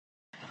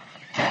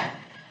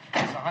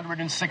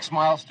106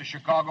 miles to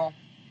Chicago.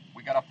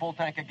 We got a full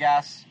tank of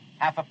gas,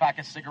 half a pack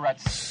of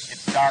cigarettes.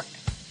 It's dark,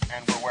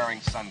 and we're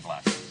wearing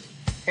sunglasses.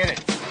 Hit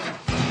it.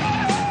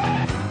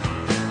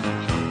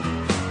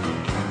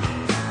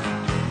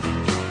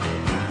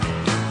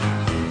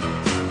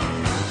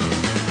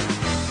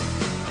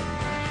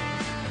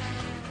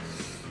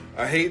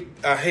 I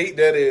hate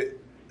that it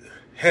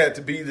had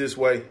to be this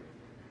way,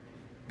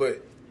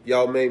 but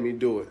y'all made me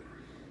do it.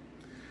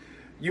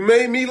 You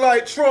made me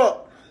like Trump,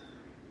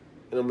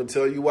 and I'm going to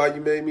tell you why you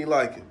made me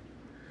like him.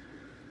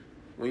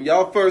 When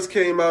y'all first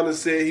came out and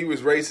said he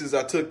was racist,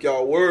 I took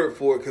y'all word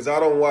for it because I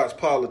don't watch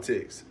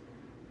politics.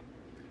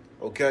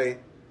 Okay?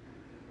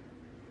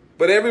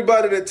 But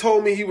everybody that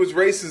told me he was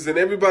racist and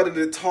everybody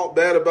that talked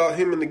bad about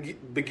him in the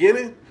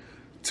beginning,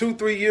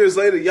 2-3 years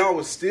later, y'all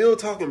was still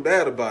talking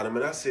bad about him.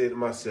 And I said to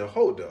myself,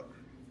 hold up.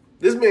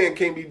 This man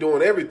can't be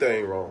doing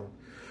everything wrong.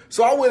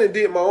 So I went and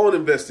did my own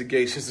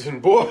investigations.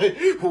 And boy,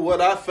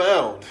 what I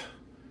found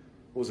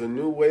was a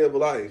new way of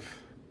life.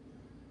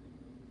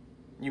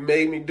 You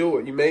made me do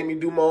it. You made me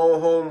do my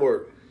own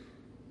homework.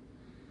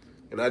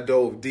 And I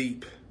dove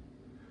deep.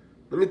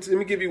 Let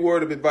me give you a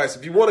word of advice.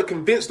 If you want to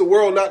convince the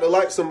world not to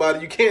like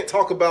somebody, you can't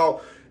talk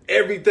about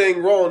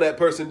everything wrong that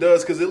person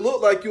does because it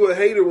looked like you're a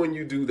hater when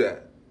you do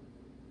that.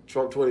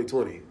 Trump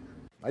 2020.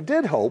 I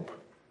did hope,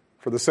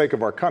 for the sake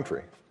of our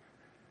country,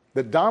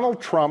 that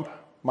Donald Trump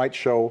might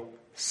show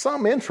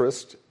some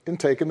interest in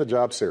taking the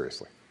job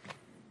seriously,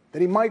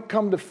 that he might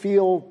come to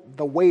feel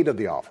the weight of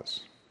the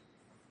office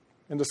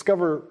and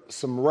discover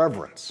some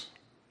reverence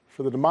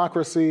for the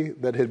democracy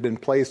that had been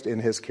placed in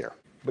his care.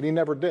 But he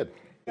never did.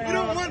 We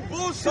don't want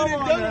bullshit in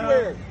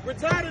Delaware. We're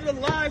tired of the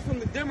lies from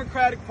the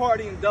Democratic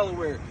Party in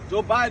Delaware.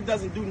 Joe Biden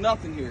doesn't do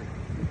nothing here.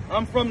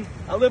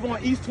 I live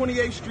on East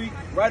 28th Street,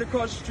 right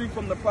across the street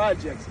from the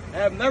projects. I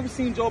have never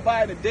seen Joe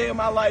Biden a day in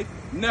my life,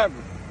 never.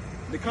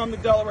 To come to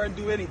Delaware and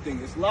do anything.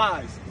 It's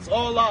lies. It's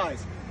all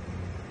lies.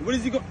 What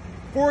is he going?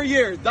 4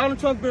 years. Donald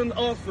Trump's been in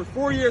office for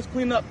 4 years,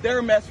 cleaning up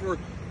their mess for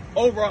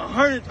over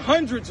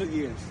hundreds of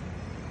years.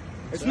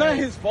 It's not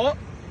his fault.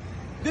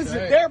 This is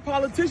their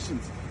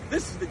politicians.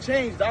 This is the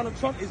change. Donald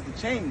Trump is the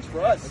change for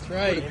us. That's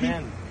right. For the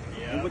people.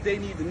 Yeah. And what they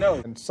need to know.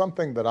 And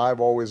something that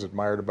I've always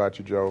admired about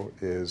you, Joe,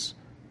 is,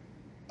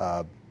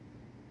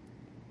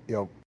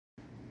 Yep.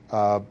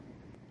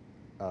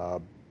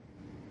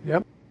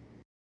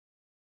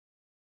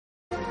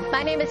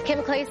 My name is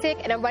Kim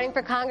Klacik, and I'm running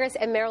for Congress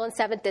in Maryland's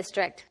 7th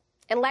District.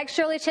 And like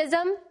Shirley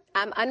Chisholm,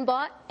 I'm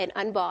unbought and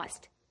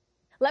unbossed.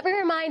 Let me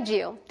remind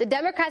you, the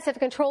Democrats have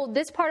controlled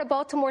this part of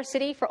Baltimore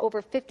City for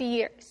over 50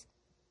 years.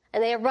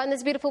 And they have run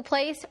this beautiful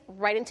place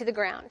right into the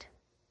ground.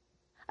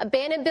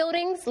 Abandoned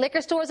buildings,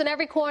 liquor stores on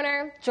every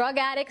corner, drug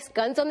addicts,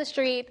 guns on the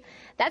street.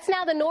 That's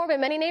now the norm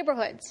in many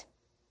neighborhoods.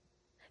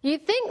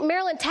 You'd think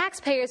Maryland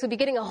taxpayers would be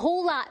getting a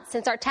whole lot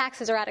since our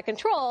taxes are out of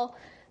control.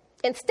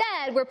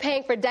 Instead, we're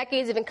paying for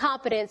decades of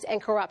incompetence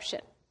and corruption.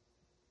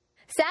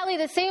 Sadly,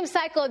 the same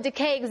cycle of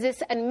decay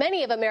exists in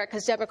many of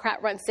America's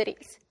Democrat-run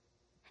cities.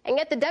 And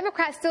yet the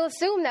Democrats still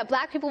assume that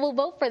black people will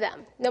vote for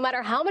them, no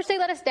matter how much they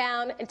let us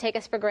down and take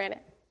us for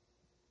granted.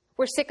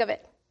 We're sick of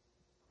it.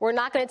 We're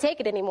not going to take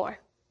it anymore.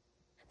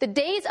 The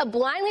days of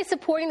blindly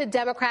supporting the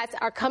Democrats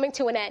are coming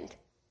to an end.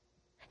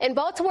 In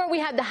Baltimore, we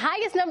have the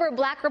highest number of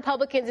black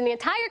Republicans in the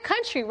entire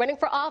country running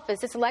for office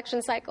this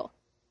election cycle.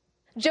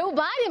 Joe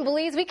Biden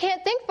believes we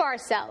can't think for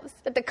ourselves,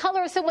 that the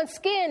color of someone's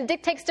skin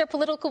dictates their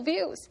political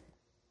views.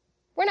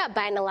 We're not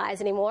buying the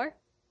lies anymore.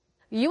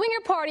 You and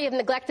your party have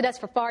neglected us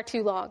for far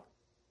too long.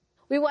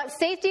 We want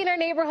safety in our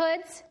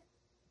neighborhoods.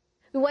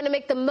 We want to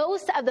make the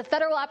most of the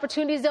federal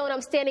opportunity zone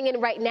I'm standing in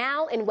right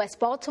now in West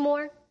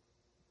Baltimore.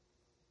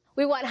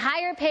 We want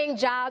higher paying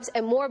jobs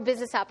and more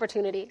business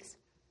opportunities.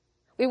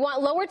 We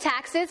want lower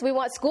taxes. We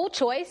want school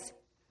choice.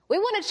 We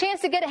want a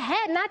chance to get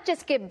ahead, not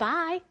just get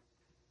by.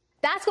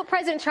 That's what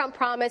President Trump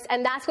promised,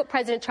 and that's what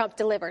President Trump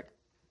delivered.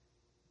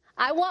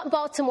 I want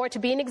Baltimore to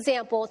be an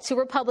example to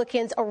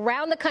Republicans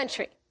around the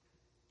country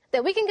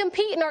that we can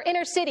compete in our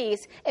inner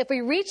cities if we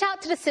reach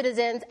out to the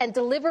citizens and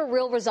deliver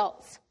real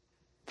results.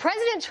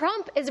 President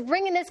Trump is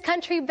bringing this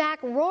country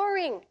back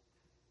roaring.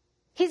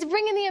 He's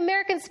bringing the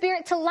American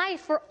spirit to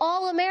life for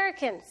all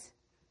Americans.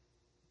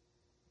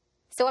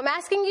 So I'm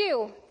asking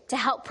you to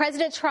help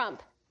President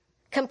Trump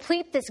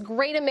complete this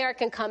great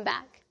American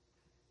comeback.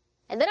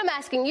 And then I'm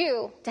asking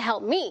you to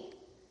help me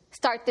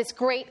start this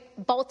great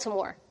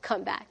Baltimore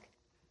comeback.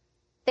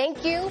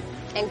 Thank you,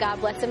 and God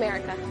bless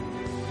America.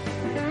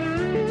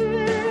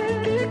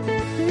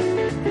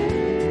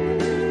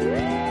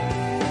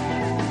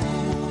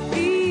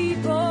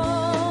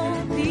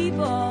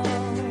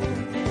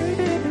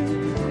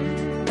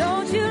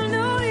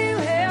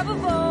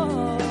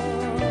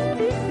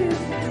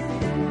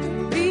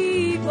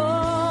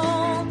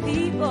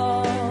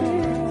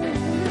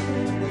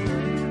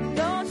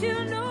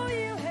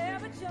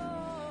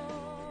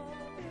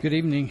 Good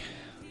evening.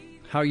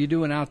 How are you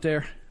doing out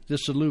there?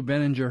 This is Lou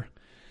Benninger,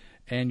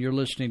 and you're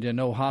listening to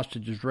No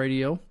Hostages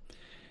Radio.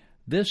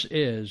 This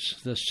is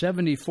the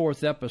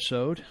 74th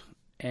episode,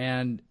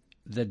 and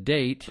the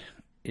date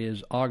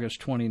is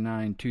August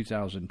 29,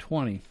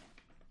 2020.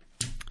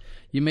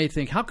 You may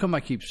think, how come I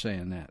keep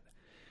saying that?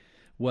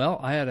 Well,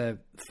 I had a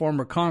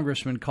former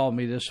congressman call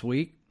me this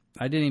week.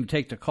 I didn't even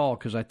take the call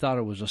because I thought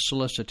it was a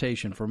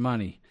solicitation for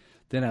money.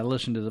 Then I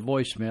listened to the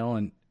voicemail,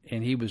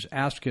 and he was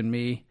asking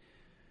me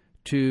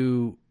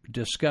to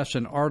discuss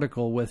an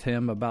article with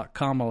him about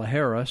Kamala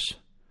Harris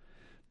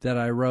that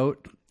I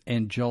wrote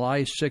in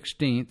July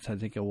 16th, I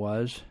think it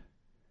was,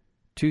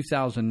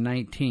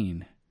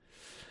 2019.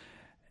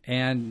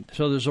 And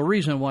so there's a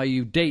reason why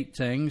you date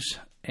things,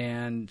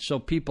 and so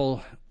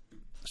people,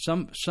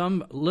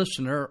 some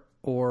listener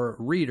or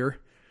reader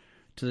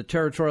to the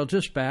Territorial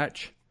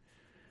Dispatch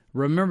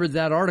remembered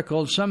that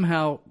article and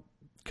somehow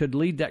could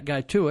lead that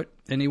guy to it,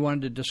 and he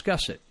wanted to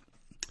discuss it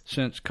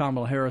since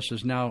Kamala Harris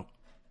is now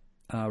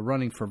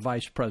running for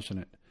vice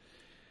president.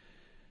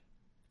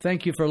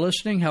 Thank you for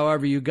listening,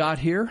 however you got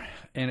here,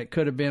 and it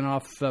could have been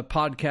off a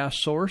podcast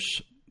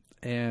source,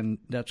 and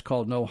that's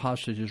called No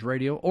Hostages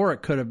Radio, or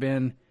it could have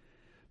been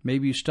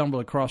maybe you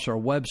stumbled across our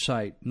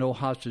website,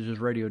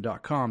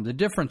 nohostagesradio.com. The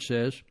difference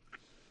is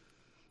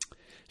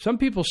some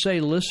people say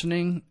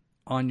listening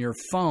on your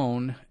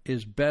phone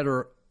is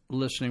better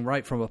listening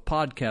right from a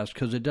podcast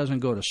because it doesn't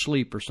go to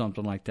sleep or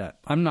something like that.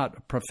 I'm not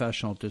a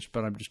professional at this,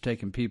 but I'm just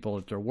taking people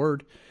at their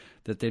word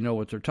that they know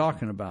what they're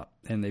talking about,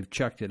 and they've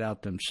checked it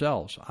out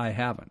themselves. I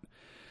haven't.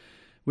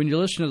 When you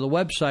listen to the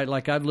website,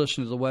 like I've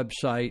listened to the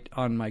website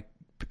on my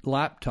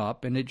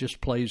laptop, and it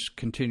just plays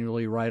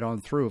continually right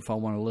on through if I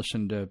want to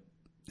listen to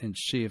and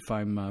see if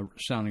I'm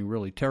sounding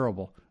really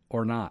terrible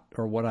or not,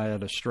 or what I had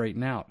to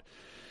straighten out.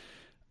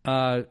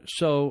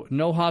 So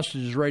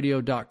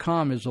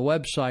nohostagesradio.com is the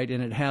website,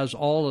 and it has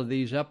all of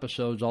these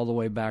episodes all the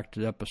way back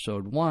to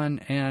episode 1,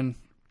 and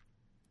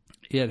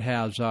it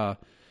has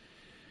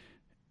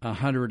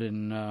 100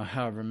 and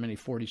however many,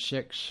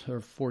 46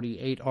 or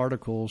 48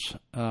 articles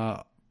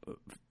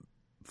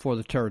for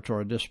the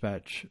Territorial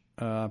Dispatch.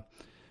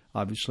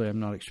 Obviously, I'm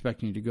not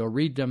expecting you to go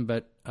read them,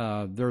 but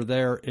they're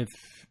there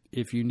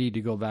if you need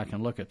to go back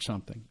and look at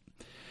something.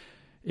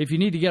 If you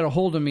need to get a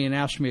hold of me and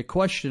ask me a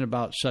question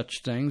about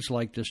such things,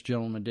 like this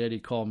gentleman did, he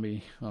called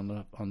me on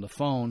the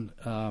phone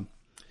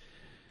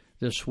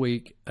this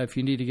week. If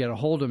you need to get a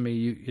hold of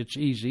me, it's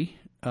easy.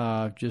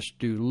 Just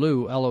do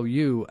Lou,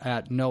 L-O-U,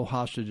 at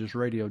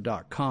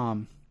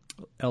nohostagesradio.com,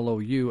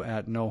 L-O-U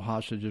at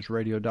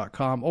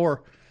nohostagesradio.com,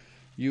 or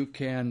you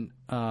can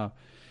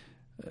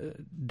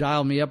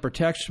dial me up or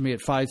text me at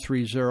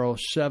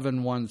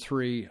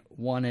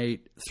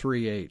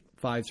 530-713-1838,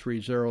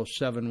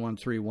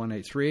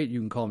 530-713-1838. You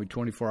can call me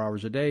 24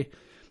 hours a day,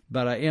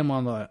 but I am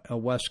on the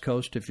West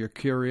Coast if you're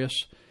curious.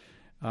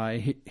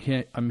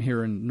 I'm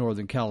here in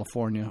Northern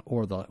California,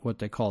 or what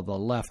they call the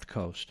left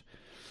coast.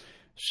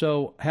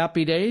 So,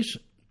 happy days.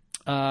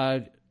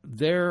 I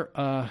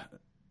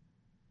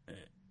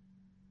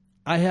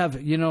have,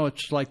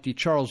 it's like the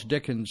Charles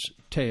Dickens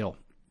tale,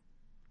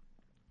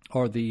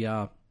 or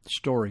the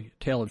story,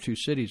 Tale of Two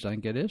Cities, I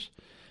think it is.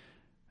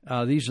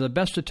 These are the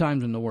best of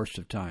times and the worst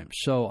of times.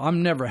 So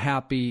I'm never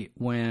happy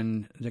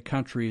when the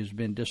country has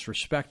been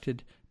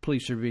disrespected,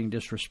 police are being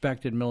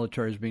disrespected,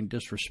 military is being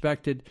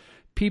disrespected,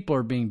 people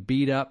are being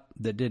beat up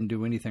that didn't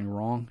do anything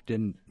wrong,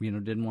 didn't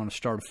want to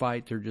start a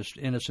fight. They're just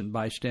innocent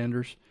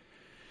bystanders.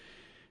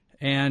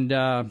 And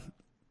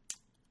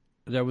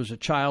there was a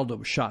child that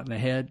was shot in the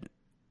head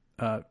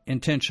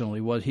intentionally.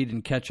 He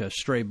didn't catch a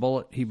stray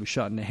bullet. He was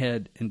shot in the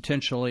head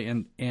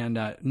intentionally.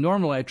 And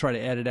normally I try to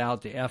edit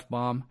out the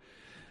F-bomb.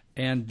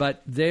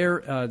 But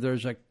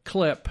there's a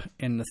clip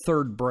in the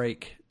third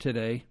break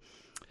today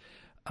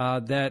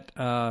that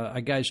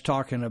a guy's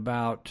talking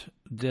about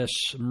this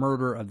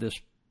murder of this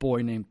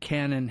boy named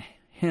Cannon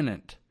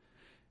Hinnant,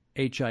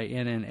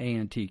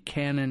 Hinnant,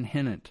 Cannon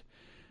Hinnant,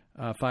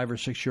 a 5 or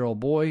 6 year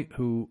old boy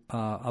who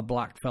a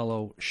black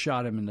fellow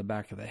shot him in the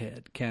back of the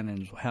head.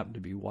 Cannon happened to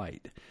be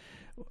white.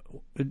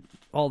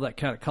 All that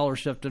kind of color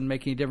stuff didn't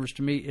make any difference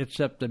to me,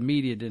 except the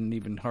media didn't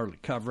even hardly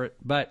cover it.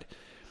 But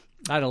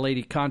I had a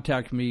lady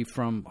contact me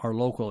from our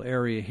local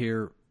area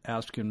here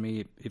asking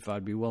me if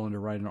I'd be willing to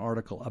write an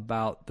article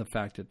about the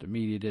fact that the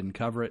media didn't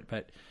cover it.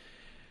 But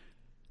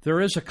there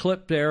is a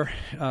clip there.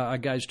 A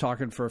guy's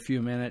talking for a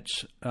few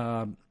minutes,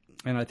 and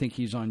I think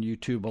he's on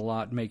YouTube a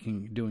lot,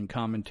 doing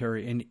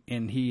commentary,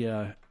 and he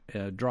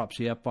drops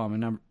the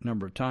F-bomb a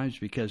number of times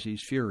because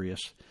he's furious.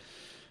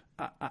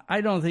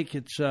 I don't think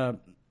it's the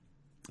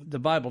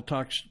Bible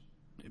tells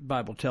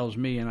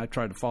me, and I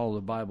try to follow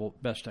the Bible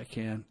best I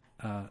can.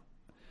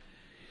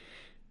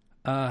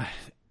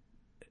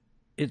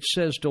 It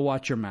says to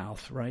watch your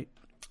mouth, right?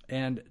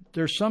 And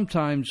there's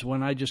sometimes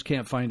when I just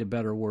can't find a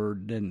better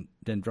word than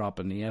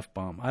dropping the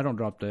F-bomb. I don't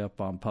drop the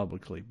F-bomb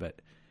publicly, but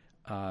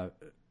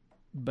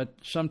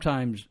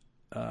sometimes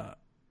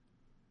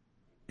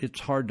it's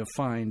hard to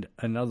find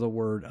another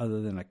word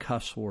other than a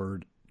cuss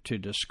word to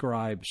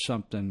describe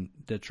something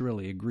that's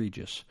really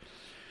egregious.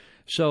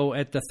 So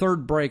at the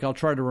third break, I'll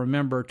try to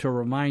remember to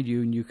remind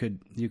you, and you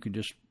could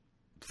just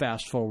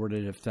fast forward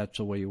it if that's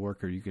the way you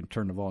work, or you can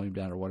turn the volume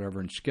down or whatever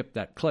and skip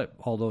that clip,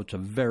 although it's a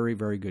very,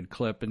 very good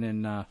clip. And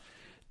then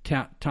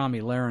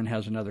Tommy Lahren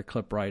has another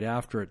clip right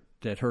after it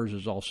that hers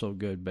is also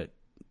good, but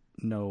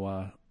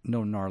no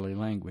gnarly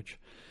language.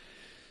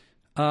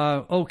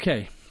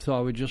 Okay, so I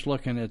was just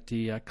looking at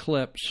the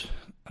clips.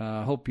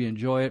 Hope you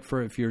enjoy it.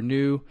 If you're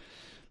new,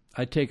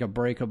 I take a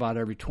break about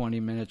every 20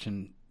 minutes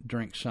and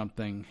drink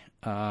something,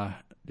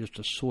 just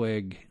a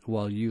swig,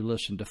 while you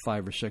listen to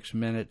 5 or 6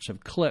 minutes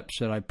of clips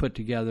that I put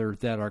together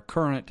that are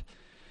current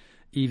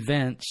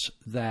events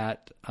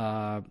that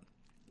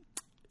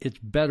it's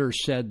better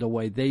said the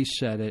way they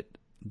said it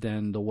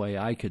than the way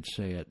I could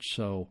say it.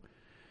 So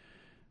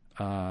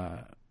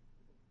I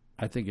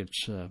think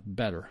it's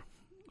better.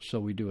 So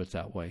we do it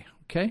that way.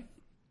 Okay?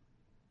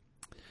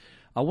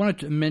 I wanted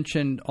to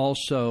mention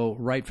also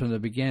right from the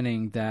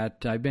beginning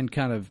that I've been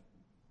kind of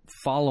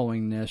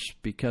following this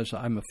because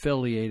I'm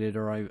affiliated,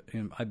 or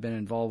I've been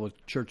involved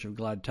with Church of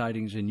Glad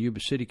Tidings in Yuba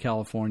City,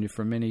 California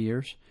for many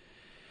years.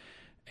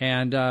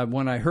 And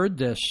when I heard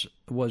this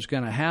was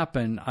going to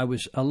happen, I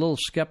was a little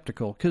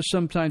skeptical because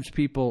sometimes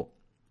people,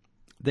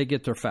 they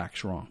get their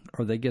facts wrong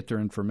or they get their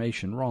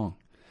information wrong.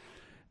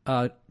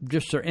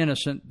 Just they're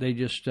innocent. They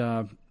just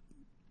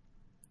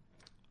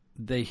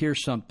they hear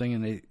something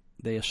and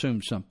they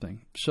assume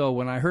something. So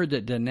when I heard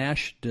that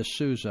Dinesh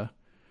D'Souza,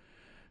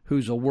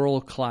 who's a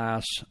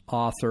world-class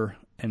author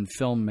and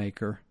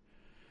filmmaker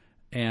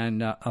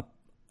and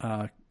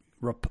a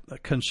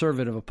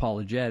conservative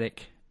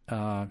apologetic,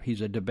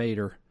 he's a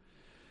debater.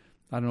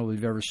 I don't know if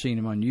you've ever seen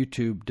him on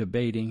YouTube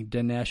debating.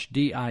 Dinesh,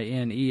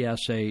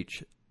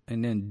 D-I-N-E-S-H,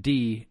 and then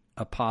D''S-O-U-Z-A.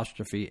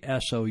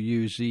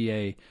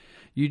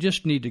 You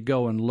just need to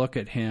go and look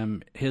at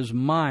him. His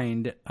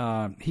mind,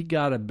 he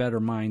got a better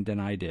mind than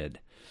I did.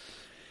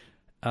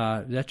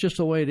 That's just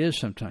the way it is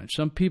sometimes.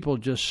 Some people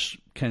just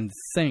can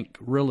think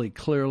really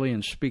clearly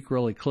and speak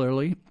really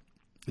clearly.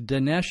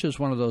 Dinesh is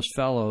one of those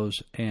fellows,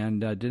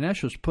 and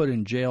Dinesh was put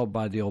in jail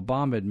by the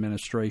Obama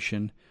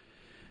administration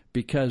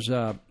because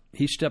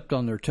he stepped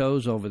on their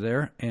toes over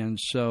there, and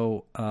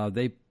so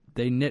they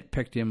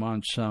nitpicked him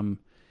on some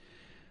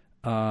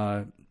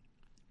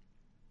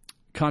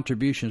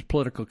contributions,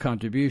 political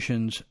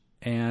contributions,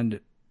 and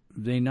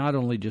they not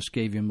only just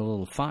gave him a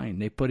little fine,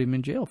 they put him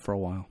in jail for a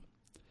while.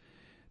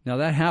 Now,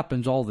 that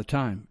happens all the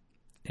time,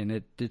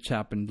 and it's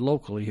happened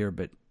locally here,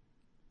 but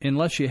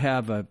unless you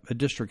have a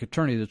district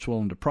attorney that's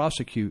willing to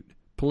prosecute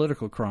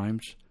political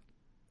crimes,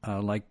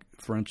 like,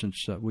 for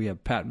instance, we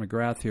have Pat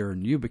McGrath here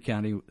in Yuba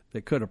County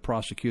that could have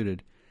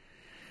prosecuted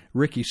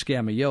Ricky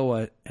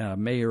Scamilloa,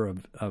 mayor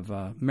of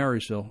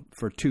Marysville,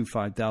 for two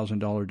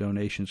 $5,000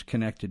 donations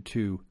connected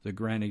to the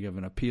granting of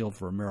an appeal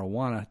for a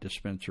marijuana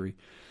dispensary.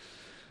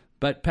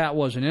 But Pat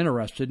wasn't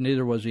interested.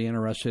 Neither was he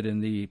interested in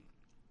the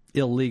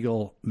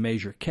illegal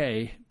Measure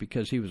K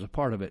because he was a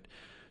part of it.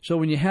 So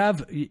when you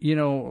have,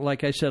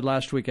 like I said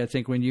last week, I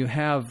think when you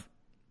have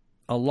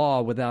a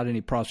law without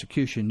any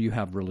prosecution, you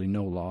have really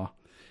no law.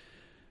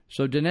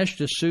 So Dinesh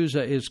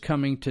D'Souza is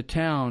coming to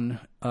town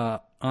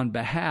on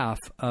behalf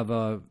of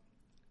a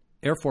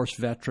Air Force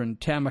veteran,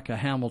 Tamika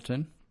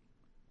Hamilton,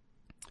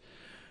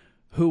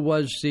 who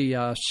was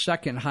the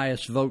second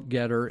highest vote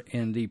getter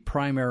in the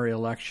primary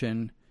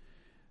election,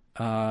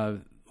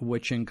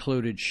 which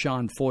included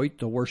Sean Foyt,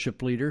 the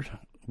worship leader,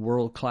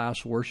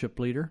 world-class worship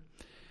leader,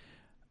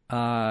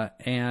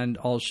 and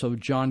also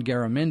John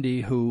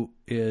Garamendi, who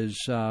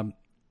is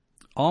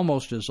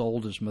almost as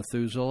old as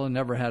Methuselah,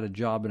 never had a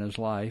job in his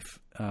life,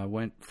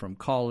 went from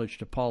college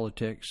to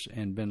politics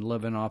and been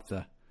living off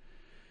the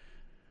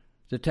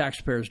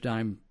taxpayer's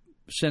dime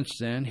since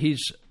then.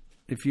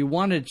 If you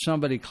wanted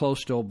somebody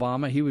close to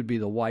Obama, he would be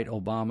the white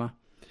Obama.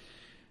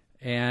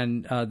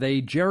 And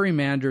they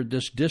gerrymandered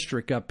this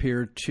district up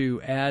here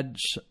to add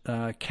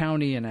a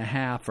county and a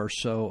half or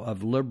so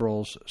of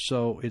liberals,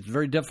 so it's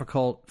very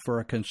difficult for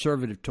a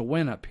conservative to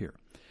win up here.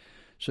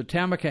 So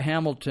Tamika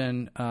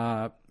Hamilton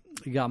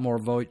got more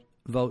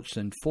votes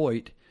than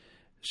Foyt,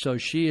 so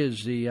she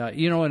is the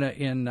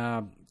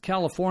in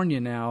California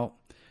now,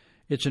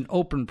 it's an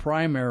open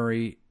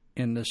primary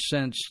in the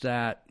sense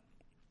that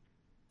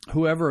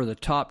whoever the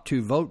top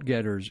two vote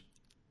getters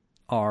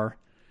are,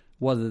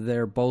 whether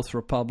they're both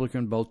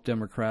Republican, both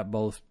Democrat,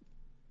 both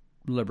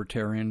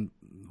Libertarian,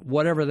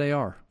 whatever they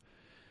are,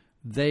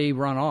 they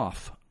run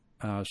off.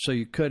 So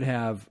you could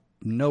have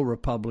no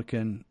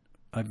Republican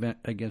event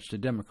against a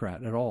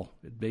Democrat at all.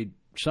 The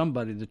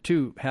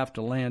two have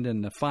to land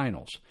in the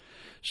finals.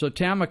 So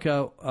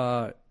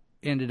Tamika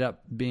ended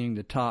up being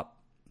the top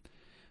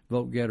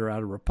vote getter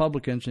out of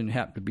Republicans and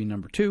happened to be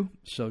number 2,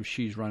 so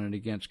she's running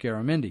against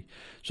Garamendi.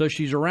 So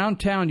she's around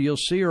town. You'll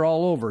see her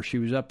all over. She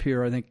was up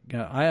here, I think,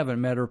 I haven't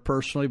met her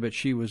personally, but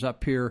she was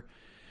up here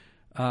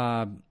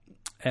at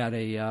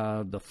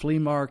the flea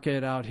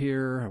market out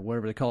here, or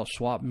whatever they call it,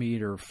 swap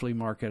meet or flea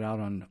market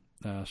out on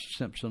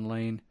Simpson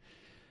Lane.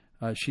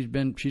 She's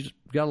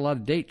got a lot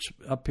of dates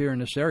up here in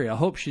this area. I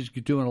hope she's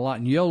doing a lot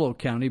in Yolo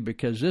County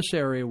because this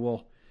area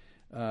will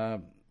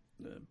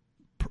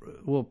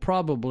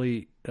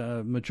probably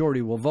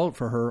majority will vote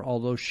for her,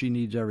 although she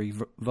needs every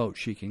vote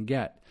she can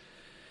get.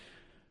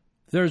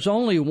 There's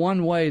only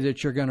one way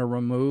that you're going to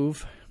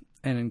remove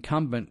an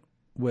incumbent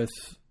with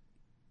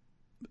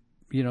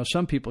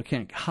some people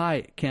can't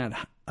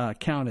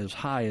count as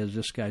high as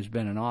this guy's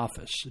been in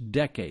office.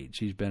 Decades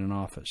he's been in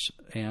office.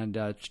 And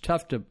it's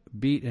tough to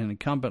beat an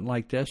incumbent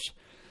like this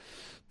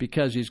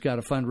because he's got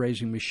a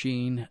fundraising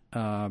machine,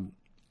 and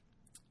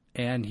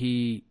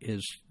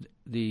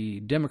the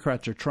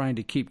Democrats are trying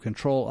to keep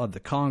control of the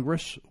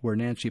Congress, where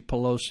Nancy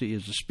Pelosi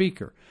is the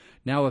Speaker.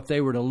 Now, if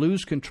they were to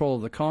lose control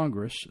of the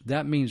Congress,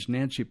 that means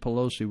Nancy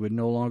Pelosi would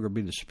no longer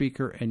be the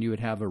Speaker, and you would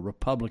have a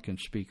Republican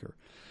Speaker.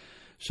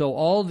 So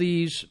all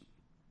these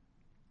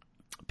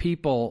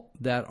people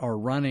that are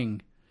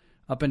running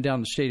up and down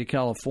the state of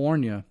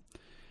California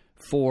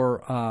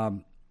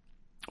for,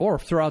 or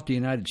throughout the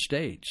United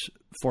States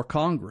for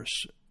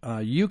Congress,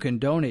 you can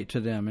donate to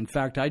them. In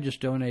fact, I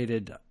just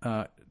donated.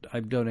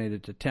 I've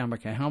donated to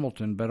Tamika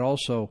Hamilton, but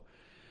also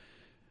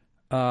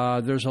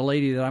there's a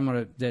lady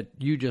that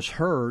you just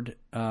heard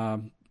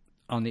on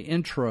the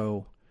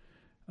intro,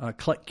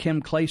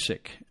 Kim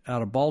Klacik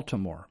out of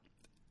Baltimore,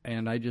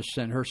 and I just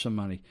sent her some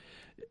money.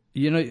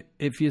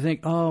 If you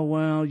think, oh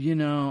well,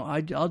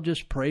 I'll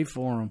just pray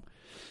for them.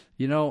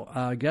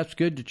 That's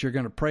good that you're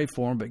going to pray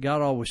for them, but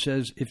God always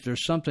says if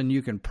there's something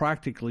you can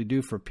practically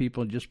do for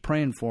people, just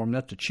praying for them,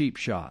 that's a cheap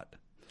shot.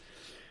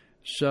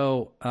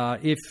 So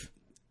if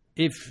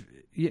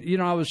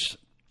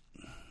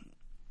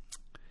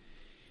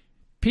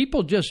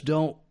people just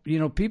don't,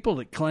 people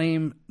that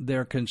claim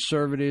they're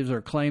conservatives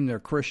or claim they're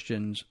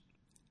Christians,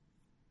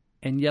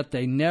 and yet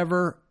they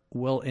never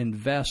will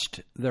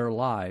invest their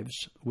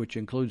lives, which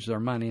includes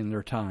their money and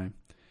their time,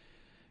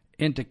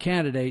 into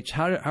candidates.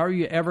 How are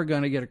you ever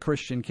going to get a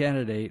Christian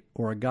candidate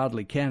or a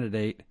godly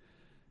candidate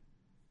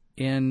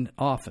in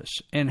office?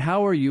 And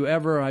how are you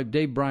ever,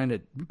 Dave Bryant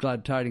at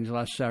Glad Tidings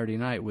last Saturday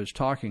night was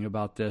talking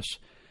about this,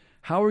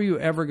 how are you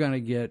ever going to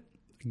get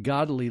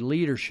godly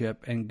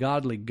leadership and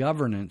godly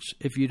governance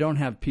if you don't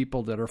have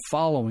people that are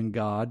following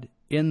God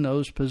in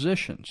those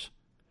positions?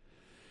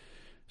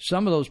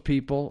 Some of those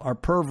people are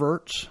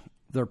perverts,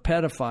 they're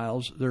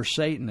pedophiles, they're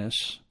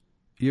Satanists.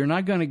 You're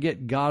not going to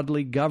get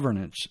godly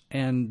governance.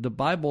 And the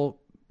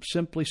Bible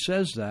simply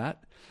says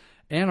that.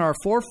 And our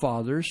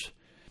forefathers.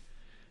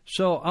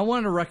 So I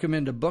want to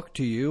recommend a book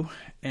to you.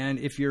 And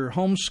if you're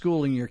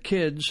homeschooling your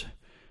kids,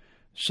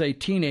 say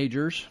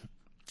teenagers,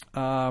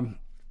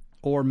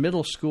 or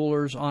middle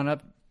schoolers on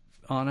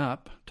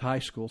up to high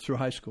school, through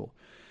high school,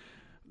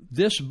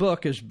 this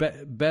book is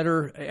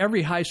better.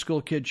 Every high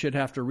school kid should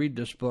have to read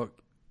this book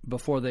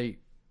before they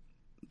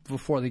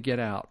get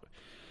out.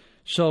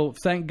 So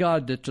thank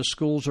God that the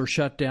schools are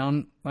shut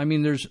down. I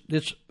mean,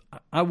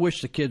 I wish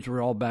the kids were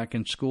all back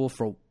in school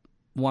for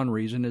one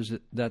reason, is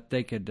that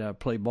they could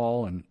play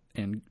ball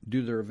and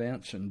do their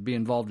events and be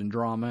involved in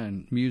drama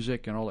and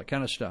music and all that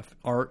kind of stuff,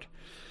 art.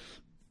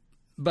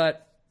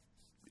 But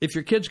if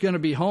your kid's going to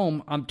be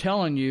home, I'm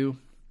telling you,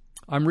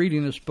 I'm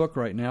reading this book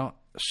right now.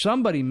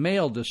 Somebody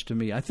mailed this to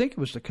me. I think it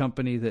was the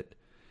company that,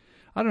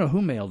 I don't know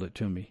who mailed it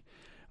to me.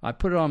 I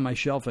put it on my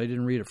shelf. I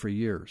didn't read it for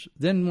years.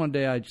 Then one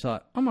day I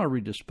thought, I'm going to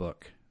read this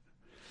book.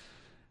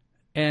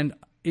 And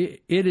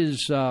it is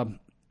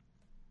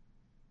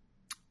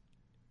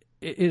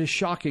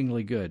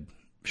shockingly good,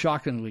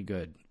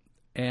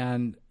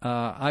 And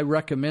I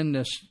recommend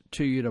this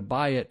to you to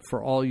buy it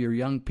for all your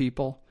young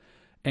people.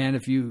 And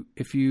if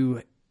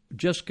you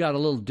just got a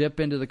little dip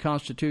into the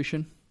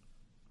Constitution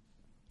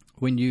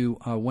when you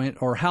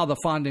went, or how the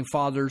Founding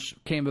Fathers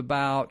came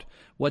about,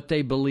 what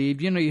they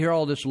believed. You hear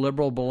all this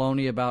liberal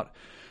baloney about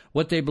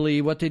what they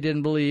believe, what they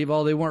didn't believe.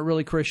 Oh, they weren't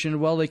really Christian.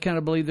 Well, they kind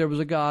of believed there was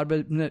a God,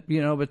 but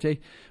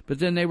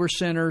then they were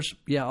sinners.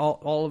 Yeah,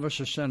 all of us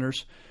are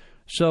sinners.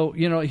 So,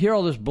 hear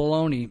all this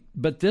baloney.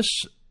 But this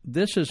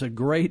is a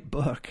great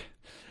book,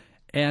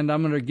 and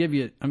I'm going to give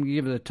you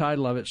the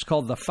title of it. It's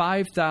called The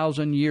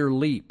 5,000-Year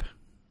Leap.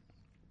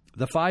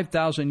 The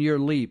 5,000-Year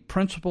Leap,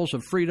 Principles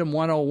of Freedom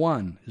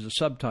 101 is a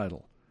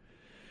subtitle.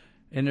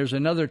 And there's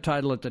another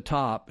title at the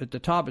top. At the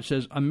top it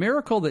says, A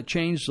Miracle That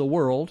Changed the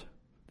World,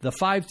 The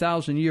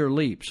 5,000-Year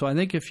Leap. So I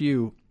think if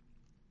you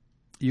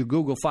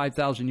Google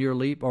 5,000-Year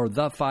Leap or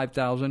the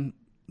 5,000,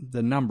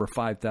 the number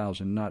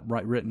 5,000, not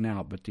written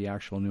out, but the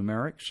actual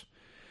numerics.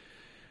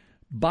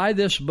 Buy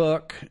this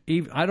book.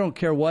 I don't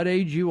care what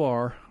age you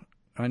are,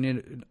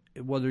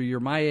 whether you're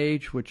my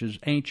age, which is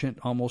ancient,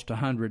 almost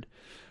 100,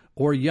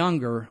 or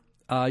younger,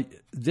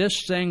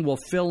 this thing will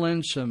fill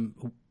in some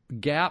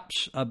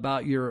gaps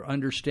about your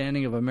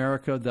understanding of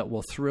America that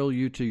will thrill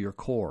you to your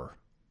core.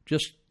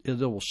 It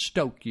will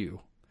stoke you.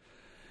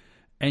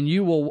 And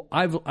you will,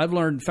 I've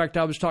learned, in fact,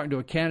 I was talking to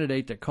a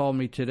candidate that called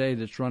me today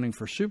that's running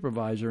for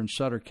supervisor in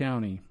Sutter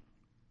County.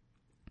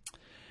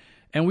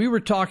 And we were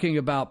talking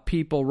about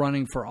people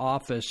running for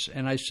office,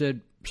 and I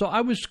said, so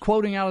I was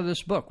quoting out of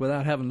this book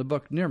without having the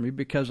book near me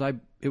because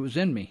it was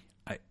in me.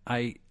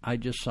 I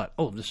just thought,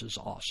 oh, this is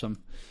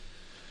awesome.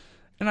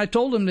 And I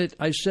told him that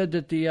I said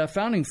that the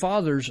Founding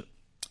Fathers,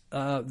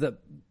 that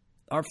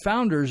our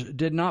founders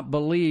did not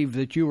believe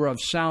that you were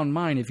of sound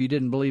mind if you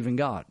didn't believe in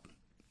God.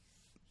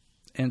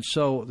 And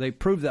so they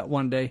proved that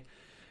one day.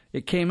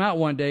 It came out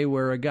one day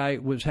where a guy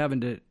was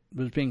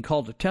being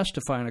called to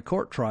testify in a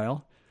court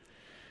trial.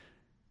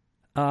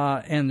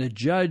 And the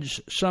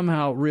judge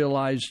somehow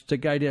realized the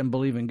guy didn't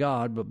believe in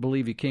God, but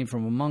believed he came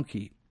from a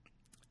monkey,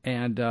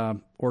 and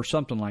or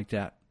something like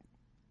that.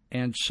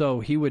 And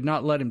so he would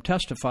not let him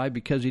testify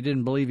because he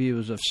didn't believe he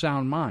was of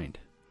sound mind.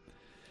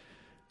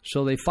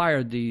 So they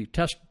fired the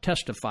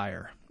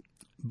testifier.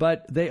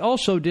 But they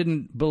also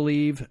didn't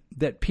believe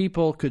that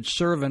people could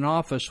serve in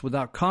office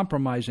without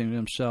compromising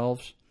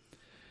themselves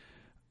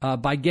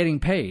by getting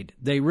paid.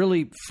 They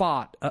really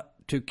fought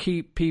to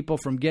keep people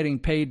from getting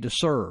paid to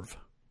serve.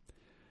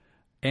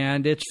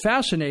 And it's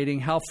fascinating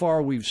how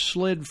far we've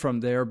slid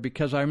from there,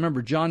 because I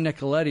remember John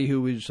Nicoletti,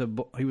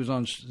 he was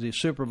on the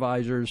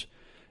supervisors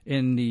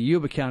in the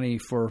Yuba County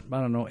for,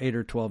 8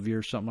 or 12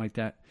 years, something like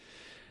that.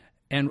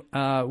 And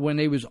when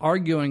they was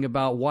arguing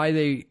about why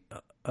they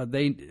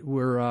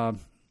were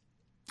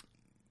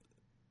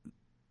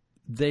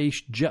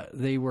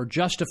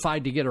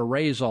justified to get a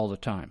raise all the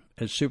time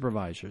as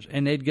supervisors,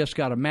 and they'd just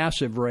got a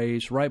massive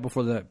raise right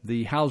before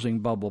the housing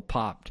bubble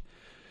popped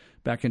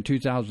back in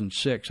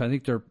 2006. I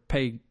think their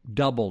pay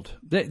doubled.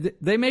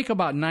 They make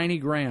about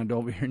 $90,000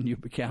 over here in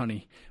Yuba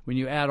County when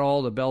you add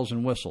all the bells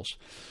and whistles.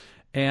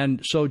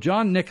 And so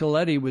John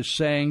Nicoletti was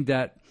saying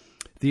that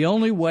the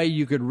only way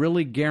you could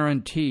really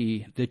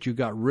guarantee that you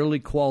got really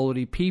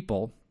quality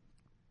people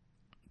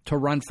to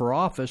run for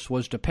office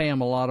was to pay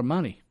them a lot of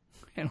money.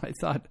 And I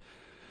thought,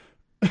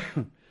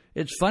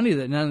 it's funny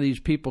that none of these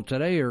people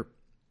today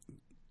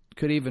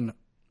could even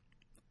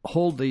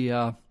hold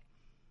the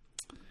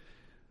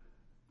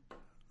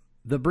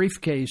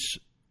briefcase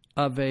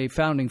of a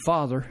founding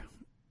father,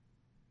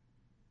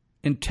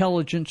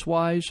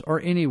 intelligence-wise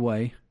or any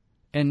way,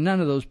 and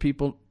none of those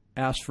people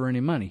asked for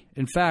any money.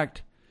 In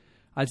fact,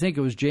 I think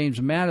it was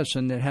James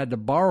Madison that had to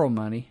borrow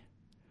money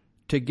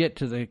to get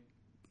to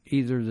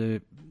either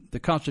the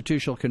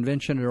Constitutional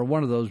Convention or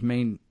one of those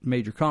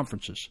major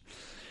conferences.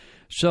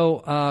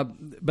 So,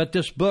 but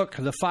this book,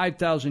 The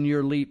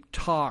 5,000-Year Leap,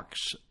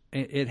 talks.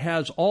 It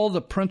has all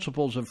the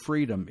principles of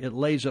freedom. It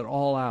lays it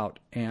all out,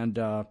 and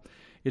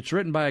it's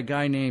written by a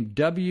guy named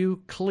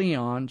W.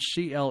 Cleon,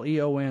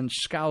 C-L-E-O-N,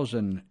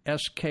 Skousen,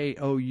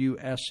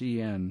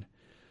 S-K-O-U-S-E-N.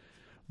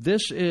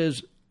 This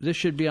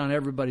should be on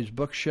everybody's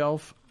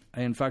bookshelf.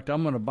 In fact,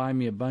 I'm going to buy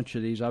me a bunch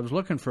of these. I was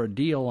looking for a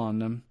deal on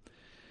them,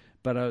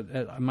 but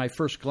at my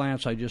first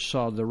glance, I just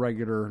saw the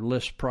regular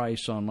list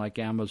price on like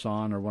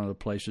Amazon or one of the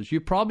places.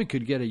 You probably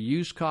could get a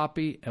used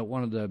copy at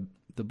one of the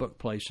book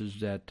places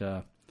that,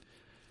 the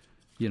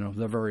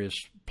various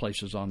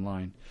places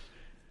online.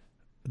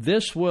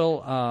 This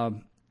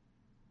will,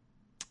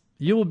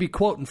 you will be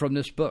quoting from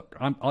this book.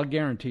 I'll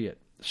guarantee it.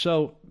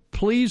 So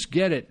please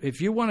get it. If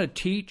you want to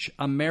teach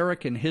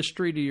American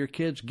history to your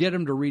kids, get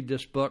them to read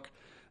this book.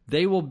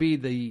 They will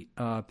be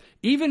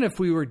even if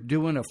we were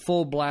doing a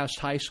full blast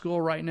high school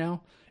right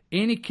now,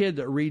 any kid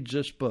that reads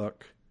this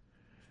book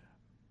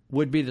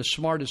would be the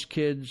smartest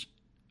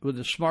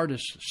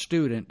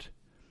student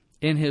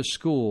in his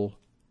school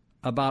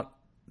about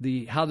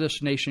how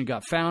this nation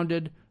got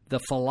founded, the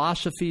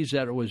philosophies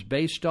that it was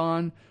based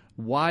on,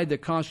 why the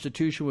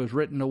Constitution was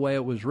written the way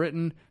it was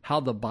written, how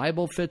the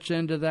Bible fits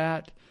into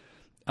that,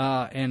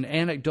 and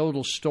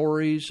anecdotal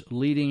stories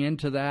leading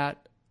into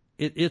that.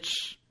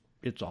 It's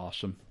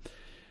awesome.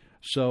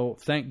 So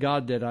thank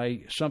God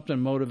that something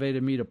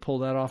motivated me to pull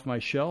that off my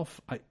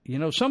shelf.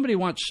 Somebody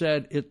once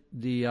said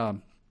the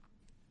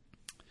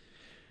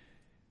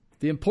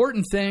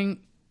important thing,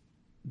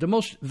 the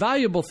most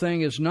valuable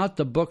thing is not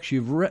the books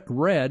you've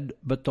read,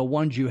 but the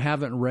ones you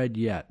haven't read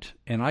yet.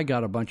 And I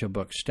got a bunch of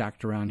books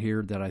stacked around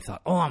here that I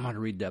thought, I'm going to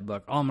read that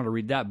book. Oh, I'm going to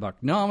read that book.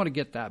 No, I'm going to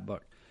get that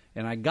book.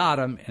 And I got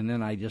them, and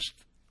then I just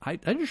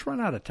run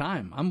out of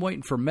time. I'm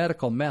waiting for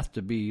medical meth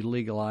to be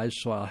legalized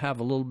so I'll have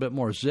a little bit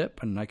more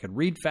zip and I could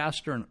read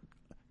faster and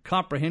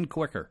comprehend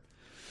quicker.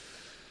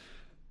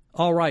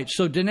 All right,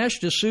 so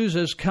Dinesh D'Souza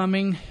is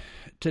coming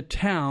to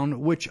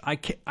town, which I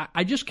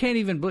just can't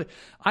even believe.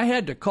 I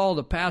had to call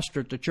the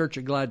pastor at the Church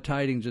of Glad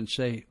Tidings and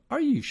say,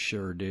 "Are you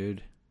sure,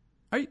 dude?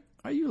 Are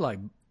you like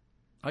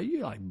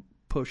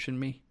pushing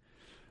me?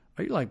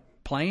 Are you like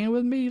playing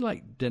with me?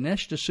 Like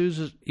Dinesh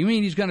D'Souza? You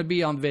mean he's going to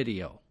be on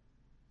video?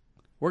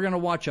 We're going to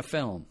watch a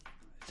film."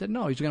 I said,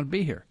 "No, he's going to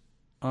be here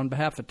on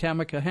behalf of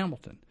Tamika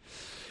Hamilton."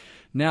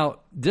 Now,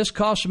 this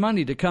costs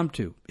money to come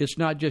to. It's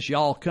not just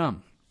y'all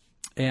come.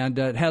 And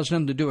it has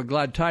nothing to do with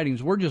Glad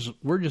Tidings. We're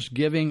just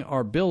giving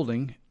our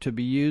building to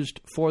be used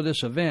for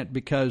this event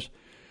because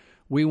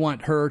we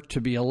want her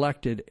to be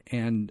elected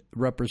and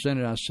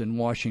represent us in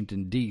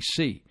Washington,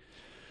 D.C.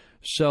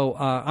 So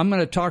I'm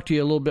going to talk to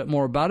you a little bit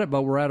more about it,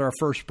 but we're at our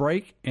first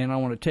break, and I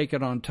want to take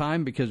it on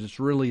time because it's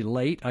really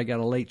late. I got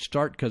a late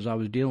start because I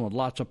was dealing with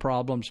lots of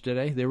problems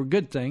today. They were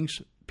good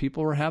things.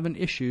 People were having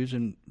issues,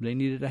 and they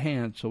needed a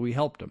hand, so we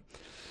helped them.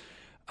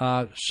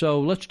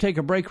 So let's take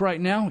a break right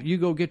now. You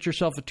go get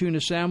yourself a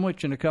tuna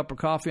sandwich and a cup of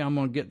coffee. I'm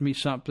going to get me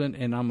something,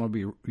 and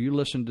you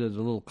listen to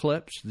the little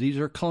clips. These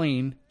are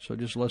clean, so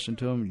just listen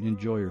to them and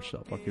enjoy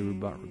yourself. Okay,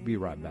 we'll be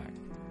right back.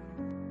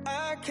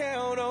 I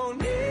count on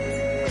you.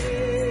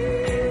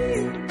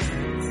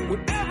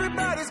 When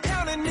everybody's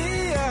counting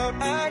me out,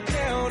 I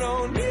count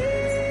on you.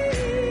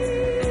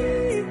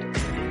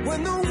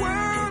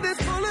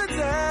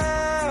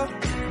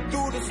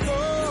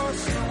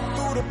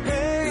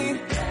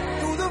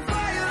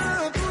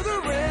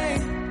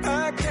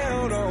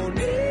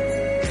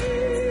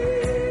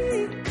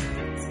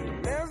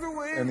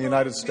 in the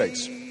United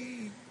States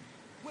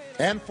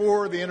and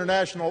for the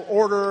international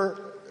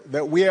order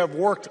that we have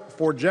worked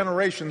for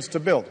generations to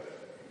build.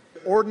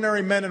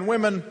 Ordinary men and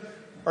women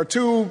are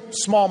too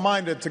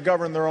small-minded to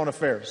govern their own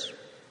affairs.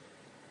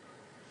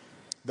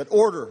 That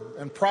order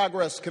and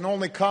progress can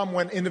only come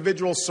when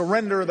individuals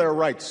surrender their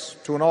rights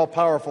to an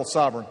all-powerful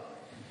sovereign.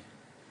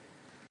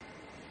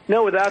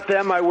 No, without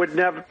them, I would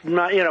never,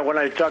 when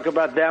I talk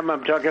about them,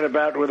 I'm talking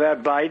about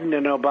without Biden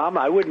and Obama,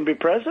 I wouldn't be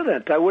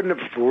president. I wouldn't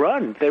have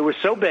run. They were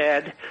so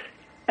bad.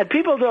 And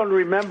people don't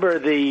remember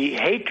the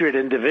hatred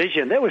and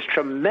division. There was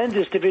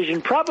tremendous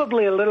division,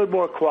 probably a little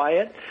more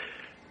quiet,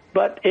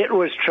 but it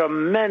was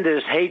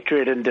tremendous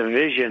hatred and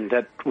division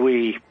that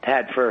we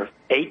had for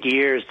 8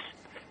 years.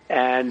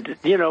 And,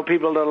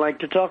 people don't like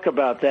to talk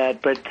about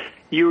that, but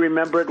you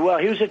remember it well.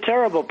 He was a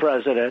terrible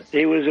president.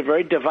 He was a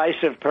very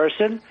divisive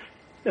person,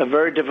 a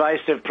very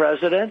divisive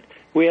president.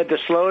 We had the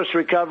slowest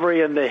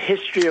recovery in the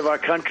history of our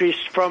country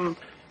from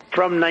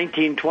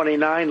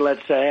 1929,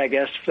 let's say. I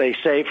guess they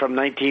say from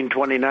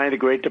 1929, the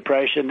Great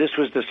Depression. This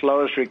was the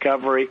slowest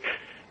recovery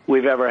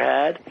we've ever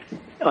had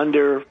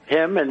under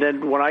him. And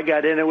then when I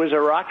got in, it was a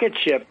rocket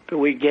ship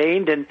we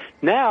gained. And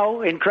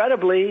now,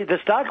 incredibly, the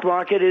stock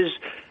market is,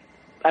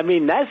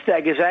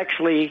 NASDAQ is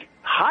actually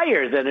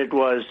higher than it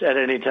was at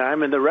any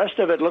time. And the rest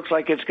of it looks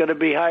like it's going to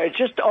be higher. It's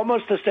just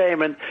almost the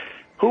same. And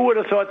who would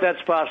have thought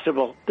that's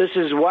possible? This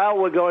is while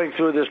we're going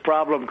through this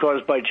problem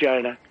caused by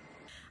China.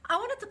 I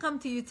wanted to come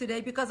to you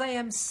today because I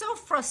am so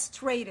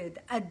frustrated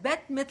at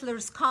Bette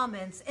Midler's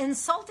comments,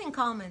 insulting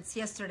comments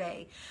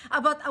yesterday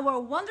about our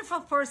wonderful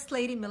First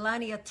Lady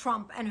Melania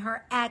Trump and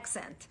her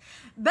accent.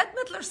 Bette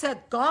Midler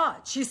said,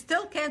 God, she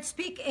still can't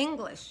speak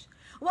English.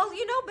 Well,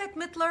 Bette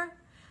Midler,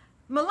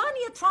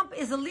 Melania Trump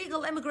is a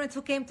legal immigrant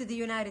who came to the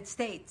United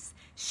States.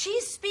 She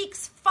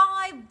speaks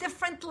 5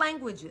 different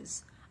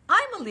languages.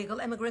 I'm a legal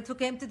immigrant who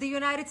came to the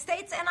United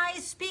States, and I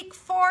speak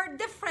 4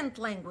 different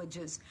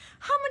languages.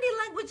 How many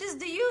languages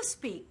do you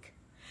speak?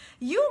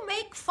 You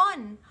make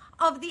fun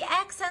of the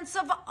accents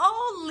of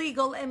all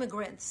legal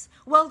immigrants.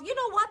 Well, you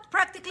know what?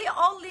 Practically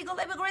all legal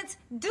immigrants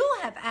do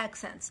have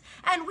accents.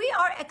 And we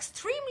are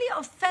extremely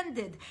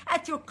offended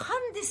at your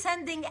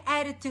condescending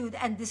attitude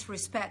and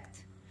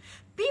disrespect.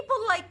 People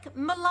like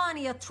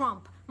Melania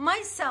Trump,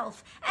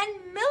 myself,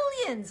 and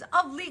millions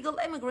of legal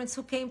immigrants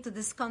who came to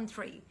this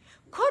country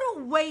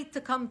couldn't wait to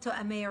come to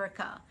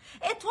America.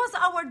 It was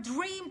our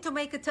dream to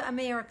make it to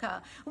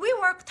America. We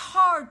worked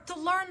hard to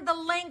learn the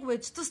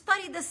language, to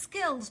study the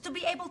skills, to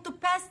be able to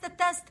pass the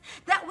test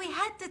that we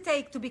had to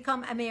take to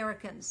become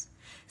Americans.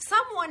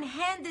 Someone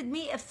handed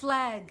me a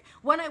flag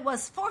when I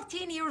was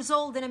 14 years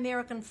old, an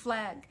American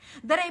flag,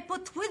 that I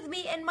put with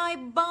me in my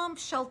bomb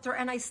shelter,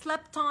 and I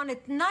slept on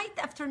it night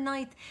after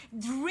night,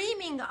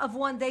 dreaming of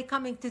one day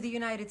coming to the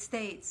United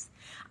States.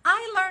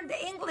 I learned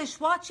English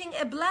watching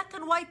a black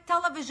and white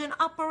television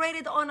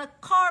operated on a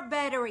car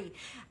battery,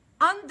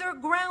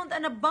 underground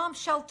in a bomb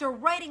shelter,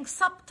 writing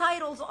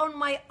subtitles on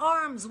my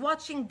arms,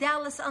 watching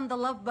Dallas on the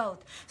Love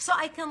Boat, so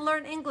I can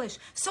learn English.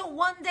 So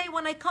one day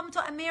when I come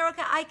to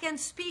America, I can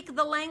speak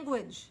the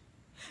language.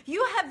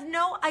 You have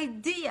no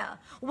idea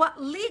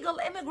what legal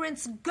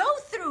immigrants go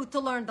through to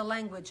learn the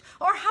language,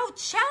 or how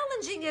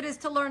challenging it is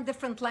to learn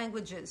different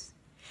languages.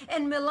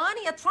 In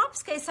Melania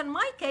Trump's case and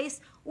my case,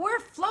 we're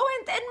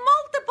fluent in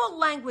multiple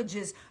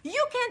languages.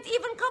 You can't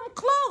even come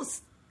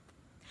close.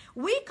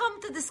 We come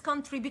to this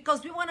country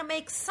because we want to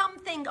make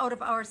something out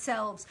of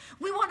ourselves.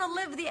 We want to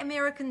live the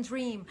American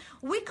dream.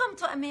 We come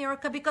to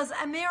America because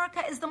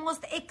America is the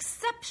most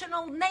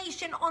exceptional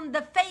nation on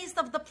the face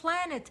of the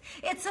planet.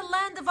 It's a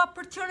land of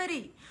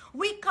opportunity.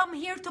 We come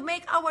here to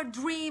make our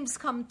dreams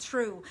come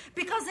true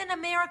because in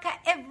America,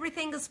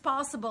 everything is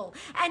possible.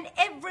 And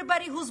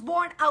everybody who's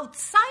born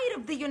outside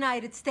of the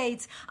United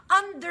States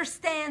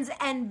understands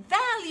and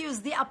values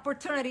the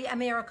opportunity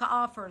America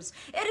offers.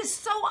 It is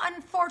so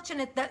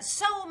unfortunate that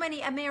so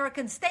many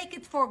Americans take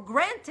it for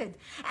granted,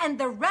 and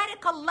the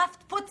radical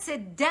left puts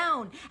it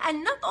down,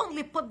 and not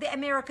only put the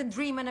American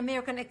dream and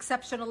American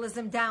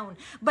exceptionalism down,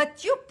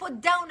 but you put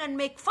down and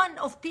make fun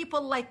of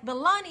people like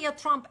Melania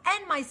Trump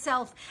and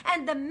myself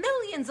and the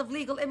millions of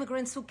legal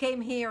immigrants who came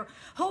here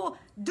who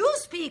do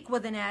speak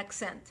with an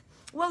accent.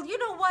 Well, you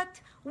know what?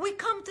 We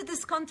come to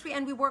this country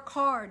and we work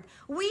hard.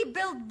 We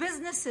build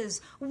businesses.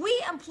 We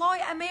employ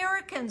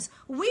Americans.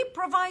 We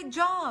provide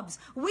jobs.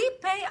 We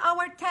pay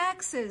our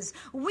taxes.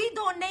 We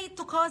donate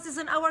to causes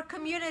in our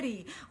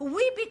community.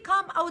 We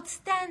become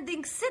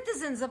outstanding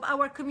citizens of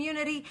our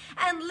community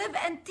and live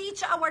and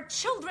teach our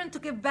children to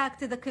give back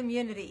to the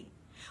community.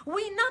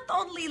 We not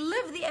only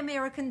live the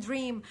American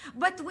dream,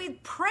 but we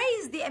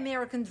praise the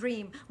American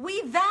dream.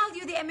 We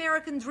value the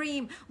American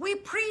dream. We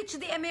preach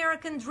the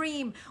American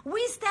dream.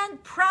 We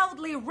stand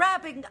proudly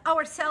wrapping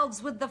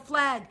ourselves with the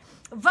flag,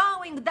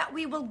 vowing that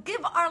we will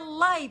give our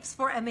lives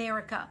for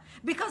America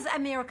because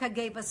America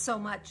gave us so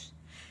much.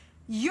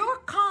 Your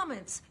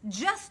comments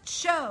just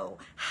show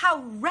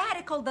how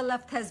radical the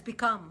left has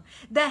become.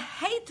 The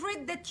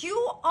hatred that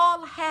you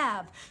all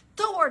have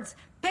towards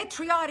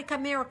patriotic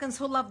Americans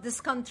who love this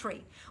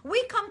country.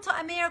 We come to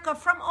America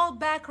from all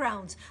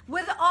backgrounds,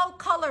 with all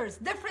colors,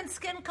 different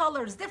skin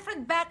colors,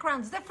 different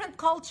backgrounds, different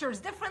cultures,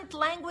 different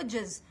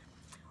languages.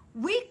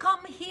 We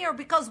come here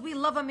because we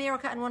love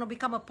America and want to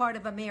become a part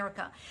of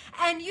America.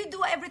 And you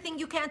do everything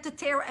you can to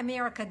tear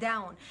America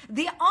down.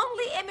 The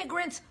only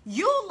immigrants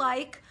you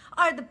like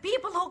are the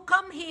people who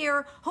come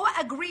here who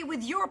agree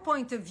with your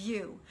point of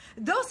view.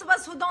 Those of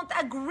us who don't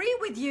agree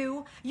with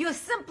you, you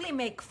simply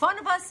make fun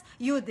of us,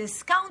 you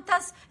discount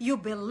us, you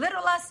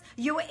belittle us,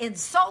 you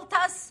insult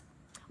us.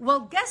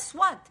 Well, guess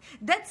what?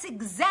 That's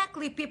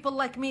exactly people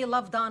like me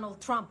love Donald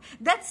Trump.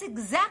 That's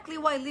exactly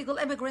why legal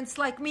immigrants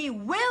like me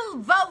will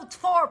vote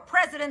for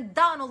President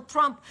Donald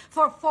Trump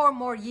for 4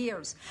 more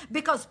years.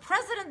 Because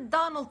President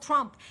Donald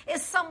Trump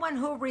is someone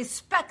who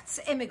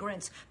respects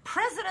immigrants.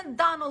 President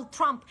Donald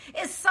Trump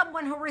is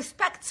someone who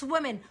respects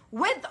women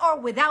with or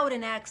without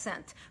an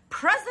accent.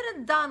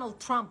 President Donald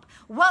Trump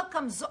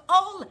welcomes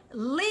all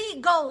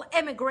legal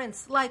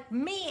immigrants like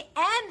me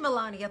and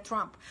Melania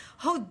Trump,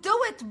 who do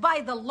it by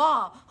the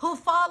law, who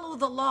follow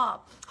the law,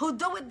 who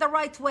do it the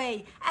right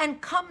way, and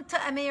come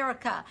to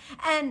America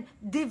and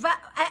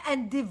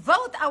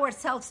devote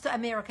ourselves to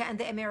America and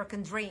the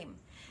American dream.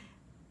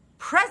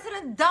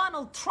 President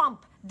Donald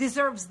Trump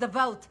deserves the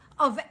vote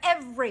of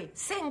every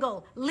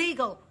single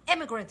legal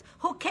immigrant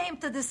who came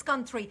to this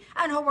country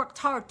and who worked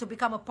hard to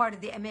become a part of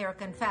the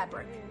American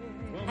fabric.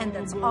 And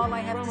that's all I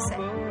have to say.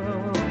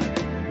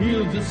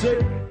 Heals the sick,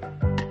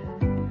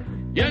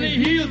 and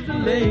he heals the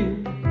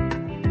lame.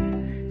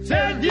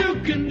 Says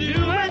you can do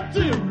it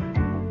too,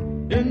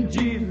 in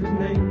Jesus'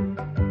 name.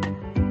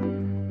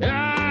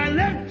 I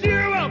lift you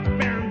up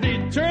and he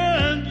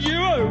turned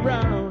you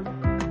around,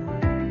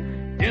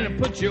 and it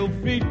puts your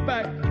feet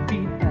back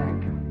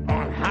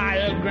on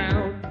higher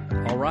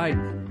ground. All right,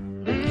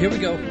 here we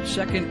go.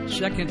 Second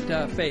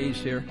phase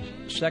here.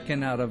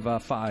 Second out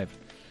of 5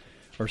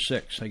 or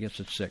 6. I guess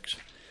it's 6.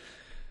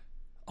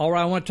 All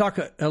right, I want to talk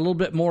a little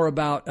bit more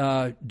about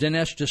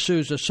Dinesh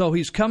D'Souza. So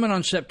he's coming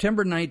on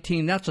September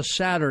 19. That's a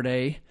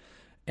Saturday.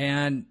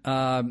 And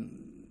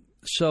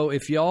so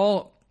if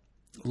y'all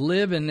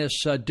live in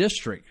this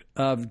district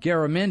of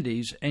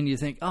Garamendi's and you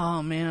think,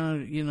 oh,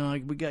 man, you know,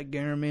 we got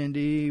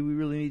Garamendi, we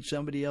really need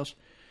somebody else,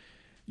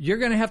 you're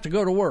going to have to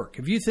go to work.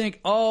 If you think,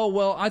 oh,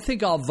 well, I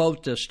think I'll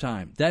vote this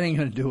time, that ain't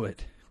going to do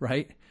it,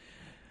 right?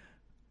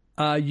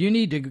 You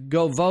need to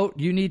go vote.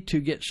 You need to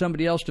get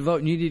somebody else to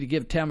vote, and you need to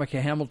give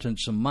Tamika Hamilton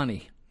some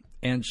money.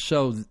 And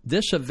so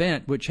this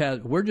event, which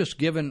we're just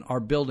giving our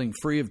building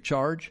free of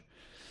charge,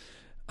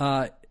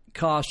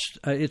 costs.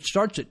 It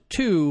starts at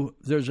 2.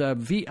 There's a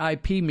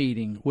VIP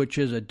meeting, which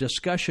is a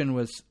discussion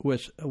with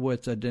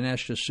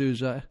Dinesh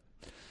D'Souza,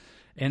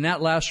 and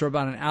that lasts for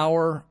about an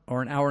hour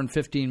or an hour and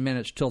 15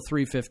 minutes till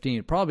 3:15.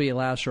 It probably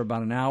lasts for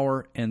about an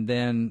hour and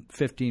then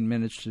 15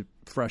 minutes to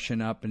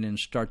freshen up and then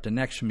start the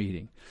next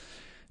meeting.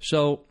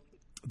 So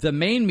the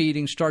main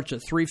meeting starts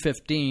at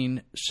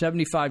 3:15,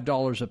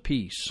 $75 a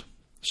piece.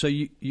 So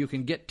you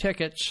can get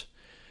tickets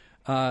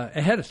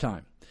ahead of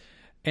time.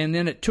 And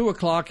then at 2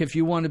 o'clock, if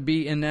you want to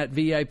be in that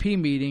VIP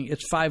meeting,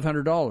 it's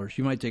 $500.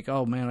 You might think,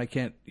 oh, man, I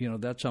can't,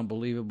 that's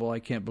unbelievable. I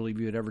can't believe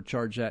you would ever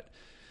charge that.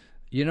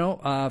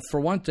 For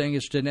one thing,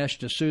 it's Dinesh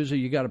D'Souza.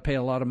 You got to pay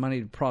a lot of money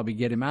to probably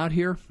get him out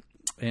here,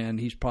 and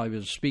he's probably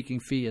a speaking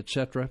fee,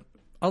 etc.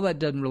 All that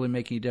doesn't really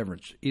make any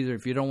difference. Either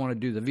if you don't want to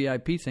do the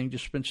VIP thing,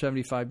 just spend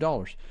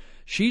 $75.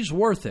 She's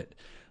worth it.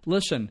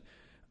 Listen,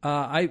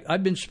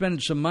 I've been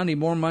spending some money,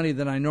 more money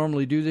than I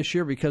normally do this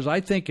year, because I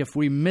think if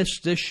we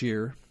miss this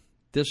year,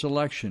 this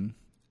election,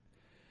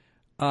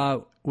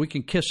 we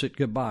can kiss it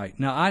goodbye.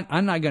 Now,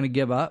 I'm not going to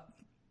give up,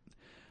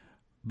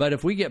 but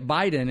if we get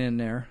Biden in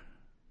there,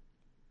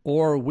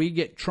 or we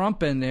get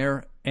Trump in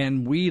there,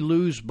 and we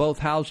lose both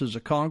houses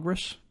of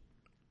Congress,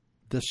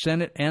 the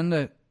Senate and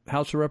the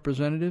House of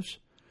Representatives,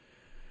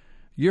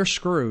 you're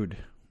screwed.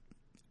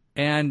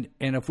 And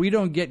if we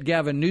don't get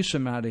Gavin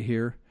Newsom out of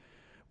here,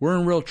 we're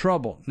in real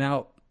trouble.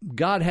 Now,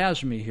 God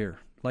has me here.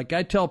 Like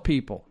I tell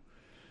people,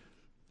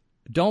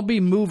 don't be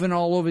moving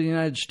all over the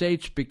United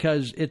States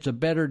because it's a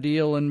better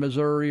deal in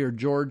Missouri or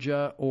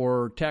Georgia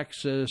or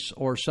Texas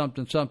or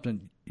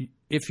something.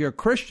 If you're a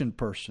Christian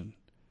person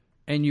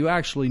and you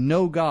actually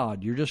know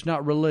God, you're just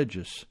not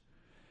religious,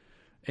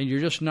 and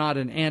you're just not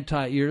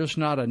you're just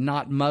not a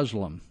not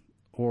Muslim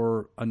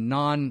or a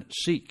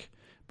non-Sikh,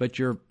 but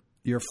you're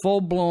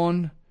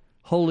full-blown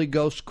Holy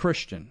Ghost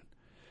Christian,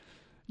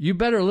 you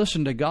better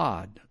listen to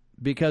God,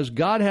 because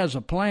God has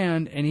a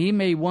plan, and he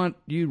may want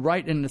you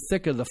right in the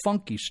thick of the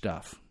funky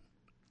stuff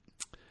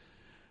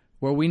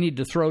where we need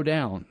to throw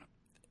down.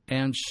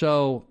 And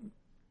so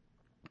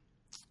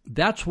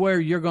that's where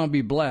you're going to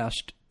be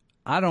blessed.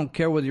 I don't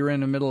care whether you're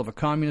in the middle of a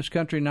communist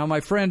country. Now,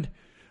 my friend,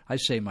 I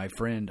say my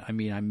friend, I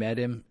mean I met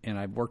him, and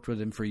I've worked with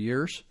him for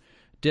years.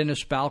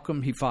 Dennis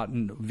Balcom, he fought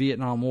in the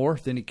Vietnam War,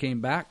 then he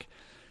came back,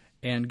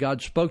 and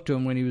God spoke to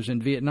him when he was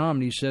in Vietnam,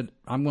 and he said,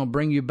 I'm going to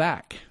bring you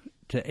back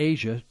to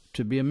Asia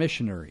to be a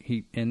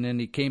missionary. And then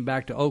he came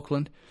back to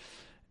Oakland,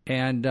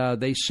 And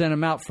they sent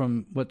them out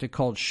from what they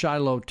called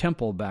Shiloh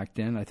Temple back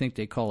then. I think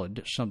they call it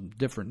some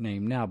different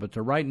name now, but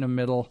they're right in the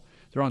middle.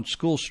 They're on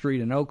School Street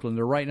in Oakland.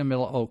 They're right in the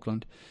middle of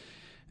Oakland.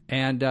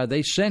 And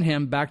they sent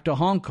him back to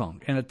Hong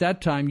Kong. And at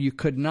that time, you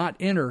could not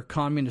enter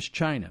communist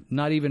China,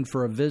 not even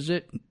for a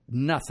visit,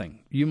 nothing.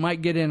 You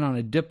might get in on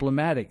a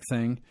diplomatic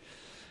thing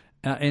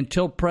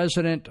until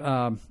President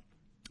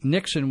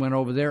Nixon went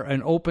over there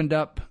and opened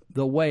up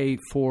the way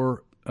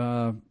for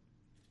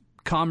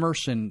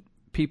commerce and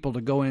people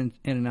to go in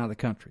and out of the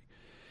country.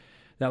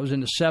 That was in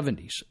the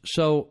 70s.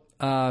 So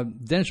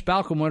Dennis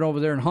Balcom went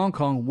over there in Hong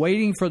Kong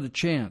waiting for the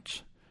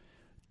chance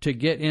to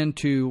get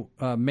into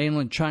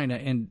mainland China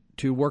and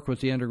to work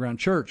with the underground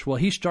church. Well,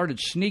 he started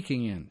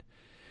sneaking in,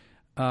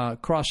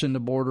 crossing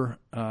the border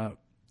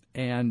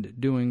and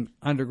doing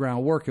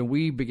underground work, and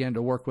we began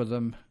to work with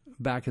him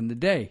back in the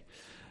day.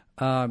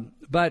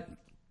 But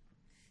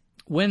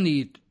when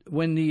the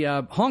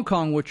Hong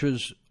Kong, which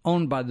was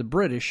owned by the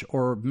British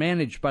or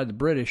managed by the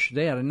British,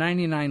 they had a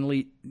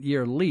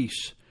 99-year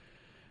lease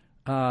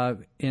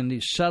in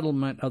the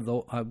settlement of the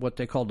what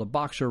they called the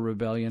Boxer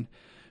Rebellion.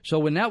 So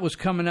when that was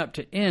coming up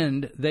to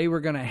end, they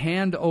were going to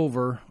hand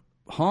over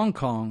Hong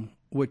Kong,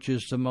 which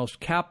is the most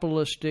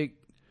capitalistic,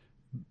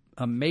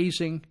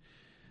 amazing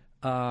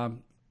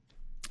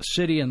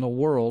city in the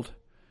world.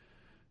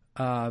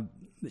 They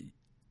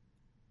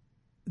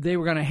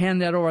were going to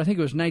hand that over. I think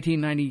it was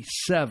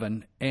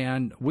 1997,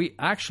 and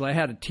I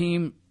had a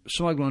team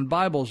smuggling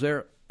Bibles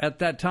there at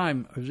that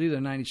time. It was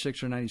either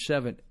 96 or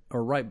 97,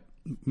 or right.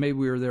 Maybe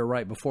we were there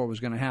right before it was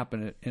going to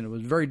happen, and it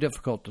was very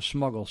difficult to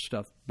smuggle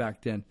stuff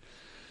back then.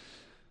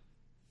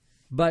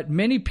 But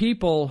many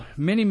people,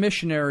 many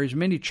missionaries,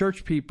 many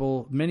church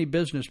people, many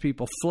business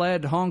people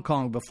fled Hong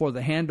Kong before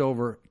the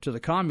handover to the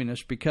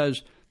communists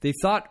because they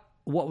thought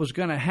what was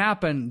going to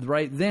happen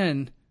right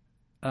then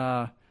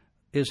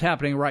is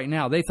happening right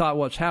now. They thought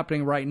what's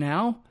happening right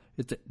now,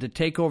 the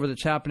takeover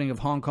that's happening of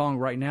Hong Kong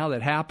right now,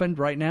 that happened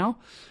right now,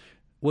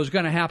 was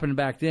going to happen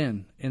back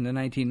then in the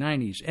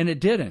 1990s, and it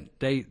didn't.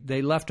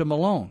 They left them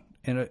alone,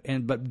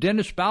 but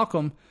Dennis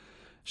Balcom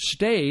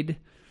stayed.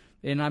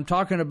 And I'm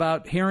talking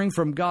about hearing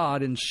from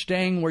God and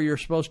staying where you're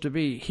supposed to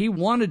be. He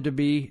wanted to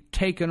be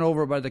taken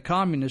over by the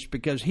communists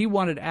because he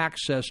wanted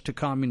access to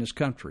communist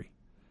country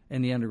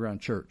and the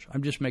underground church.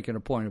 I'm just making a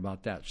point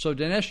about that. So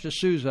Dinesh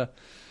D'Souza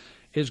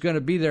is going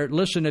to be there.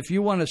 Listen, if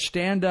you want to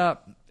stand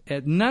up,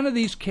 at none of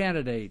these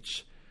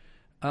candidates,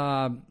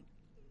 Kim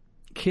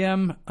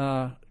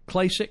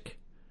Klacik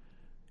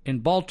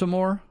in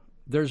Baltimore,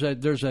 there's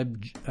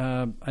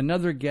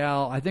another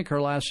gal, I think her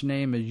last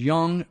name is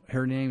Young.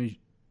 Her name is,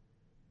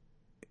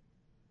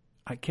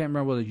 I can't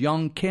remember whether it's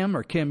Young Kim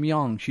or Kim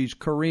Young. She's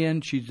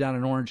Korean. She's down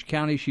in Orange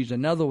County. She's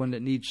another one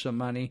that needs some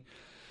money,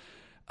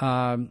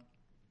 a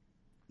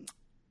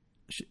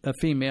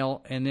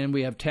female. And then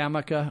we have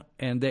Tamika,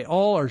 and they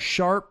all are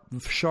sharp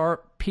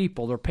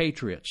people. They're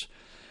patriots.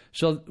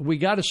 So we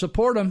got to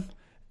support them.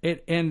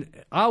 And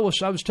I was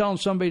telling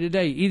somebody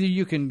today, either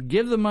you can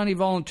give the money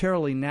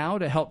voluntarily now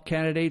to help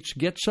candidates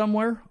get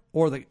somewhere,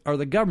 or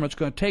the government's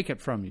going to take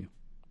it from you.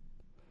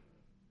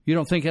 You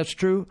don't think that's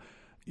true?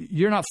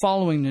 You're not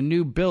following the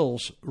new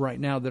bills right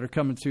now that are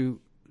coming through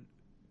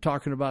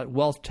talking about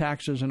wealth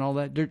taxes and all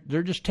that.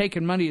 They're just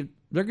taking money.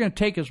 They're going to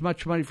take as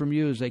much money from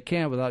you as they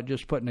can without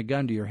just putting a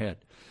gun to your head.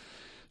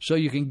 So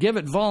you can give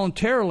it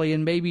voluntarily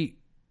and maybe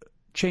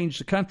change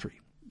the country.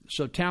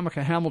 So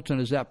Tamika Hamilton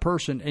is that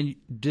person. And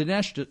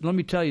Dinesh, let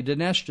me tell you,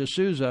 Dinesh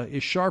D'Souza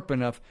is sharp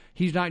enough.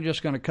 He's not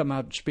just going to come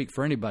out and speak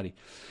for anybody.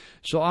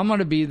 So I'm going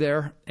to be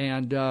there,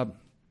 and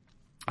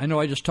I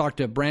know I just talked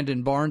to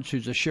Brandon Barnes,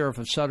 who's the sheriff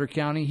of Sutter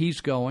County. He's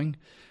going.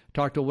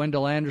 Talked to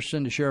Wendell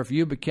Anderson, the sheriff of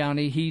Yuba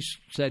County. He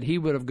said he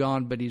would have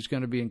gone, but he's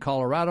going to be in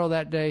Colorado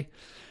that day.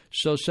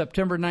 So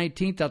September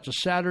 19th, that's a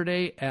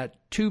Saturday at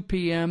 2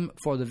 p.m.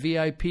 for the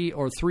VIP,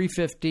 or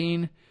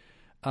 3:15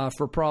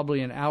 for probably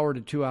an hour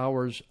to 2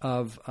 hours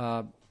of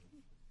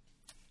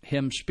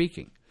him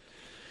speaking.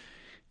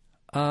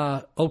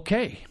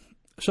 Okay.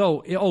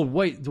 So,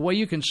 wait, the way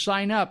you can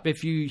sign up,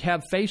 if you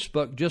have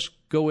Facebook, just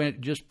go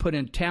in, just put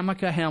in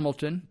Tamika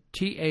Hamilton,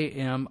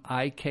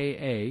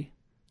 Tamika,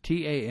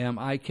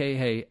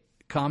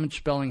 common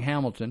spelling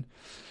Hamilton.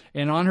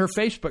 And on her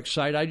Facebook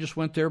site, I just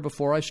went there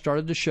before I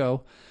started the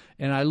show,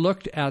 and I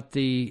looked at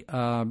you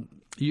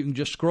can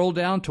just scroll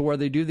down to where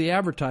they do the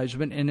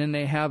advertisement, and then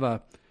they have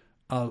a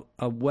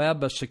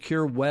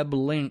secure web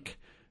link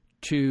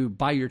to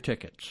buy your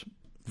tickets.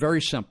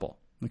 Very simple,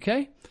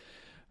 okay?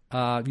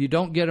 You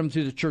don't get them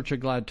through the Church of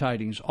Glad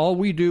Tidings. All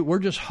we do, we're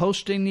just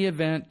hosting the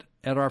event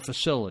at our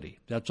facility.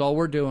 That's all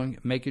we're doing,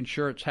 making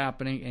sure it's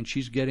happening, and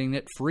she's getting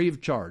it free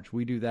of charge.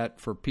 We do that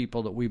for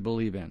people that we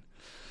believe in.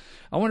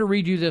 I want to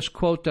read you this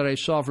quote that I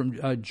saw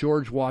from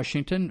George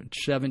Washington,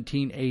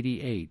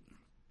 1788.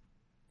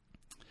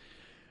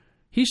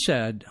 He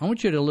said, I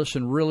want you to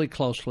listen really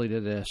closely to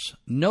this.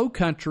 No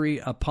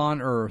country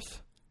upon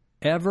earth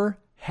ever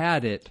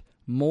had it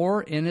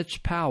more in its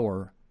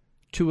power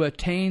to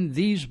attain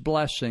these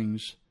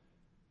blessings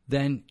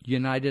than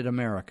United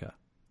America.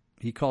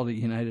 He called it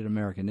United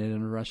America. Isn't it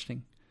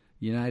interesting?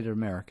 United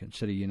America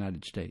instead of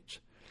United States.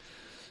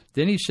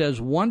 Then he says,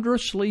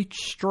 wondrously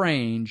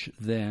strange,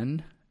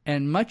 then,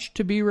 and much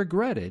to be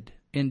regretted,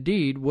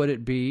 indeed, would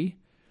it be,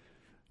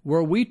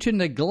 were we to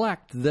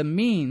neglect the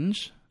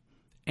means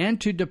and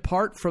to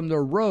depart from the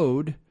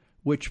road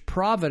which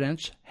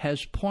Providence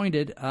has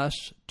pointed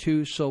us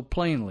to so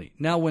plainly.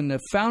 Now, when the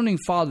Founding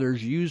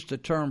Fathers used the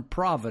term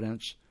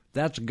Providence,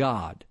 that's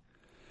God.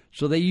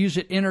 So they use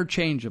it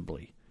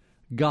interchangeably.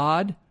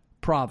 God,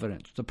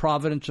 Providence, the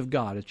providence of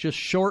God. It's just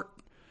short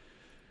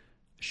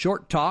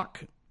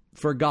talk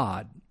for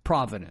God,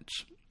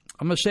 Providence.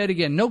 I'm going to say it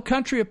again. No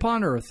country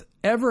upon earth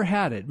ever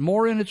had it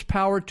more in its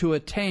power to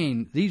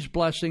attain these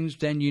blessings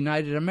than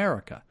United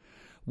America.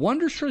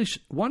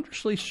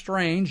 Wondrously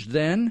strange,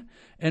 then,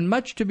 and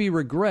much to be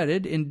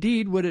regretted,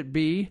 indeed, would it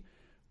be,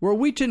 were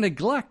we to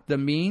neglect the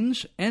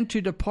means and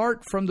to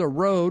depart from the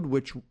road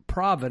which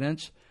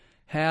Providence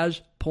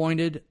has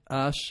pointed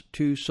us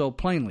to so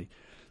plainly.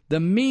 The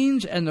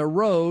means and the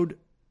road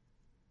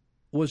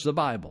was the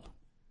Bible,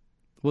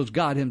 was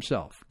God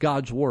himself,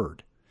 God's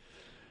Word.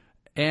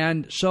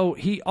 And so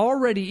he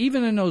already,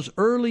 even in those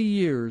early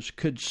years,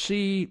 could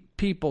see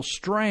people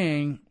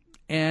straying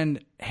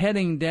and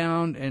heading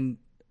down and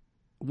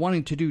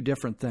wanting to do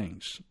different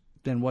things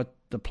than what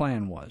the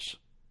plan was.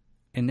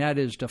 And that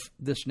is,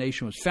 this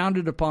nation was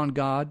founded upon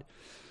God.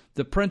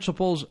 The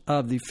principles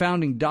of the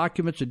founding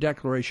documents, the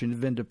Declaration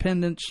of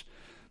Independence,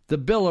 the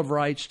Bill of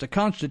Rights, the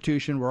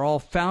Constitution were all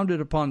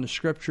founded upon the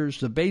Scriptures.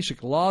 The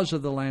basic laws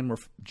of the land were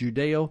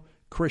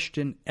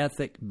Judeo-Christian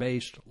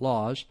ethic-based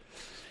laws.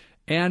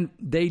 And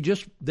they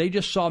just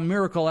saw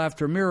miracle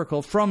after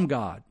miracle from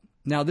God.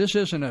 Now, this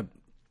isn't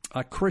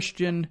a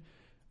Christian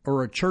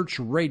or a church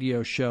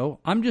radio show.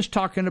 I'm just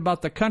talking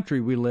about the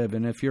country we live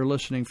in if you're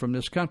listening from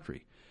this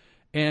country.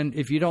 And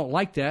if you don't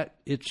like that,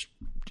 it's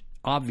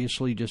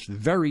obviously just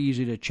very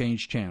easy to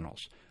change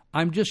channels.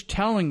 I'm just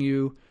telling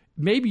you,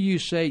 maybe you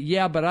say,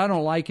 yeah, but I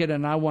don't like it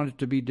and I want it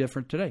to be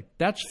different today.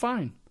 That's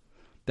fine.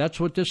 That's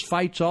what this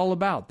fight's all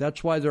about.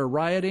 That's why they're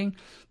rioting.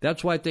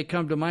 That's why if they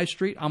come to my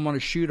street, I'm going to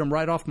shoot them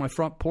right off my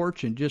front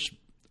porch and just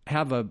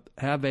have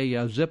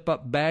a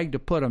zip-up bag to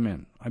put them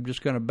in. I'm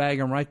just going to bag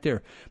them right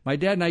there. My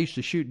dad and I used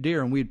to shoot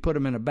deer, and we'd put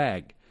them in a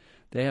bag.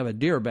 They have a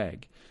deer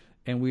bag.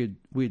 And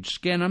we'd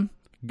skin them,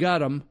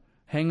 gut them,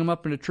 hang them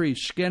up in a tree,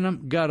 skin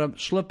them, gut them,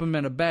 slip them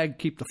in a bag,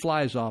 keep the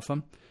flies off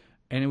them,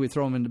 and then we'd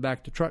throw them in the back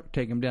of the truck,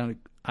 take them down to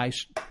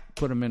ice,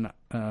 put them in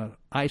an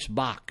ice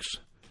box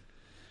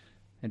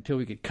until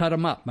we could cut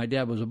them up. My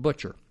dad was a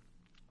butcher.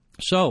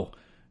 So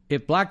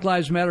if Black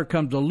Lives Matter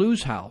comes to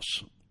Lou's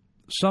house,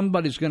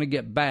 somebody's going to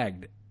get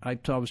bagged. I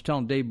was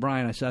telling Dave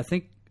Bryan, I said,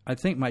 I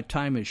think my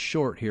time is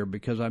short here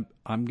because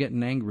I'm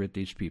getting angry at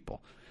these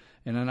people,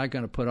 and I'm not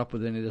going to put up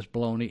with any of this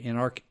baloney.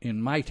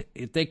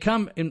 If they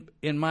come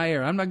in my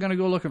area, I'm not going to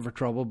go looking for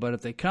trouble. But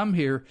if they come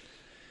here,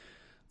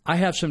 I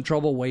have some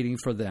trouble waiting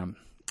for them.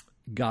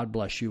 God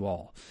bless you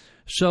all.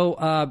 So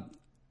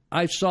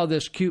I saw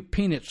this cute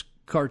Peanuts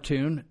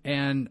cartoon,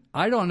 and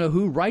I don't know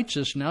who writes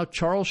this now.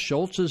 Charles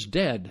Schultz is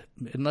dead,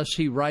 unless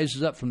he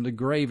rises up from the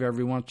grave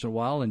every once in a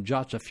while and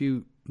jots a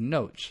few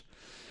notes.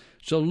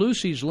 So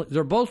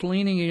they're both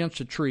leaning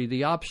against a tree,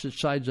 the opposite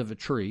sides of a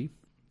tree,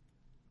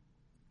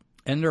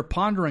 and they're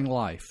pondering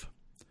life.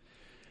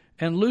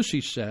 And Lucy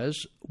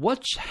says,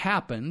 "What's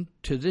happened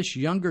to this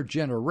younger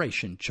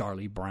generation,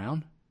 Charlie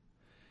Brown?"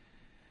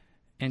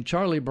 And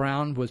Charlie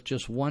Brown, with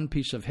just one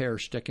piece of hair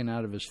sticking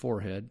out of his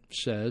forehead,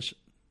 says,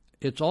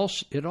 It all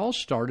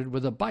started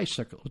with the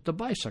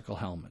bicycle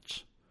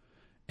helmets.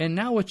 And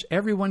now it's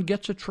everyone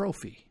gets a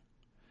trophy.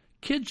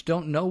 Kids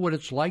don't know what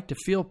it's like to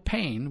feel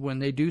pain when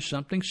they do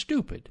something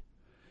stupid.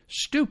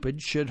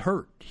 Stupid should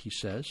hurt, he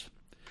says.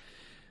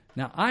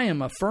 Now, I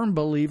am a firm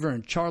believer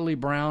in Charlie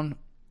Brown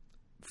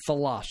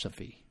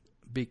philosophy,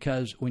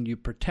 because when you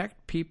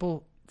protect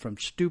people from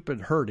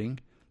stupid hurting,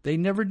 they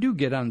never do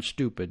get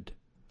unstupid.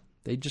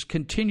 They just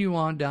continue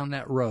on down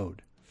that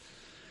road.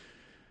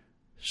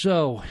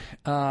 So,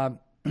 all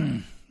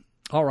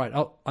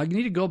right, I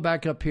need to go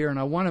back up here, and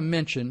I want to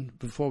mention,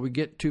 before we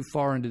get too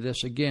far into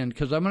this again,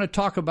 because I'm going to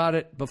talk about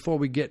it before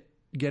we get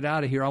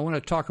out of here. I want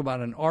to talk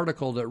about an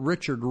article that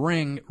Richard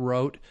Ring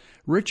wrote.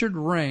 Richard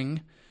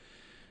Ring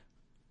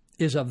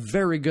is a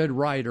very good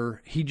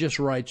writer. He just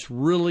writes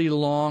really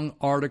long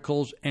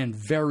articles and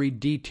very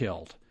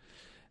detailed.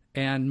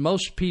 And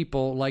most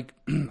people, like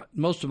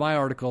most of my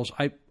articles,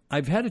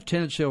 I've had a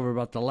tendency over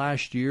about the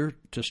last year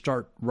to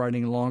start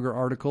writing longer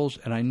articles,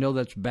 and I know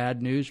that's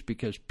bad news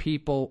because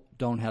people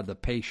don't have the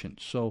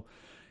patience. So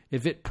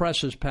if it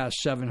presses past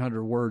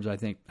 700 words, I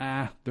think,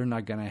 they're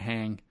not going to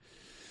hang.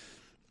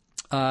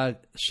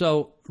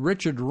 So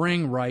Richard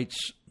Ring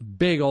writes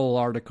big old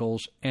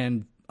articles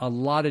and a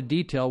lot of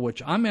detail,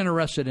 which I'm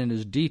interested in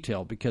his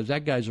detail because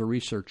that guy's a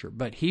researcher.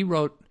 But he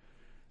wrote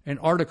an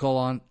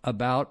article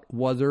about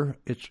whether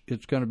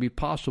it's going to be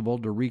possible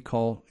to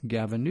recall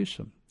Gavin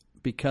Newsom,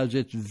 because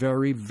it's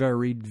very,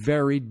 very,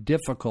 very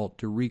difficult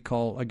to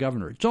recall a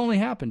governor. It's only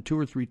happened 2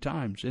 or 3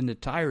 times in the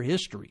entire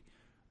history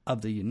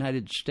of the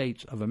United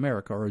States of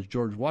America, or as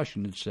George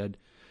Washington said,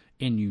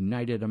 in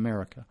United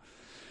America.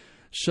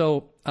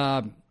 So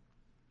I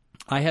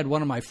had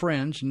one of my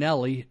friends,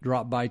 Nellie,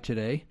 drop by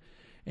today,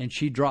 and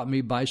she dropped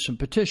me by some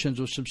petitions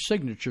with some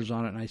signatures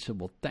on it. And I said,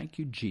 well, thank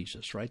you,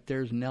 Jesus. Right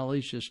there's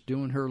Nellie's just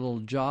doing her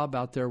little job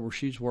out there where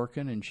she's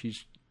working, and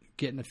she's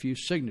getting a few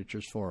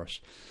signatures for us.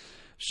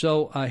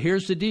 So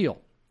here's the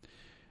deal.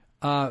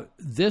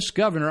 This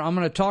governor, I'm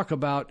going to talk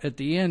about at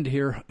the end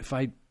here, if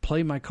I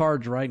play my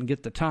cards right and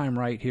get the time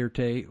right here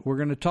today, we're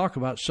going to talk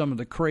about some of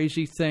the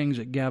crazy things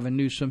that Gavin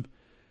Newsom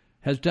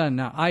has done.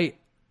 Now,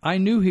 I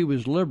knew he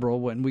was liberal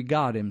when we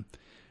got him,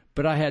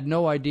 but I had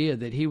no idea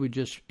that he would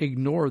just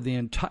ignore the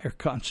entire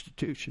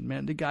Constitution,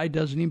 man. The guy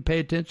doesn't even pay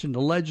attention to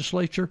the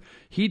legislature.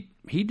 He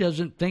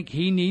doesn't think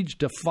he needs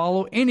to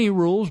follow any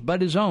rules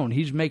but his own.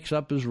 He makes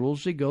up his rules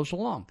as he goes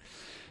along.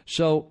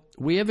 So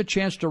we have a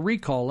chance to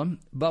recall him,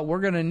 but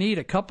we're going to need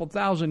a couple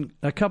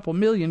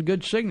million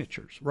good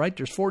signatures, right?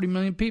 There's 40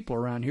 million people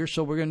around here,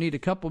 so we're going to need a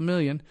couple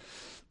million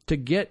to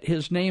get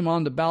his name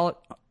on the ballot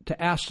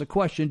to ask the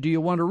question, do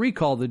you want to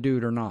recall the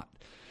dude or not?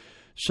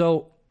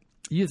 So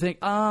you think,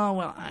 oh,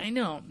 well, I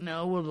don't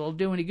know whether it'll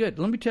do any good.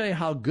 Let me tell you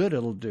how good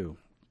it'll do.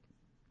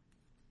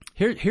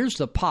 Here's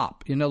the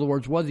pop. In other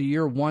words, whether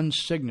you're one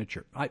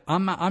signature.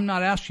 I'm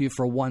not asking you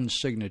for one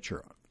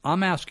signature.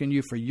 I'm asking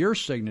you for your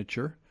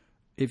signature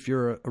if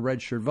you're a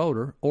registered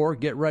voter, or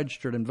get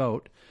registered and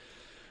vote,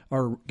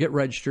 or get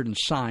registered and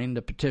sign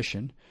the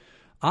petition.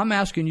 I'm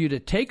asking you to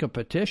take a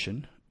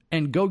petition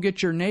and go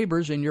get your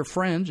neighbors and your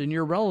friends and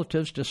your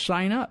relatives to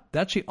sign up.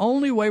 That's the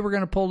only way we're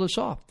going to pull this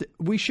off.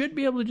 We should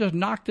be able to just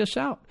knock this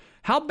out.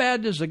 How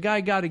bad does the guy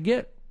got to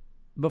get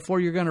before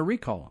you're going to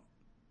recall him?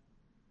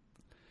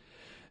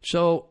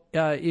 So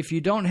if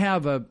you don't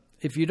have a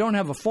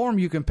form,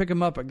 you can pick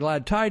him up at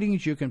Glad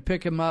Tidings. You can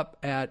pick him up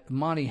at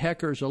Monty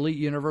Hecker's Elite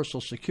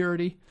Universal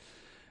Security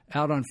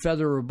out on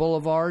Feather River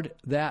Boulevard.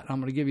 That, I'm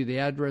going to give you the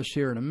address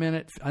here in a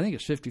minute. I think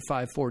it's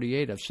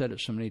 5548. I've said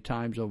it so many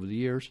times over the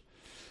years.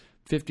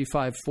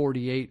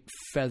 5548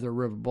 Feather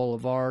River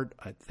Boulevard,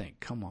 I think.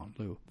 Come on,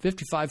 Lou.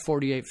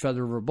 5548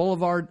 Feather River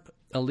Boulevard,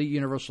 Elite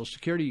Universal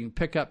Security. You can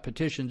pick up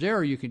petitions there,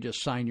 or you can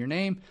just sign your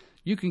name.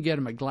 You can get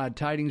them at Glad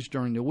Tidings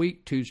during the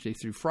week, Tuesday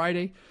through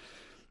Friday.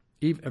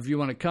 If you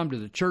want to come to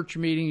the church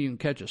meeting, you can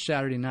catch a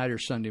Saturday night or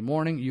Sunday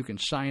morning. You can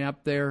sign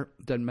up there.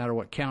 Doesn't matter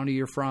what county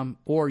you're from.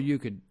 Or you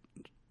could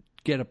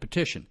get a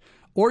petition.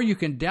 Or you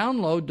can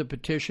download the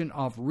petition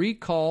off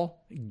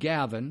Recall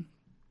Gavin,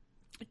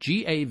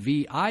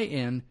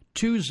 Gavin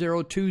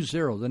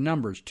 2020. The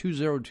number's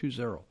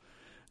 2020,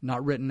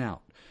 not written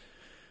out.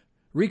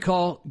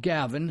 Recall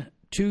Gavin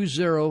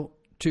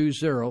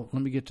 2020.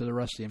 Let me get to the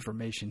rest of the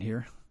information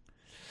here.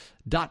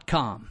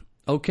 .com.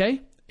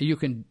 Okay? You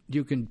can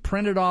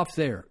print it off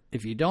there.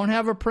 If you don't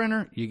have a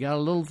printer, you got a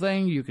little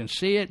thing, you can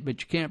see it,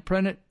 but you can't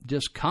print it.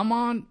 Just come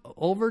on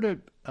over to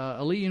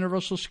Elite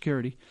Universal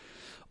Security.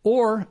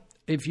 Or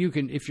if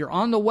you're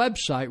on the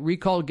website,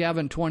 Recall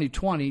Gavin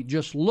 2020,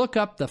 just look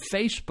up the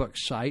Facebook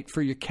site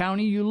for your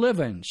county you live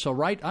in.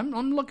 So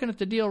I'm looking at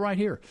the deal right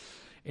here.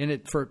 And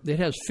it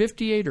has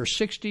 58 or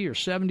 60 or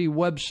 70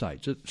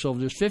 websites. So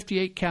there's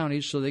 58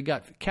 counties, so they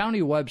got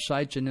county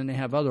websites, and then they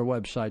have other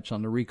websites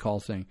on the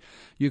recall thing.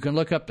 You can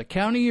look up the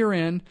county you're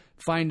in,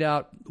 find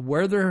out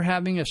where they're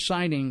having a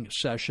signing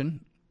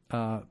session.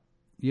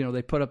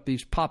 They put up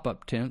these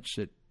pop-up tents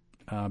at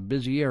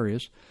busy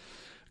areas.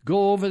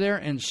 Go over there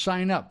and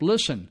sign up.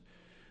 Listen,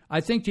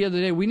 I think the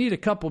other day we need a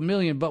couple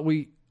million, but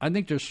I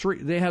think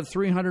they have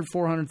 300,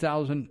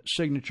 400,000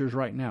 signatures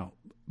right now.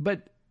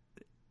 But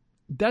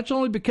that's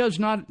only because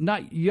not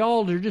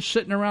y'all are just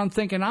sitting around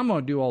thinking I'm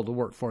going to do all the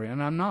work for you,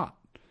 and I'm not.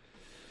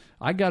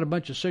 I got a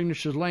bunch of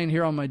signatures laying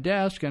here on my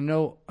desk. I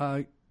know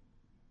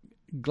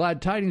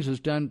Glad Tidings has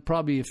done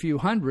probably a few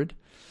hundred,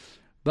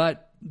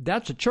 but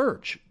that's a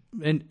church,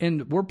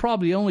 and we're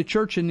probably the only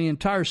church in the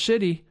entire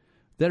city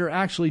that are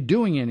actually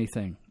doing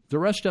anything. The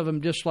rest of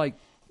them just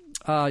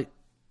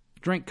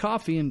drink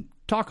coffee and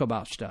talk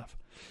about stuff.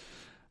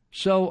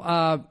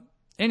 So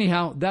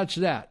anyhow, that's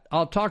that.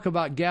 I'll talk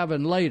about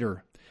Gavin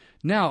later.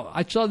 Now,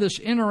 I saw this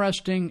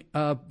interesting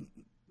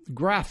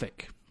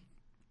graphic.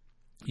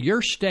 Your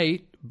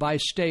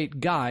state-by-state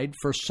guide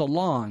for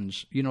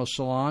salons. You know,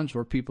 salons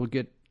where people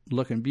get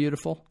looking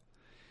beautiful.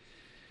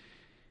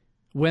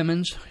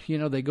 Women's,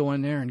 they go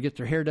in there and get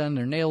their hair done,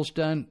 their nails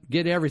done,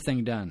 get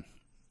everything done.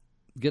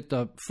 Get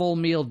the full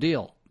meal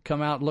deal.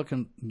 Come out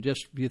looking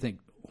you think,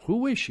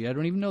 who is she? I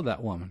don't even know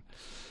that woman.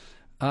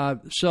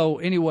 So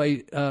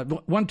anyway,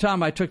 one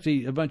time I took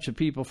a bunch of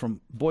people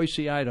from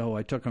Boise, Idaho.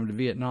 I took them to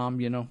Vietnam,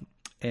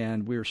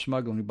 and we were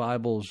smuggling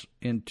Bibles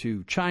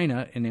into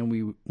China. And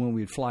then when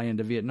we'd fly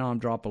into Vietnam,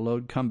 drop a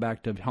load, come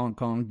back to Hong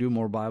Kong, do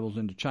more Bibles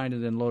into China,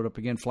 then load up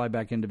again, fly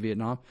back into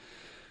Vietnam.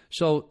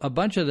 So a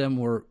bunch of them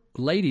were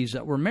ladies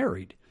that were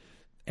married,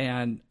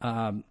 and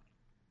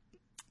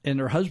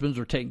their husbands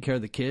were taking care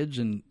of the kids,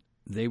 and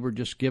they were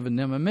just giving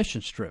them a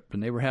mission trip,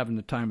 and they were having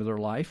the time of their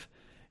life.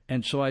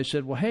 And so I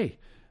said, well, hey,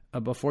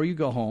 before you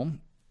go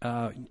home,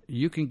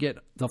 you can get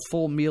the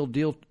full meal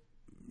deal,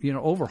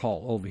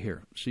 overhaul over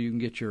here. So you can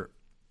get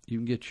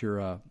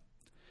your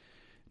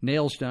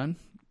nails done.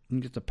 You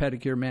can get the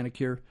pedicure,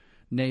 manicure,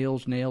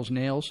 nails,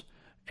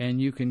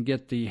 and you can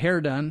get the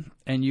hair done,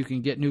 and you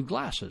can get new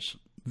glasses.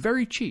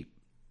 Very cheap.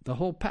 The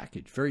whole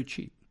package, very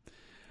cheap.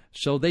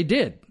 So they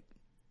did.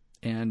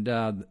 And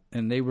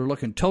they were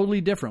looking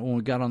totally different when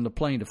we got on the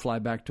plane to fly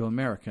back to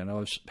America. And I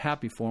was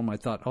happy for them. I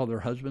thought, their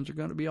husbands are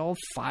going to be all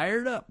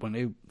fired up when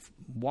they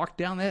walk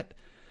down out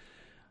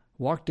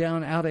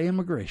of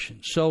immigration.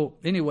 So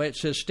anyway, it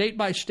says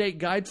state-by-state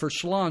guide for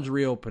salons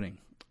reopening.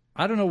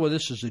 I don't know whether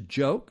this is a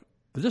joke,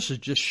 but this is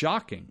just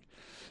shocking.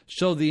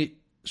 So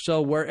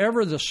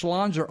wherever the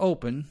salons are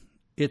open,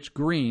 it's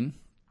green,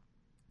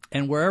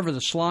 and wherever the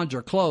salons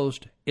are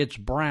closed, it's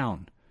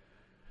brown.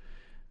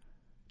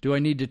 Do I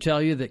need to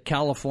tell you that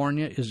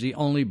California is the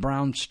only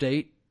brown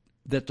state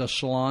that the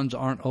salons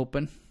aren't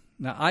open?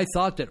 Now, I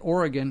thought that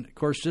Oregon, of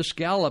course, this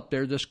gal up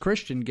there, this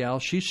Christian gal,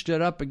 she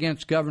stood up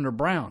against Governor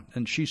Brown,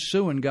 and she's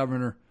suing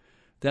Governor.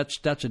 That's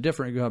a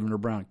different Governor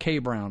Brown, Kay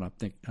Brown, I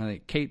think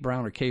Kate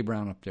Brown or Kay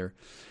Brown up there.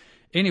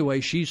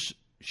 Anyway, she's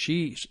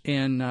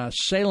in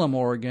Salem,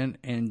 Oregon,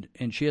 and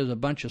she has a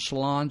bunch of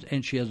salons,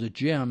 and she has a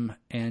gym,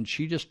 and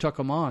she just took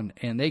them on,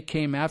 and they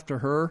came after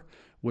her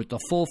with the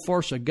full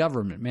force of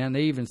government, man.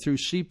 They even threw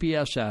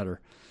CPS at her.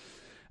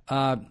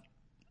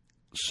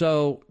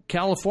 So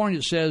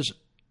California says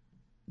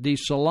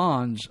these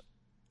salons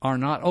are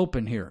not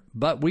open here.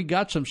 But we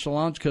got some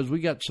salons because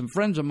we got some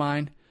friends of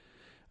mine,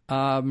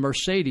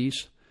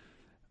 Mercedes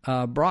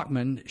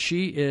Brockman.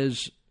 She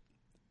is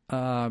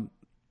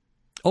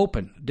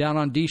open down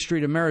on D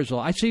Street in Marysville.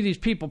 I see these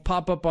people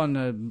pop up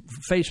on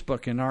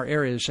Facebook in our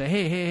area and say,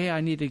 hey,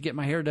 I need to get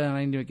my hair done.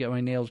 I need to get my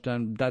nails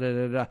done,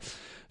 da-da-da-da.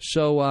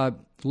 So,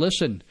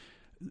 listen,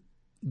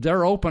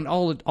 they're open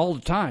all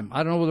the time.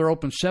 I don't know whether they're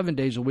open 7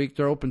 days a week.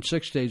 They're open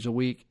 6 days a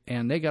week,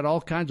 and they got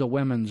all kinds of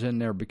women's in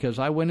there because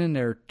I went in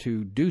there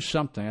to do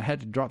something. I had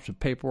to drop some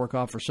paperwork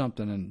off or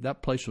something, and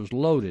that place was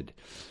loaded.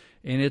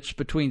 And it's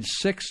between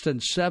 6th and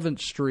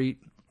 7th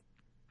Street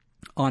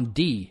on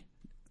D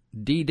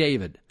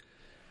David,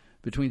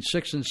 between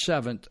 6th and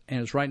 7th,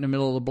 and it's right in the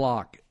middle of the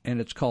block, and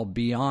it's called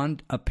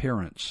Beyond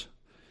Appearance.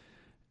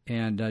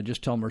 And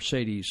just tell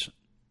Mercedes,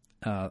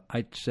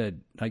 I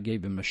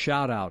gave him a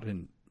shout-out,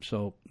 and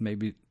so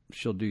maybe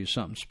she'll do you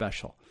something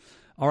special.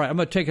 All right, I'm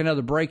going to take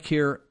another break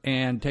here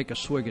and take a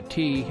swig of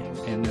tea,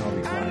 and then I'll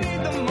be right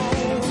back.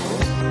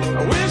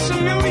 I wish I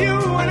knew you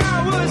when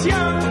I was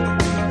young.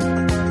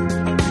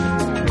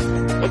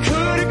 I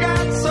could have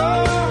got so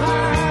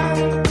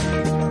high.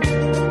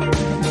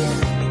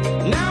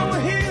 Now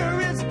we're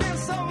here, it's been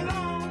so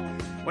long.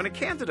 When a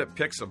candidate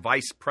picks a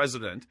vice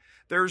president,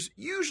 there's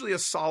usually a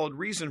solid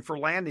reason for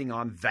landing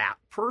on that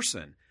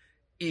person.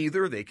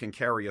 Either they can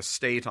carry a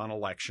state on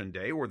election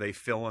day, or they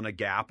fill in a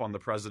gap on the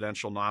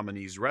presidential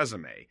nominee's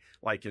resume,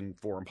 like in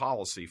foreign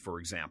policy, for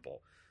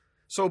example.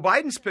 So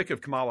Biden's pick of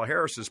Kamala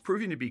Harris is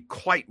proving to be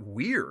quite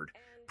weird,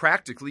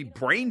 practically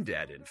brain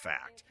dead, in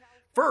fact.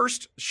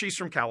 First, she's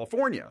from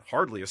California,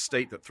 hardly a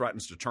state that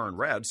threatens to turn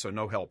red, so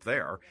no help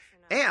there.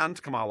 And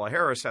Kamala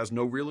Harris has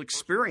no real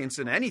experience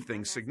in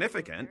anything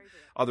significant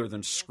other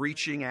than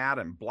screeching at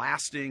and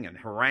blasting and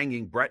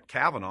haranguing Brett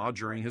Kavanaugh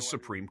during his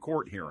Supreme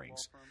Court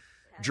hearings.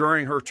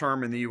 During her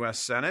term in the U.S.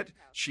 Senate,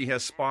 she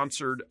has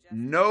sponsored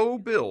no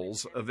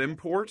bills of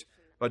import,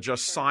 but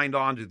just signed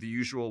on to the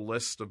usual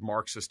list of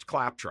Marxist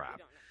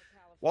claptrap.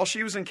 While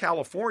she was in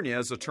California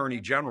as Attorney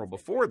General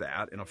before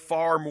that, in a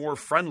far more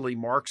friendly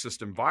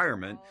Marxist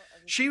environment,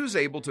 she was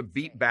able to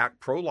beat back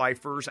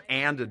pro-lifers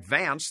and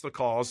advance the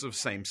cause of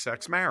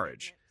same-sex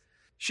marriage.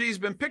 She's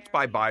been picked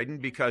by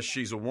Biden because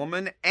she's a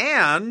woman,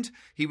 and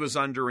he was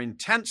under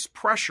intense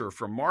pressure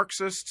from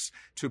Marxists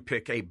to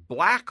pick a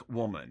black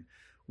woman,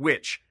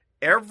 which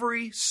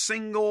every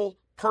single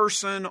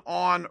person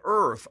on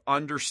earth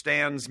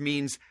understands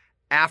means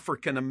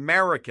African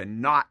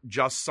American, not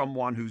just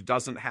someone who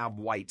doesn't have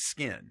white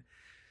skin.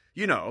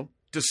 You know,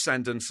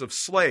 descendants of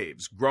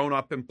slaves, grown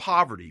up in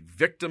poverty,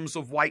 victims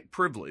of white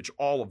privilege,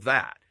 all of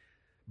that.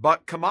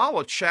 But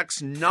Kamala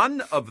checks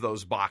none of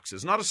those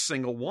boxes, not a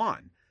single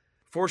one.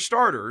 For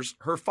starters,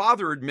 her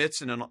father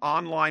admits in an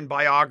online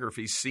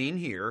biography seen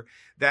here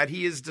that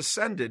he is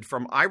descended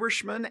from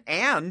Irishmen,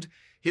 and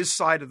his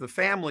side of the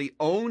family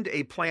owned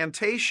a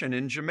plantation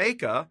in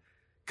Jamaica,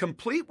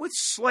 complete with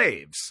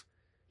slaves.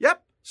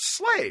 Yep,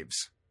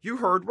 slaves. You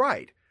heard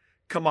right.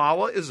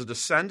 Kamala is a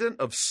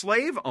descendant of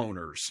slave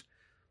owners.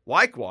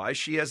 Likewise,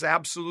 she has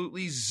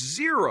absolutely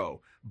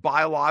zero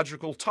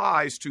biological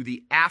ties to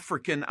the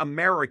African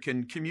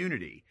American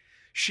community.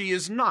 She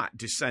is not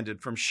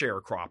descended from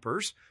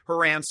sharecroppers.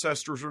 Her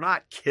ancestors were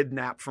not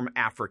kidnapped from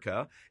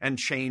Africa and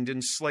chained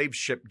in slave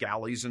ship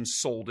galleys and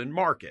sold in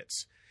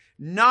markets.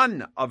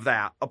 None of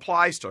that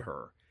applies to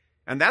her.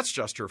 And that's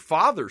just her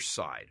father's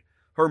side.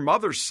 Her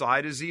mother's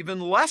side is even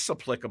less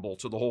applicable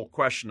to the whole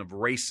question of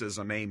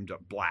racism aimed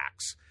at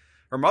blacks.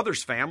 Her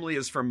mother's family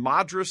is from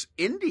Madras,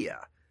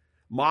 India.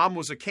 Mom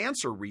was a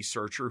cancer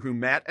researcher who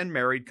met and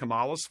married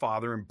Kamala's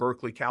father in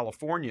Berkeley,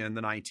 California in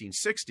the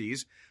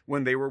 1960s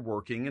when they were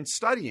working and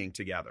studying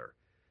together.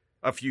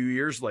 A few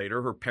years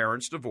later, her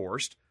parents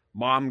divorced.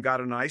 Mom got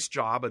a nice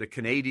job at a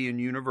Canadian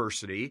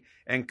university,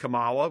 and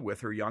Kamala,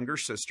 with her younger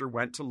sister,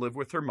 went to live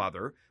with her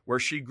mother, where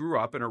she grew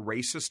up in a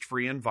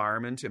racist-free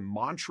environment in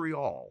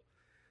Montreal.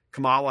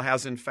 Kamala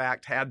has, in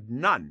fact, had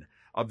none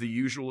of the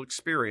usual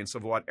experience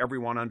of what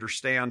everyone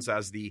understands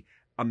as the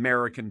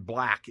American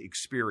black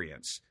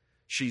experience.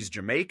 She's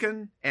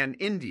Jamaican and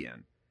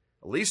Indian.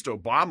 At least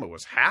Obama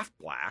was half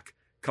black.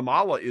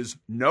 Kamala is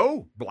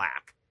no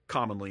black,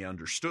 commonly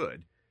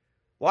understood.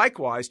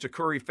 Likewise, to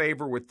curry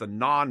favor with the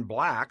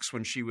non-blacks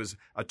when she was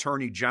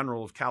Attorney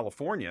General of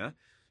California,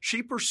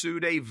 she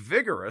pursued a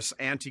vigorous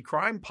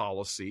anti-crime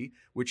policy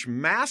which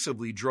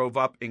massively drove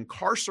up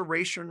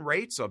incarceration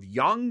rates of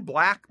young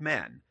black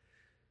men.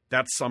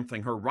 That's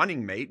something her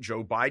running mate,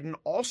 Joe Biden,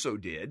 also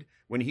did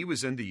when he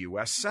was in the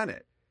U.S.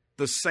 Senate,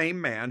 the same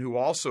man who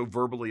also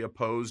verbally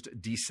opposed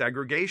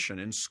desegregation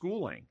in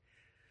schooling.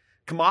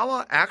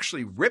 Kamala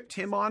actually ripped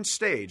him on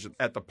stage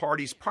at the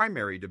party's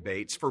primary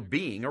debates for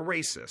being a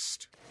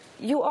racist.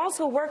 You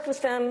also worked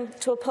with them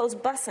to oppose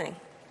busing.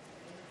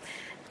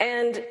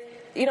 And,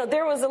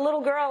 there was a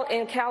little girl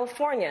in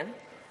California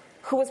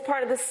who was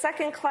part of the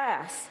second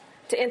class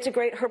to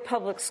integrate her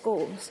public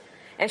schools.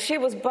 And she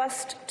was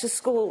bused to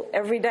school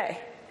every day.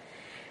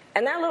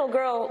 And that little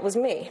girl was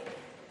me.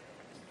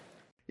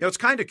 It's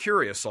kind of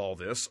curious, all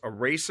this. A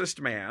racist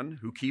man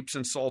who keeps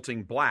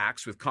insulting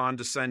blacks with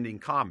condescending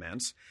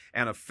comments,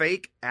 and a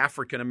fake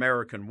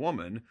African-American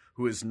woman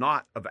who is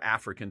not of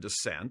African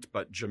descent,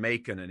 but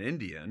Jamaican and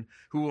Indian,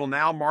 who will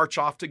now march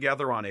off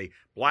together on a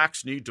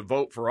 "blacks need to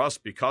vote for us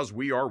because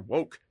we are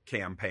woke"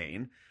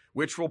 campaign,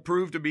 which will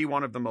prove to be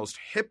one of the most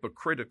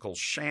hypocritical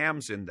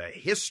shams in the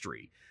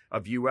history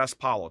of U.S.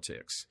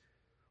 politics.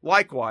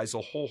 Likewise,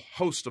 a whole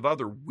host of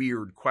other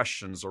weird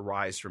questions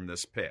arise from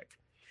this pick.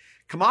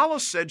 Kamala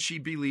said she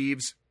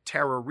believes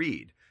Tara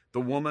Reade, the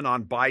woman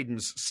on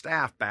Biden's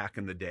staff back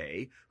in the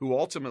day who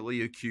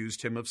ultimately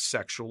accused him of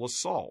sexual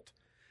assault.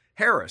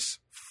 Harris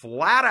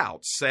flat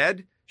out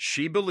said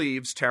she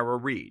believes Tara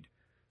Reade.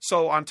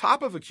 So on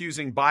top of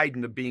accusing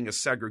Biden of being a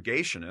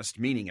segregationist,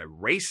 meaning a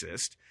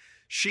racist,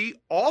 she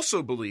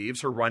also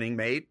believes her running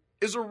mate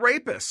is a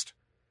rapist.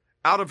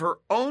 Out of her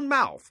own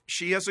mouth,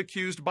 she has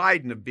accused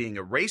Biden of being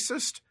a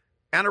racist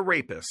and a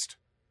rapist.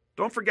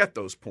 Don't forget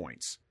those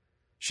points.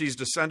 She's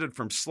descended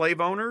from slave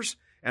owners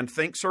and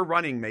thinks her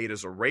running mate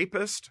is a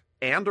rapist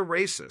and a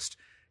racist.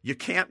 You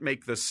can't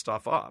make this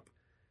stuff up.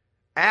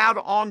 Add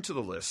on to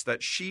the list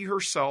that she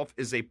herself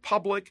is a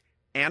public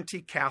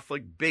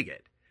anti-Catholic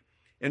bigot.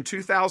 In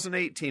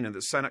 2018, in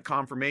the Senate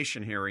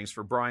confirmation hearings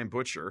for Brian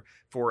Butcher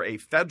for a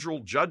federal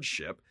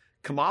judgeship,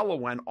 Kamala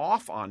went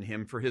off on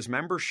him for his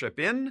membership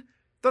in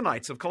the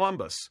Knights of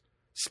Columbus,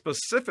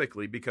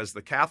 specifically because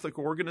the Catholic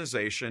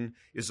organization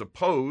is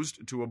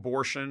opposed to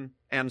abortion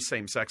and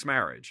same-sex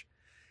marriage.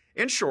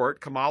 In short,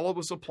 Kamala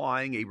was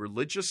applying a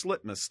religious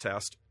litmus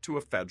test to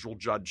a federal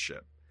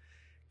judgeship.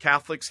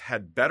 Catholics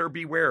had better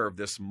beware of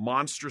this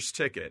monstrous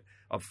ticket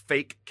of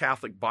fake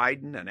Catholic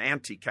Biden and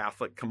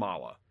anti-Catholic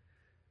Kamala.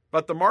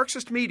 But the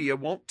Marxist media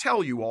won't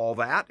tell you all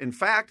that. In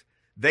fact,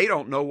 they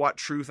don't know what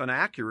truth and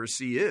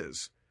accuracy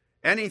is.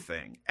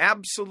 Anything,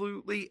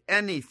 absolutely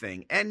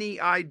anything, any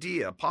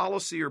idea,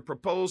 policy, or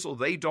proposal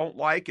they don't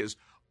like is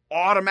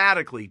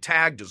automatically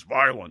tagged as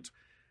violent.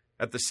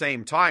 At the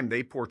same time,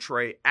 they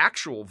portray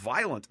actual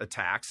violent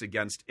attacks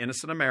against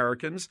innocent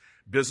Americans,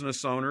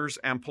 business owners,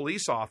 and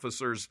police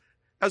officers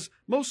as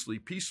mostly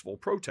peaceful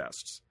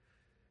protests.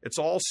 It's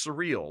all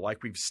surreal,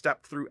 like we've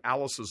stepped through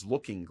Alice's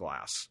looking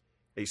glass.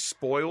 A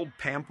spoiled,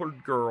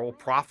 pampered girl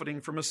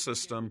profiting from a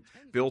system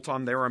built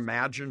on their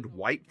imagined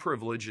white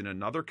privilege in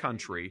another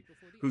country,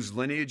 whose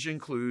lineage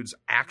includes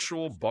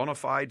actual bona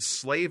fide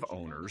slave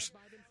owners,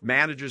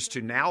 manages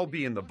to now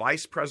be in the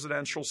vice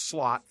presidential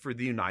slot for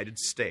the United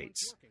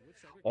States.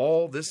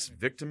 All this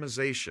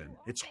victimization,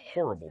 it's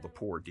horrible, the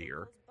poor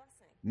dear.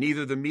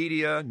 Neither the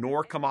media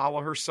nor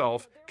Kamala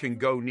herself can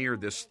go near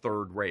this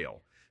third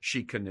rail.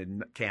 She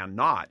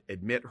cannot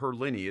admit her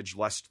lineage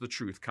lest the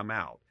truth come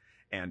out.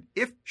 And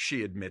if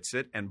she admits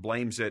it and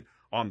blames it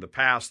on the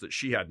past that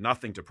she had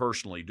nothing to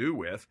personally do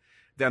with,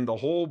 then the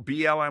whole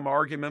BLM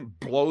argument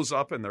blows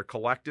up in their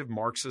collective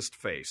Marxist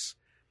face.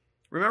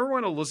 Remember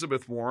when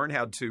Elizabeth Warren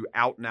had to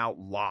out and out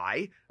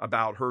lie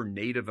about her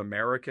Native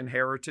American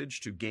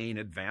heritage to gain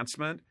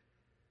advancement?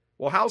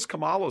 Well, how's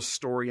Kamala's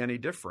story any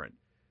different?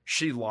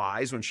 She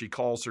lies when she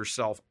calls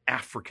herself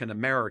African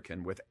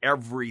American with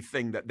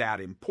everything that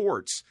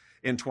imports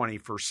in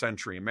 21st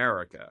century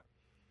America.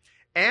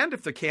 And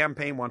if the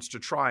campaign wants to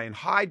try and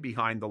hide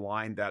behind the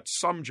line that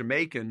some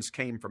Jamaicans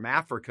came from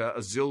Africa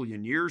a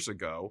zillion years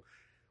ago,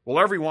 well,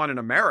 everyone in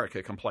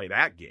America can play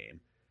that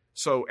game.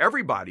 So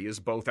everybody is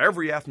both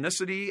every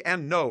ethnicity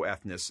and no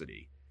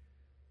ethnicity.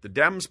 The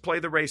Dems play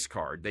the race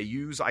card. They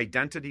use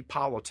identity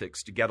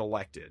politics to get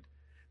elected.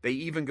 They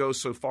even go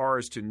so far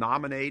as to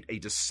nominate a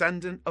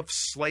descendant of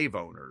slave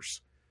owners.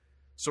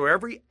 So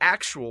every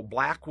actual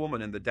black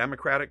woman in the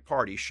Democratic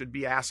Party should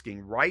be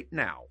asking right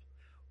now,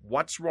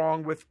 what's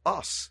wrong with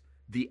us,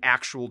 the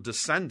actual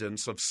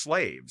descendants of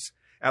slaves?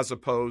 as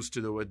opposed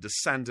to a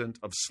descendant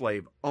of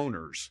slave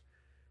owners.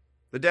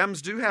 The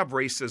Dems do have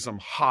racism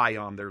high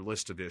on their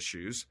list of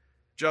issues,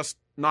 just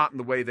not in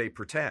the way they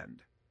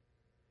pretend.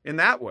 In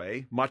that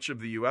way, much of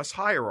the U.S.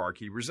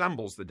 hierarchy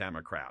resembles the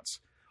Democrats,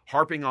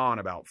 harping on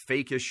about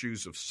fake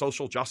issues of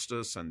social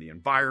justice and the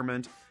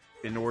environment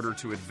in order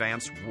to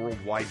advance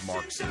worldwide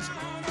Marxism.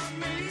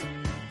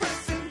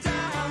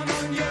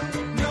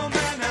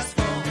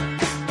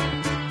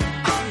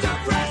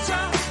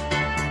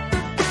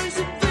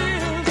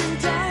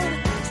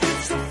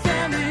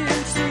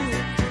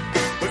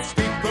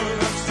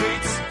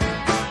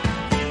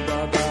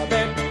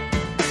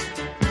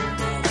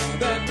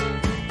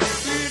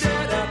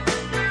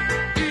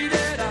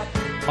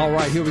 All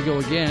right, here we go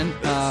again.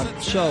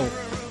 So,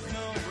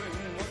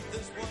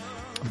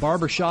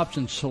 barbershops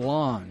and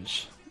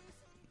salons.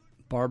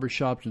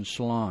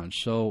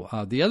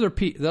 So the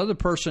other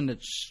person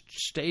that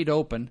stayed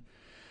open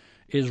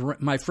is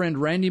my friend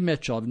Randy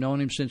Mitchell. I've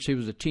known him since he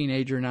was a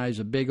teenager. Now he's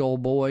a big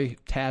old boy,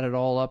 tatted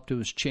all up to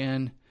his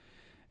chin,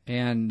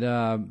 and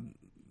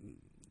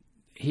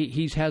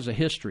he has a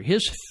history.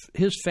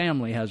 His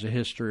family has a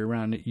history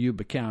around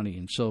Yuba County,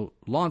 and so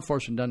law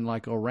enforcement doesn't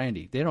like old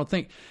Randy. They don't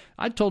think.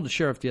 I told the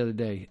sheriff the other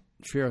day,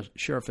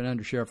 sheriff and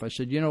undersheriff, I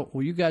said,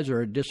 you guys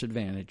are at a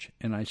disadvantage,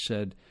 and I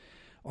said,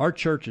 our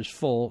church is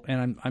full,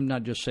 and I'm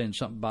not just saying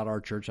something about our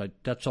church.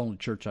 That's the only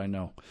church I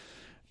know.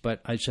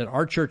 But I said,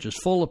 our church is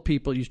full of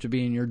people used to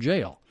be in your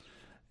jail.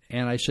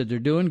 And I said, they're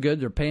doing good.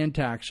 They're paying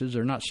taxes.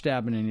 They're not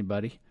stabbing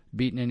anybody,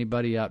 beating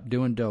anybody up,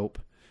 doing dope.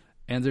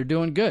 And they're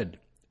doing good.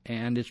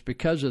 And it's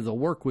because of the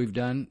work we've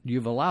done,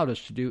 you've allowed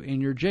us to do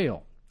in your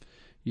jail.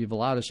 You've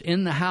allowed us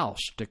in the house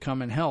to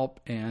come and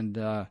help.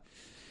 And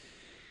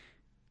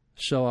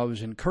so I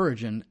was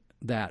encouraging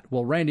that.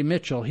 Well, Randy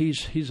Mitchell,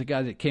 he's a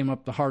guy that came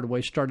up the hard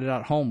way, started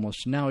out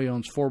homeless. Now he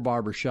owns 4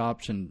 barber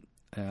shops, and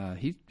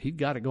he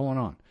got it going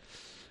on.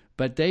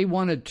 But they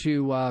wanted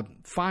to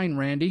fine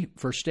Randy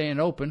for staying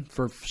open,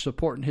 for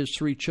supporting his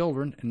 3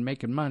 children and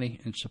making money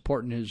and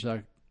supporting his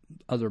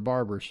other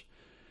barbers.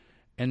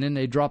 And then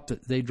they dropped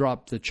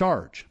the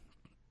charge.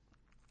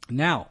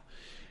 Now,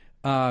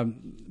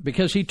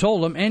 because he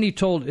told them, and he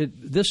told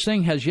this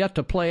thing has yet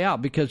to play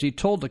out, because he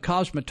told the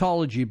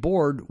Cosmetology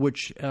Board,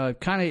 which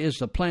kind of is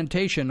the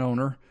plantation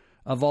owner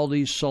of all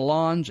these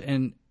salons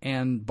and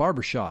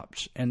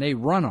barbershops, and they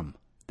run them.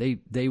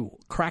 They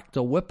crack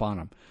the whip on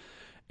them.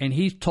 And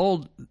he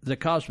told the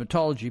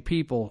cosmetology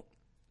people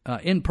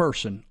in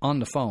person on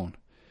the phone,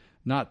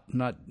 not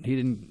he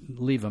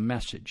didn't leave a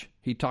message.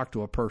 He talked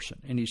to a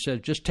person, and he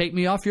said, just take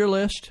me off your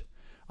list.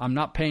 I'm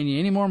not paying you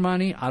any more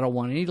money. I don't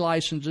want any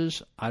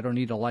licenses. I don't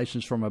need a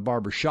license from a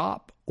barber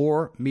shop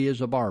or me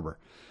as a barber.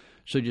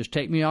 So just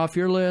take me off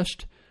your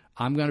list.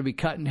 I'm going to be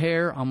cutting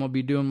hair. I'm going to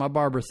be doing my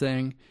barber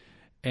thing.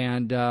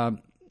 And I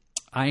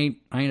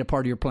ain't a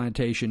part of your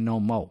plantation no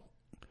mo.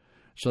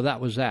 So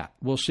that was that.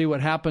 We'll see what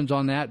happens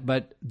on that.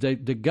 But the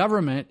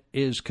government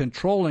is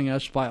controlling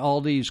us by all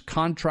these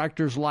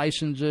contractors'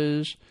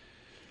 licenses,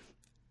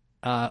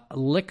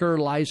 liquor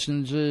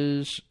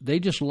licenses. They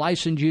just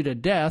license you to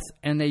death,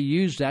 and they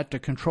use that to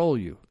control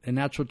you. And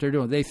that's what they're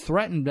doing. They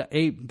threatened the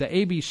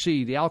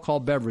ABC, the alcohol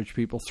beverage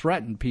people,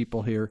 threatened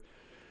people here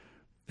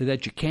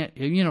that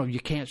you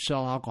can't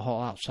sell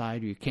alcohol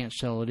outside, or you can't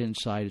sell it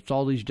inside. It's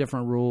all these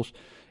different rules.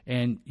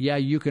 And yeah,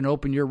 you can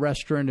open your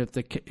restaurant if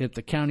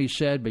the county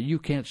said, but you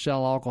can't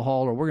sell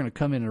alcohol, or we're going to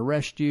come in and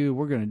arrest you.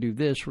 We're going to do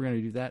this. We're going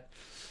to do that.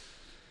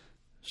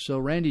 So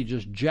Randy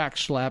just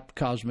jack-slapped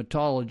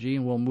cosmetology,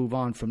 and we'll move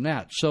on from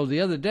that. So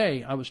the other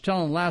day, I was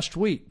telling last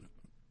week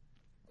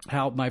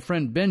how my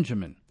friend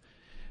Benjamin,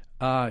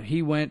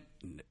 he went,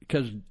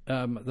 because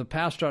the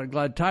pastor at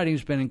Glad Tidings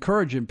has been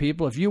encouraging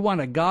people, if you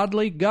want a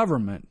godly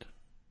government,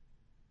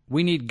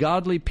 we need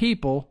godly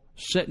people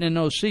sitting in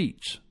those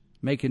seats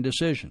making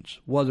decisions,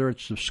 whether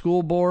it's the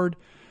school board,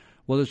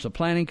 whether it's the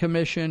planning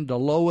commission, the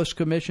lowest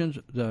commissions,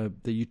 the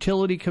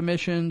utility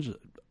commissions,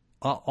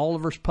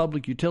 Oliver's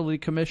Public Utility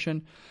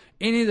Commission,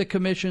 any of the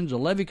commissions, the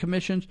levy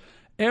commissions,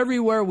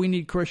 everywhere we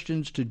need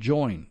Christians to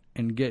join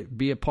and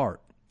be a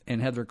part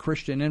and have their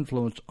Christian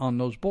influence on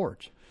those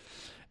boards.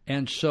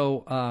 And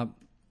so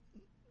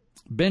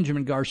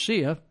Benjamin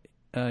Garcia,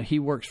 he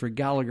works for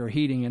Gallagher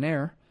Heating and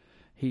Air.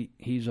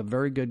 He's a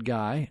very good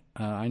guy.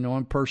 I know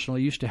him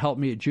personally. He used to help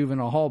me at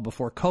Juvenile Hall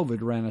before COVID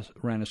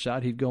ran us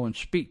out. He'd go and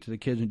speak to the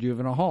kids in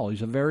Juvenile Hall.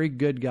 He's a very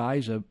good guy.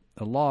 He's a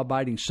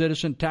law-abiding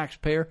citizen,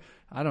 taxpayer.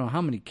 I don't know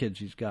how many kids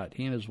he's got.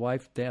 He and his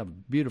wife, they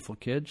have beautiful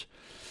kids.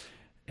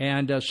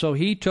 And so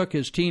he took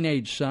his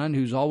teenage son,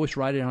 who's always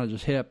riding on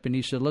his hip, and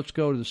he said, let's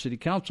go to the city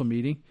council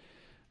meeting.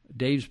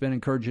 Dave's been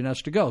encouraging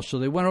us to go. So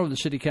they went over to the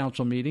city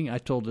council meeting. I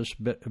told this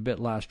a bit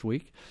last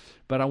week,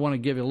 but I want to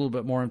give you a little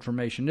bit more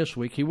information this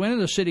week. He went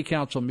to the city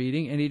council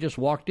meeting, and he just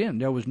walked in.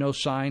 There was no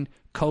sign,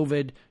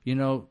 COVID,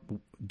 no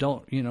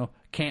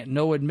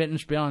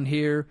admittance beyond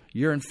here.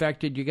 You're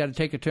infected. You got to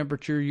take a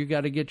temperature. You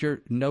got to get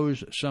your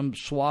nose, some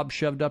swab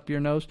shoved up your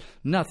nose.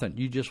 Nothing.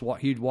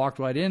 He'd walked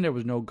right in. There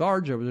was no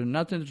guards. There was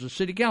nothing. It was a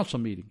city council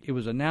meeting. It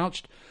was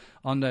announced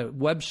on the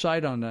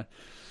website, on the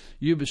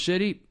Yuba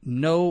City,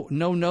 no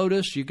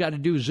notice. You got to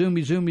do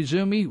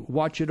zoomy,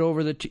 watch it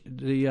over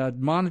the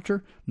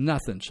monitor.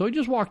 Nothing. So he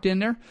just walked in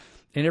there,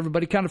 and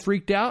everybody kind of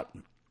freaked out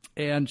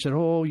and said,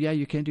 oh, yeah,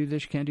 you can't do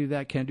this, you can't do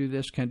that, can't do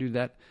this, can't do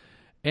that.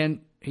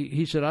 And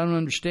he said, I don't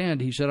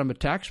understand. He said, I'm a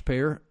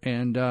taxpayer,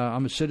 and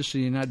I'm a citizen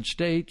of the United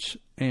States,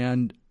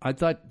 and I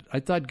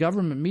thought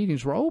government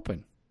meetings were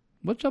open.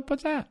 What's up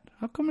with that?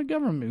 How come a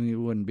government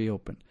meeting wouldn't be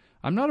open?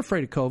 I'm not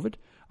afraid of COVID.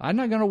 I'm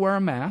not going to wear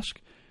a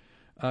mask.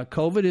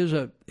 COVID is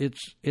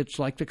it's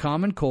like the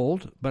common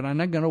cold, but I'm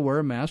not going to wear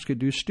a mask and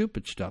do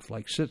stupid stuff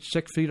like sit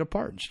 6 feet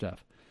apart and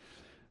stuff.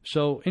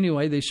 So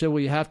anyway, they said, well,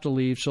 you have to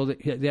leave. So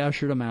they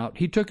ushered him out.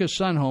 He took his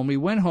son home. He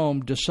went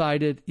home,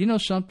 decided, you know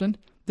something?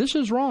 This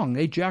is wrong.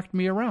 They jacked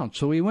me around.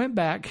 So he went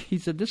back. He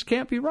said, this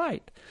can't be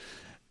right.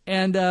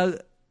 And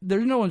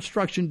there's no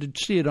instruction to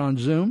see it on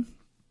Zoom.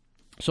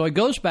 So he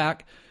goes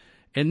back.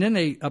 And then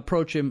they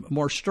approach him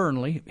more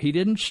sternly. He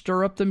didn't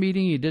stir up the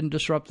meeting. He didn't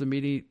disrupt the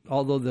meeting,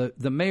 although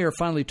the mayor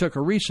finally took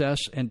a recess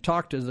and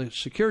talked to the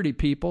security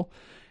people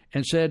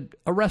and said,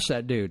 arrest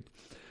that dude.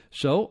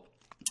 So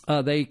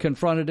they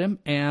confronted him,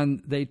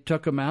 and they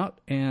took him out,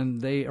 and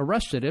they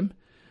arrested him.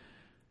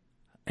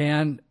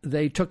 And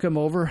they took him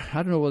over.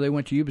 I don't know whether they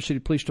went to Yuba City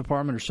Police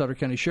Department or Sutter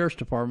County Sheriff's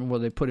Department,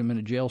 whether they put him in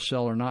a jail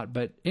cell or not.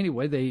 But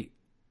anyway, they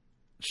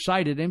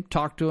cited him,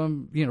 talked to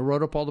him,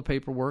 wrote up all the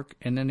paperwork,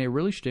 and then they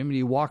released him, and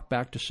he walked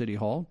back to City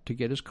Hall to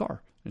get his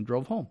car and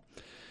drove home.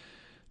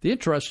 The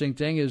interesting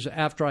thing is,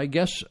 after I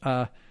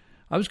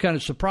was kind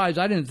of surprised.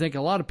 I didn't think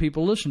a lot of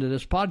people listened to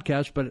this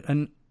podcast, but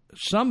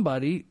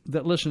somebody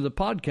that listened to the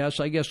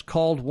podcast, I guess,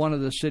 called one of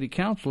the city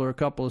council or a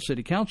couple of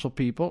city council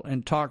people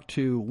and talked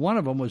to, one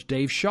of them was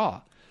Dave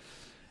Shaw.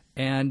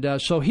 And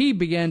so he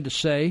began to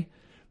say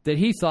that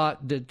he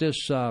thought that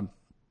this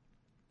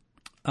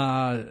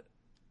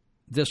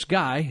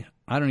guy,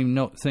 I don't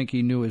even think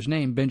he knew his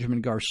name,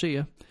 Benjamin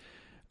Garcia,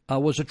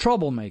 was a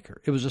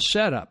troublemaker. It was a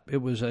setup.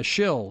 It was a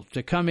shill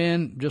to come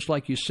in, just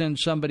like you send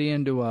somebody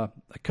into a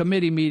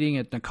committee meeting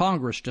at the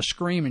Congress to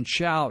scream and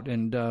shout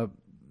and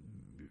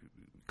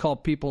call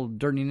people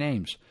dirty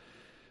names.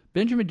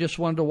 Benjamin just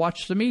wanted to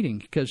watch the meeting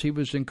because he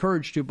was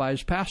encouraged to by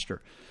his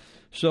pastor.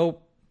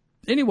 So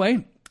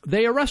anyway,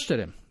 they arrested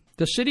him.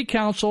 The city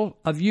council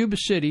of Yuba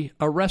City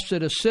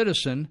arrested a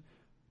citizen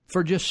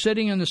for just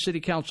sitting in the city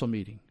council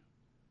meeting.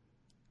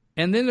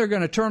 And then they're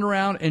going to turn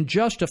around and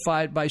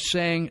justify it by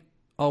saying,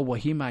 oh, well,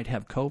 he might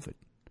have COVID.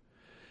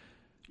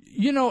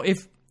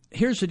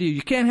 Here's the deal.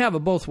 You can't have it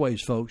both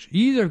ways, folks.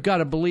 You either got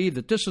to believe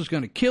that this is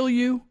going to kill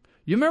you.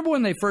 You remember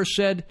when they first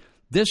said,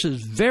 this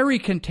is very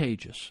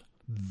contagious,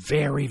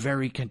 very,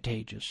 very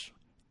contagious,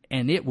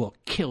 and it will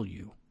kill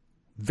you.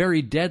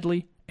 Very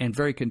deadly and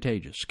very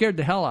contagious. Scared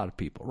the hell out of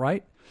people,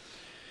 right?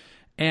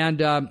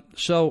 And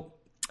so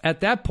at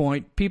that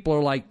point, people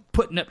are like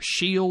putting up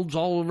shields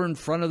all over in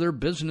front of their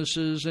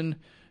businesses, and,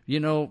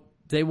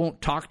 they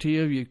won't talk to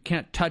you. You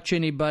can't touch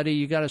anybody.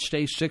 You got to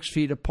stay 6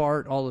 feet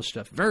apart, all this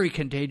stuff. Very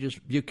contagious.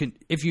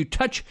 If you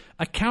touch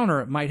a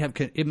counter, it might have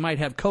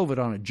COVID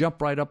on it. Jump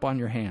right up on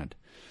your hand.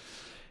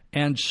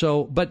 And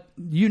so, but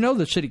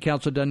the city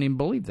council doesn't even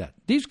believe that.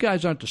 These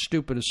guys aren't the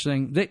stupidest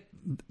thing.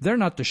 They're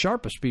not the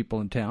sharpest people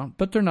in town,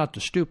 but they're not the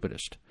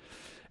stupidest.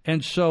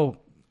 And so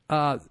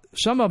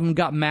some of them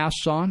got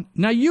masks on.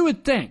 Now, you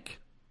would think,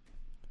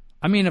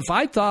 if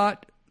I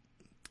thought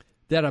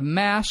that a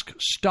mask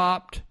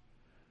stopped,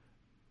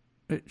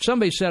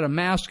 somebody said a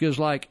mask is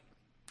like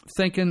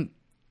thinking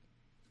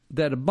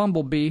that a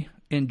bumblebee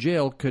in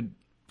jail could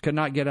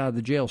not get out of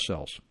the jail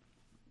cells.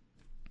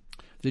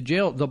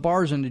 The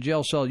bars in the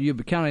jail cell,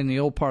 Yuba County in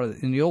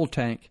the old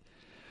tank,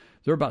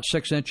 they're about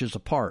 6 inches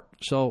apart.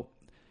 So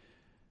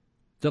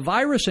the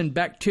virus and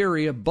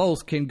bacteria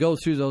both can go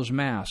through those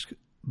masks,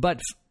 but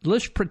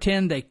let's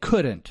pretend they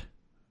couldn't.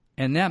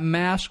 And that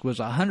mask was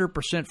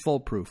 100%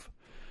 foolproof.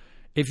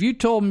 If you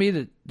told me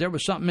that there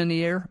was something in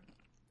the air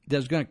that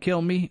was going to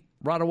kill me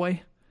right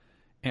away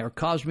or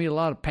cause me a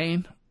lot of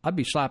pain, I'd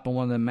be slapping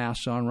one of them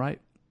masks on, right?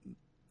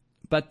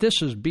 But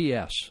this is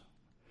BS.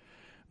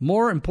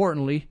 More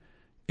importantly,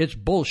 it's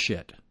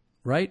bullshit,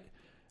 right?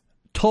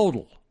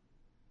 Total.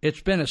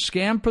 It's been a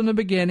scam from the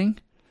beginning.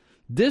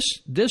 This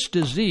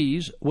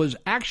disease was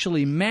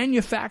actually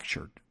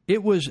manufactured.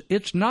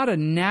 It's not a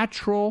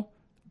natural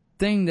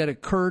thing that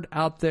occurred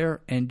out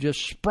there and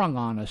just sprung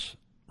on us,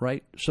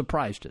 right?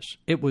 Surprised us.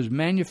 It was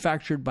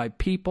manufactured by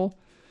people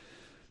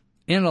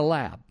in a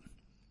lab.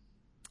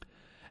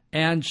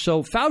 And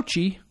so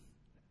Fauci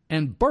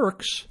and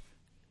Birx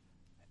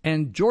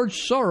and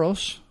George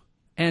Soros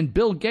and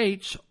Bill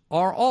Gates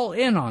are all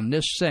in on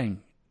this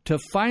thing to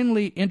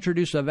finally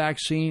introduce a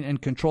vaccine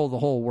and control the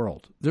whole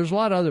world. There's a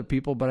lot of other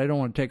people, but I don't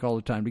want to take all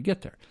the time to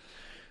get there.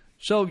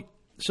 So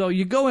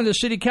you go into the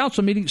city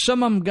council meeting.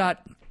 Some of them got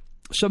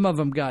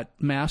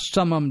masks.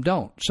 Some of them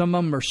don't. Some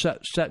of them are set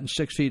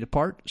 6 feet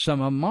apart.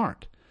 Some of them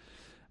aren't.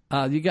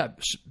 You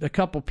got a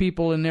couple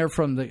people in there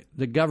from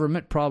the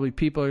government, probably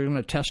people are going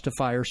to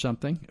testify or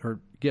something or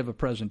give a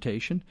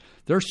presentation.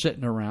 They're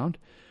sitting around.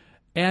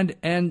 And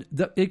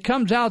it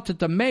comes out that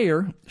the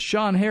mayor,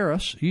 Sean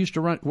Harris, who used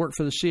to work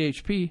for the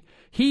CHP,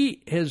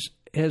 he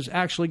has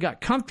actually got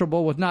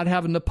comfortable with not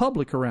having the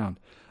public around.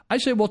 I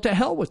say, well, to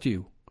hell with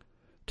you.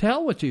 To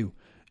hell with you.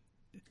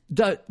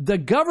 The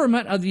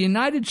government of the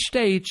United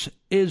States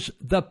is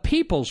the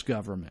people's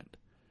government.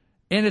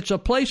 And it's a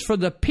place for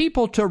the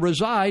people to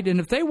reside. And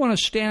if they want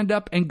to stand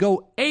up and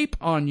go ape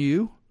on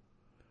you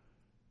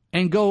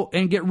and go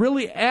and get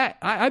really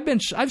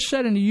I've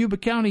said in the Yuba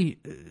County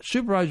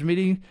supervisor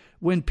meeting,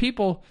 when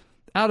people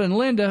out in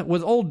Linda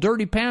with old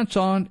dirty pants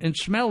on and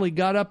smelly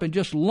got up and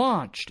just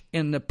launched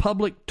in the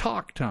public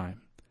talk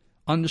time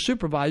on the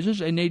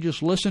supervisors, and they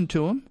just listened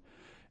to him,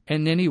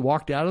 and then he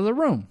walked out of the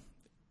room.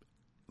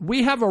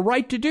 We have a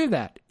right to do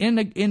that in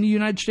the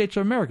United States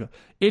of America.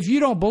 If you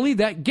don't believe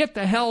that, get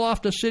the hell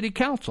off the city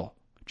council.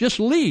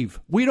 Just leave.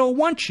 We don't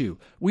want you.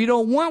 We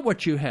don't want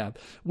what you have.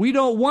 We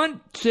don't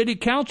want city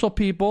council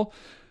people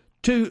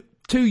to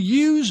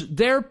use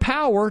their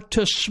power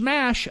to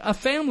smash a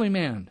family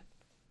man,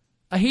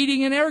 a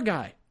heating and air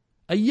guy,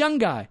 a young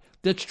guy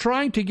that's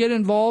trying to get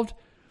involved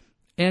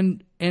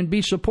and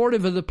be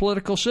supportive of the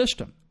political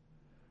system.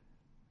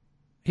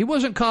 He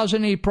wasn't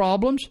causing any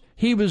problems.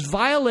 He was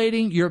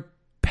violating your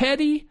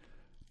petty,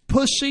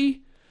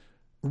 pussy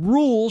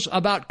rules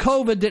about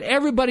COVID that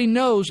everybody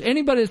knows.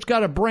 Anybody that's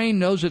got a brain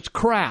knows it's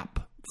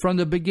crap from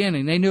the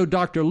beginning. They know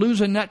Dr.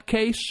 Lou's a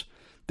nutcase.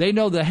 They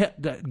know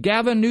the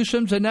Gavin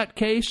Newsom's a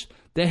nutcase.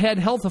 The head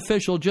health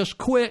official just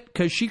quit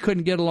because she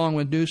couldn't get along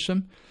with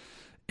Newsom.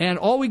 And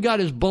all we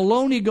got is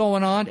baloney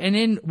going on.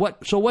 And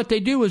so what they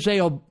do is they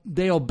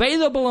obey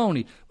the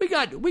baloney.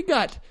 We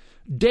got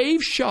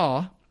Dave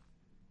Shaw,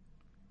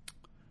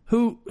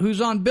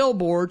 who's on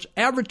billboards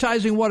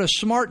advertising what a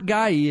smart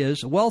guy he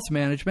is, wealth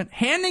management,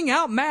 handing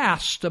out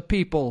masks to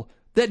people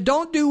that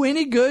don't do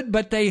any good,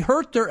 but they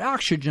hurt their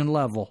oxygen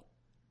level.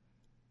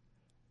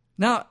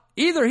 Now,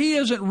 either he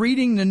isn't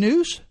reading the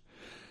news.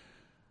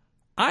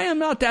 I am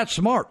not that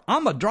smart.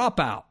 I'm a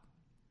dropout.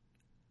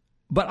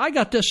 But I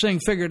got this thing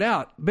figured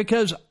out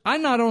because I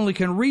not only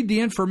can read the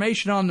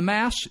information on the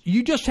masks,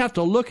 you just have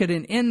to look at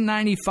an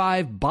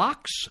N95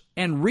 box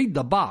and read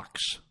the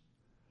box.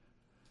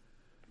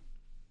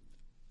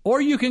 Or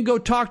you can go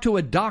talk to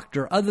a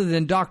doctor other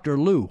than Dr.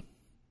 Lou.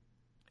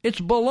 It's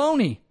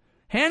baloney.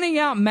 Handing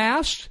out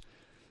masks,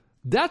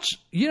 that's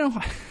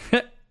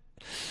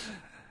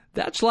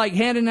like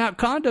handing out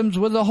condoms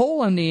with a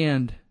hole in the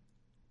end.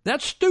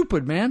 That's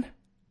stupid, man.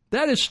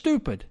 That is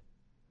stupid.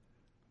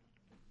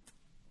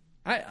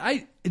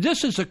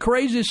 This is the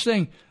craziest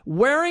thing.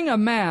 Wearing a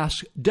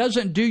mask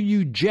doesn't do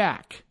you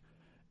jack.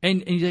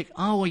 And you think,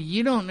 oh, well,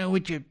 you don't know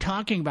what you're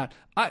talking about.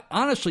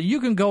 Honestly, you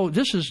can go,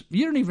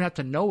 you don't even have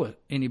to know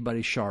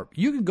anybody sharp.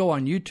 You can go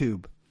on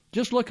YouTube.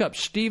 Just look up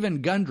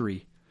Stephen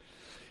Gundry.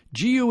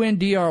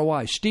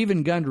 Gundry,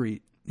 Stephen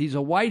Gundry. He's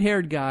a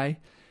white-haired guy.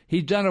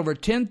 He's done over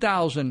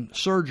 10,000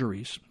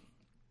 surgeries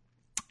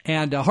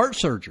and heart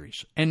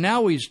surgeries. And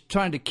now he's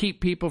trying to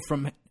keep people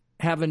from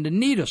having to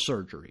need a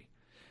surgery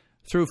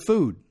through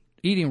food,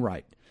 eating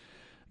right.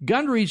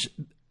 Gundry's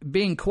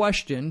being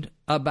questioned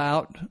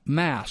about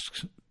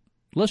masks.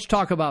 Let's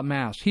talk about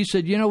masks. He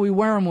said, we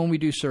wear them when we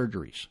do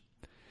surgeries.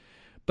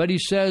 But he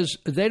says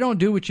they don't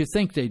do what you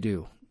think they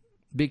do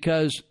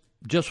because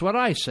just what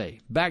I say,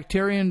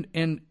 bacteria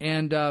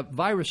and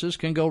viruses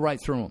can go right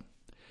through them.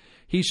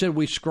 He said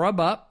we scrub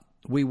up,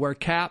 we wear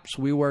caps,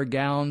 we wear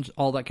gowns,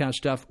 all that kind of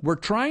stuff. We're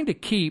trying to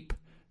keep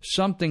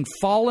something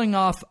falling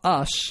off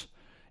us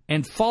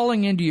and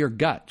falling into your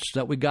guts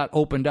that we got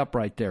opened up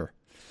right there.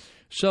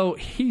 So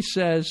he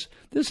says,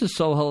 this is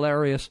so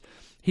hilarious.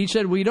 He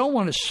said, we don't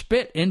want to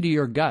spit into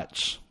your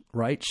guts,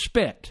 right?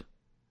 Spit.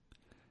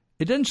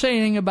 It doesn't say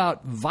anything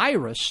about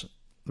virus,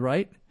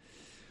 right?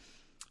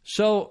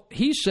 So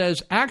he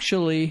says,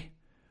 actually,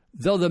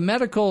 though the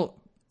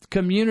medical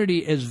community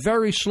is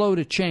very slow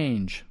to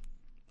change,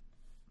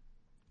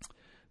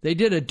 they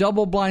did a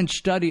double-blind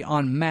study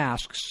on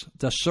masks,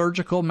 the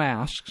surgical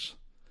masks,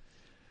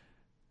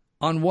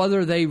 on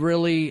whether they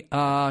really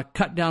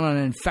cut down on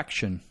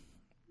infection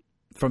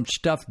from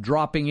stuff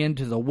dropping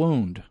into the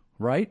wound,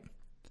 right?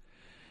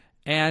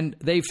 And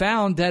they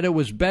found that it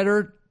was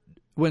better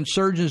when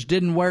surgeons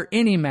didn't wear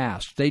any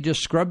mask. They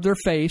just scrubbed their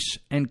face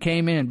and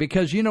came in.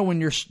 Because,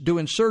 when you're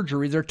doing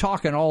surgery, they're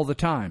talking all the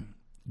time.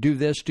 Do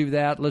this, do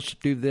that, let's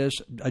do this,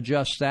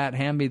 adjust that,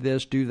 hand me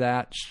this, do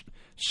that,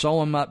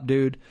 sew them up,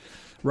 dude,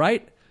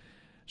 right?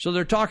 So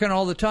they're talking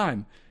all the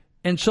time.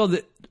 And so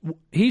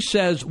he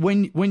says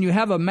when you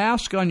have a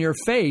mask on your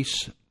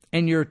face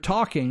and you're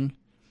talking,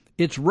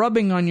 it's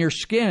rubbing on your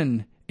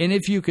skin. And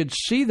if you could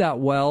see that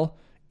well,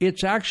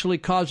 it's actually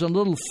causing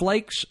little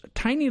flakes,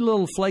 tiny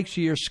little flakes of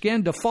your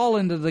skin to fall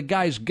into the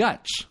guy's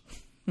guts.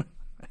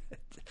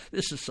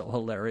 This is so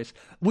hilarious.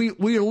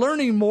 We're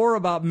learning more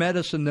about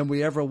medicine than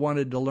we ever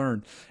wanted to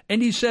learn.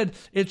 And he said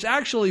it's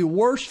actually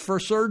worse for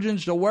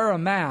surgeons to wear a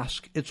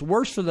mask. It's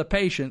worse for the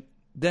patient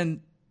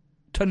than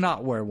to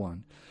not wear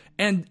one.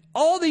 And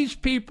all these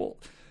people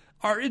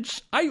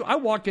I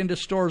walk into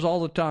stores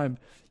all the time.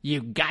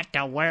 you got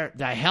to wear,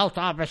 the health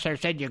officer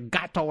said you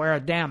got to wear a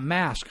damn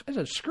mask. I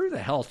said, screw the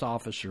health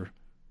officer.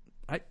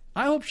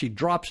 I hope she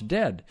drops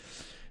dead.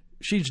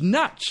 She's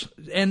nuts.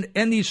 And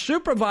these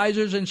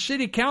supervisors and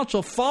city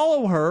council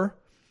follow her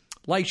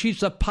like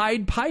she's a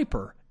Pied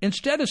Piper.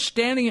 Instead of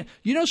standing,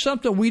 you know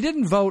something, we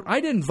didn't vote.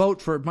 I didn't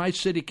vote for my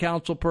city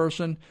council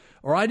person,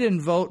 or I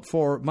didn't vote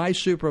for my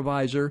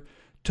supervisor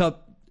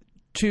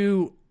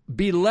to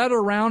be led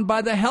around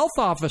by the health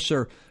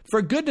officer.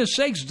 For goodness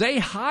sakes, they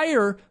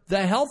hire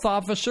the health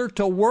officer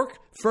to work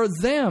for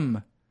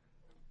them.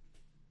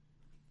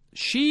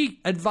 She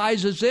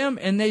advises them,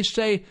 and they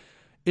say,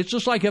 it's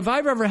just like if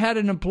I've ever had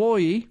an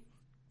employee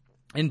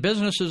in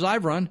businesses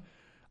I've run,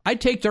 I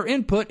take their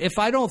input. If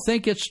I don't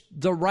think it's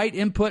the right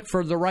input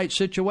for the right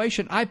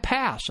situation, I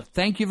pass.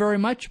 Thank you very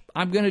much.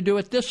 I'm going to do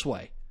it this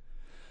way.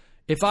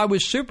 If I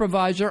was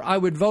supervisor, I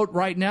would vote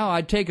right now.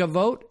 I'd take a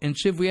vote and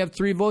see if we have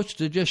 3 votes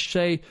to just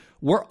say,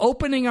 we're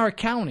opening our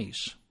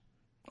counties.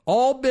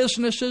 All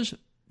businesses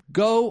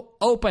go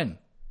open.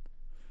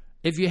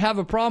 If you have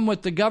a problem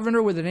with the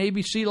governor with an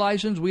ABC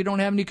license, we don't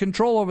have any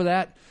control over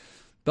that.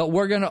 But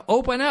we're going to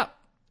open up.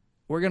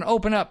 We're going to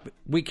open up.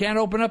 We can't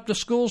open up the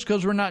schools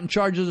because we're not in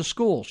charge of the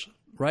schools,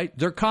 right?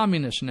 They're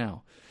communists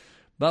now.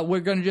 But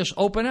we're going to just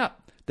open up.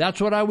 That's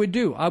what I would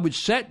do. I would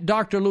set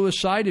Dr. Lewis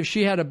aside. If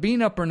she had a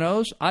bean up her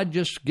nose, I'd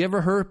just give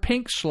her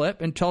pink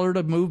slip and tell her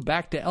to move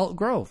back to Elk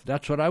Grove.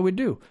 That's what I would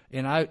do.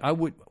 And I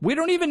would. We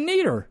don't even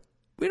need her.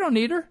 We don't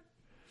need her.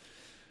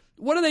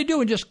 What are they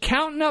doing? Just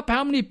counting up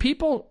how many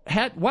people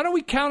had. Why don't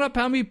we count up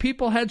how many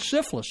people had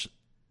syphilis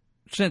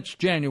since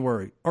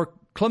January, or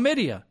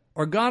chlamydia,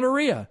 or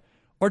gonorrhea,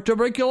 or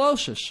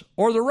tuberculosis,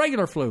 or the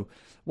regular flu?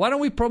 Why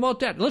don't we promote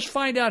that? Let's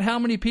find out how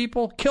many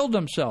people killed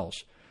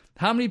themselves,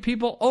 how many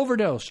people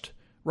overdosed,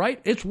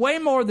 right? It's way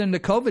more than the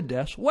COVID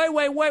deaths. Way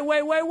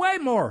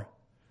more.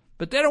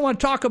 But they don't want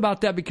to talk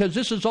about that because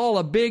this is all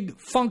a big,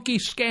 funky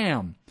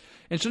scam.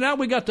 And so now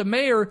we got the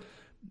mayor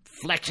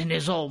flexing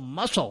his old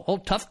muscle,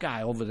 old tough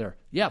guy over there.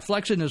 Yeah,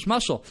 flexing his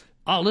muscle.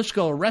 Oh, let's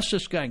go arrest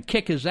this guy and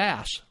kick his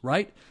ass,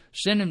 right?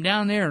 Send him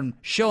down there and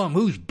show him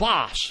who's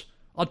boss.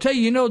 I'll tell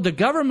you, the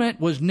government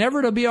was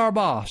never to be our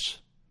boss.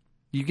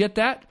 You get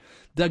that?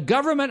 The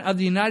government of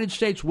the United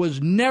States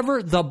was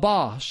never the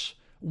boss.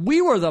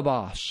 We were the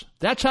boss.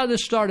 That's how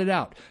this started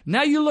out.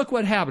 Now you look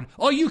what happened.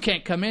 Oh, you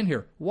can't come in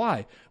here.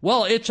 Why?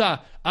 Well, it's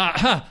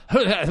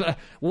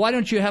why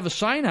don't you have a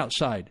sign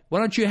outside? Why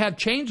don't you have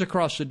chains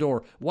across the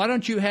door? Why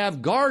don't you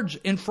have guards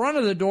in front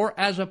of the door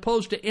as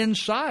opposed to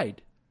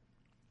inside?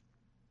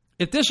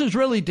 If this is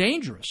really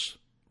dangerous,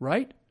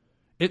 right?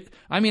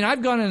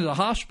 I've gone into the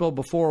hospital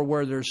before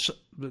where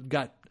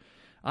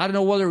I don't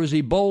know whether it was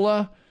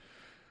Ebola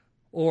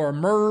or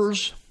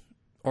MERS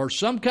or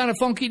some kind of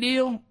funky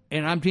deal,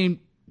 and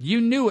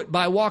you knew it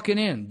by walking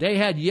in. They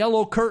had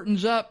yellow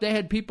curtains up. They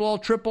had people all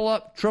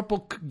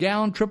triple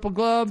gown, triple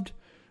gloved,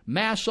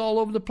 masks all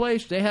over the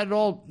place. They had it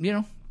all,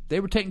 they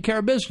were taking care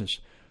of business.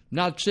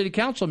 Now at the city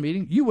council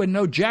meeting, you wouldn't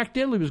know Jack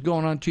Diddley was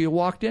going on until you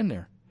walked in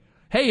there.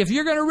 Hey, if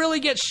you're going to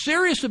really get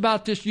serious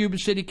about this, Yuba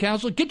City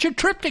Council, get your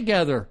trip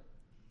together.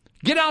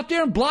 Get out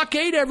there and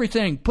blockade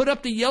everything. Put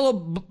up the yellow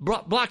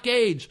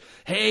blockades.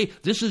 Hey,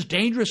 this is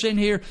dangerous in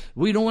here.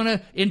 We don't want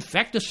to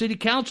infect the city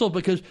council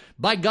because,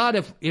 by God,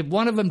 if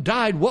one of them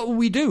died, what would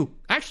we do?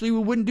 Actually, we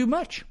wouldn't do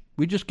much.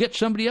 We'd just get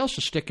somebody else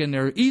to stick in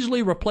there.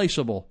 Easily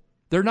replaceable.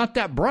 They're not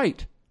that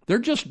bright.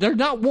 They're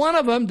not one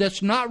of them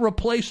that's not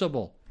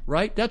replaceable,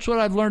 right? That's what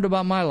I've learned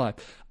about my life.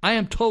 I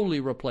am totally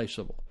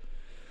replaceable.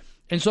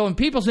 And so when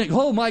people think,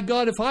 oh, my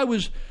God, if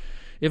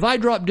I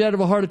dropped dead of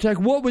a heart attack,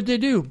 what would they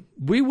do?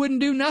 We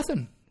wouldn't do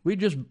nothing. We'd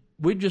just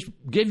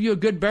give you a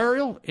good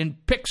burial and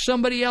pick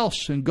somebody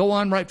else and go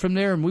on right from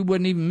there, and we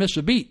wouldn't even miss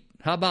a beat.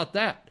 How about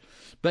that?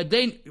 But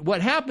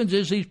what happens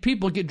is these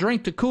people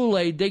drink the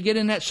Kool-Aid. They get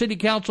in that city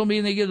council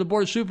meeting, they get to the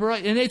board of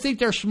supervisors, and they think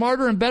they're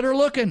smarter and better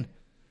looking.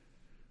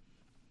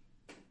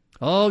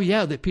 Oh,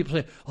 yeah, the people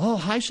say, oh,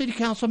 hi, city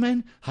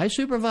councilman. Hi,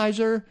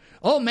 supervisor.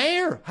 Oh,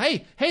 mayor.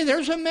 Hey,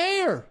 there's a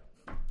mayor.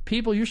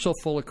 People, you're so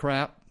full of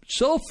crap.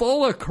 So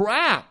full of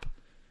crap.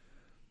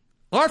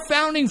 Our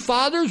founding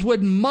fathers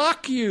would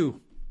mock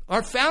you.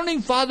 Our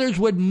founding fathers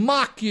would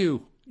mock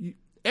you.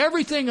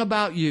 Everything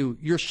about you.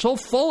 You're so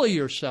full of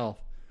yourself.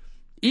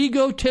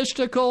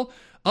 Egotistical.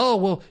 Oh,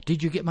 well,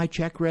 did you get my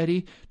check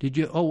ready?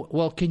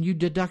 Can you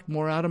deduct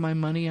more out of my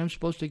money I'm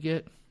supposed to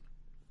get?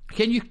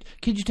 Can you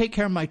take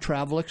care of my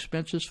travel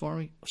expenses for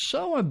me?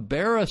 So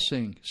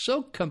embarrassing.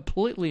 So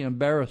completely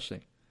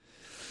embarrassing.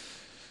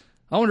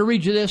 I want to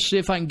read you this, see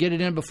if I can get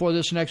it in before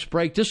this next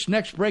break. This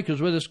next break is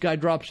where this guy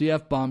drops the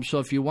F-bomb, so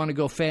if you want to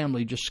go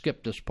family, just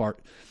skip this part.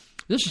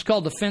 This is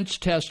called the fence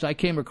test. I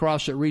came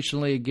across it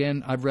recently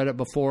again. I've read it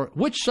before.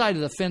 Which side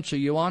of the fence are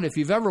you on? If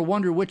you've ever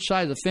wondered which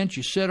side of the fence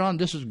you sit on,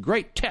 this is a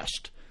great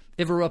test.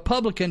 If a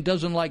Republican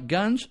doesn't like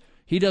guns,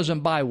 he doesn't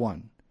buy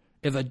one.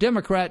 If a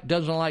Democrat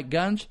doesn't like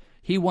guns,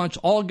 he wants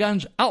all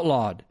guns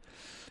outlawed.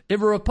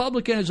 If a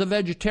Republican is a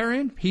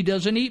vegetarian, he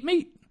doesn't eat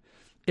meat.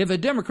 If a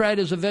Democrat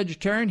is a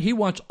vegetarian, he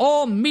wants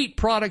all meat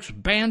products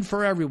banned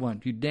for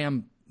everyone. You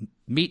damn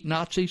meat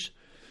Nazis.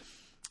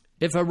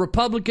 If a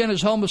Republican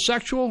is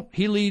homosexual,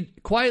 he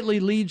quietly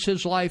leads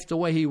his life the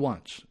way he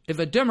wants. If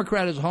a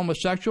Democrat is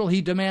homosexual,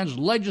 he demands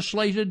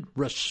legislated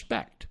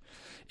respect.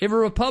 If a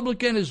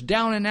Republican is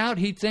down and out,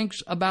 he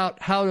thinks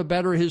about how to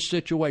better his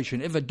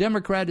situation. If a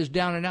Democrat is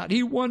down and out,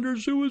 he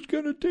wonders who is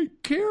going to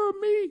take care of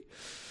me.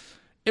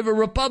 If a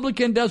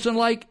Republican doesn't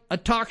like a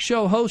talk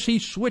show host, he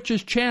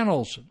switches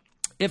channels.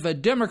 If a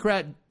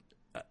Democrat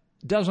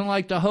doesn't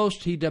like the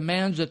host, he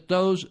demands that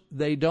those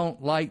they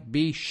don't like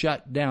be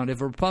shut down. If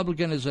a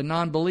Republican is a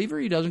non-believer,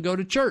 he doesn't go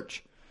to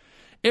church.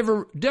 If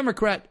a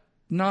Democrat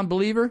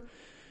non-believer,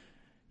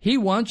 he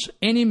wants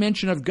any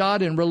mention of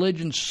God and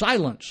religion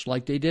silenced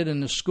like they did in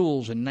the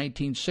schools in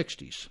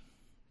 1960s.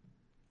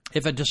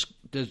 If a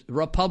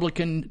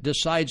Republican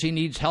decides he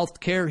needs health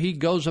care, he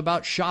goes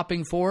about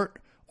shopping for it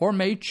or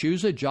may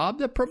choose a job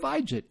that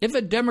provides it. If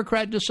a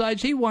Democrat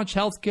decides he wants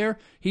health care,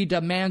 he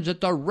demands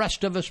that the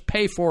rest of us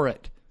pay for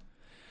it.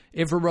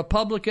 If a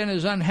Republican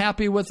is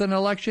unhappy with an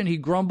election, he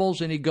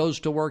grumbles and he goes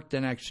to work the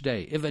next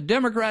day. If a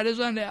Democrat is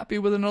unhappy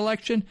with an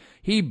election,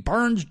 he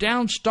burns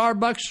down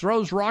Starbucks,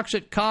 throws rocks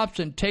at cops,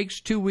 and takes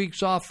 2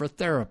 weeks off for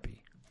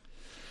therapy.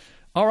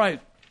 All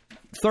right,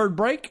 third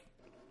break.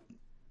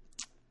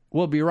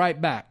 We'll be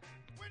right back.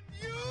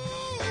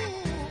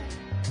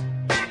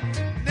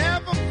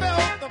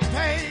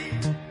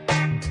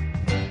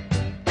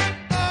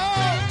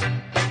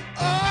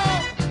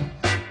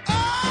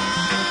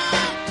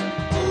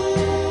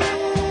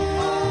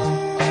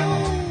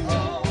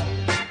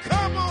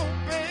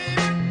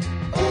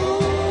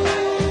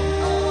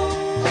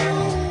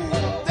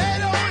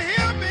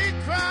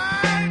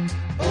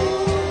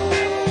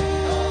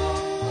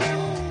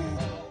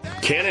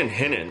 Cannon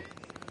Hennon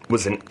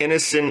was an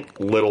innocent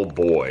little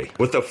boy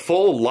with a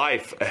full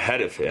life ahead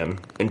of him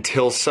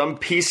until some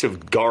piece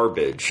of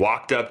garbage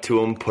walked up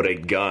to him, put a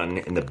gun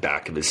in the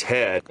back of his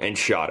head, and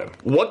shot him.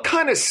 What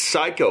kind of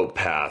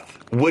psychopath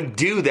would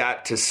do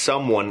that to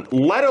someone,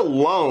 let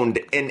alone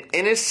an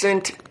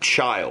innocent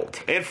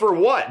child? And for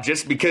what?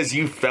 Just because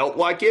you felt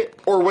like it?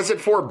 Or was it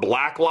for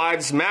Black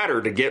Lives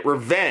Matter to get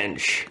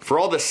revenge for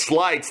all the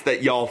slights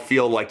that y'all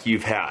feel like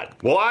you've had?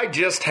 Well, I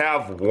just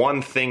have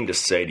one thing to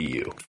say to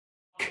you.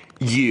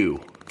 You.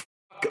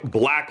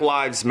 Black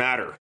Lives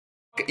Matter.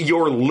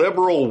 Your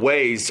liberal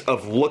ways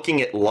of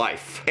looking at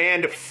life.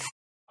 And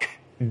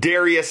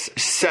Darius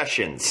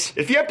Sessions.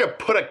 If you have to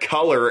put a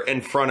color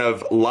in front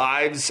of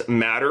Lives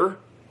Matter,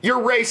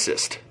 you're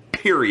racist.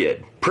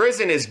 Period.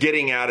 Prison is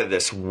getting out of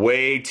this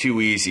way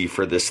too easy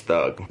for this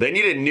thug. They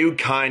need a new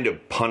kind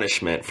of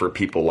punishment for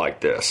people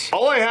like this.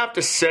 All I have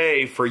to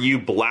say for you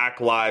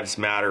Black Lives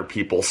Matter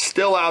people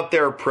still out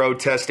there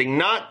protesting,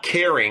 not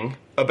caring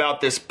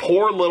about this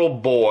poor little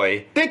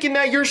boy, thinking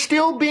that you're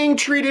still being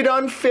treated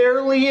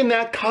unfairly and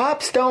that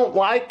cops don't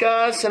like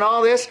us and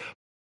all this,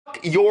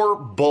 your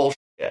bullshit.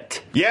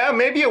 Yeah,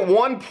 maybe at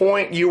one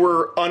point you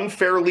were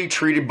unfairly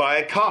treated by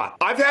a cop.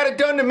 I've had it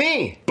done to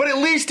me, but at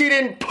least he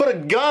didn't put a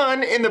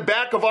gun in the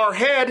back of our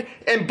head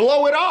and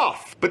blow it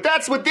off. But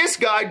that's what this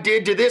guy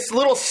did to this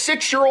little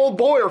 6-year-old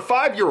boy or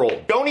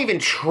 5-year-old. Don't even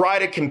try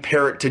to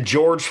compare it to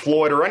George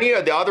Floyd or any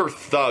of the other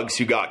thugs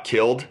who got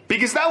killed,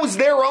 because that was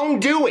their own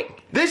doing.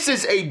 This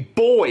is a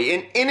boy,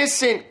 an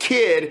innocent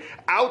kid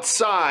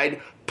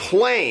outside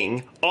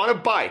playing on a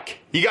bike.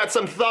 You got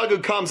some thug who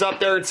comes up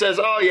there and says,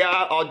 oh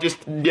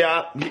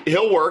yeah,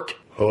 he'll work.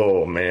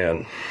 Oh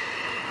man.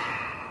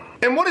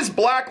 And what is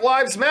Black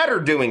Lives Matter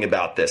doing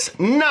about this?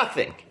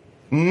 Nothing.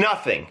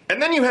 Nothing. And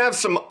then you have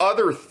some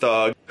other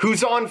thug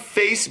who's on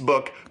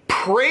Facebook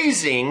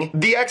praising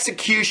the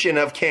execution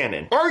of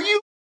Cannon. Are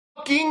you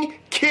fucking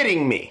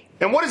kidding me?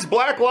 And what is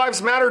Black Lives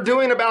Matter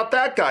doing about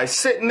that guy?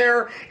 Sitting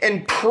there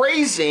and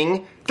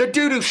praising the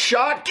dude who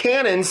shot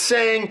Cannon,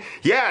 saying,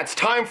 yeah, it's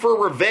time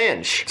for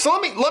revenge. So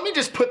let me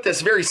just put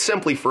this very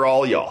simply for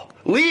all y'all.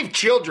 Leave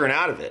children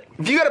out of it.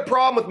 If you got a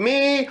problem with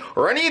me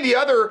or any of the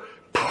other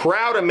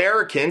proud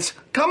Americans,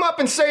 come up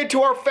and say it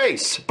to our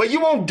face. But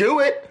you won't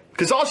do it.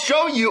 Because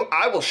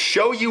I will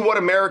show you what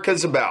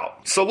America's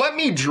about. So let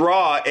me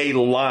draw a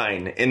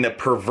line in the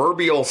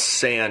proverbial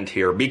sand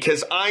here,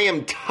 because I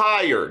am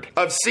tired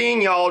of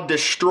seeing y'all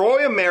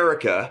destroy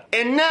America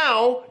and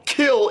now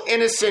kill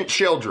innocent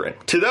children.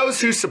 To those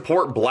who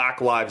support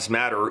Black Lives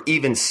Matter or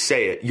even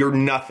say it, you're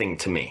nothing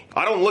to me.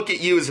 I don't look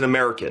at you as an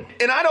American.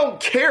 And I don't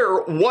care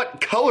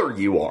what color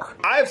you are.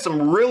 I have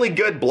some really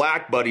good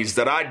black buddies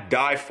that I'd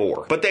die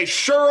for. But they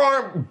sure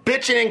aren't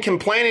bitching and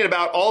complaining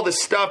about all the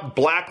stuff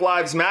Black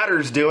Lives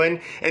Matter's doing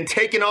and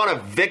taking on a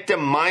victim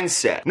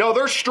mindset. No,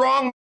 they're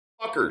strong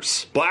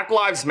fuckers. Black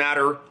Lives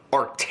Matter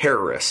are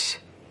terrorists.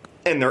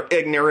 And they're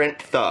ignorant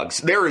thugs.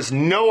 There is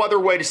no other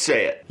way to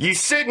say it. You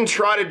sit and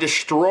try to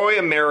destroy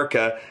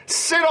America,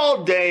 sit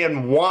all day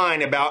and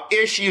whine about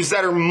issues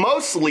that are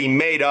mostly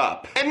made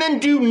up, and then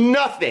do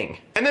nothing.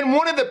 And then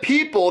one of the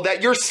people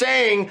that you're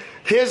saying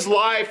his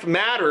life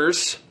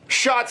matters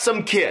shot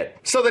some kid.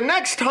 So the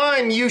next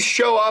time you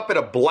show up at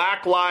a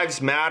Black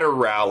Lives Matter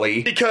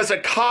rally because a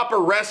cop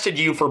arrested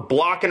you for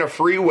blocking a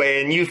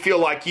freeway and you feel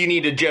like you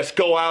need to just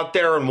go out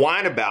there and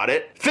whine about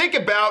it, think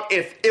about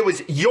if it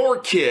was your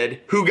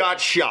kid who got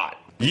shot.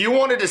 You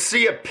wanted to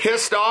see a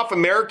pissed off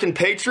American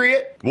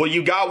patriot? Well,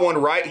 you got one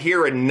right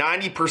here, and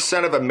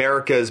 90% of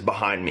America is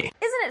behind me.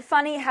 Isn't it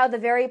funny how the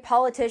very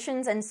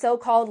politicians and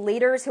so-called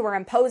leaders who are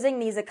imposing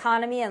these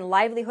economy and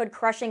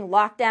livelihood-crushing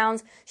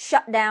lockdowns,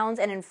 shutdowns,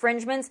 and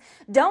infringements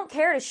don't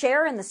care to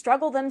share in the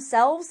struggle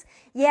themselves?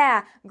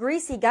 Yeah,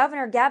 greasy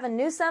Governor Gavin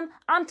Newsom,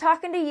 I'm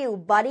talking to you,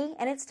 buddy,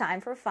 and it's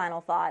time for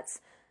Final Thoughts.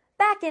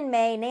 Back in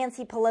May,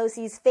 Nancy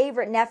Pelosi's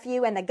favorite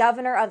nephew and the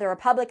governor of the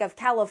Republic of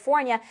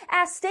California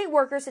asked state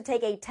workers to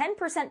take a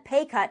 10%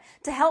 pay cut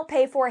to help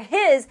pay for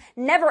his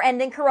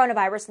never-ending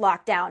coronavirus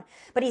lockdown.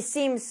 But he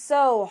seems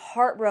so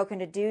heartbroken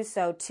to do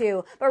so,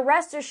 too. But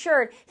rest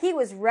assured, he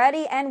was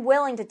ready and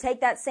willing to take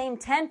that same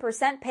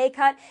 10% pay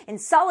cut in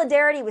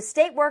solidarity with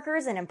state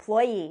workers and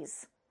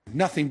employees.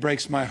 Nothing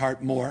breaks my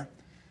heart more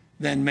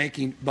than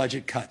making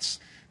budget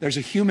cuts. There's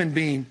a human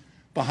being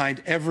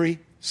behind every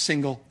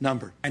single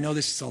number. I know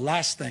this is the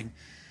last thing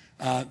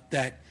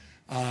that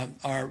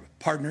our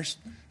partners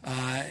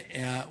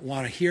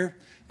want to hear,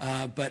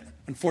 but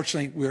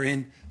unfortunately we're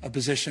in a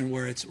position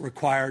where it's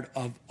required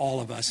of all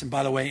of us. And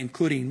by the way,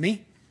 including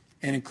me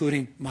and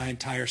including my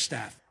entire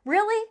staff.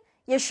 Really?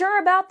 You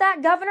sure about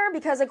that, Governor?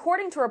 Because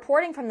according to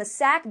reporting from the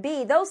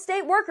SAC-B, those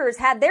state workers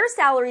had their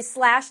salaries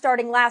slashed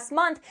starting last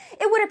month.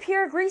 It would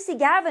appear Greasy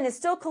Gavin is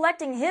still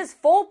collecting his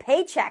full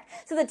paycheck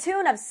to the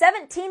tune of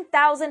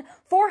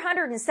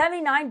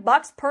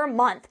 $17,479 per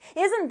month.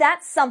 Isn't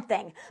that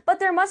something? But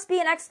there must be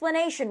an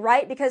explanation,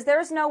 right? Because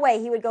there's no way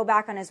he would go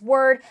back on his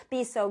word,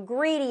 be so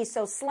greedy,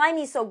 so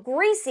slimy, so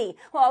greasy.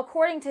 Well,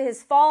 according to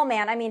his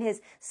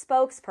his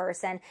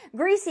spokesperson,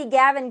 Greasy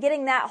Gavin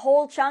getting that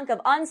whole chunk of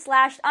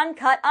unslashed,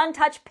 uncut,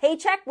 untouched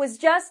paycheck was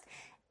just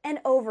an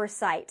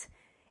oversight.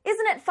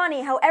 Isn't it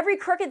funny how every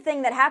crooked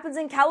thing that happens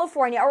in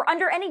California, or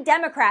under any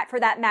Democrat for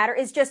that matter,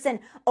 is just an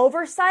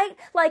oversight?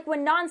 Like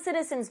when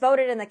non-citizens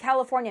voted in the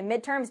California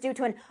midterms due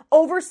to an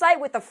oversight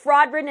with the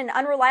fraud-ridden and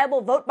unreliable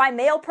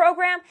vote-by-mail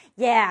program?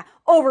 Yeah,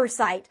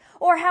 oversight.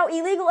 Or how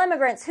illegal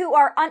immigrants who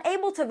are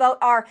unable to vote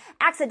are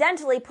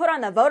accidentally put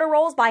on the voter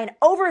rolls by an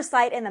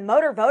oversight in the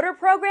motor voter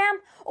program?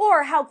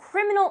 Or how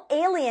criminal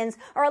aliens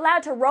are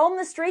allowed to roam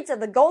the streets of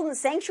the Golden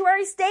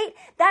Sanctuary State?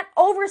 That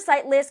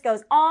oversight list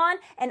goes on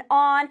and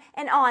on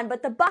and on.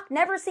 But the buck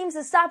never seems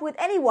to stop with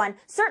anyone,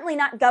 certainly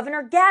not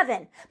Governor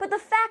Gavin. But the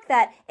fact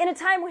that in a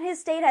time when his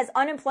state has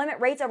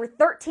unemployment rates over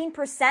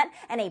 13%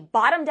 and a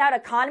bottomed out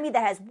economy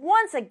that has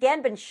once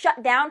again been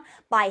shut down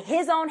by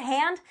his own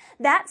hand,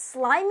 that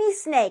slimy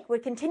snake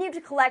would continue to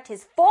collect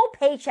his full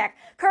paycheck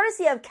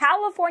courtesy of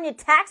California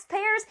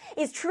taxpayers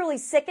is truly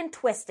sick and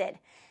twisted.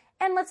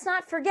 And let's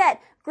not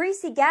forget,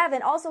 Greasy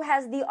Gavin also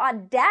has the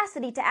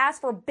audacity to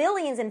ask for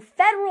billions in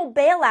federal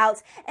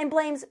bailouts and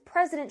blames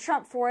President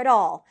Trump for it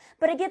all.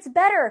 But it gets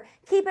better.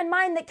 Keep in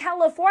mind that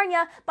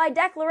California, by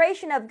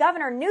declaration of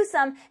Governor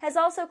Newsom, has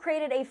also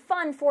created a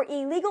fund for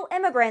illegal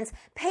immigrants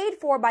paid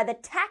for by the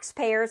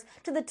taxpayers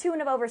to the tune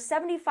of over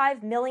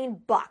 $75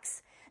 million.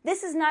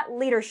 This is not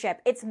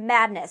leadership, it's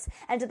madness.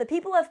 And to the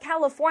people of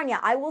California,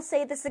 I will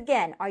say this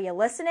again. Are you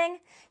listening?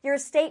 Your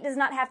state does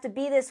not have to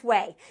be this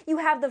way. You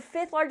have the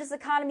 5th largest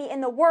economy in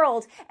the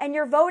world, and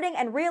you're voting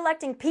and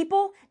re-electing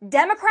people,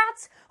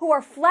 Democrats, who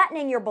are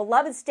flattening your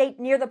beloved state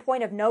near the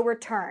point of no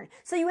return.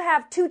 So you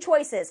have two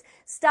choices.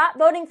 Stop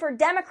voting for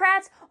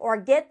Democrats or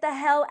get the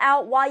hell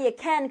out while you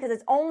can, because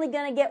it's only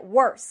going to get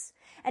worse.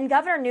 And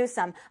Governor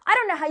Newsom, I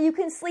don't know how you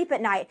can sleep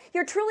at night.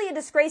 You're truly a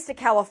disgrace to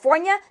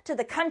California, to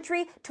the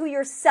country, to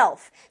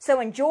yourself.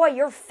 So enjoy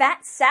your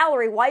fat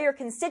salary while your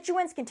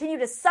constituents continue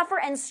to suffer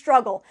and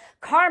struggle.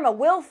 Karma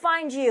will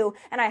find you,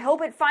 and I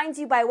hope it finds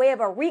you by way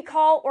of a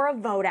recall or a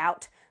vote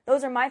out.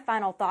 Those are my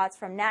final thoughts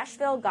from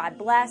Nashville. God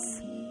bless,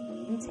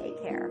 and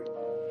take care.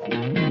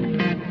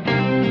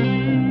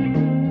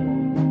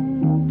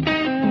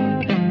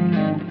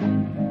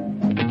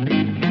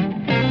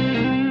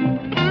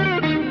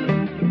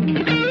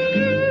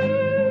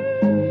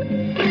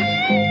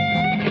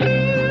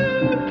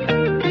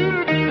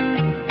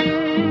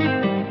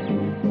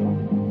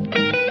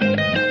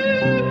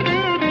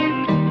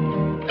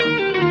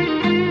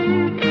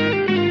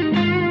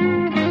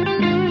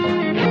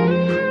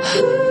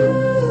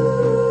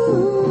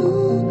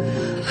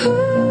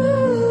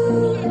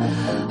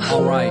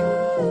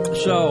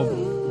 So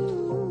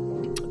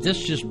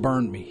this just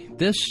burned me.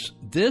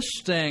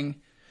 This thing,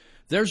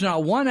 there's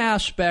not one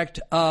aspect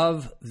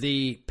of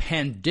the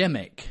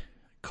pandemic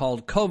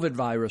called COVID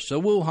virus, the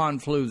Wuhan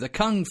flu, the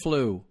Kung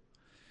flu,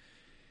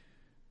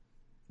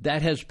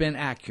 that has been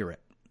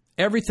accurate.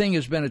 Everything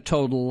has been a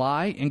total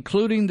lie,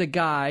 including the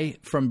guy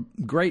from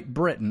Great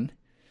Britain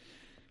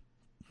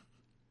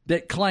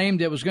that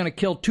claimed it was going to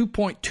kill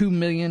 2.2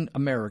 million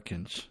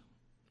Americans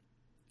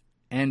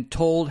and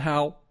told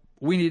how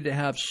we need to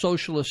have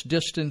socialist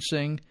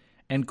distancing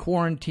and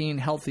quarantine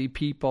healthy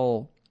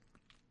people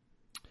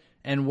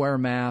and wear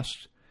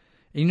masks.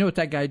 And you know what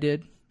that guy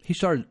did?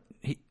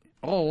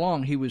 All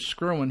along, he was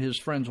screwing his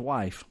friend's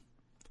wife.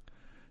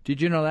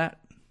 Did you know that?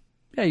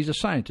 Yeah, he's a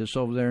scientist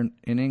over there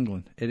in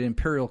England at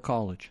Imperial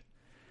College.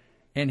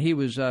 And he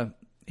was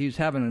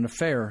having an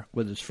affair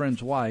with his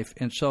friend's wife,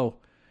 and so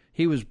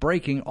he was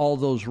breaking all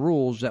those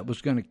rules that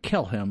was going to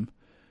kill him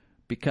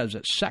because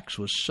sex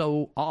was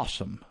so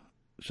awesome.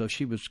 So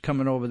she was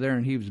coming over there,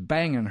 and he was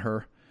banging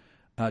her,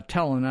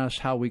 telling us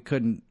how we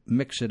couldn't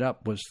mix it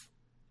up with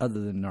other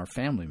than our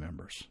family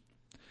members.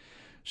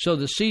 So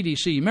the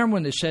CDC, you remember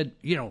when they said,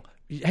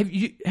 have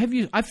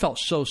you? I felt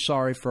so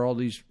sorry for all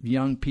these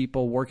young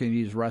people working in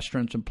these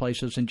restaurants and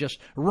places and just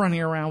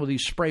running around with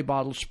these spray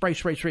bottles, spray,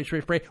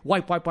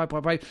 wipe.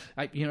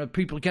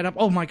 People get up,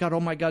 oh my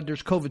God,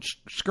 there's COVID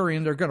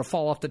scurrying, they're going to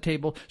fall off the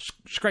table,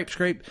 scrape,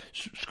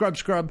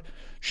 scrub,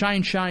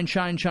 shine,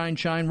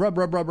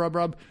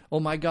 rub. Oh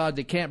my God,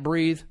 they can't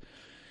breathe.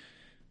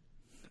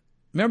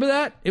 Remember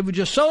that? It was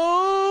just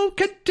so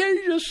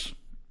contagious.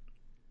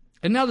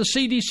 And now the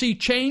CDC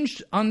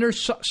changed on their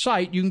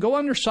site. You can go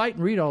on their site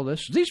and read all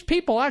this. These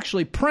people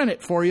actually print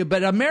it for you,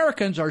 but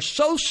Americans are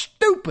so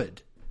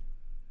stupid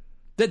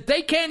that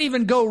they can't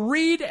even go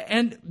read,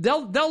 and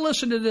they'll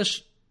listen to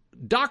this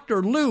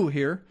Dr. Lou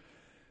here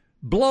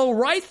blow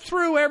right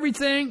through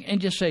everything and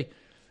just say,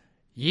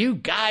 you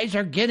guys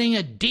are getting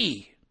a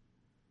D.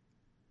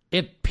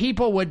 If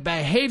people would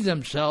behave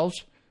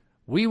themselves,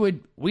 we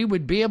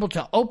would be able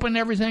to open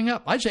everything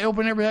up. I'd say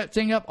open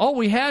everything up. All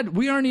we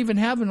aren't even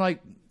having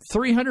like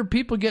 300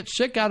 people get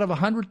sick out of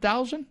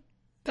 100,000?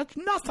 That's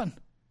nothing.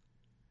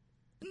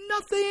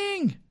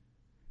 Nothing.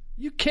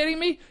 You kidding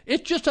me?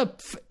 It's just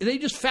they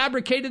just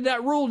fabricated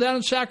that rule down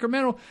in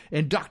Sacramento,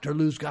 and Dr.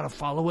 Lou's got to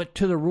follow it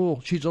to the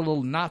rule. She's a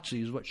little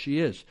Nazi is what she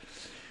is.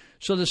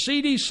 So the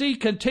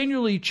CDC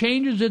continually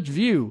changes its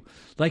view.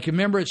 Like,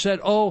 remember it said,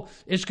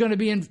 it's going to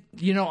be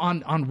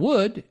on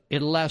wood,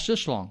 it'll last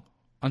this long.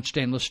 On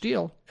stainless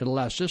steel, it'll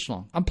last this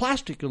long. On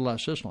plastic, it'll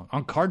last this long.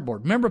 On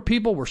cardboard. Remember,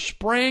 people were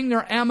spraying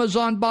their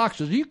Amazon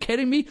boxes. Are you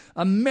kidding me?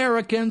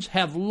 Americans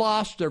have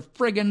lost their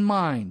friggin'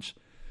 minds.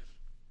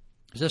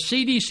 The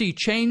CDC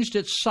changed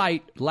its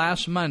site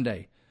last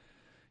Monday.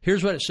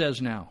 Here's what it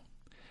says now.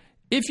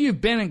 If you've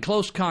been in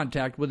close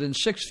contact within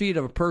 6 feet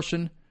of a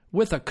person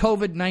with a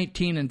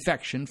COVID-19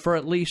 infection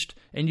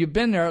and you've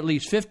been there at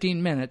least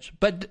 15 minutes,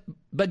 but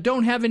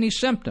don't have any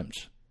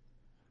symptoms.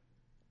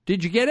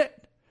 Did you get it?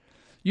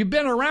 You've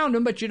been around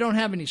them, but you don't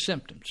have any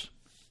symptoms.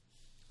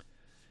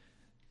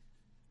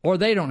 Or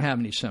they don't have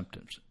any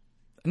symptoms.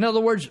 In other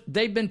words,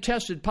 they've been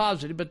tested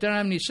positive, but they don't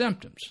have any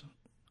symptoms.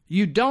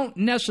 You don't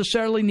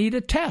necessarily need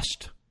a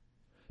test.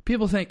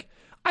 People think,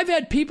 I've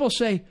had people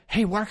say,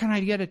 hey, where can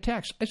I get a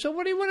test? I said,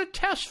 what do you want a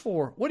test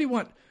for? What do you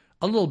want?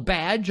 A little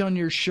badge on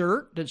your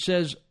shirt that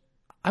says,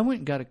 I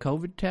went and got a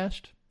COVID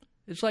test?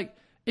 It's like,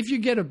 if you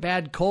get a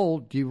bad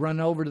cold, do you run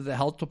over to the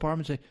health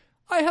department and say,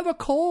 I have a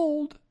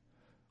cold?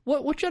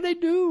 What should I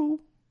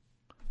do?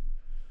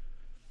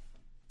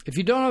 If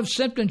you don't have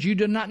symptoms, you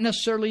do not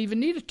necessarily even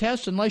need a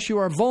test unless you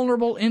are a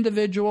vulnerable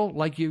individual,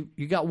 like you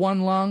got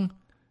one lung,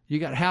 you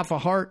got half a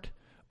heart,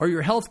 or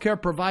your healthcare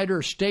provider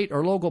or state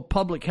or local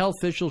public health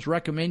officials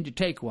recommend you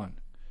take one.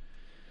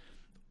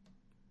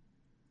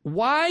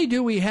 Why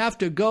do we have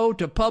to go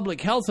to public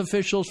health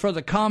officials for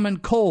the common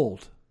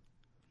cold?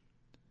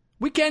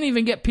 We can't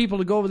even get people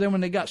to go over there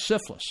when they got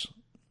syphilis.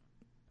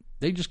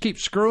 They just keep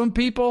screwing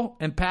people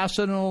and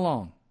passing it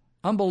along.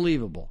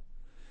 Unbelievable.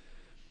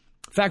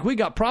 In fact, we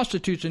got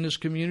prostitutes in this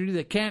community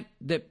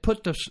that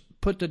put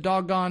the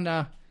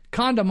doggone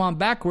condom on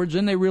backwards,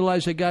 and they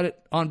realize they got it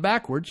on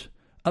backwards,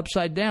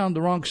 upside down,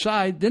 the wrong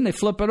side. Then they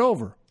flip it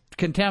over,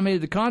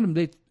 contaminated the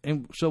condom.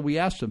 And so we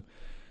asked them,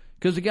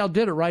 because the gal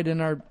did it right in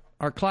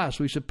our class.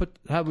 We said,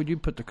 how would you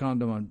put the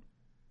condom on?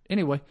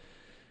 Anyway,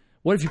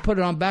 what if you put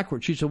it on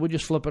backwards? She said, we'll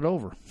just flip it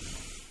over.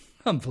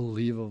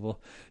 Unbelievable.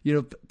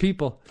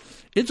 People,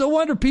 it's a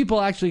wonder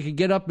people actually can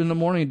get up in the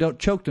morning and don't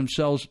choke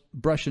themselves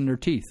brushing their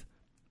teeth.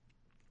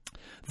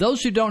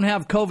 Those who don't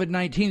have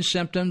COVID-19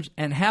 symptoms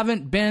and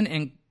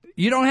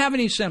you don't have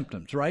any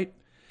symptoms, right?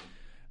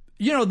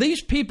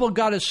 These people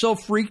got us so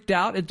freaked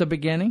out at the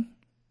beginning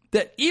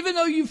that even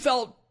though you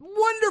felt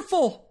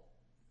wonderful,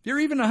 you're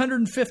even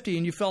 150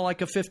 and you felt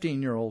like a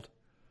 15-year-old,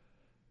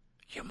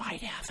 you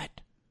might have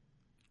it.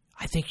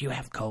 I think you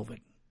have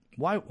COVID.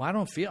 Why?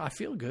 I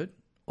feel good.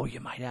 Oh, you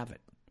might have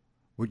it.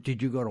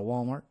 Did you go to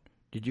Walmart?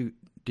 Did you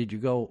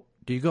go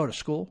to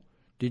school?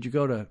 Did you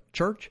go to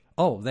church?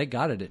 Oh, they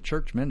got it at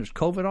church, man. There's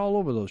COVID all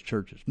over those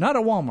churches. Not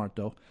at Walmart,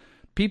 though.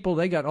 People,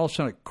 they got all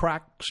sorts of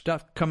crack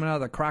stuff coming out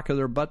of the crack of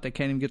their butt. They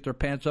can't even get their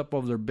pants up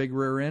over their big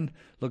rear end.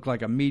 Look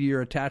like a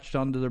meteor attached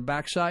onto their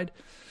backside.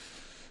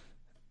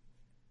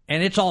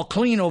 And it's all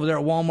clean over there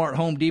at Walmart,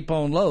 Home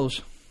Depot, and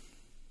Lowe's.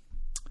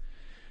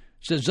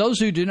 It says, those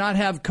who do not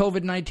have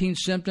COVID-19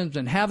 symptoms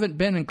and haven't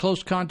been in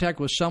close contact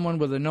with someone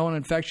with a known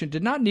infection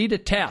did not need a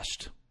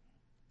test.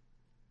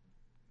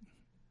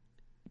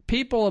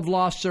 People have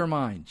lost their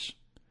minds.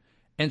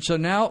 And so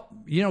now,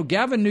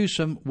 Gavin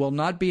Newsom will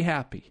not be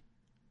happy.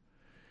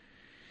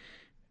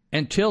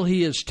 until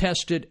he has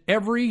tested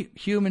every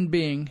human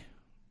being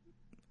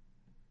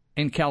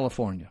in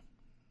California.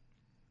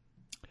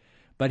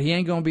 But he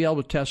ain't going to be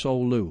able to test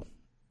old Lou,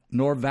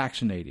 nor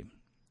vaccinate him.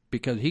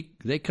 Because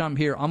they come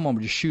here, I'm going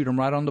to just shoot them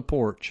right on the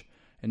porch,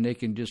 and they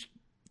can just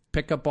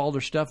pick up all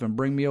their stuff and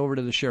bring me over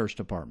to the sheriff's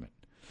department.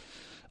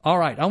 All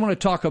right, I want to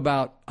talk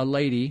about a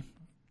lady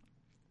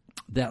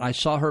that I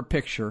saw her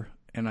picture,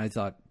 and I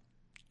thought,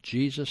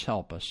 Jesus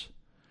help us.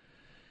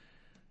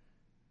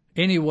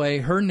 Anyway,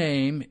 her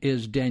name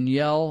is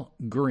Danielle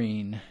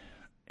Green,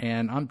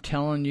 and I'm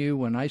telling you,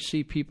 when I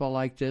see people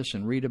like this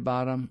and read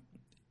about them,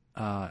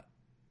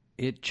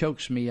 it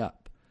chokes me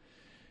up,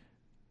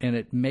 and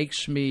it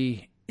makes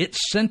me. It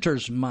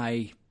centers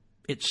my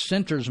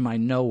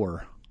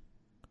knower.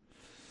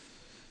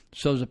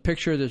 So there's a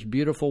picture of this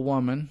beautiful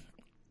woman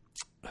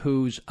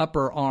whose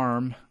upper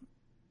arm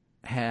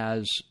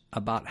has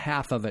about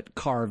half of it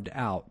carved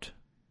out.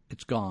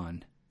 It's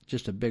gone.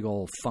 Just a big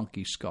old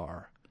funky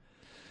scar.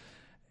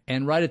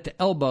 And right at the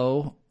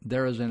elbow,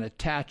 there is an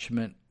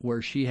attachment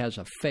where she has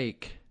a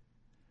fake,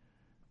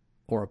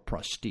 or a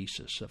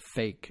prosthesis, a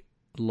fake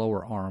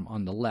lower arm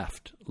on the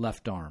left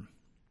arm.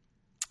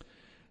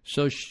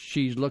 So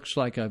she looks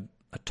like a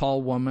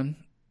tall woman,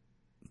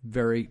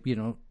 very,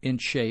 in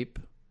shape,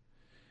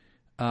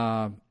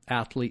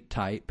 athlete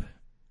type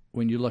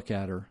when you look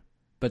at her.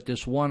 But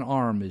this one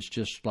arm is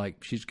just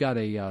like, she's got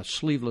a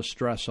sleeveless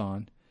dress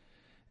on,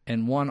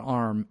 and one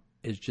arm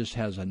just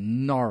has a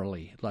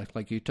gnarly,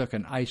 like you took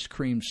an ice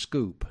cream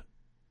scoop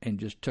and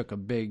just took a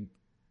big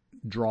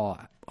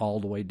draw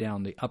all the way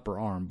down the upper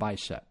arm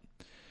bicep.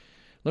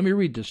 Let me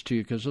read this to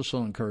you because this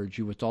will encourage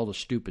you with all the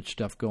stupid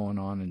stuff going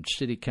on and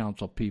city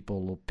council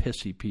people, little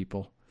pissy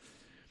people.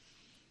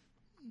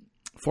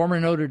 Former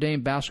Notre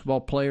Dame basketball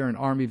player and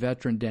Army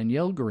veteran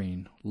Danielle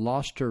Green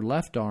lost her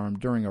left arm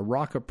during a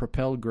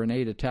rocket-propelled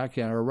grenade attack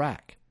in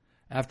Iraq.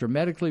 After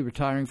medically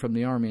retiring from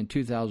the Army in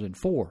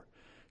 2004,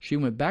 she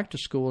went back to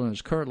school and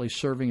is currently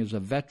serving as a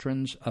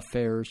Veterans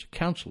Affairs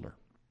counselor.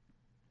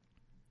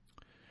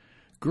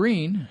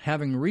 Green,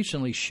 having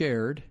recently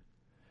shared,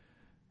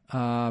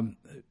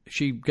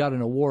 she got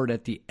an award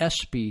at the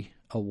ESPY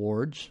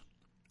Awards.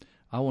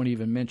 I won't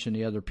even mention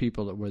the other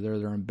people that were there.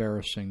 They're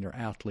embarrassing. They're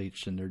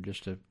athletes, and they're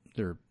just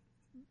they're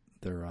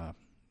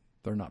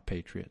not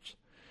patriots.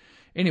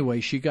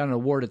 Anyway, she got an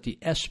award at the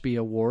ESPY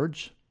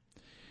Awards,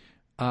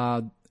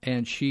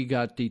 and she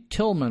got the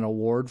Tillman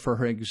Award for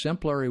her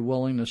exemplary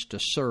willingness to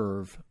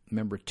serve.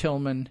 Remember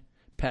Tillman?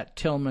 Pat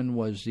Tillman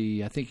was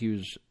I think he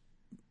was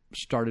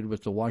started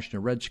with the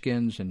Washington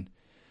Redskins, and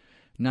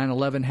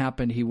 9/11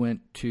 happened. He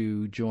went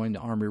to join the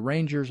Army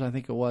Rangers, I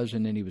think it was,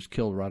 and then he was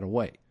killed right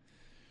away.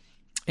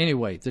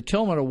 Anyway, the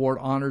Tillman Award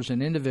honors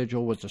an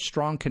individual with a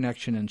strong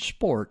connection in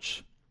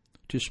sports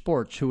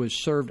who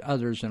has served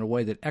others in a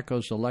way that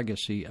echoes the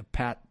legacy of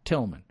Pat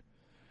Tillman,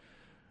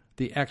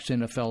 the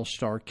ex-NFL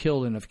star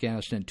killed in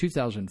Afghanistan in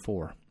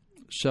 2004.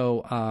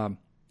 So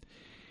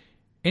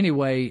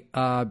anyway,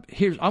 I'm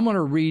going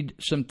to read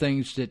some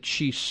things that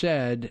she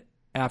said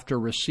after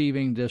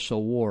receiving this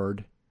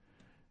award,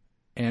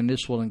 and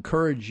this will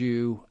encourage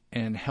you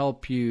and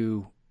help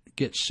you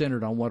get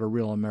centered on what a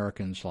real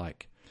American's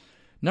like.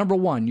 Number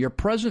one, your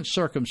present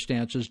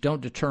circumstances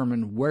don't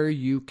determine where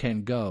you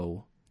can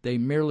go. They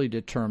merely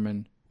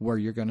determine where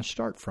you're going to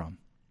start from.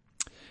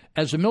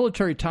 As the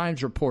Military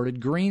Times reported,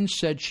 Green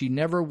said she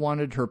never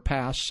wanted her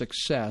past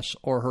success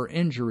or her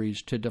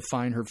injuries to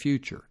define her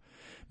future.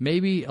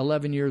 Maybe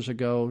 11 years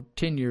ago,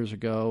 10 years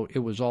ago, it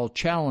was all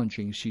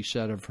challenging, she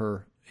said of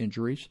her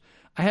injuries.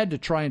 I had to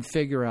try and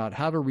figure out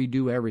how to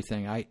redo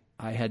everything I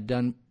had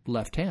done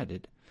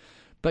left-handed.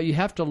 But you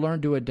have to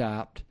learn to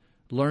adapt,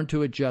 learn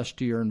to adjust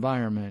to your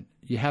environment.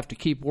 You have to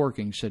keep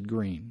working, said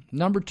Green.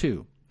 Number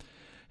two,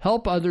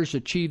 help others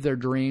achieve their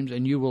dreams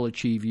and you will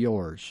achieve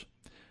yours.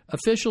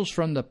 Officials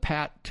from the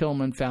Pat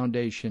Tillman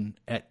Foundation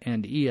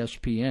and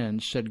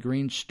ESPN said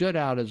Green stood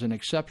out as an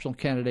exceptional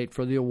candidate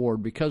for the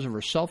award because of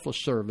her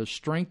selfless service,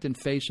 strength in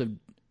face of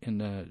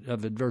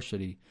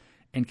adversity,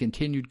 and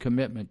continued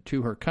commitment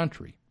to her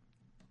country.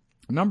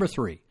 Number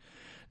three,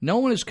 no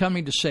one is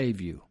coming to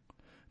save you.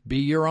 Be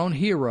your own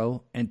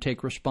hero and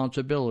take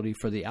responsibility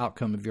for the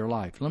outcome of your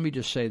life. Let me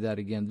just say that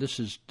again. This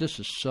is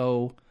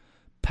so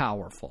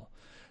powerful.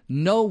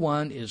 No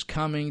one is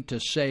coming to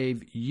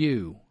save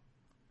you.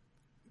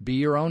 Be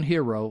your own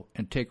hero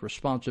and take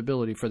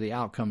responsibility for the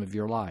outcome of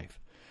your life.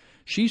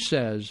 She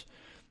says,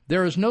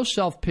 there is no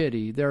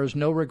self-pity, there is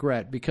no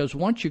regret, because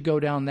once you go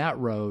down that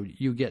road,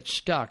 you get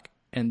stuck,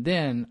 and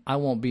then I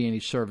won't be any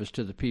service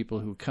to the people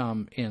who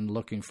come in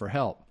looking for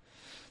help.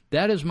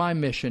 That is my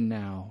mission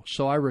now,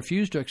 so I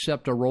refuse to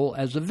accept a role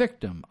as a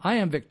victim. I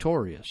am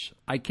victorious.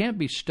 I can't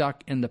be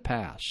stuck in the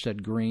past,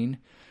 said Green,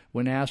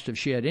 when asked if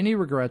she had any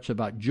regrets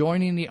about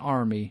joining the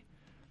Army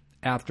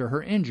after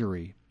her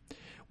injury.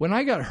 When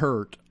I got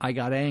hurt, I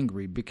got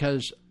angry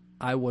because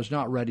I was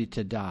not ready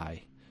to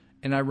die.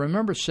 And I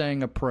remember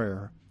saying a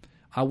prayer.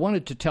 I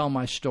wanted to tell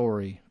my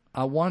story.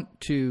 I want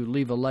to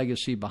leave a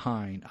legacy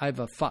behind. I have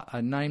a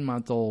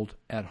 9-month-old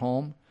at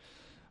home.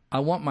 I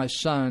want my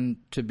son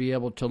to be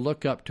able to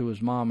look up to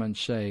his mom and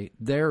say,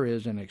 there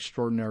is an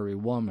extraordinary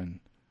woman.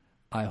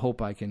 I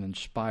hope I can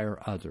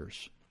inspire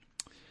others.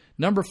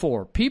 Number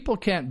 4, people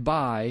can't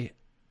buy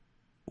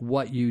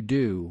what you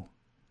do.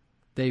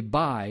 They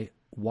buy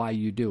why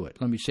you do it.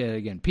 Let me say that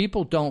again.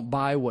 People don't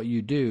buy what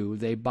you do.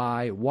 They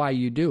buy why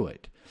you do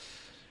it.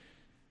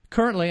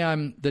 Currently,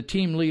 I'm the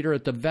team leader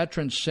at the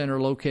Veterans Center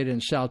located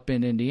in South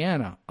Bend,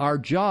 Indiana. Our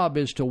job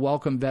is to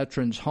welcome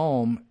veterans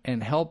home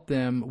and help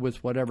them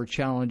with whatever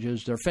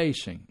challenges they're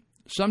facing.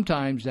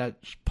 Sometimes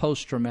that's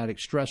post-traumatic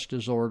stress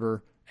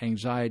disorder,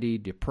 anxiety,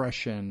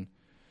 depression,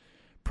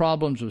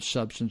 problems with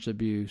substance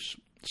abuse,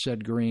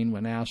 said Green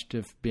when asked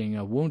if being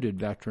a wounded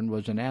veteran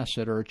was an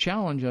asset or a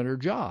challenge on her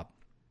job.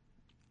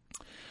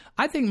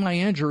 I think my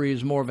injury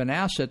is more of an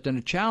asset than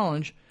a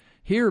challenge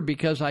here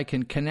because I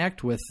can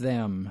connect with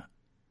them.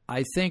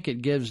 I think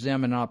it gives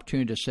them an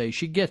opportunity to say,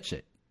 she gets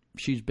it.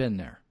 She's been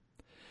there.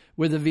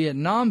 With the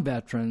Vietnam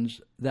veterans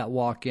that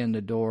walk in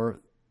the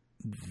door,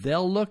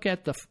 they'll look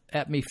at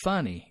me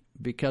funny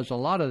because a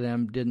lot of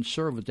them didn't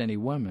serve with any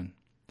women.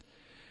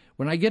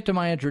 When I get to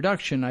my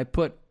introduction, I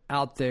put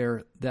out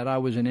there that I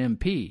was an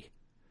MP.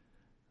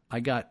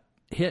 I got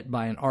hit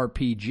by an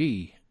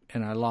RPG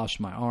and I lost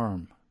my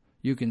arm.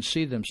 You can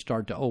see them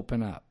start to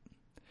open up.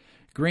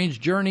 Green's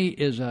journey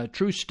is a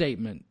true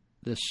statement.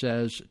 This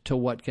says to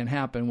what can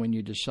happen when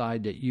you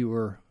decide that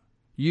you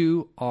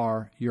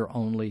are your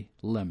only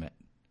limit.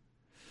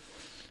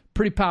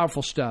 Pretty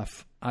powerful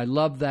stuff. I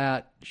love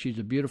that. She's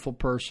a beautiful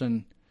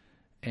person,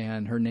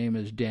 and her name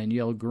is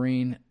Danielle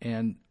Green.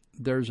 And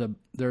there's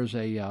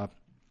a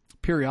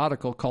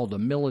periodical called the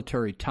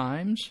Military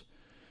Times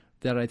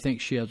that I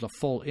think she has a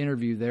full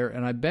interview there,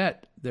 and I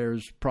bet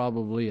there's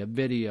probably a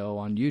video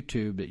on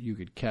YouTube that you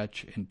could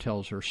catch and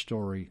tells her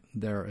story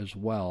there as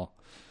well.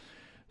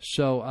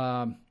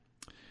 So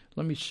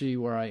let me see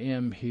where I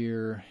am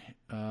here.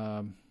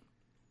 I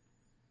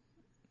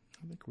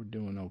think we're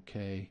doing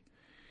okay.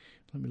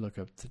 Let me look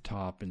up at the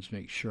top and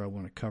make sure I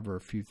want to cover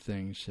a few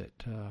things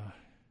that...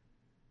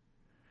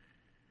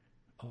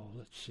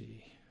 let's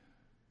see.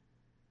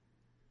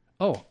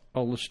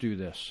 Let's do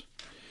this.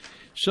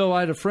 So I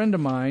had a friend of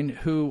mine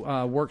who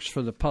works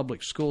for the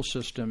public school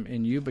system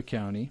in Yuba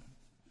County,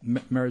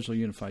 Marysville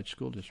Unified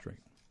School District.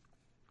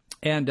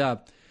 And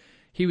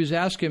he was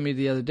asking me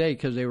the other day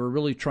because they were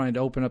really trying to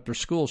open up their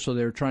school, so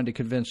they were trying to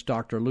convince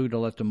Dr. Lou to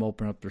let them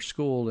open up their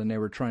school, and they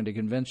were trying to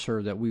convince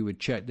her that we would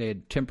check, they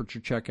had temperature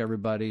check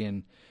everybody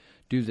and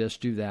do this,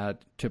 do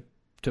that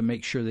to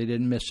make sure they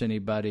didn't miss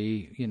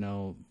anybody,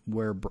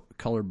 wear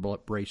colored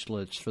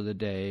bracelets for the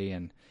day,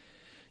 and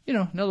in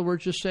other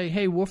words, just say,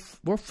 hey,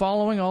 we're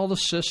following all the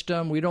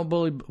system. We don't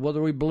believe,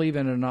 whether we believe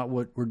in it or not,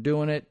 we're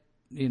doing it.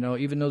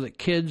 Even though that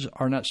kids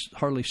are not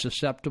hardly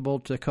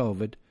susceptible to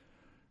COVID,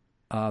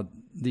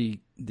 the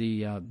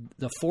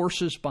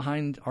forces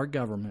behind our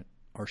government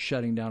are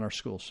shutting down our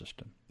school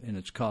system, and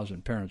it's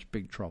causing parents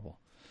big trouble.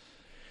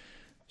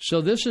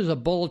 So this is a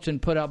bulletin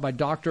put out by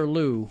Dr.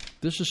 Lou.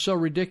 This is so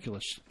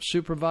ridiculous.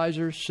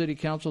 Supervisors, city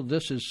council,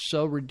 this is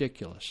so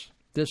ridiculous.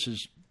 This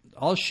is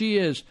all she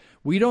is.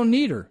 We don't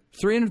need her.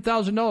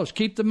 $300,000.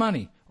 Keep the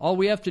money. All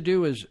we have to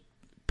do is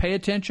pay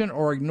attention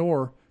or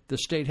ignore the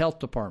state health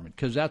department,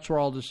 because that's where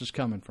all this is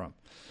coming from.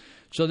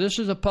 So this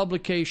is a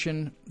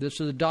publication. This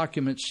is a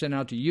document sent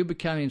out to Yuba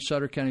County and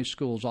Sutter County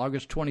schools,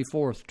 August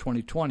 24th,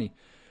 2020. It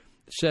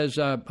says,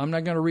 I'm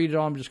not going to read it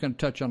all. I'm just going to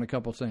touch on a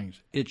couple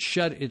things. It's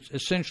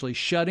essentially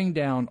shutting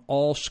down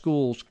all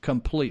schools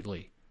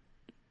completely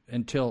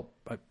until,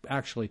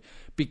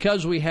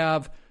 because we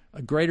have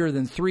greater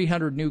than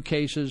 300 new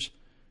cases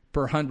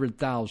per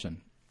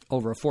 100,000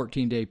 over a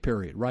 14-day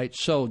period, right?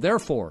 So,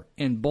 therefore,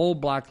 in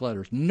bold black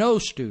letters, no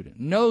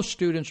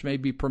students may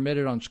be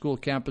permitted on school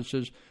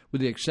campuses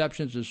with the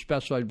exceptions as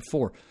specified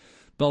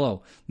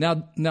below.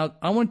 Now,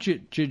 I want you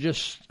to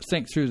just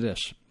think through this.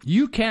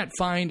 You can't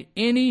find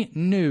any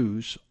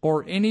news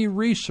or any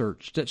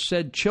research that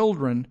said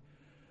children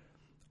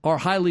are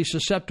highly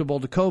susceptible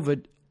to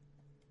COVID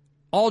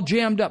all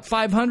jammed up,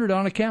 500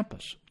 on a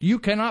campus. You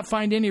cannot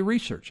find any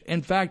research.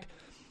 In fact,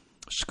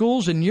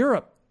 schools in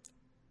Europe,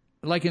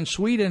 like in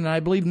Sweden and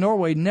I believe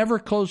Norway, never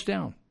closed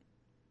down.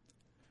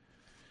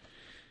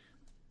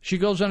 She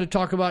goes on to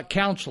talk about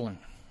counseling.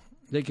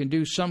 They can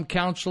do some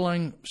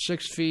counseling,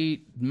 6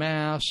 feet,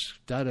 mask,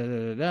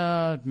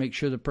 make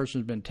sure the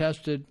person's been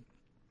tested.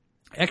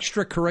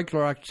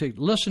 Extracurricular activity.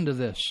 Listen to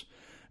this.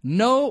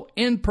 No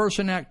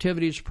in-person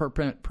activities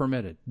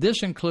permitted.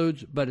 This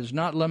includes, but is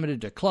not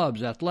limited to,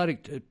 clubs,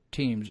 athletic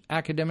teams,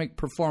 academic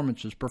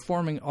performances,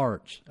 performing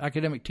arts,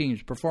 academic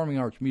teams, performing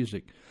arts,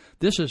 music.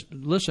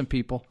 Listen,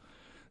 people,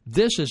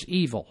 this is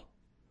evil.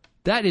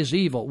 That is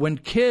evil. When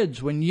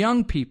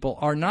young people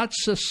are not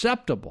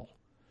susceptible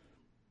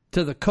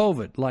to the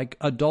COVID like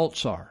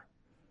adults are,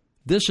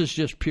 this is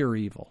just pure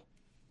evil.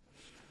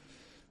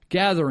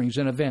 Gatherings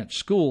and events.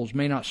 Schools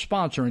may not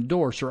sponsor,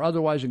 endorse, or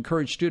otherwise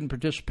encourage student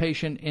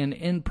participation in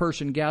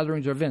in-person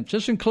gatherings or events.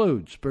 This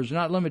includes, but is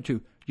not limited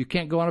to, you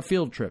can't go on a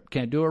field trip,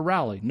 can't do a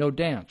rally, no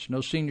dance,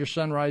 no senior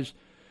sunrise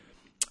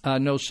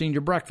no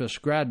senior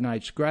breakfast, grad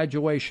nights,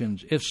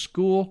 graduations. If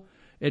school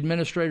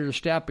administrators or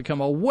staff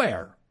become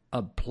aware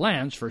of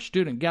plans for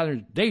student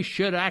gatherings, they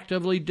should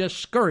actively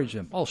discourage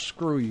them. Oh,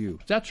 screw you.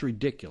 That's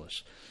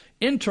ridiculous.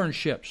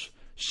 Internships.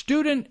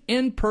 Student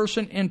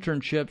in-person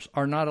internships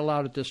are not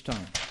allowed at this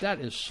time.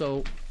 That is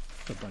so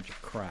a bunch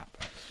of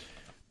crap.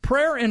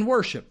 Prayer and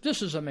worship.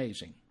 This is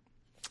amazing.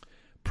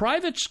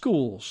 Private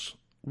schools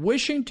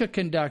wishing to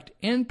conduct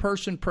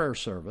in-person prayer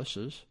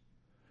services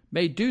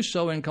may do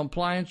so in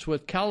compliance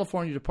with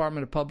California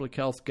Department of Public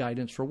Health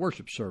guidance for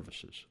worship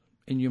services.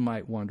 And you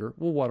might wonder,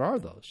 well, what are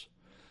those?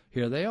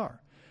 Here they are.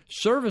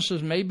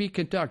 Services may be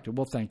conducted.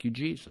 Well, thank you,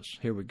 Jesus.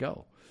 Here we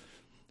go.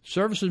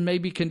 Services may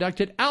be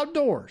conducted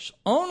outdoors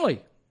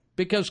only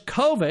because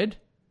COVID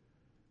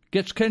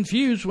gets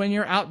confused when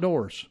you're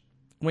outdoors.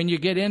 When you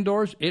get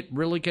indoors, it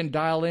really can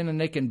dial in and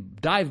they can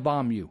dive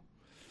bomb you.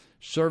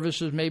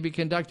 Services may be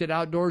conducted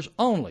outdoors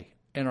only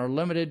and are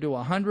limited to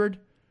 100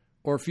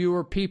 or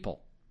fewer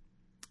people.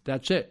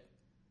 That's it.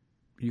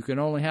 You can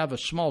only have a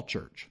small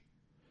church.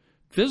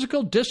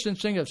 Physical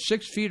distancing of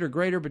 6 feet or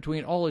greater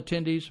between all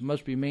attendees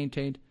must be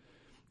maintained.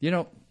 You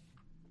know,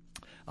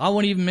 I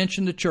won't even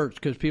mention the church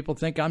because people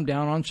think I'm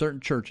down on certain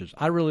churches.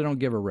 I really don't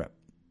give a rip.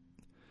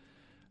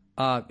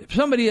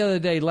 Somebody the other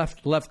day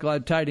left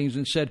Glad Tidings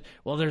and said,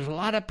 well, there's a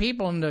lot of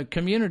people in the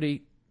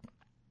community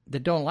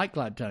that don't like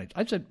Glad Tidings.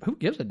 I said, who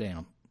gives a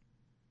damn?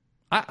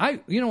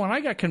 When I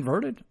got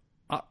converted,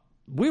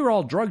 we were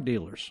all drug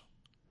dealers.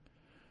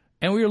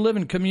 And we were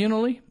living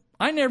communally.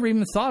 I never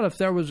even thought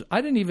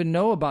I didn't even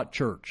know about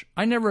church.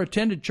 I never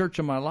attended church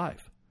in my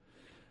life.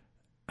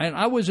 And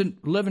I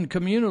wasn't living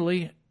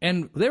communally,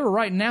 and they were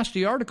writing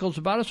nasty articles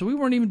about us, so we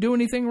weren't even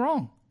doing anything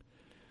wrong.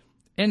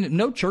 And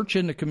no church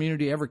in the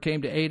community ever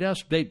came to aid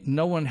us.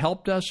 No one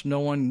helped us.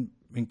 No one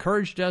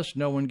encouraged us.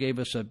 No one gave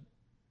us a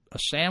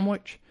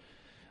sandwich,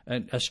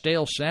 a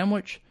stale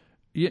sandwich.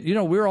 We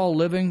were all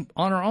living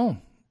on our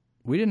own.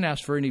 We didn't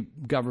ask for any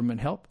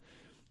government help.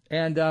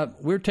 And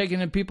we're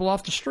taking in people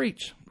off the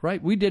streets,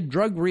 right? We did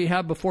drug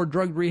rehab before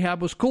drug rehab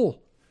was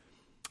cool.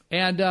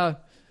 And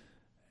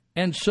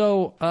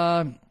so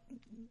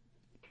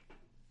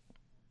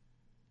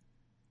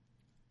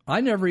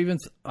I never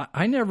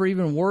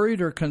even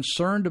worried or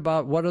concerned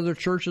about what other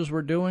churches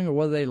were doing or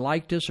whether they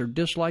liked us or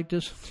disliked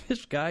us.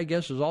 This guy, I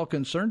guess, is all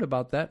concerned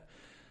about that.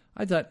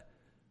 I thought,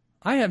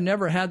 I have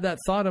never had that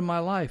thought in my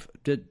life.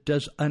 Do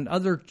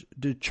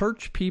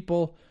church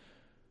people...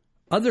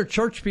 Other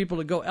church people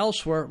to go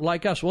elsewhere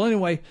like us. Well,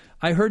 anyway,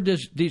 I heard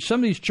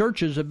some of these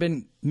churches have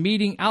been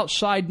meeting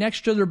outside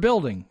next to their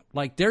building.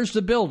 Like, there's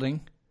the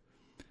building,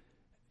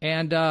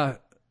 and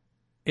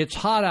it's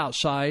hot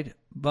outside,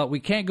 but we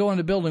can't go in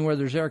the building where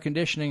there's air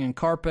conditioning and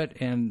carpet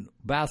and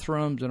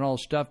bathrooms and all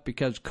stuff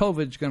because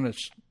COVID's going to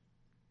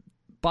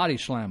body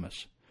slam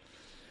us.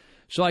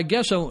 So I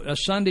guess a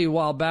Sunday a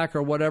while back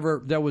or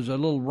whatever, there was a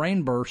little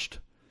rain burst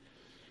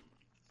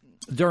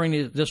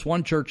during this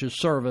one church's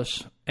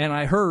service, and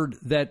I heard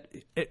that,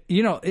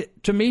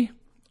 to me,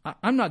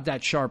 I'm not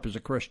that sharp as a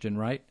Christian,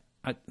 right?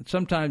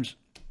 Sometimes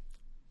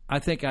I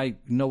think I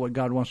know what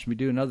God wants me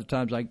to do, and other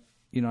times I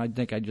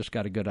think I just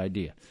got a good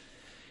idea.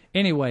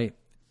 Anyway,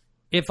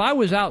 if I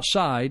was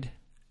outside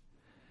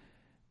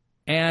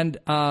and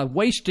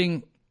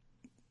wasting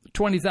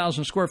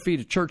 20,000 square feet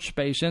of church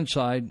space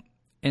inside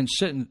and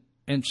sitting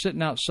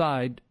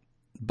outside,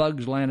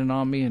 bugs landing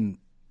on me and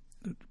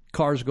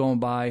cars going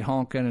by,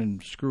 honking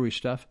and screwy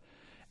stuff,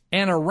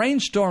 and a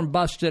rainstorm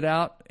busted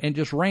out and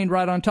just rained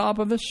right on top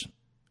of us,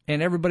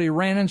 and everybody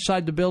ran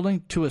inside the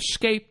building to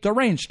escape the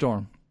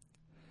rainstorm.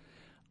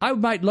 I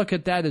might look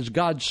at that as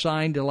God's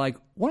sign to, like,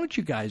 why don't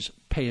you guys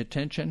pay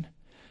attention,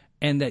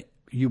 and that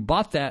you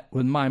bought that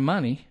with my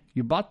money,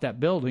 you bought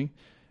that building,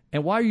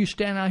 and why are you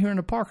standing out here in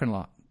the parking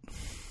lot?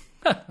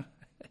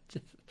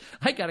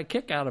 I got a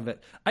kick out of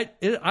it.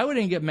 I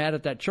wouldn't get mad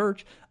at that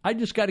church. I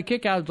just got a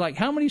kick out of it. Like,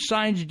 how many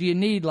signs do you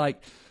need?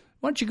 Like,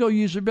 why don't you go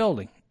use the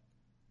building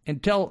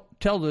and tell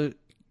the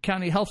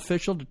county health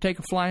official to take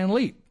a flying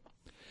leap?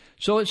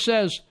 So it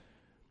says,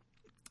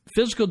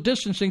 physical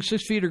distancing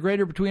 6 feet or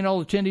greater between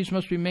all attendees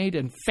must be made,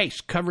 and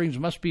face coverings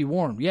must be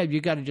worn. Yeah, you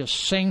got to just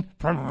sing.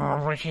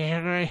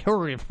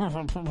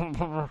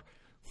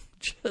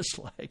 Just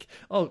like,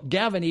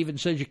 Gavin even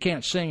says you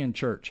can't sing in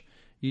church.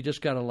 You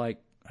just got to,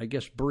 I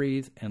guess,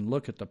 breathe and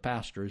look at the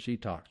pastor as he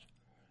talks,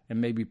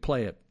 and maybe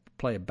play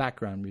a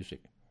background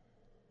music.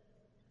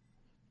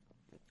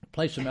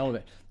 Play some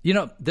elevator.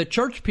 The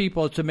church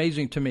people, it's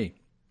amazing to me.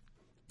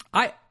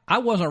 I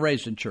wasn't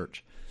raised in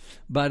church,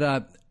 but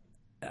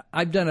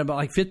I've done it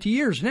about 50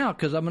 years now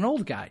because I'm an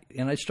old guy,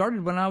 and I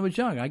started when I was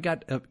young. I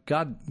got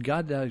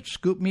God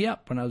scooped me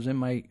up when I was in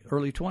my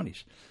early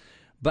 20s.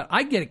 But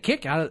I get a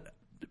kick out of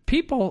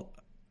people.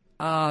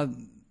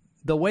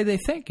 The way they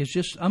think is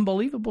just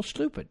unbelievably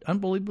stupid.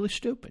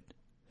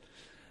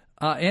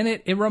 And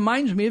it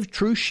reminds me of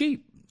true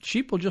sheep.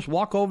 Sheep will just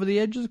walk over the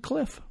edge of the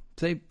cliff.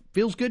 Say,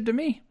 feels good to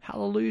me.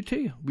 Hallelujah to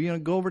you. We're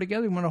going to go over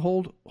together. We want to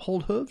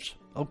hold hooves?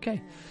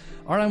 Okay.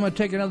 All right, I'm going to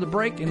take another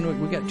break,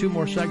 and we got 2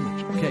 more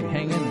segments. Okay,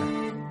 hang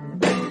in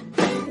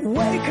there.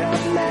 Wake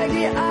up,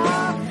 Maggie,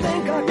 I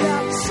think I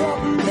got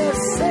something to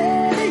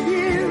say to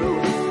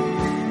you.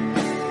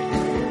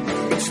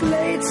 It's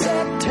late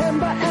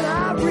September and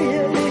I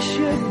really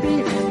should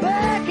be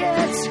back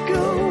at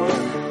school.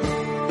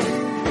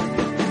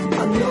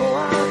 I know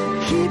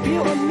I keep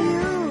you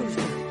amused.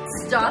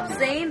 Stop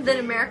saying that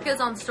America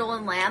is on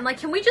stolen land. Like,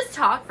 can we just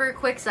talk for a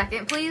quick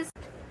second, please?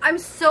 I'm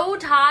so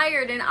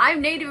tired, and I'm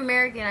Native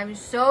American. I'm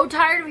so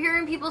tired of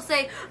hearing people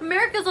say,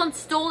 America's on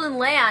stolen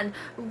land.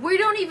 We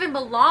don't even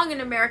belong in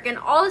America, and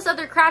all this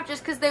other crap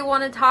just because they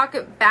want to talk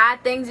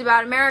bad things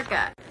about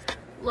America.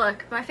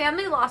 Look, my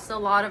family lost a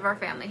lot of our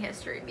family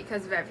history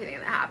because of everything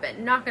that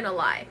happened, not gonna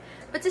lie.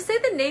 But to say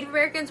that Native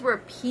Americans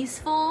were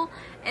peaceful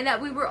and that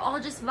we were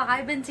all just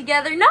vibing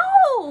together,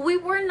 no, we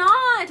were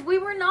not. We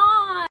were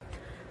not.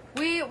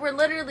 We were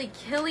literally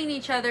killing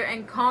each other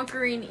and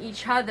conquering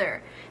each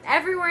other.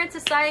 Everywhere in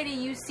society,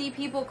 you see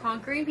people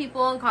conquering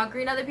people and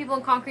conquering other people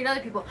and conquering other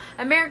people.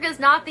 America's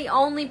not the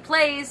only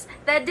place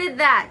that did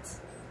that.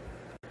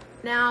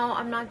 Now,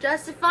 I'm not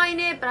justifying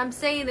it, but I'm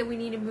saying that we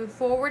need to move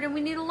forward and we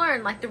need to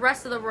learn like the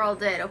rest of the world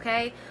did,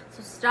 okay?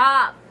 So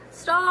stop,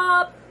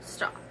 stop,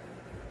 stop.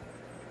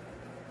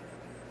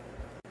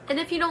 And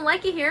if you don't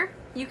like it here,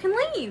 you can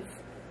leave.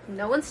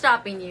 No one's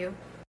stopping you.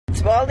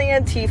 To all the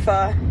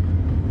Antifa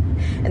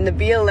and the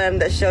BLM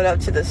that showed up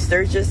to the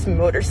Sturgis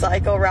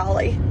motorcycle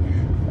rally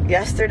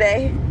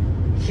yesterday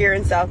here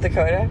in South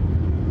Dakota.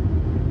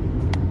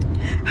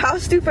 How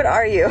stupid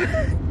are you?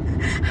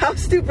 How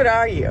stupid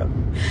are you?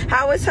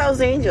 How was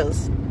Hell's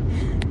Angels?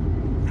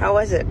 How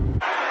was it?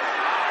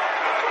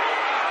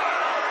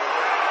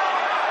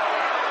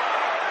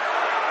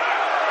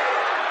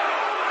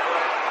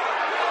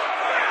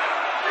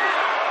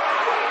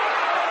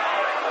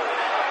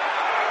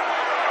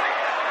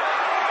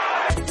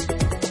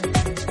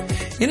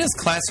 In his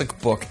classic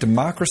book,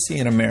 Democracy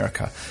in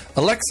America,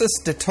 Alexis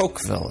de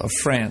Tocqueville of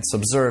France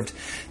observed,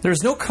 "There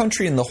is no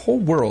country in the whole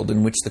world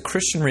in which the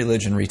Christian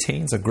religion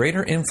retains a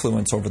greater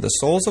influence over the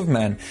souls of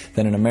men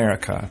than in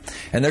America,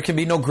 and there can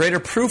be no greater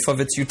proof of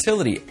its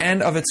utility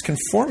and of its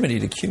conformity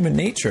to human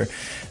nature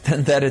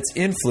than that its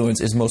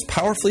influence is most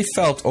powerfully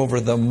felt over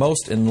the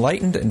most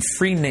enlightened and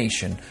free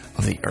nation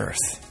of the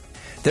earth."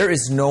 There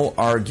is no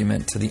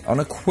argument to the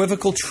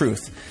unequivocal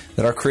truth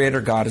that our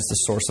Creator God is the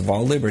source of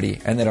all liberty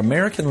and that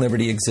American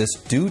liberty exists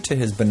due to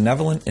His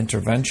benevolent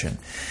intervention.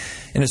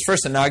 In his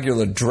first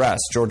inaugural address,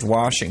 George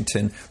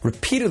Washington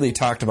repeatedly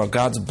talked about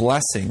God's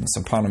blessings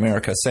upon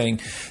America, saying,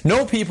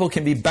 "No people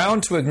can be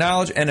bound to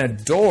acknowledge and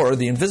adore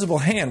the invisible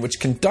hand which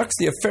conducts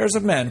the affairs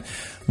of men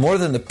more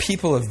than the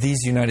people of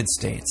these United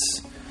States."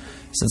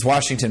 Since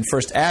Washington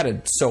first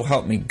added, "So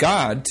help me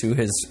God," to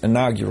his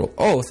inaugural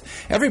oath,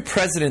 every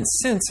president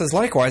since has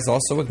likewise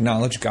also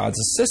acknowledged God's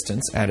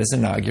assistance at his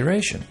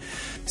inauguration.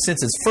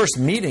 Since its first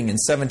meeting in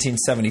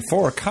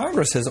 1774,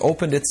 Congress has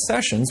opened its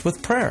sessions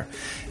with prayer.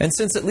 And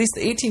since at least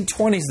the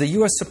 1820s, the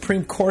U.S.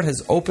 Supreme Court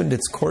has opened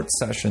its court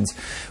sessions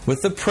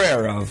with the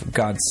prayer of,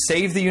 "God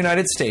save the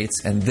United States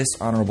and this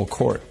honorable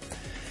court."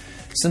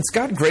 Since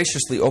God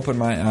graciously opened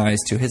my eyes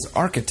to His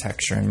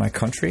architecture in my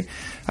country,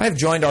 I have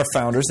joined our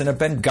founders and have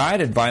been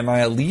guided by my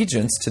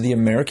allegiance to the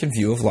American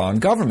view of law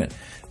and government,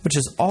 which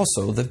is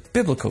also the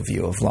biblical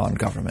view of law and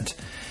government.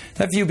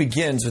 That view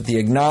begins with the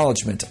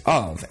acknowledgement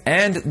of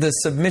and the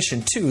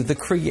submission to the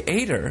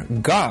Creator,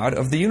 God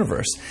of the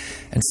universe.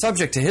 And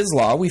subject to His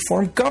law, we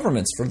form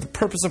governments for the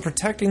purpose of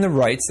protecting the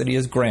rights that He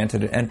has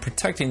granted and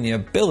protecting the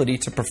ability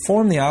to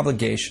perform the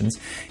obligations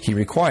He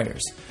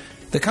requires.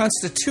 The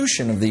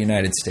Constitution of the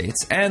United States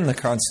and the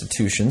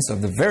Constitutions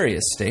of the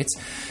various states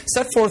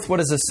set forth what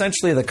is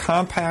essentially the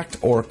compact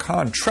or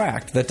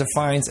contract that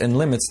defines and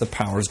limits the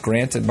powers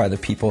granted by the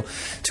people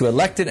to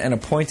elected and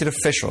appointed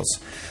officials,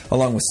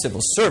 along with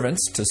civil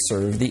servants to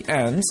serve the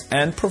ends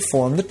and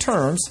perform the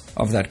terms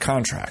of that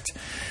contract.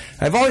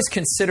 I've always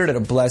considered it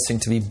a blessing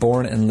to be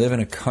born and live in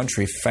a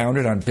country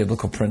founded on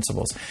biblical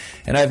principles,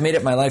 and I've made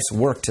it my life's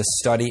work to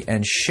study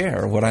and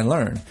share what I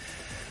learn.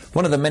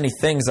 One of the many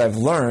things I've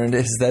learned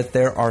is that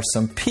there are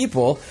some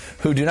people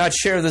who do not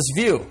share this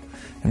view.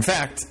 In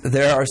fact,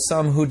 there are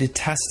some who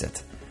detest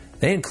it.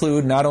 They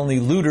include not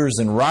only looters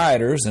and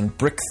rioters and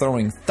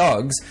brick-throwing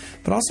thugs,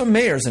 but also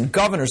mayors and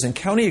governors and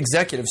county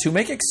executives who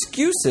make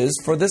excuses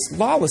for this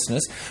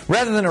lawlessness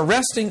rather than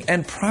arresting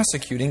and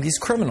prosecuting these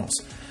criminals.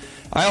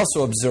 I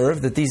also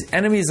observe that these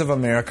enemies of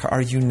America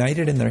are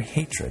united in their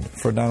hatred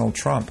for Donald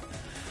Trump.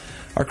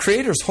 Our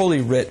Creator's Holy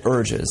Writ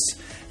urges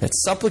that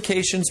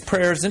supplications,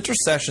 prayers,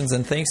 intercessions,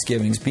 and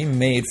thanksgivings be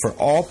made for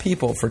all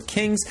people, for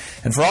kings,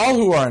 and for all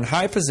who are in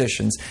high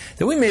positions,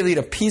 that we may lead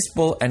a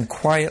peaceful and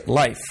quiet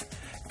life,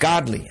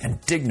 godly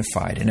and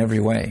dignified in every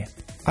way.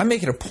 I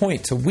make it a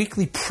point to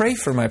weekly pray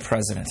for my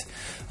president,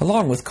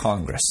 along with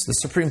Congress, the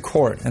Supreme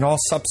Court, and all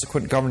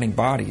subsequent governing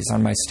bodies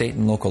on my state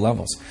and local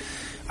levels.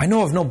 I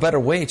know of no better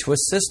way to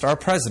assist our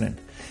president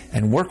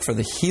and work for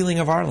the healing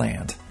of our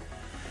land.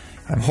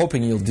 I'm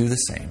hoping you'll do the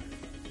same.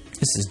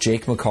 This is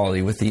Jake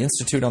McCauley with the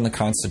Institute on the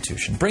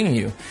Constitution, bringing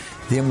you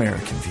the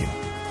American View.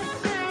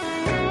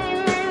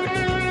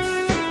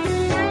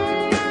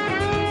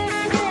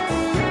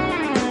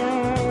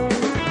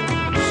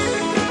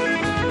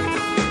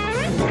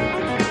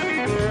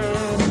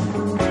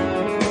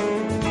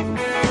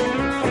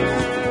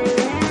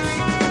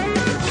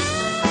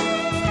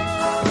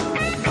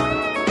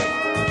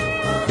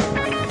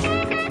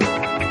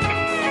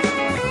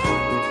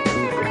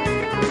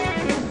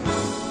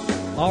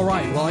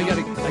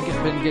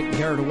 been getting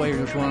carried away,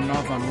 just running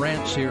off on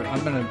rants here.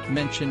 I'm going to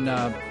mention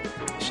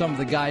some of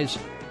the guys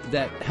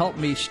that helped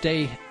me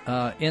stay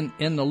in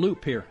the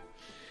loop here.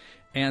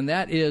 And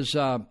that is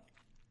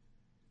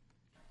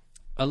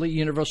Elite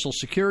Universal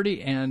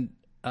Security, and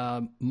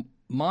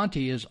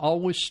Monty is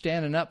always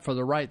standing up for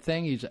the right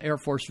thing. He's an Air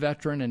Force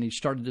veteran, and he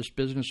started this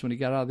business when he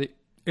got out of the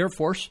Air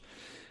Force.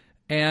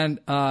 And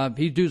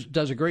he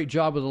does a great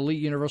job with Elite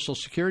Universal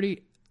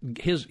Security.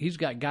 He's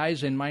got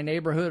guys in my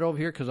neighborhood over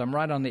here because I'm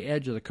right on the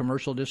edge of the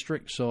commercial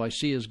district, so I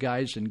see his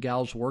guys and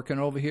gals working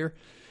over here.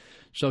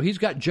 So he's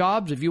got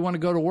jobs. If you want to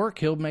go to work,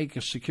 he'll make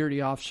a security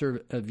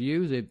officer of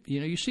you.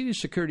 You see these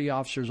security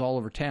officers all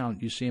over town.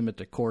 You see them at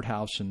the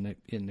courthouse and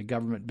in the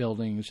government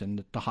buildings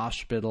and at the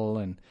hospital,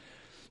 and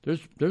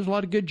there's a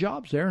lot of good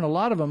jobs there, and a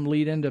lot of them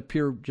lead into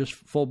pure just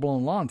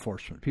full-blown law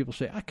enforcement. People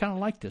say, I kind of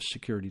like this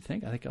security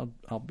thing. I think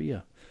I'll be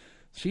a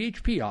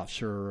CHP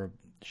officer or a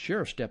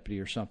sheriff's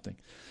deputy or something.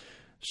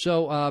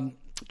 So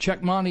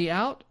check Monty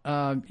out.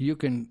 You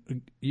can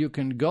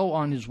go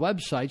on his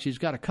websites. He's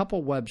got a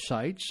couple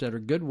websites that are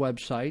good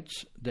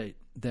websites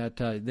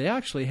that they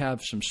actually have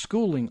some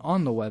schooling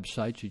on the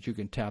websites that you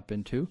can tap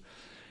into.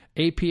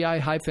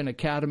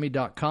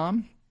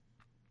 API-academy.com.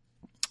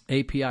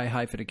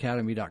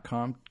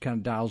 API-academy.com kind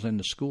of dials in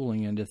the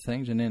schooling into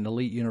things, and then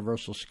Elite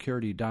Universal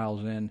Security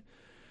dials in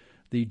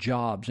the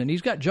jobs. And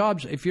he's got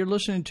jobs. If you're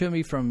listening to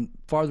me from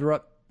farther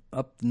up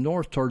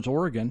north towards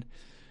Oregon,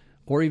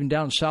 or even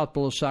down south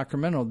below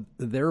Sacramento,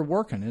 they're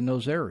working in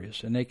those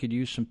areas, and they could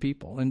use some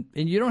people. And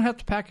you don't have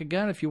to pack a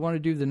gun if you want to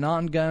do the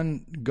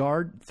non-gun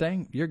guard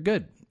thing. You're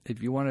good.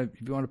 If you want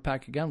to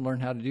pack a gun, learn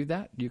how to do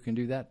that. You can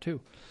do that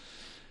too.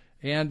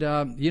 And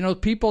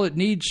people that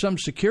need some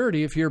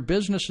security, if your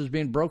business is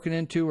being broken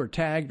into or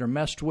tagged or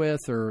messed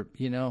with, or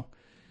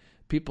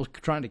people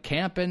trying to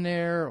camp in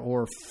there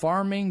or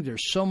farming,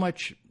 there's so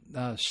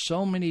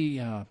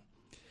many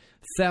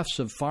thefts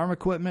of farm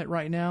equipment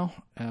right now.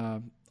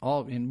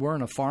 And we're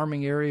in a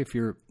farming area. If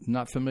you're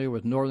not familiar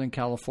with Northern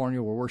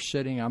California, where we're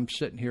sitting, I'm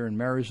sitting here in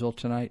Marysville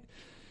tonight.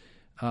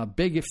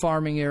 Big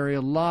farming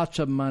area, lots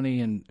of money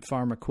in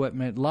farm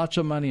equipment, lots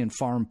of money in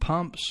farm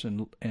pumps,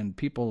 and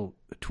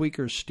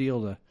tweakers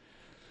steal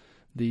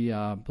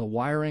the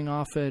wiring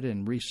off it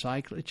and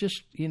recycle it.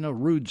 Just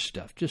rude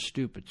stuff, just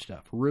stupid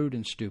stuff, rude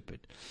and stupid.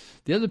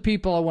 The other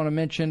people I want to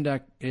mention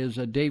is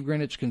Dave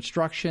Greenitz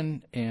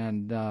Construction,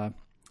 and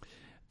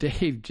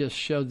Dave just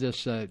showed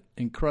this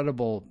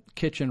incredible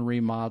kitchen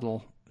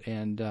remodel,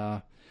 and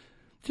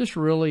just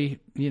really,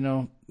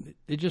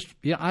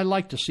 I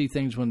like to see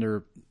things when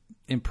they're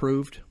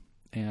improved,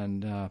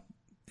 and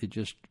it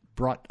just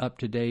brought up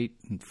to date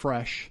and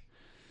fresh,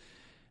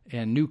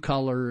 and new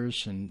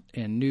colors and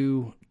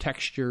new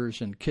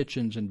textures and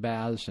kitchens and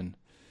baths, and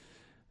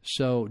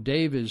so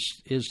Dave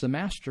is the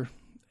master,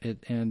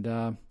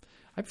 I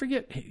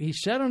forget, he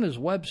said on his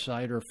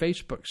website or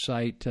Facebook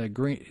site,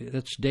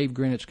 that's Dave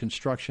Greenitz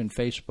Construction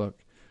Facebook,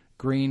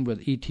 Green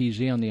with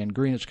ETZ on the end,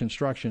 Greenitz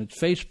Construction. It's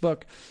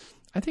Facebook.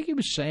 I think he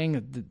was saying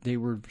that they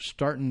were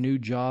starting new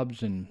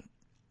jobs in,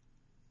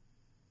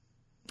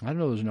 I don't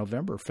know, it was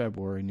November or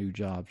February, new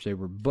jobs. They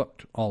were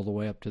booked all the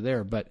way up to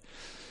there. But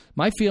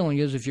my feeling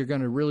is if you're going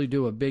to really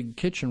do a big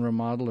kitchen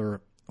remodel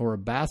or a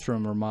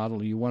bathroom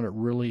remodel, you want it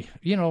really,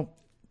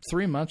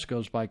 3 months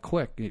goes by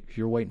quick if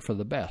you're waiting for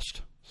the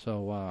best.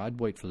 So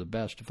I'd wait for the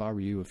best if I were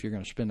you, if you're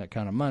going to spend that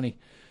kind of money.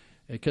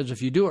 Because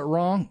if you do it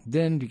wrong,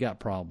 then you got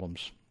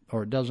problems.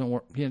 Or it doesn't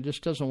work, it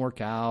just doesn't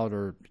work out,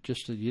 or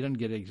just you didn't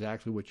get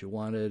exactly what you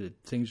wanted.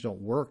 Things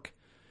don't work.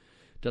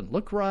 It doesn't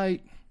look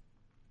right.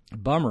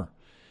 Bummer.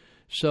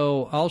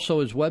 So also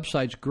his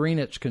website's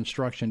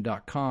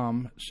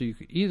greenitzconstruction.com. So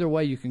either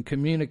way, you can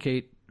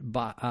communicate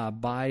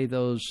by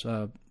those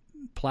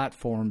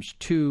platforms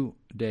to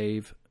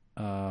Dave.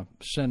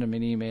 Send him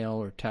an email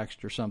or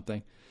text or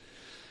something.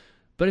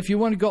 But if you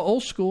want to go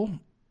old school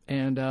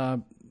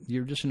and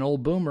you're just an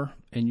old boomer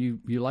and you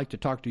like to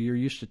you're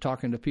used to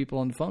talking to people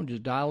on the phone,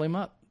 just dial him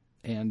up.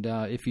 And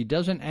if he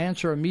doesn't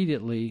answer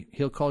immediately,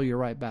 he'll call you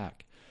right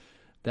back.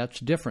 That's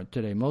different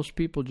today. Most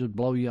people just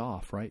blow you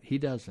off, right? He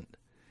doesn't,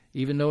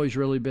 even though he's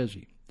really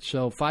busy.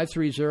 So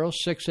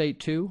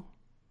 530-682-9602,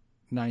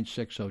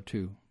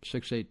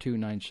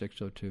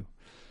 682-9602.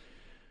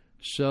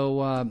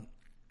 So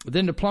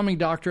then the plumbing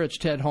doctor, it's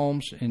Ted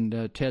Holmes,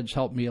 and Ted's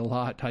helped me a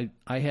lot. I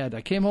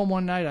came home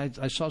one night,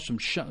 I saw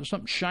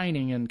something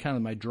shining in kind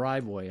of my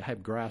driveway. I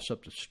have grass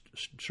up the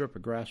strip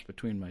of grass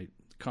between my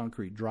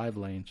concrete drive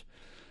lanes,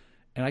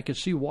 and I could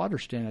see water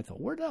standing. I thought,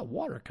 where'd that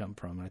water come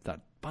from? And I thought,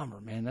 bummer,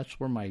 man, that's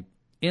where my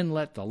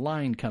inlet, the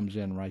line comes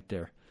in right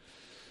there.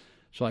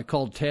 So I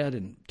called Ted,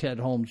 and Ted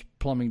Holmes,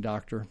 plumbing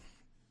doctor,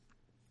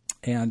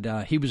 and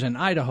he was in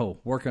Idaho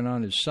working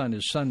on his son.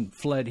 His son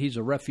fled. He's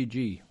a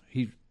refugee.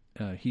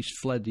 He's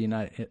fled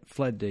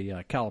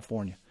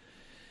California,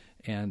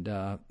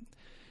 and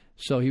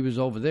so he was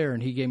over there,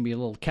 and he gave me a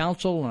little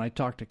counsel, and I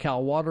talked to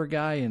Cal Water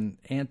guy, and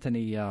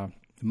Anthony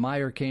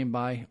Meyer came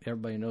by.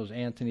 Everybody knows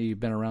Anthony. He's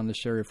been around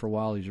this area for a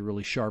while. He's a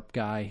really sharp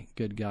guy,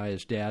 good guy.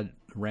 His dad,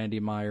 Randy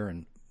Meyer,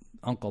 and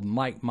Uncle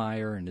Mike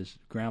Meyer, and his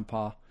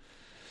grandpa.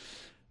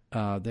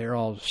 They're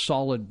all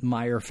solid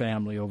Meyer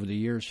family over the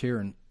years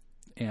here,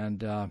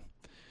 and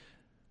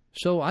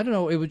so I don't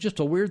know. It was just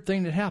a weird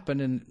thing that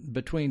happened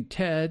between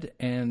Ted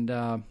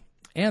and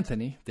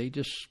Anthony. They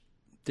just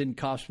didn't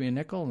cost me a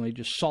nickel, and they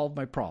just solved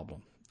my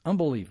problem.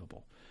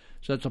 Unbelievable.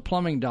 So it's a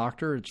plumbing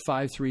doctor. It's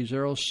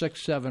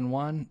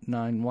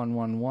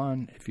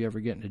 530-671-9111 if you ever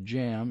get in a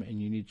jam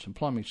and you need some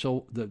plumbing.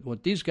 So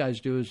what these guys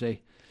do is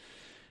they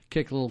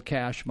kick a little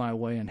cash my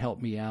way and help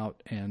me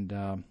out,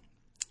 and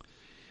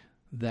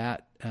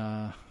that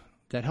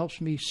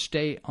helps me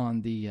stay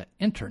on the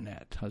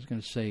internet. I was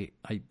going to say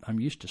I'm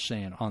used to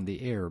saying on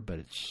the air, but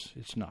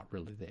it's not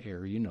really the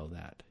air. You know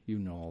that. You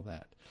know all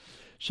that.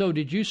 So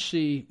did you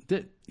see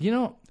that?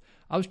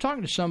 I was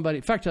talking to somebody.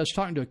 In fact, I was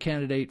talking to a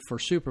candidate for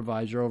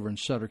supervisor over in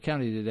Sutter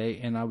County today,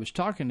 and I was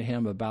talking to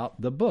him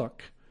about the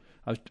book.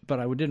 But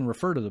I didn't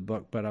refer to the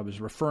book, but I was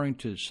referring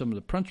to some of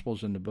the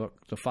principles in the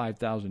book, The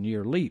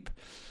 5,000-Year Leap.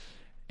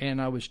 And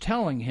I was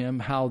telling him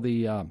how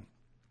the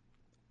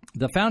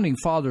Founding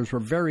Fathers were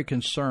very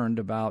concerned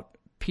about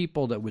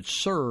people that would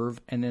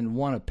serve and then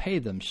want to pay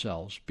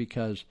themselves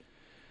because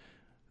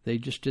they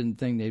just didn't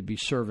think they'd be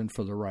serving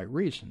for the right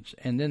reasons.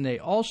 And then they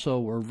also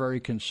were very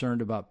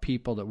concerned about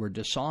people that were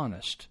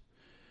dishonest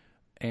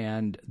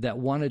and that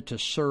wanted to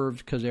serve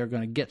because they were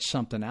going to get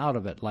something out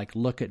of it, like,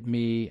 look at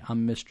me,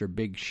 I'm Mr.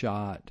 Big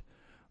Shot,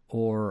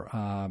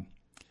 or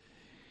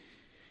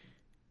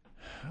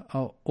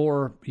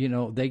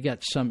they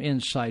get some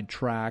inside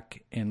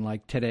track. And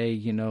like today,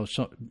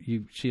 so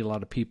you see a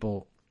lot of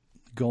people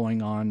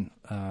going on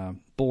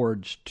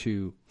boards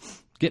to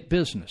get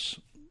business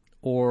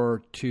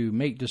or to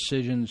make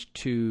decisions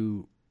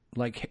to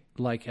like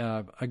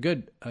a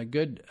good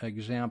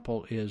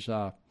example is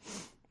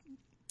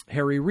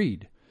Harry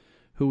Reid,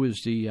 who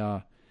is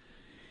the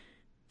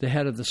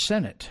head of the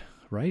Senate,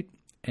 right?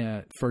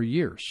 For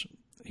years.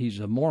 He's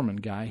a Mormon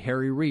guy.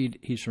 Harry Reid,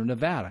 he's from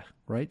Nevada,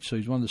 right? So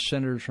he's one of the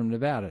senators from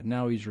Nevada.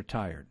 Now he's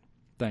retired,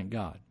 thank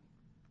God.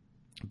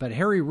 But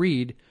Harry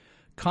Reid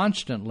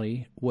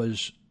constantly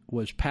was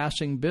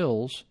passing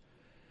bills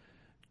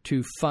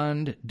to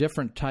fund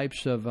different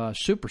types of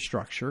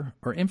superstructure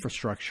or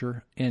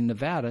infrastructure in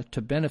Nevada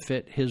to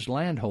benefit his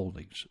land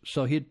holdings.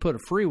 So he'd put a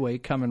freeway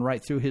coming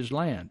right through his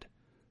land.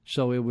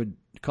 So it would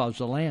cause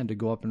the land to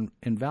go up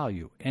in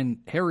value. And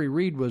Harry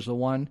Reid was the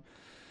one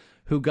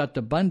who got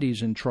the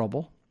Bundys in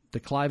trouble, the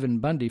Cliven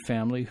Bundy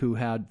family, who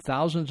had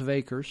thousands of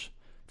acres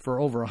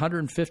for over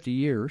 150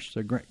 years.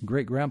 Their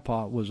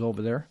great-grandpa was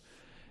over there.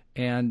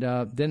 And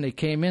then they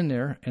came in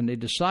there and they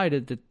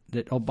decided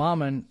that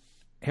Obama and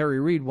Harry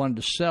Reid wanted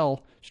to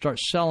start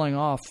selling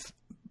off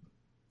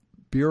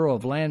Bureau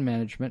of Land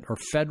Management or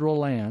federal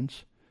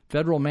lands,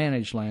 federal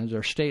managed lands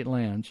or state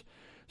lands,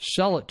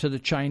 sell it to the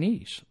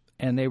Chinese,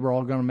 and they were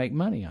all going to make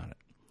money on it.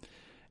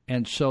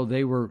 And so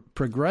they were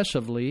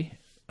progressively,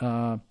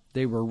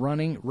 they were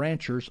running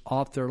ranchers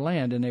off their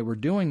land, and they were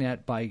doing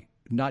that by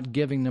not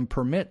giving them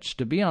permits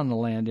to be on the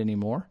land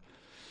anymore.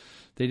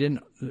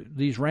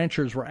 These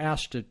ranchers were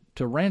asked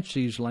to ranch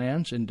these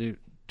lands and to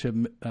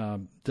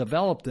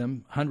develop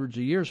them hundreds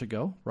of years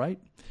ago, right?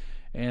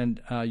 And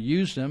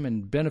use them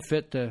and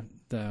benefit the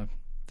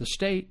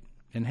state,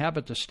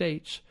 inhabit the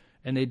states.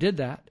 And they did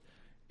that.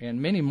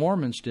 And many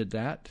Mormons did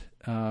that.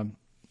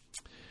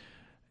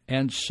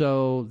 And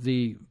so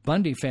the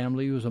Bundy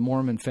family was a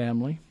Mormon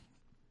family.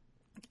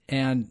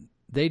 And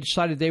they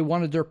decided they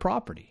wanted their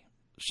property.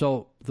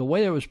 So the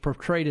way it was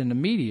portrayed in the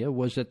media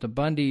was that the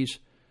Bundys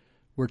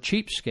were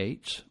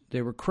cheapskates,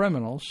 they were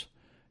criminals,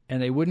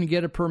 and they wouldn't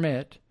get a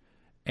permit,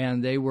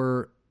 and they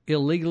were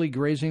illegally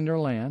grazing their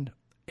land.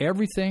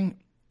 Everything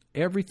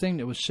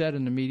that was said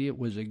in the media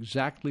was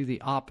exactly the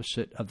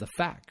opposite of the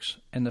facts.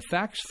 And the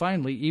facts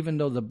finally, even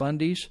though the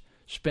Bundys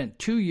spent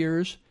 2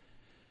 years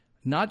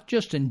not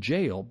just in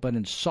jail, but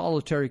in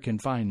solitary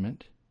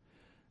confinement,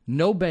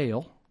 no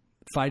bail,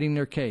 fighting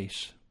their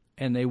case,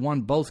 and they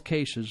won both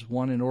cases,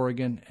 one in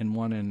Oregon and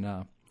one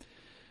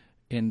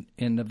in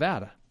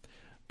Nevada.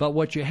 But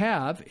what you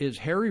have is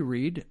Harry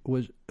Reid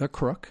is a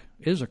crook,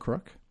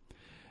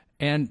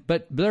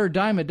 but they're a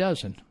dime a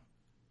dozen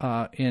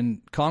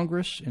in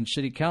Congress, in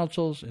city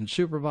councils, in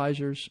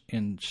supervisors,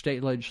 in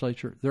state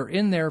legislature. They're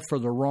in there for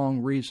the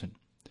wrong reason.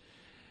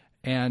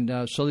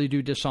 And so they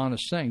do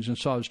dishonest things. And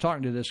so I was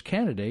talking to this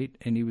candidate,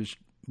 and he was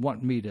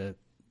wanting me to,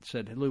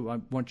 said, hey, Lou, I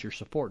want your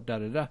support,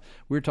 da-da-da.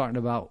 We were talking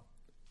about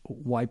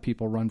why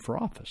people run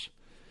for office.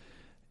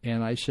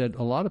 And I said,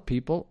 a lot of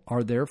people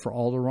are there for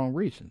all the wrong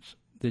reasons.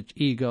 It's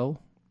ego.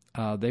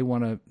 They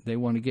want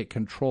to get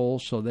control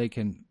so they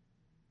can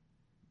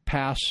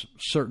pass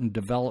certain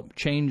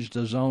change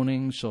the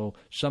zoning so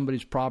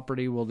somebody's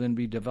property will then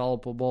be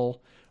developable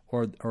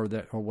or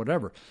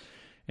whatever.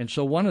 And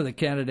so one of the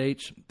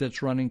candidates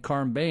that's running,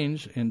 Carm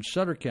Baines in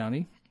Sutter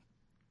County,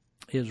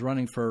 is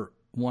running for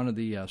one of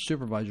the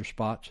supervisor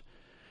spots.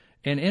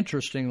 And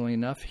interestingly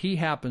enough, he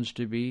happens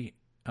to be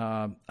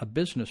a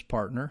business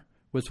partner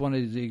with one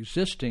of the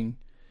existing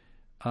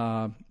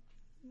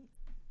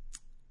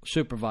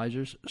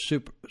supervisors,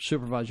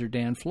 Supervisor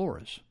Dan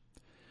Flores.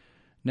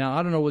 Now,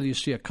 I don't know whether you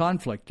see a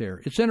conflict there.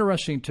 It's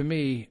interesting to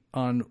me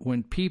on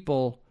when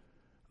people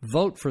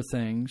vote for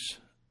things,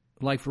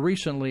 like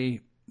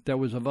recently there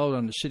was a vote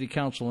on the city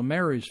council in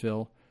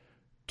Marysville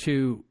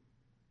to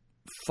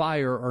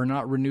fire or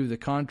not renew the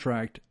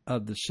contract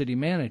of the city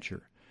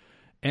manager.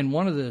 And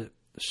one of the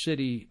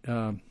city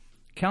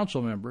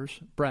council members,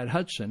 Brad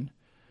Hudson,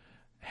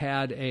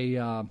 had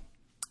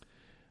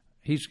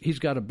he's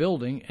got a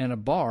building and a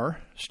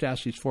bar,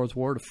 Stassie's Fourth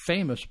Ward, a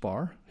famous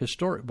bar,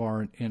 historic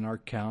bar in our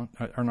town.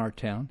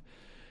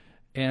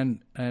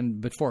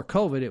 And before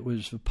COVID, it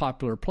was a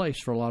popular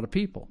place for a lot of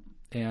people.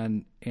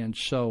 And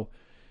so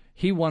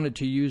he wanted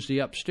to use the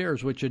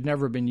upstairs, which had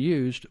never been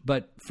used,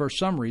 but for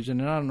some reason,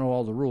 and I don't know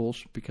all the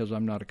rules because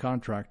I'm not a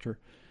contractor,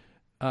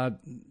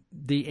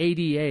 the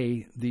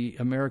ADA, the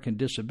American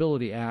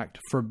Disability Act,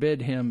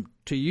 forbid him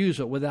to use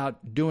it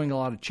without doing a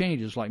lot of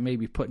changes, like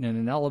maybe putting in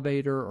an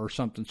elevator or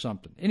something.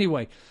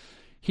 Anyway,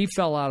 he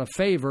fell out of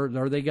favor,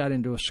 or they got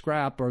into a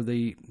scrap, or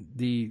Brad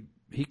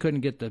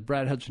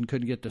Hudson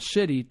couldn't get the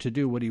city to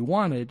do what he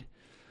wanted.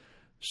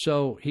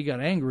 So he got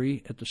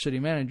angry at the city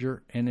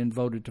manager and then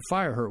voted to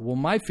fire her. Well,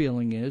 my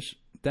feeling is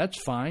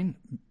that's fine.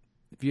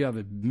 If you have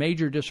a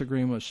major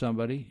disagreement with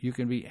somebody, you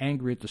can be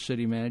angry at the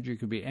city manager, you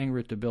can be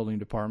angry at the building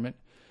department.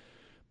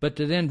 But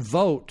to then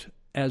vote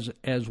as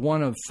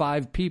one of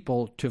 5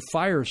 people to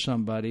fire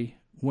somebody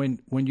when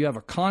you have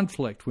a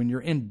conflict, when you're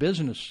in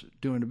business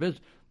doing a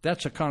business,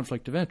 that's a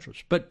conflict of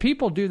interest. But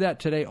people do that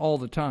today all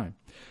the time.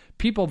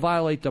 People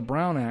violate the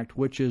Brown Act,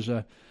 which is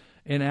an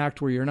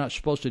act where you're not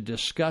supposed to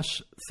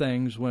discuss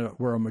things,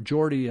 where a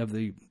majority of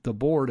the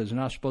board is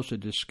not supposed to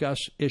discuss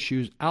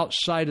issues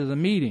outside of the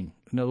meeting.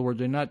 In other words,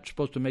 they're not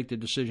supposed to make the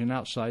decision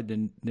outside,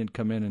 then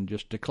come in and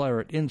just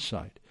declare it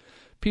inside.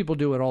 People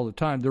do it all the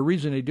time. The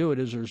reason they do it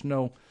is there's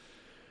no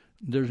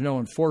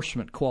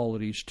enforcement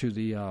qualities to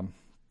that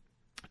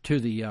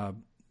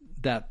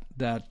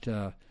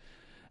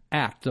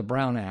act, the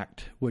Brown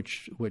Act,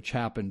 which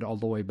happened all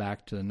the way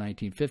back to the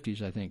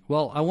 1950s, I think.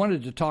 Well, I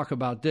wanted to talk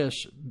about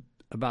this,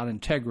 about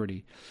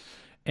integrity.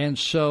 And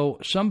so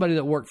somebody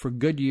that worked for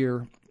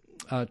Goodyear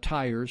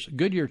Tires.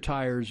 Goodyear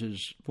Tires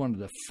is one of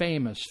the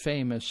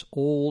famous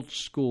old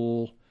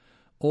school,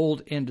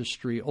 old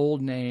industry,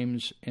 old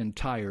names in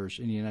tires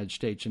in the United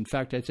States. In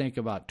fact, I think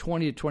about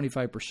 20 to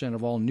 25%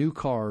 of all new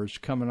cars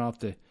coming off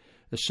the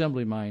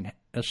assembly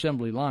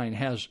line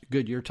has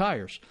Goodyear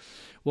tires.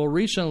 Well,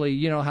 recently,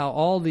 you know how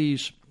all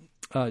these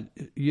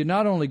you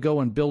not only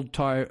go and build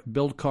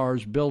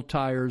cars, build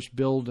tires,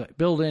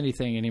 build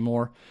anything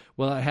anymore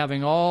without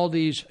having all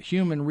these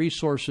human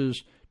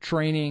resources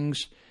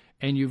trainings,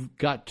 and you've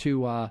got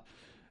to,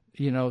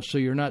 so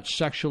you're not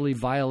sexually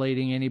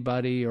violating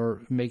anybody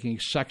or making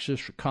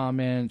sexist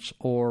comments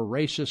or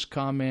racist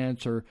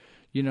comments or,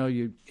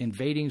 you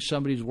invading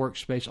somebody's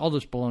workspace, all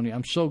this baloney.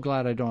 I'm so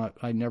glad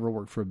I never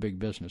worked for a big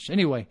business.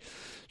 Anyway,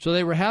 so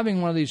they were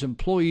having one of these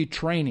employee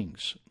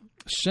trainings,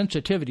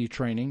 sensitivity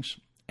trainings,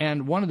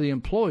 and one of the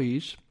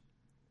employees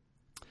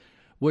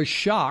was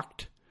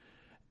shocked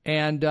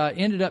and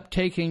ended up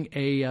taking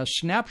a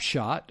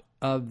snapshot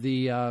of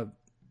the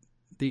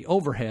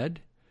overhead,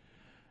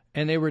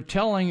 and they were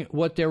telling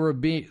what there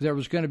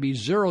was going to be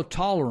zero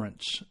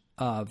tolerance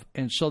of.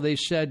 And so they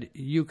said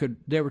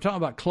they were talking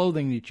about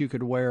clothing that you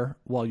could wear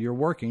while you're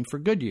working for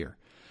Goodyear.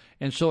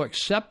 And so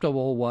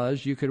acceptable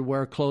was you could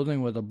wear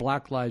clothing with a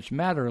Black Lives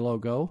Matter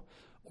logo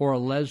or a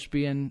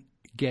lesbian,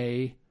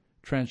 gay,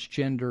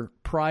 transgender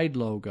pride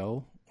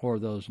logo or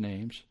those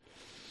names.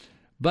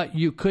 But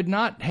you could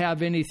not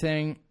have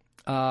anything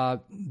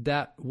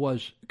that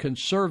was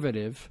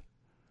conservative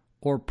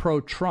or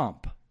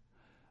pro-Trump.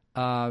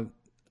 Let's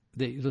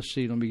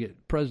see. Let me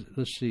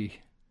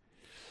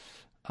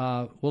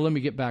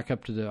get back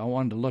up to I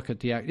wanted to look at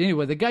the act.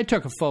 Anyway, the guy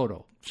took a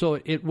photo. So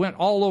it went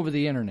all over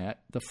the internet,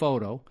 the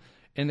photo.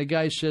 And the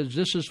guy says,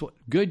 this is what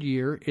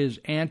Goodyear is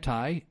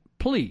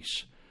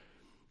anti-police.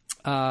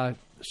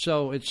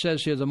 So it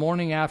says here, the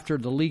morning after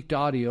the leaked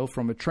audio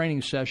from a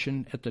training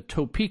session at the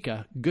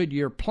Topeka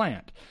Goodyear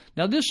plant.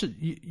 Now, this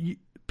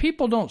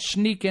people don't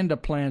sneak into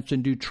plants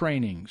and do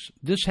trainings.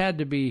 This had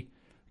to be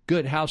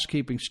good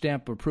housekeeping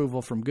stamp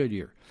approval from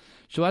Goodyear.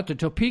 So at the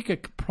Topeka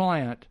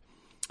plant,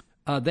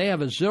 they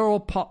have a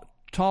zero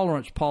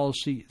tolerance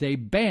policy. They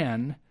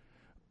ban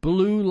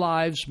Blue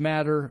Lives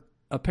Matter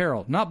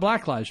apparel, not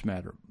Black Lives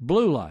Matter,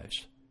 Blue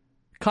Lives,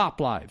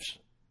 cop lives,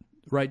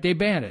 right? They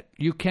ban it.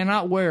 You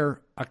cannot wear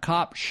a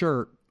cop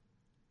shirt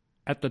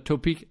at the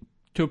Topeka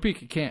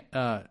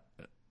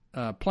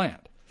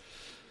plant.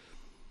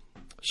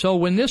 So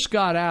when this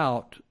got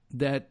out,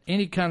 that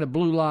any kind of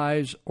Blue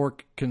Lives or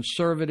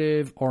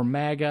conservative or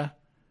MAGA,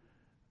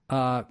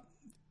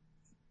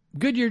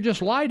 Goodyear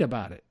just lied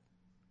about it.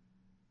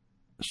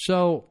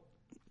 So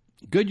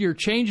Goodyear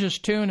changed its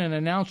tune and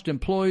announced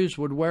employees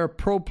would wear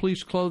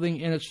pro-police clothing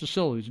in its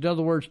facilities. In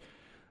other words,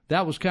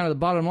 that was kind of the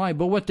bottom line.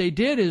 But what they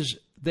did is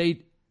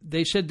they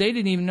said they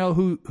didn't even know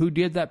who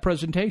did that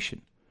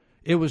presentation.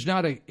 It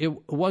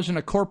wasn't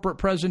a corporate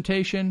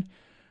presentation.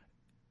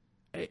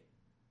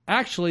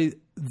 Actually,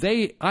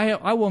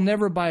 I will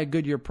never buy a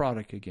Goodyear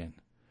product again.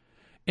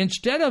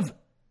 Instead of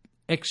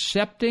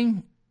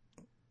accepting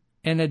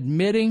and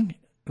admitting,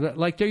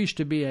 like there used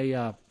to be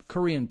a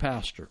Korean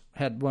pastor,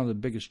 had one of the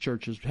biggest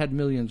churches, had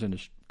millions in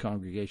his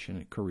congregation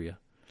in Korea.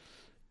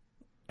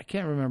 I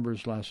can't remember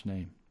his last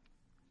name.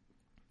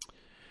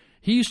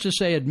 He used to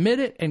say, admit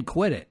it and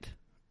quit it.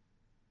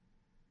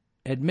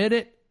 Admit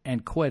it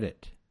and quit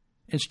it.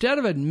 Instead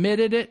of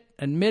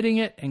admitting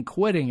it and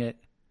quitting it,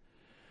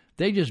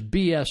 they just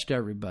BS'd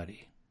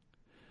everybody.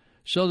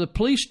 So the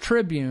Police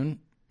Tribune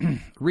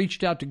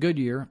reached out to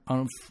Goodyear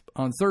on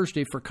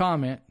Thursday for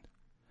comment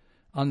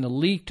on the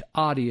leaked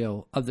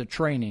audio of the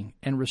training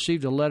and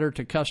received a letter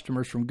to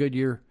customers from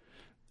Goodyear.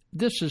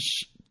 This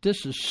is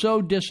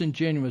so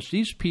disingenuous.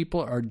 These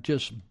people are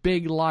just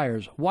big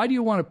liars. Why do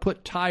you want to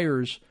put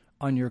tires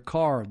on your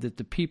car that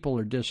the people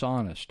are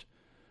dishonest?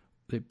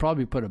 They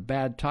probably put a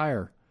bad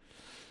tire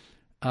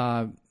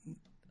on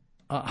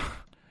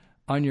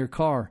your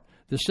car.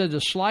 They said the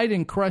slide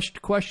in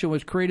question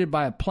was created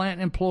by a plant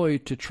employee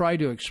to try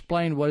to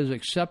explain what is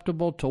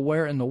acceptable to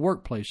wear in the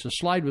workplace. The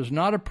slide was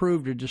not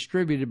approved or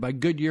distributed by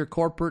Goodyear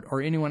Corporate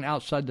or anyone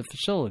outside the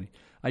facility.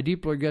 I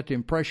deeply regret the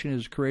impression it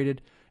has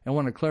created and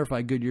want to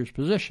clarify Goodyear's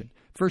position.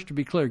 First, to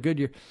be clear,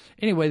 Goodyear.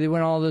 Anyway, they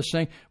went all this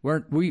thing.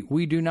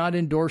 We do not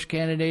endorse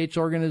candidates,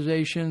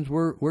 organizations.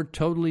 We're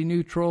totally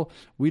neutral.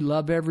 We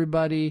love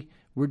everybody.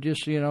 We're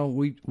just,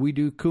 we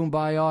do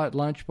kumbaya at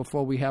lunch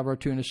before we have our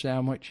tuna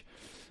sandwich.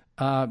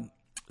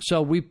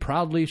 So we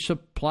proudly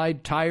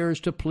supplied tires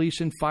to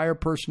police and fire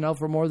personnel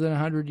for more than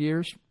 100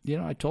 years.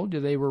 I told you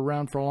they were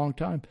around for a long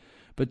time.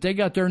 But they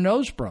got their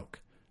nose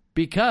broke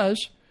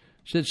because,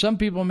 said some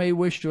people may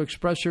wish to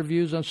express their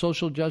views on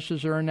social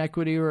justice or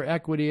inequity or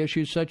equity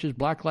issues such as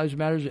Black Lives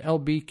Matter,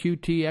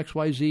 LBQT,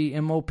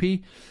 XYZ,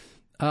 MOP,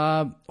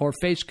 or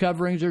face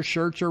coverings or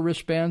shirts or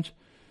wristbands.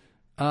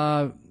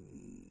 But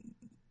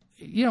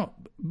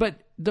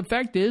the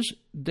fact is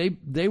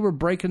they were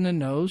breaking the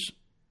nose.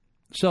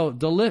 So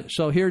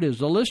here it is.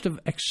 The list of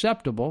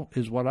acceptable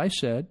is what I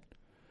said.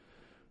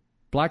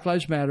 Black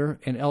Lives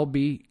Matter and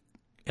LGBT,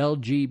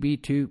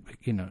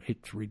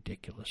 it's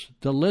ridiculous.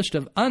 The list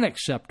of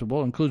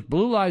unacceptable includes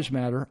Blue Lives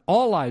Matter,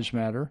 All Lives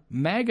Matter,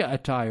 MAGA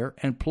attire,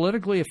 and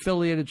politically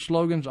affiliated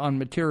slogans on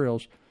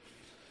materials.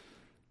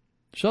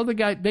 So they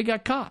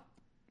got caught.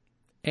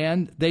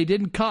 And they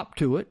didn't cop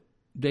to it.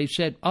 They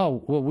said,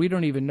 "Oh, well, we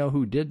don't even know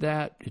who did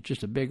that. It's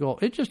just a big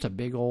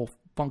old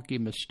funky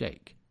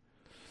mistake."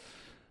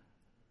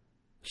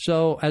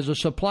 So, as a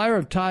supplier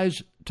of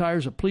tires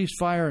of police,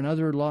 fire, and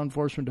other law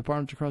enforcement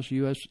departments across the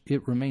U.S.,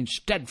 it remains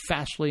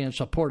steadfastly in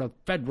support of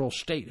federal,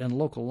 state, and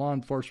local law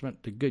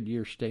enforcement. The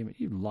Goodyear statement.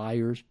 You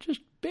liars. Just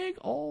big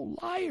old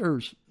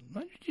liars.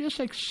 Why don't you just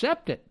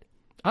accept it?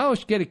 I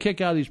always get a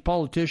kick out of these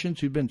politicians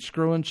who've been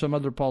screwing some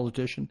other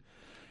politician.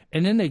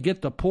 And then they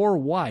get the poor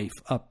wife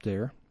up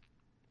there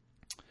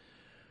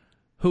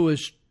who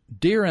is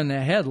deer in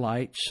the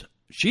headlights.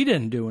 She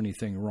didn't do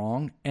anything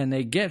wrong, and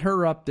they get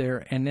her up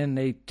there, and then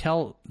the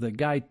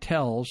guy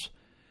tells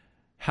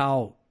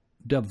how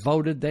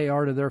devoted they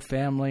are to their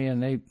family,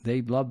 and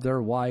they love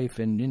their wife,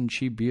 and isn't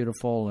she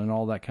beautiful, and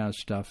all that kind of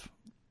stuff.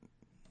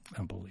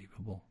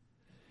 Unbelievable.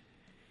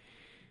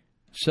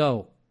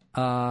 So,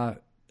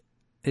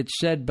 it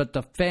said, but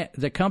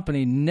the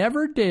company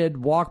never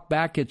did walk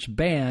back its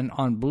ban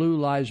on Blue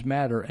Lives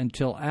Matter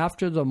until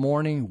after the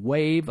morning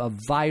wave of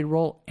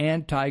viral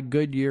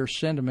anti-Goodyear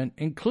sentiment,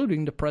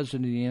 including the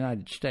President of the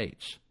United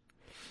States.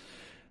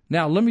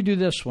 Now, let me do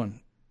this one.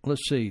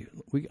 Let's see.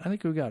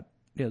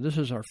 This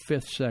is our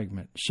fifth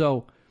segment.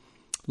 So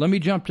let me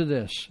jump to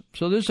this.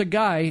 So there's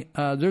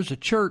a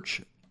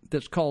church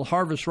that's called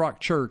Harvest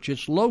Rock Church.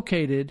 It's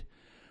located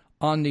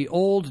on the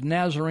old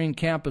Nazarene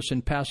campus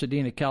in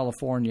Pasadena,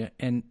 California,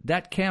 and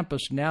that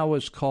campus now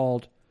is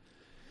called,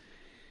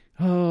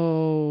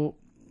 I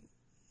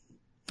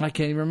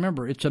can't even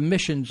remember. It's a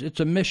missions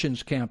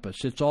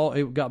campus.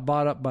 It got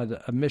bought up by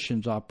a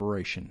missions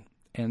operation.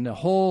 And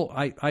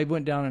I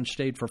went down and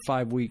stayed for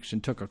 5 weeks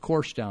and took a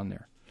course down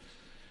there.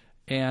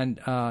 And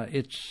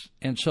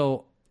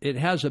so it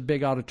has a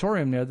big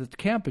auditorium there that the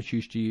campus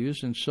used to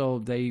use, and so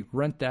they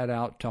rent that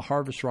out to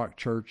Harvest Rock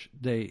Church.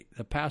 The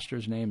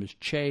pastor's name is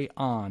Che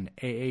Ahn,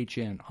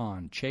 A-H-N,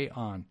 Ahn, Che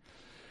Ahn.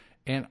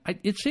 And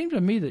it seemed to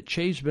me that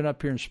Che's been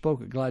up here and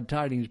spoke at Glad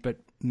Tidings, but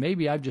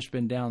maybe I've just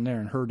been down there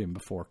and heard him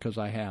before, because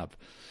I have.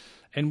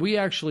 And we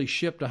actually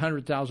shipped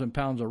 100,000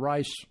 pounds of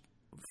rice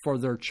for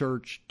their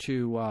church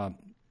to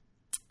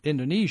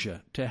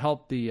Indonesia to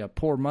help the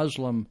poor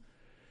Muslim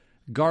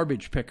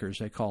garbage pickers,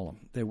 they call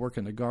them. They work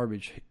in the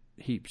garbage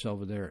heaps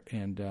over there,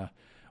 and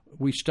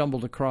we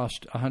stumbled across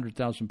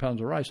 100,000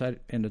 pounds of rice.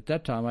 And at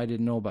that time, I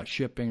didn't know about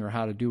shipping or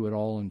how to do it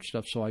all and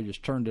stuff, so I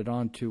just turned it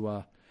on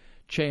to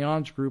Che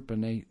Ahn's group,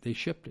 and they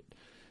shipped it.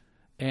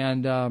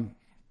 And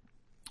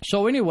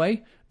so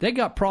anyway, they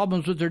got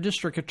problems with their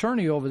district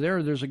attorney over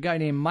there. There's a guy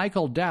named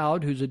Michael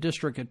Dowd, who's a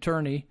district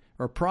attorney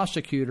or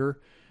prosecutor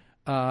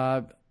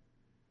in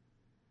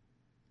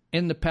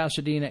the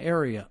Pasadena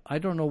area. I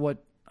don't know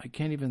what. I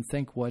can't even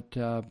think what.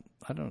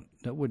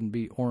 That wouldn't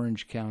be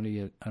Orange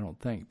County, I don't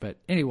think. But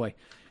anyway,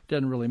 it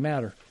doesn't really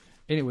matter.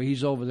 anyway,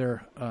 he's over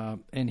there,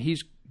 and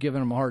he's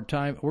giving him a hard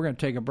time. We're going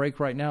to take a break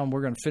right now, and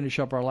we're going to finish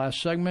up our last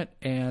segment.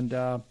 And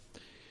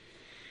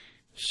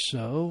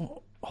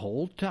so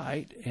hold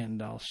tight,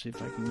 and I'll see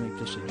if I can make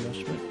this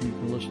adjustment. You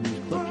can listen to these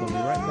clips. I'll be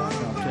right back,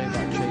 and I'll tell you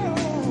about Jay.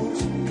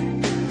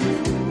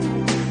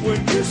 When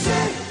you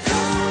say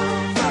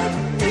comfort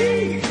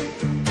me,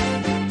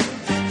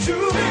 to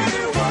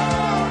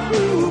anyone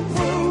who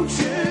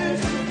approaches,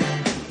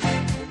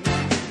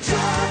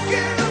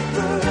 talking of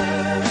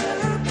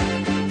love,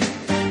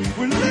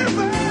 we live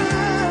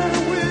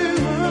with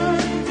her,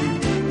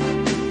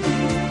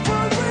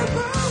 but we're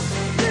both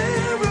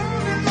never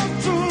enough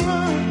to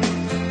learn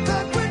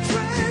that we're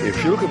trying. If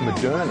you look at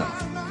Moderna,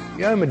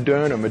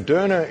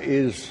 Moderna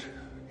is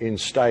in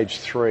stage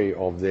 3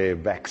 of their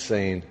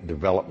vaccine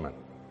development.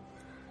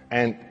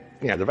 And,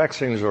 the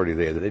vaccine is already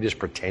there. They're just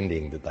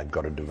pretending that they've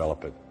got to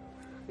develop it.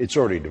 It's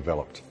already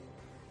developed.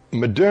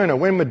 Moderna,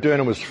 when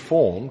Moderna was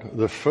formed,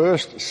 the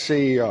first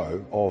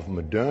CEO of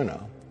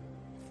Moderna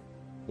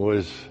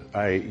was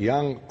a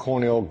young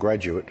Cornell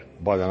graduate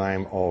by the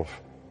name of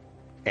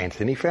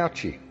Anthony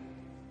Fauci.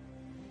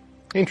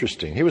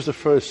 Interesting. He was the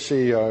first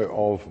CEO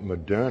of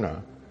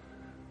Moderna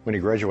when he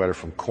graduated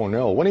from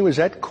Cornell. When he was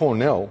at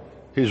Cornell,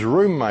 his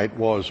roommate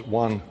was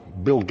one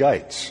Bill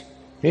Gates.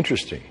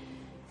 Interesting.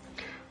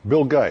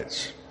 Bill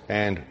Gates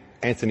and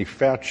Anthony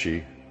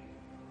Fauci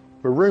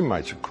were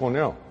roommates at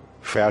Cornell.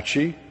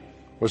 Fauci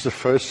was the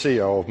first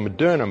CEO of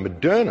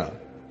Moderna.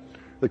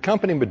 The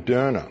company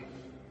Moderna,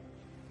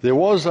 there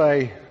was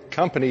a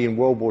company in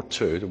World War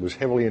II that was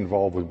heavily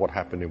involved with what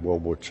happened in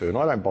World War II. And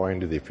I don't buy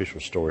into the official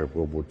story of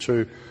World War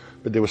II,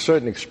 but there were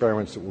certain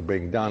experiments that were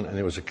being done, and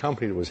there was a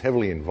company that was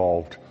heavily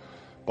involved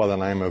by the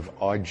name of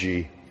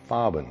IG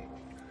Farben.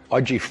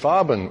 IG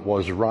Farben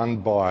was run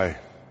by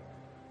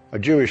a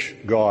Jewish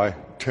guy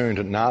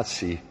turned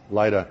Nazi,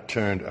 later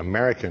turned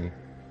American,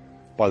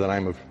 by the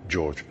name of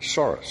George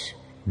Soros.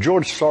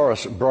 George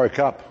Soros broke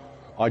up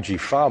IG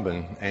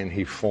Farben and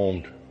he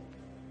formed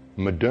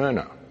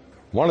Moderna.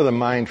 One of the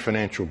main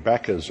financial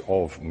backers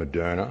of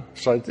Moderna,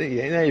 so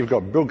now you've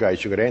got Bill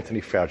Gates, you've got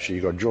Anthony Fauci,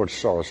 you've got George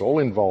Soros, all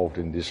involved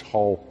in this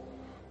whole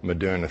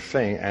Moderna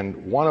thing,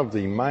 and one of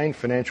the main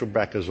financial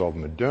backers of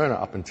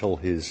Moderna up until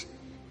his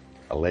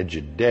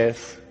alleged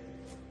death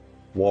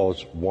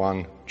was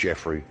one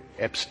Jeffrey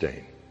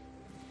Epstein.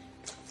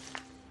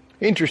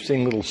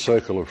 Interesting little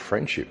circle of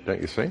friendship,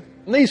 don't you think?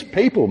 And these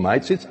people,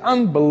 mates, it's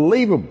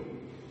unbelievable.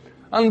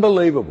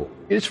 Unbelievable.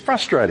 It's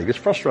frustrating. It's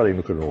frustrating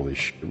looking at all this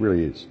shit. It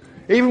really is.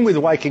 Even with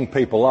waking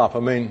people up,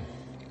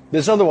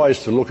 there's other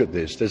ways to look at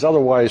this. There's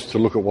other ways to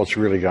look at what's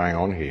really going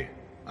on here.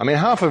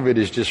 Half of it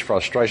is just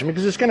frustration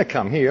because it's going to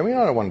come here.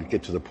 I don't want to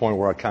get to the point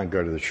where I can't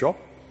go to the shop.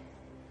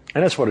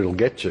 And that's what it'll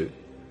get to.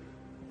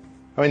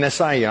 They're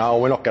saying,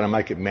 we're not going to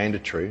make it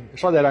mandatory.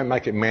 It's like they don't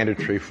make it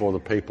mandatory for the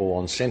people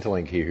on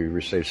Centrelink here who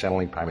receive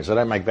Centrelink payments. They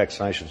don't make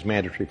vaccinations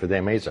mandatory for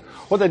them either.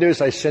 What they do is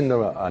they send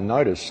them a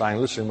notice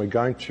saying, listen, we're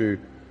going to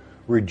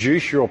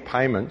reduce your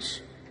payments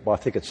by, I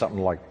think it's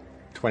something like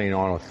 $29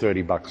 or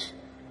 $30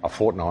 a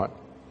fortnight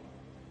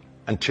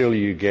until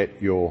you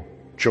get your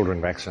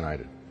children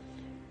vaccinated.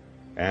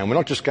 And we're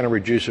not just going to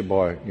reduce it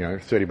by,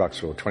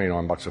 $30 or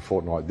 $29 a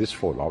fortnight this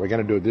fortnight. We're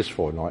going to do it this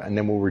fortnight, and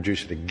then we'll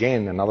reduce it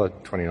again another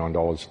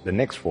 $29 the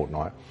next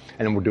fortnight,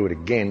 and then we'll do it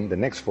again the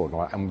next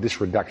fortnight, and this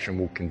reduction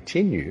will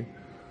continue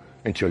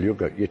until you've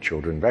got your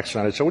children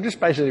vaccinated. So we'll just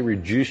basically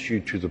reduce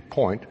you to the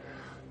point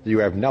that you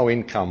have no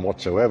income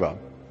whatsoever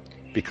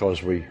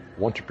because we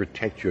want to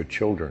protect your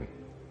children.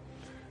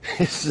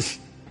 That's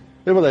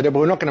what they do, but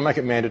we're not going to make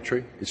it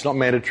mandatory. It's not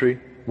mandatory.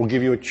 We'll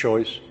give you a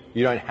choice.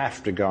 You don't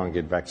have to go and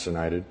get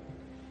vaccinated.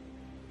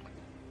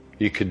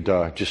 You could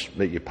just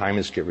let your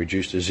payments get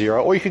reduced to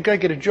zero, or you could go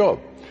get a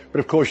job. But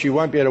of course, you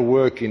won't be able to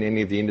work in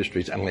any of the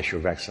industries unless you're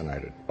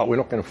vaccinated. But we're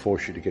not going to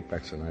force you to get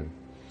vaccinated.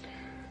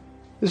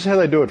 This is how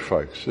they do it,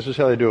 folks. This is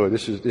how they do it.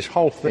 This is this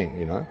whole thing,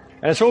 And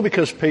it's all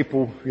because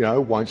people,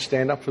 won't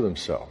stand up for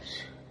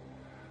themselves.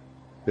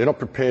 They're not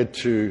prepared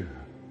to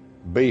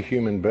be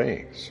human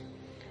beings,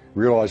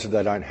 realise that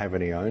they don't have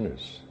any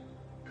owners.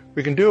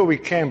 We can do what we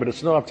can, but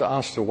it's not up to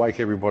us to wake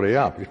everybody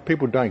up. If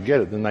people don't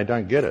get it, then they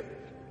don't get it.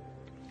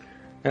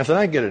 And if they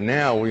don't get it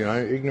now,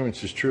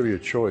 ignorance is truly a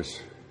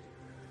choice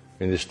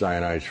in this day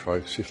and age,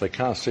 folks. If they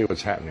can't see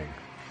what's happening,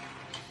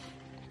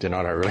 then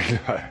I don't really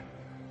know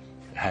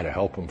how to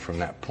help them from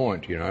that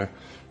point,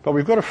 But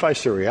we've got to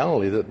face the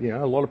reality that,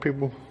 a lot of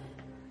people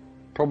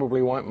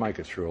probably won't make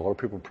it through. A lot of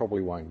people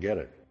probably won't get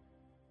it.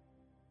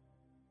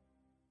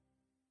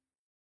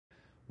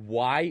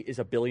 Why is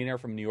a billionaire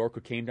from New York who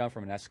came down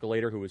from an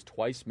escalator, who was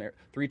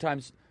three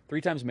times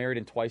married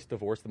and twice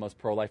divorced, the most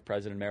pro-life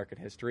president in American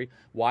history?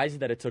 Why is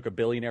it that it took a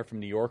billionaire from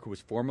New York who was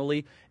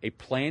formerly a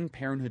Planned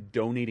Parenthood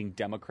donating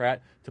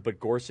Democrat to put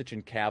Gorsuch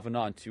and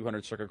Kavanaugh and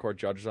 200 circuit court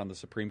judges on the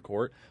Supreme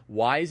Court?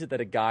 Why is it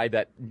that a guy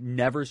that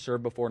never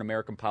served before in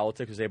American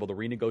politics was able to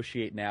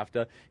renegotiate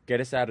NAFTA, get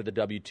us out of the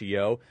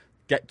WTO,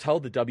 tell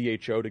the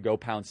WHO to go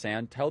pound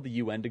sand, tell the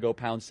UN to go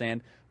pound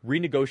sand,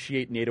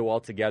 renegotiate NATO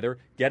altogether,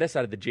 get us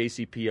out of the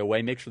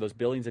JCPOA, make sure those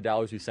billions of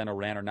dollars we sent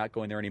Iran are not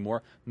going there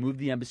anymore, move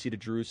the embassy to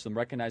Jerusalem,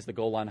 recognize the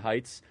Golan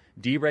Heights,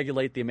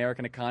 deregulate the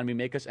American economy,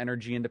 make us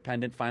energy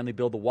independent, finally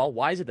build the wall.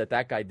 Why is it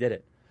that guy did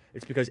it?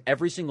 It's because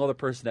every single other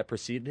person that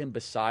preceded him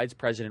besides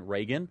President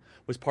Reagan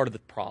was part of the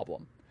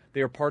problem.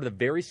 They were part of the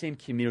very same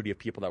community of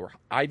people that were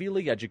Ivy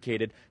League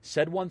educated,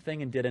 said one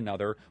thing and did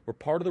another, were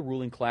part of the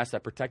ruling class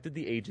that protected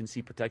the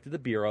agency, protected the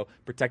Bureau,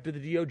 protected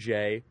the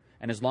DOJ.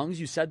 And as long as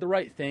you said the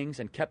right things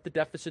and kept the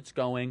deficits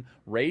going,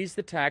 raised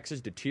the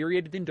taxes,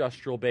 deteriorated the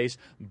industrial base,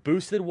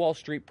 boosted Wall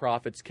Street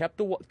profits, kept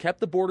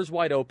the borders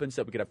wide open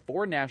so that we could have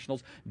foreign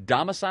nationals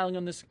domiciling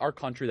in our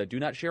country that do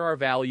not share our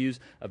values,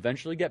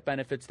 eventually get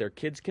benefits, their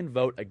kids can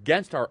vote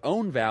against our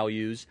own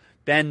values,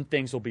 then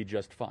things will be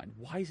just fine.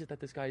 Why is it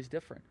that this guy is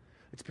different?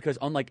 It's because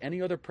unlike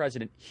any other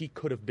president, he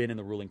could have been in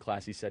the ruling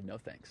class. He said no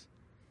thanks.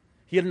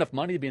 He had enough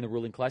money to be in the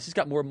ruling class. He's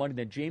got more money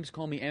than James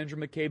Comey, Andrew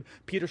McCabe,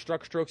 Peter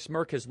Strzok,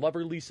 Smirk, his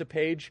lover Lisa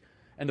Page,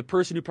 and the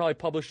person who probably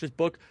published his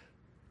book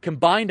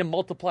combined and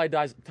multiplied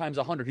times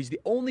 100. He's the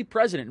only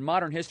president in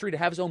modern history to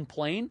have his own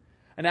plane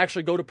and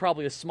actually go to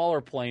probably a smaller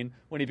plane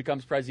when he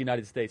becomes president of the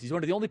United States. He's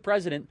one of the only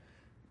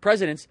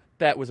presidents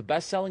that was a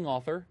best-selling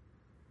author,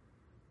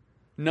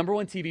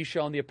 #1 TV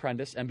show on The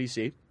Apprentice,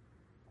 NBC,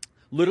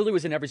 literally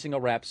was in every single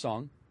rap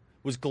song,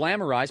 was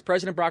glamorized.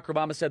 President Barack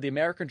Obama said the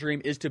American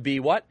dream is to be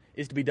what?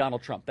 Is to be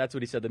Donald Trump. That's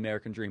what he said the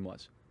American dream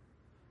was.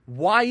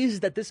 Why is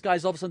it that this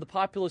guy's all of a sudden the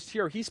populist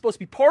hero? He's supposed to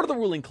be part of the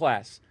ruling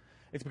class.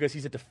 It's because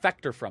he's a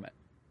defector from it.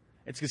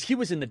 It's because he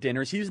was in the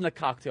dinners, he was in the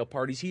cocktail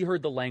parties, he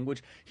heard the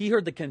language, he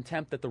heard the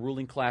contempt that the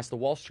ruling class, the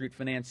Wall Street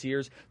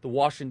financiers, the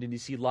Washington,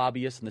 D.C.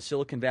 lobbyists, and the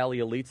Silicon Valley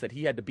elites that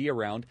he had to be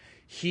around.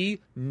 He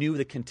knew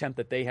the contempt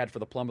that they had for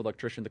the plumber,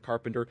 electrician, the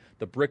carpenter,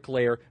 the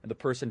bricklayer, and the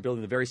person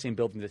building the very same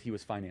building that he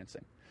was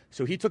financing.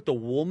 So he took the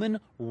woman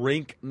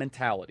rink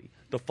mentality,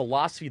 the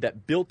philosophy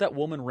that built that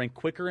woman rink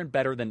quicker and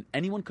better than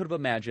anyone could have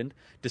imagined,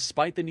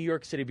 despite the New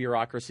York City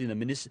bureaucracy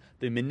and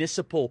the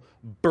municipal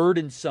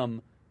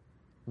burdensome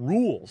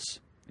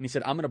rules. And he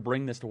said, I'm going to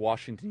bring this to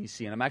Washington,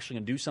 D.C., and I'm actually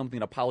going to do something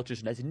that a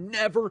politician has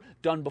never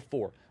done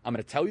before. I'm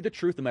going to tell you the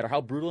truth, no matter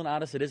how brutal and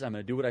honest it is. I'm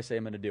going to do what I say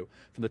I'm going to do.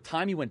 From the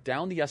time he went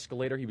down the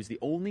escalator, he was the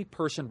only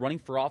person running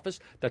for office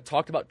that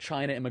talked about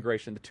China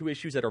immigration, the two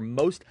issues that are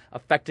most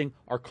affecting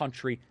our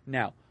country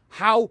now.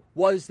 How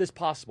was this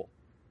possible?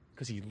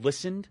 Because he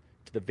listened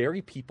to the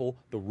very people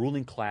the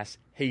ruling class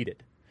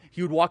hated.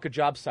 He would walk a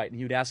job site, and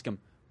he would ask them,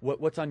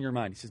 What's on your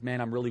mind? He says,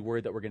 man, I'm really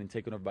worried that we're getting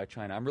taken over by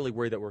China. I'm really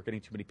worried that we're getting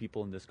too many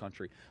people in this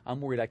country.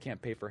 I'm worried I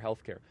can't pay for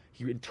health care.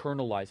 He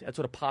internalized it. That's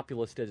what a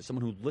populist is. It's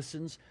someone who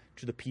listens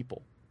to the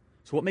people.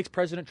 So what makes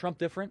President Trump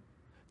different?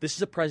 This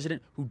is a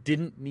president who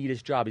didn't need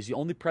his job. He's the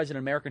only president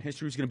in American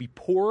history who's going to be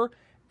poorer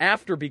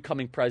after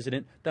becoming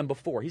president than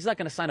before. He's not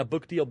going to sign a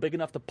book deal big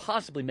enough to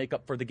possibly make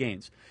up for the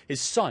gains.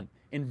 His son,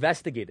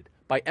 investigated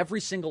by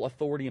every single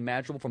authority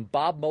imaginable, from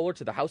Bob Mueller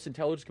to the House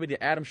Intelligence Committee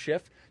to Adam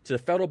Schiff to the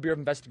Federal Bureau of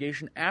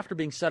Investigation, after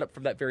being set up for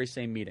that very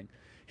same meeting.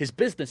 His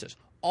businesses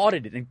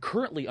audited and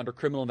currently under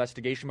criminal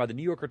investigation by the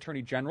New York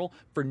Attorney General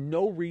for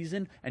no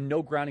reason and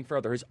no grounding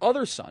further. His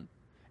other son,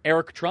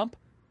 Eric Trump,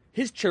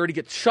 his charity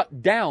gets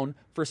shut down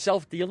for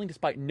self-dealing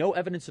despite no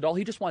evidence at all.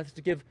 He just wants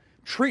to give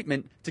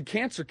treatment to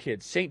cancer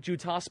kids, St.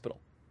 Jude's Hospital.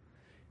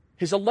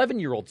 His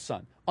 11-year-old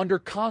son, under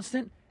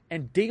constant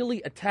and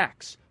daily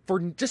attacks for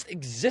just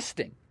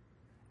existing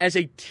as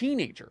a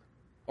teenager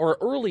or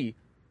early,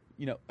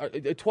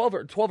 a 12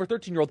 or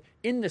 13-year-old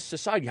in this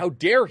society. How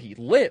dare he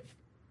live?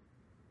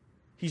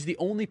 He's the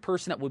only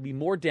person that would be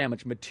more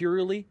damaged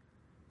materially,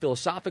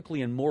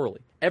 philosophically, and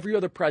morally. Every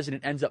other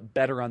president ends up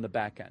better on the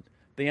back end.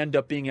 They end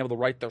up being able to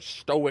write their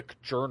stoic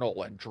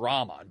journal and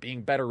drama and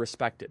being better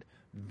respected.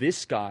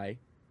 This guy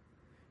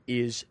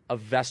is a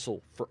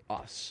vessel for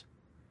us.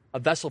 A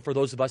vessel for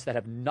those of us that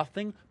have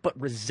nothing but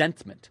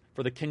resentment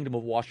for the kingdom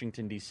of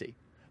Washington, D.C.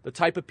 The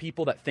type of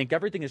people that think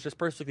everything is just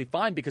perfectly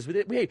fine because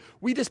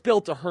we just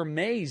built a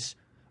Hermes.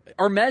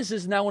 Hermes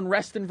is now in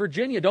Reston,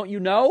 Virginia. Don't you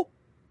know?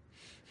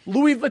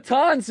 Louis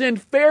Vuitton's in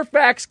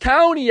Fairfax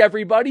County,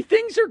 everybody.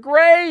 Things are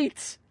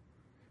great.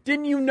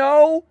 Didn't you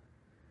know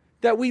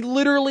that we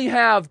literally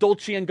have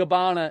Dolce &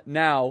 Gabbana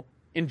now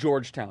in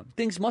Georgetown?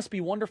 Things must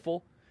be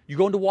wonderful. You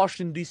go into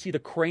Washington, D.C., the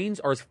cranes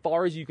are as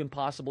far as you can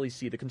possibly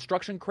see. The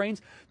construction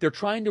cranes, they're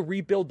trying to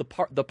rebuild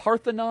the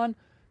Parthenon,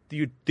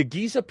 the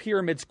Giza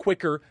pyramids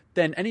quicker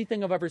than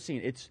anything I've ever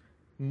seen. It's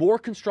more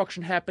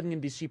construction happening in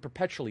D.C.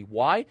 perpetually.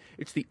 Why?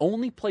 It's the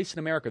only place in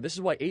America. This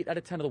is why 8 out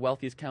of 10 of the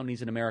wealthiest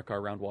counties in America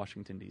are around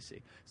Washington,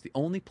 D.C. It's the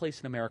only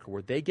place in America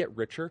where they get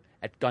richer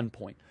at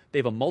gunpoint. They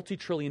have a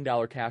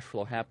multi-trillion-dollar cash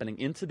flow happening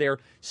into their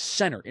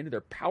center, into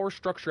their power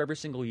structure every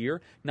single year,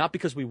 not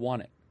because we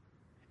want it.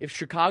 If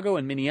Chicago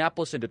and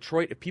Minneapolis and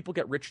Detroit, if people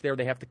get rich there,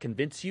 they have to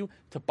convince you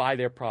to buy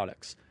their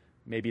products.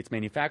 Maybe it's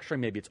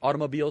manufacturing, maybe it's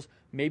automobiles,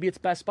 maybe it's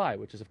Best Buy,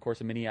 which is, of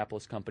course, a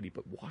Minneapolis company.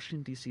 But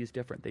Washington, D.C. is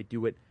different. They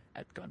do it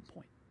at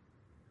gunpoint.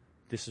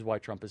 This is why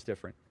Trump is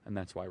different, and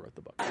that's why I wrote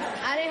the book.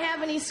 I didn't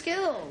have any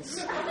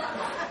skills.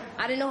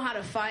 I didn't know how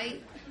to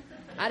fight.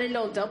 I didn't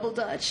know double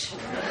dutch.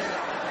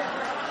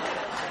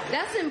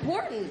 That's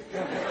important.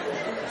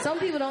 Some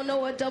people don't know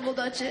what double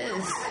Dutch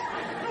is.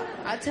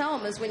 I tell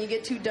them it's when you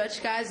get two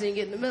Dutch guys and you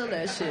get in the middle of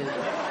that shit.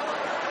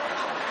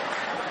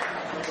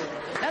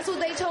 That's what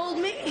they told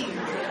me.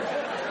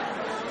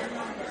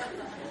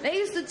 They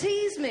used to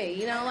tease me,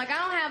 you know, like I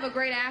don't have a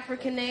great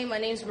African name. My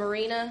name's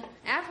Marina.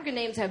 African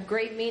names have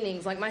great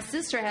meanings. Like my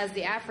sister has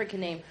the African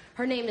name.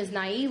 Her name is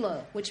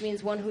Naila, which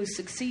means one who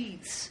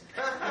succeeds.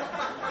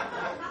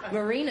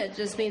 Marina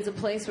just means a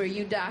place where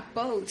you dock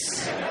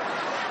boats.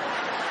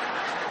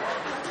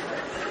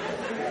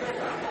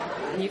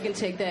 You can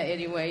take that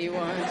any way you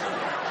want.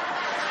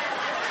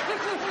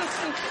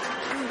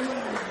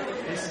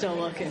 I'm still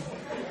looking.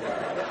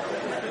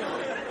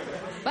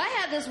 But I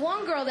had this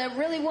one girl that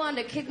really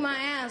wanted to kick my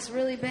ass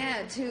really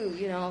bad, too,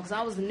 you know, because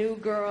I was a new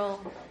girl,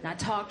 and I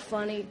talked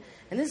funny.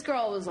 And this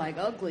girl was, like,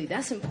 ugly.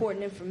 That's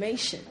important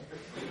information.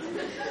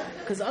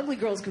 Because ugly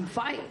girls can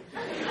fight.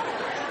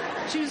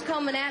 She was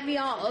coming at me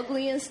all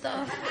ugly and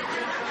stuff.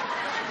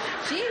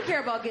 She didn't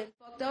care about getting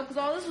fucked up, because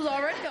all this was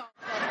already all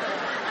fucked up.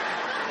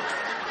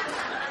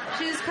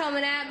 She was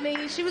coming at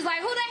me. She was like,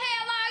 who the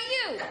hell are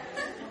you?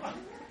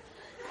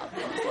 I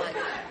was like,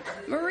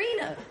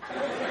 Marina.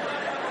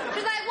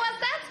 She's like, what's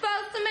that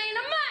supposed to mean?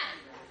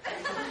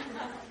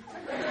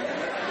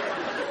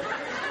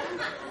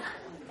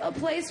 A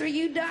place where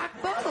you dock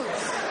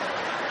boats.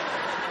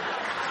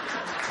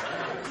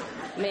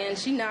 Man,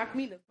 she knocked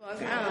me the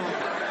fuck out.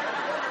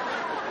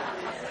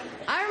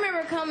 I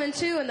remember coming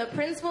to in the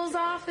principal's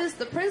office.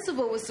 The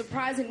principal was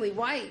surprisingly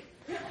white.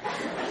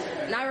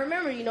 And I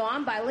remember, you know,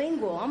 I'm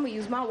bilingual. I'm going to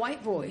use my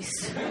white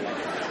voice.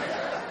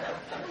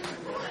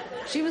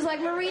 She was like,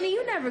 Marina,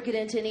 you never get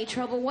into any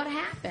trouble. What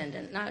happened?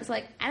 And I was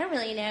like, I don't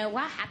really know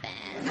what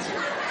happened.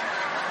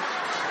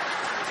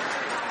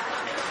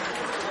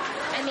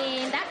 I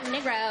mean, that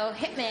Negro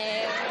hit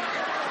me.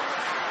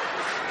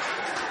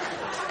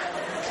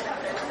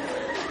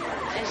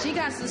 And she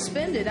got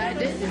suspended. I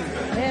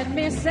didn't. Let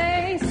me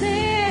say,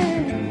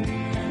 sin,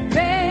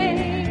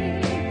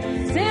 babe,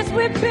 since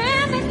we've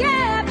been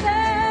together.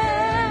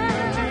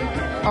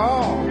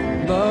 Oh,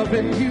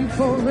 loving you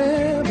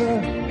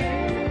forever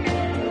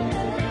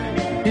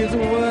is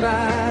what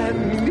I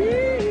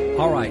need.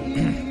 All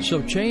right.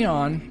 So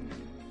Cheon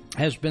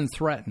has been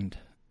threatened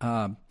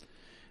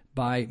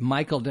by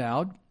Michael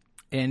Dowd,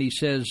 and he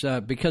says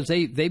because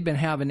they've been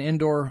having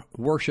indoor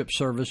worship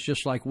service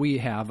just like we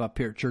have up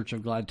here at Church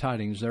of Glad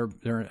Tidings. They're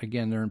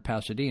in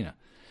Pasadena,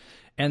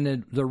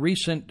 and the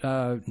recent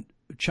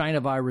China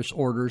virus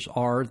orders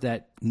are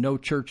that no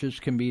churches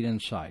can meet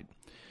inside.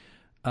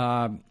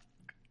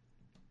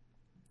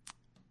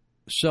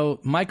 So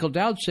Michael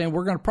Dowd's saying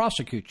we're going to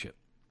prosecute you.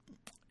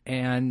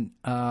 And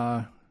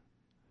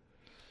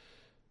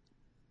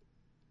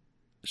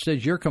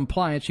says your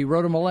compliance, he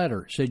wrote him a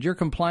letter, said your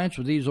compliance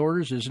with these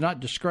orders is not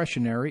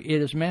discretionary,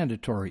 it is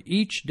mandatory.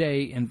 Each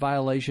day in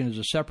violation is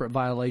a separate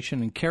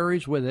violation and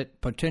carries with it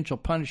potential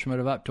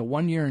punishment of up to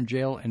 1 year in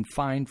jail and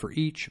fine for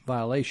each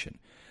violation.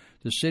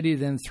 The city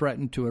then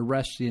threatened to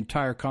arrest the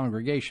entire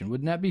congregation.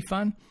 Wouldn't that be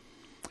fun?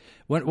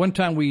 One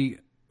time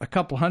a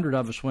couple hundred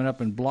of us went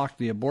up and blocked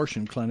the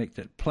abortion clinic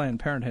that Planned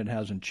Parenthood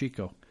has in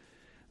Chico.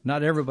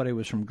 Not everybody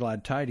was from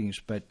Glad Tidings,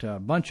 but a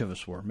bunch of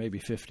us were, maybe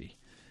 50.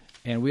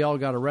 And we all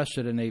got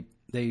arrested, and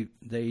they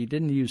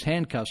didn't use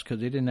handcuffs because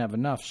they didn't have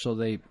enough, so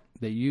they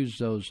used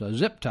those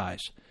zip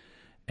ties,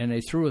 and they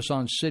threw us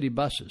on city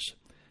buses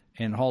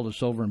and hauled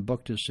us over and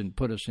booked us and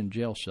put us in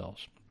jail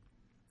cells.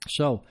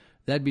 So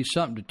that'd be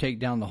something to take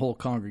down the whole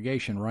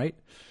congregation, right?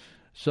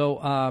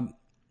 So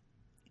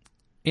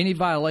any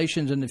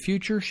violations in the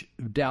future,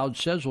 Dowd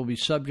says, will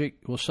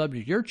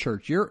subject your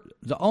church,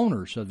 the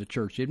owners of the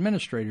church, the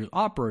administrators,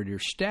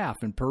 operators, staff,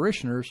 and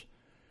parishioners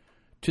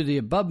to the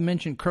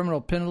above-mentioned criminal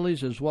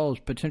penalties as well as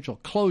potential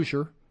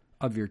closure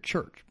of your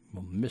church.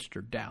 Well,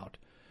 Mr. Dowd,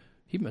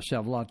 he must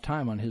have a lot of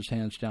time on his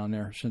hands down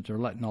there since they're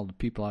letting all the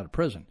people out of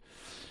prison.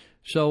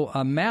 So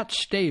Matt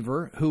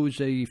Staver, who's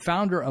the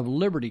founder of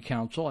Liberty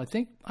Counsel, I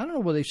don't know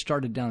whether they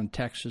started down in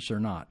Texas or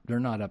not. They're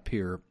not up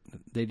here.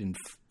 They didn't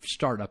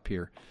start up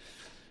here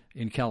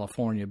in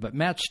California. But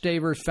Matt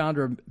Staver,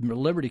 founder of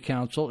Liberty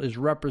Counsel, is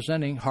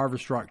representing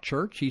Harvest Rock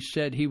Church. He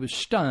said he was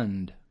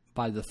stunned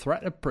by the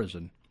threat of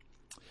prison.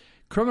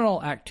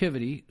 Criminal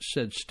activity,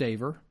 said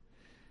Staver,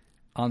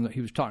 he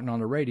was talking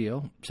on the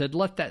radio, said,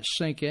 let that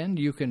sink in.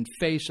 You can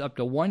face up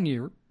to 1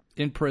 year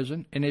in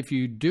prison, and if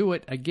you do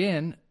it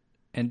again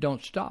and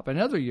don't stop,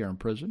 another year in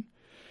prison.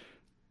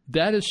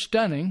 That is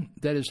stunning.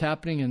 That is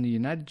happening in the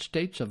United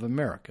States of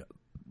America,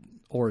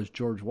 or as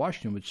George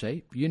Washington would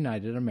say,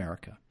 United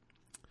America.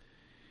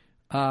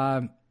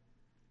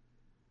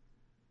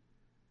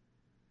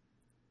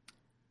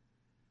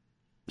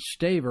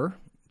 Staver,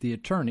 the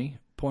attorney,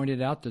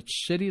 pointed out that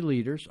city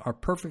leaders are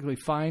perfectly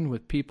fine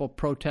with people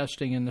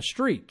protesting in the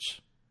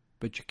streets,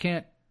 but you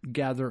can't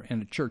gather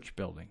in a church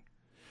building.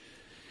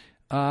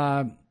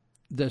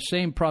 The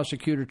same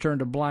prosecutor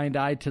turned a blind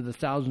eye to the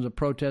thousands of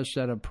protests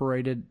that have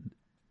paraded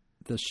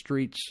the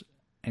streets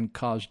and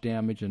caused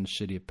damage in the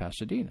city of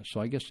Pasadena.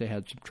 So I guess they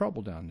had some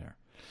trouble down there.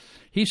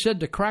 He said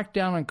the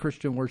crackdown on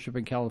Christian worship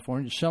in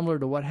California is similar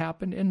to what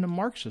happened in the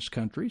Marxist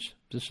countries.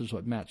 This is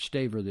what Matt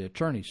Staver, the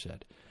attorney,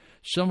 said.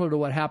 Similar to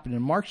what happened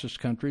in Marxist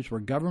countries where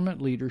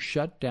government leaders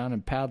shut down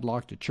and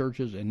padlocked the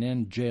churches and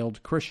then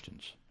jailed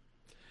Christians.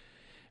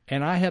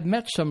 And I have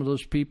met some of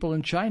those people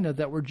in China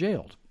that were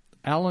jailed.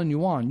 Alan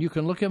Yuan, you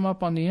can look him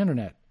up on the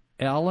internet.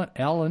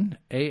 Alan,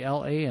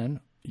 A-L-A-N,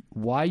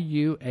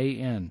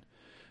 Y-U-A-N.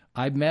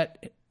 I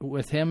met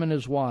with him and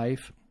his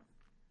wife.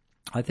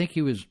 I think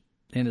he was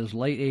in his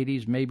late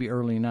 80s, maybe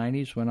early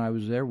 90s when I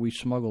was there. We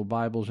smuggled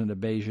Bibles into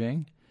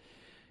Beijing.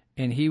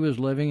 And he was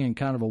living in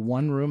kind of a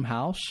one-room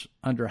house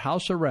under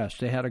house arrest.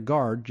 They had a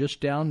guard just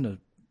down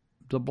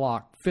the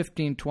block,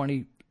 15,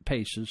 20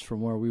 paces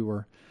from where we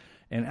were.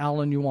 And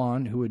Alan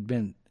Yuan, who had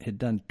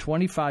done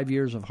 25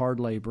 years of hard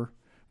labor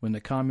when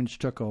the communists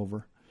took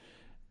over.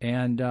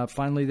 And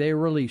finally they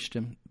released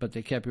him, but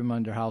they kept him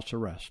under house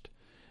arrest.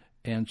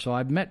 And so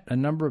I've met a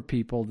number of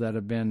people that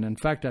have been, in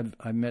fact,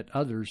 I've met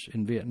others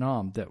in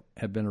Vietnam that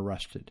have been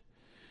arrested.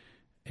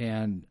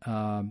 And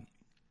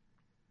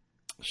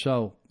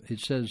so it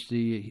says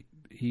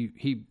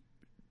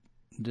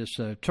this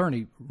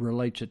attorney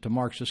relates it to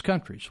Marxist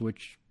countries,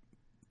 which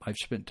I've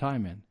spent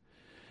time in.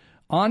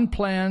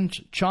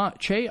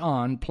 Che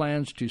Ahn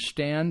plans to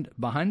stand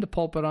behind the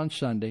pulpit on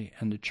Sunday,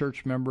 and the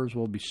church members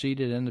will be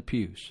seated in the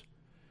pews.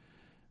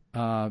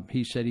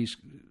 He said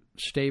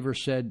Staver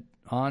said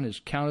Ahn has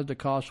counted the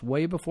cost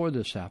way before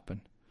this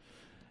happened.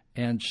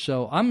 And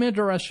so I'm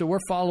interested. We're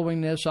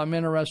following this. I'm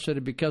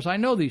interested because I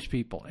know these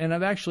people, and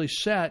I've actually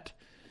sat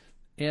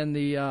in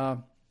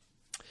the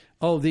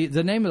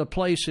name of the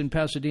place in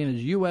Pasadena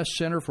is U.S.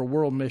 Center for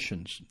World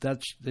Missions.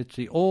 It's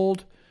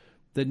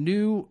the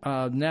new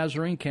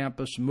Nazarene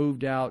campus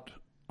moved out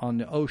on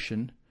the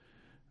ocean,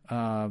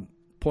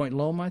 Point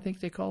Loma, I think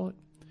they call it,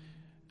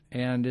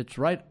 and it's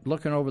right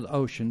looking over the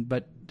ocean.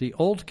 But the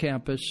old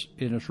campus,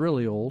 and it's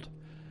really old,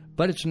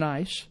 but it's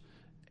nice,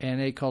 and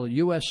they call it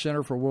U.S.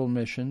 Center for World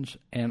Missions.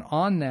 And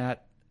on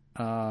that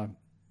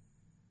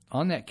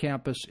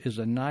campus is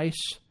a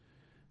nice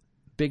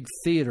big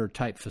theater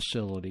type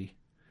facility,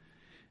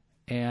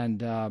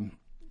 and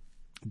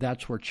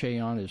that's where Che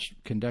Ahn has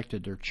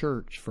conducted their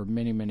church for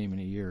many, many,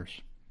 many years.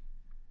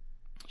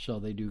 So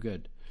they do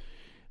good.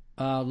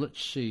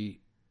 Let's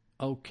see.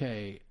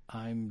 Okay,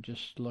 I'm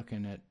just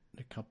looking at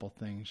a couple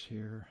things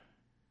here.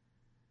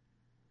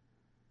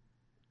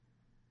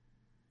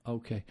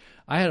 Okay.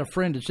 I had a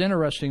friend, it's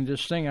interesting,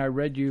 this thing I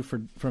read you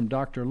from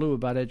Dr. Lou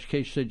about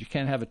education said you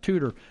can't have a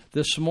tutor.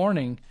 This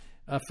morning,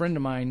 a friend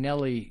of mine,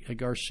 Nellie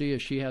Garcia,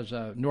 she has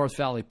a North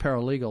Valley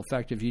Paralegal. In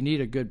fact, if you need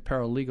a good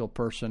paralegal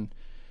person,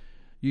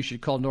 you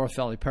should call North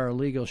Valley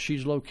Paralegal.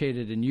 She's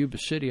located in Yuba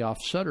City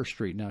off Sutter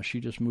Street now.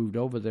 She just moved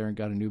over there and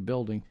got a new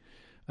building,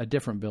 a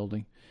different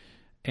building.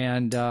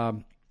 And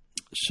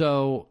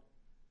so,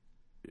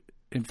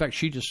 in fact,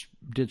 she just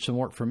did some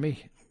work for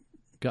me,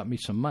 got me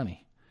some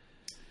money.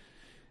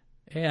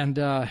 And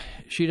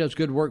she does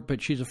good work,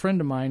 but she's a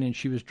friend of mine, and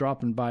she was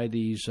dropping by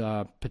these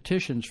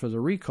petitions for the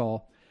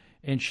recall,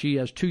 and she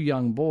has two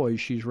young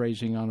boys she's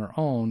raising on her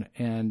own.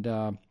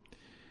 And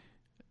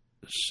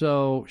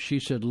so she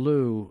said,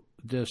 Lou,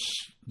 this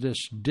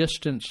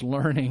distance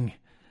learning,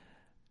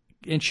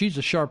 and she's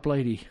a sharp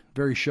lady,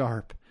 very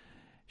sharp.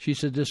 She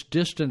said, this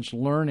distance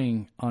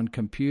learning on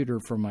computer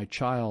for my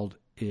child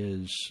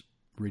is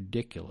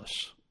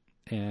ridiculous.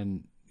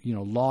 And,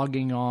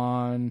 logging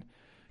on,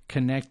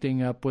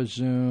 connecting up with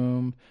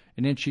Zoom.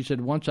 And then she said,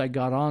 once I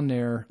got on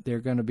there, they're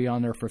going to be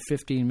on there for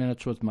 15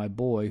 minutes with my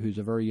boy, who's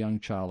a very young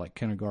child, like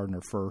kindergarten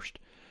or first.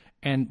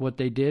 And what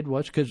they did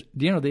was, because,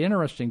 the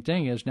interesting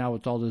thing is now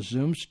with all this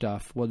Zoom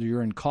stuff, whether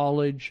you're in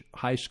college,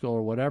 high school,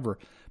 or whatever,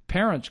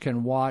 parents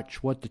can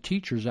watch what the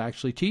teacher's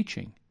actually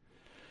teaching.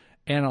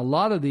 And a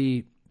lot of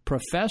the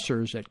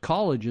professors at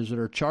colleges that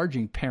are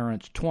charging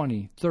parents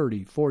 $20,000,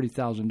 $30,000,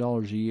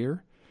 $40,000 a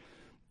year,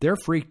 they're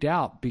freaked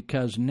out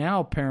because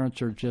now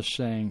parents are just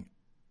saying,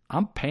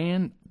 I'm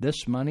paying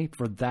this money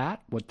for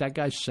that, what that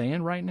guy's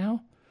saying right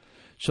now.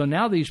 So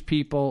now these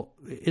people,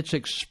 it's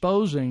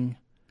exposing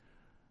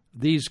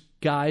these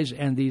guys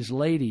and these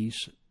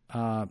ladies,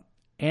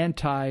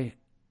 anti-America,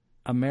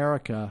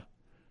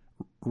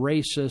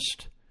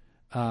 racist,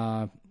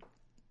 and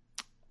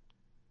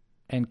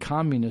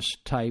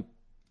communist type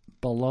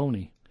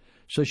baloney.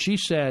 So she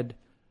said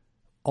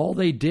all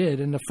they did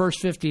in the first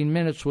 15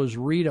 minutes was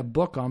read a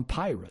book on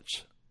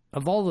pirates.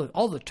 Of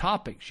all the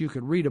topics you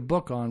could read a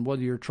book on,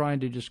 whether you're trying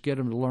to just get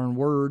them to learn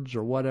words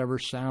or whatever,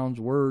 sounds,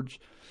 words.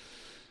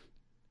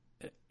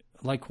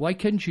 Like, why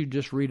couldn't you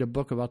just read a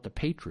book about the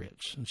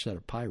Patriots instead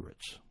of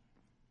pirates?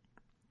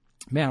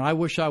 Man, I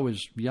wish I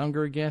was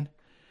younger again.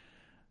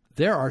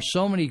 There are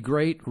so many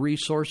great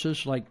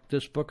resources, like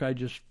this book I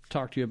just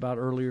talked to you about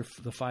earlier,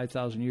 The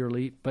 5,000 Year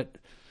Leap. But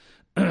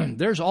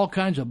there's all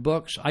kinds of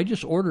books. I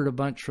just ordered a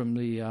bunch from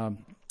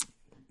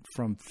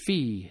from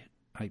Fee.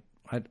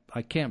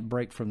 I can't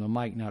break from the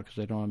mic now because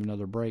I don't have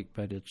another break.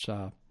 But it's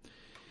a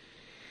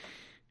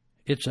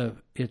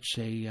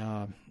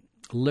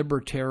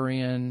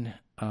libertarian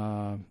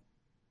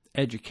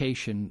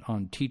education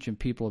on teaching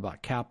people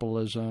about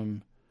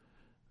capitalism,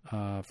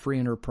 free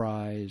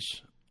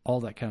enterprise,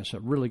 all that kind of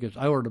stuff. Really good.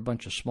 I ordered a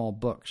bunch of small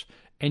books,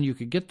 and you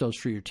could get those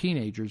for your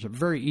teenagers. They're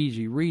very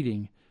easy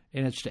reading,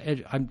 and it's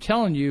to I'm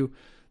telling you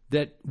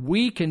that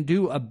we can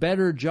do a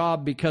better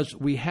job because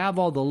we have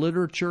all the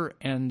literature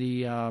and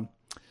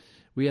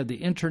we have the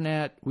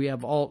internet. We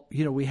have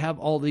we have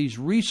all these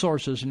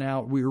resources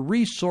now. We're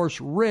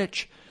resource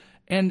rich,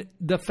 and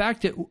the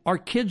fact that our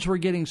kids were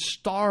getting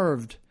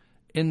starved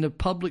in the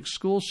public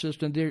school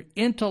system, they're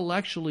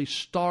intellectually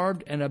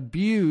starved and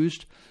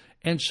abused,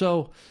 and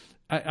so.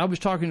 I was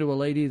talking to a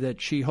lady that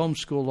she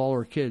homeschooled all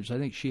her kids. I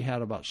think she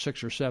had about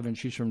 6 or 7.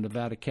 She's from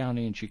Nevada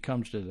County, and she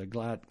comes to the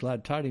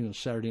Glad Tidings on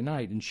Saturday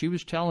night. And she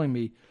was telling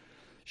me,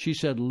 she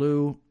said,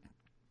 Lou,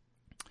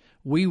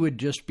 we would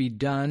just be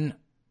done.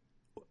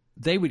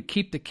 They would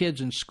keep the kids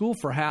in school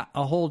for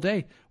a whole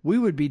day. We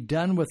would be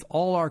done with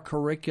all our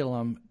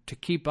curriculum to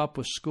keep up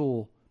with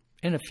school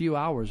in a few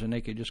hours, and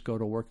they could just go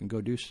to work and go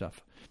do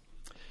stuff.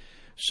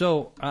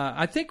 So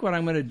I think what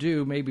I'm going to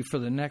do maybe for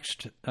the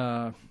next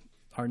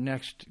our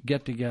next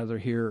get-together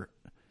here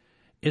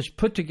is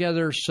put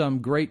together some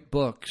great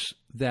books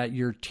that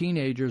your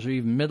teenagers or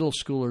even middle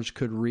schoolers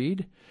could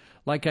read.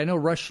 Like I know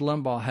Rush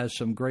Limbaugh has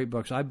some great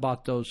books. I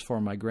bought those for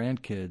my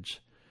grandkids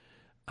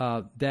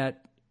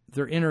that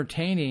they're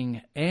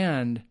entertaining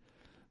and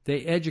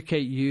they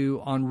educate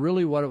you on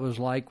really what it was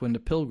like when the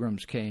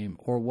Pilgrims came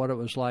or what it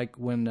was like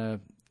when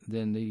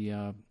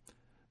the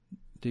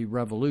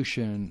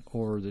Revolution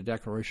or the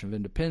Declaration of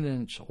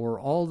Independence or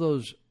all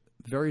those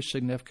very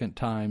significant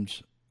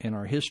times in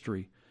our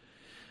history.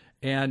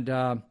 And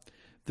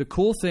the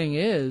cool thing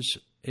is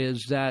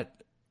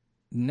that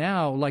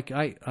now, like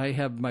I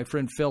have my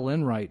friend Phil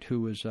Enright,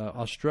 who is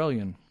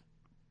Australian,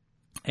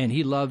 and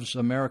he loves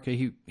America.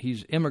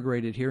 He's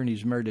immigrated here, and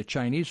he's married a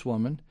Chinese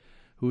woman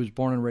who was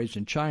born and raised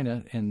in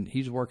China, and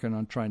he's working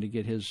on trying to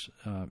get his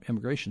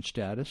immigration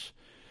status.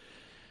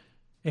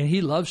 And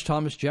he loves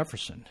Thomas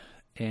Jefferson.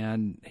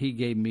 And he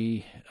gave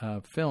me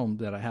a film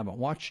that I haven't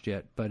watched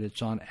yet, but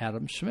it's on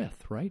Adam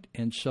Smith, right?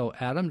 And so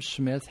Adam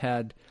Smith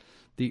had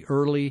the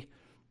early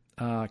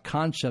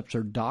concepts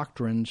or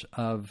doctrines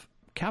of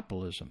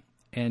capitalism.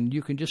 And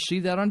you can just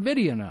see that on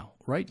video now,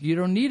 right? You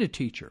don't need a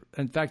teacher.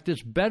 In fact,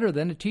 it's better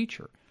than a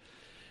teacher.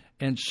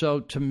 And so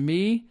to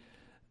me,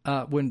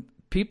 when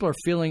people are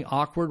feeling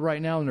awkward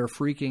right now and they're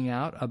freaking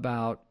out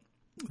about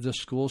the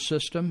school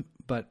system,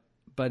 but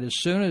as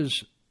soon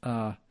as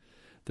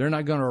they're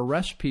not going to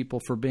arrest people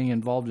for being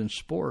involved in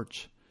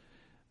sports.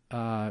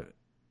 I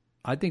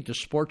think the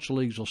sports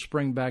leagues will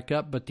spring back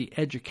up, but the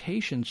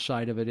education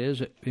side of it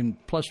is, and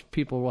plus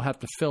people will have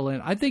to fill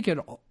in. I think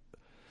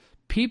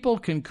people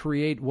can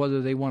create, whether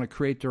they want to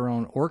create their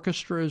own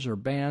orchestras or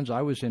bands.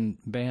 I was in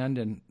band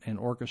and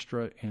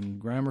orchestra in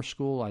grammar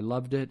school. I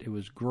loved it. It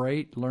was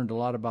great. Learned a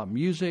lot about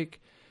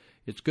music.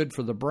 It's good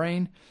for the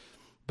brain.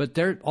 But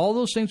all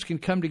those things can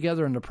come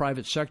together in the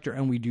private sector,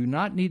 and we do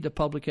not need the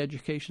public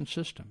education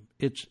system.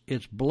 It's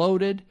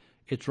bloated.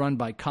 It's run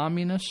by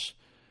communists.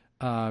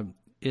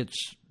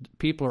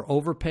 People are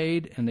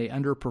overpaid and they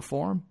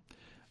underperform.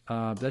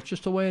 That's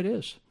just the way it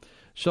is.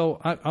 So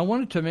I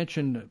wanted to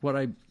mention what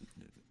I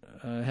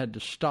had to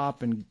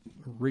stop and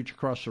reach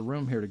across the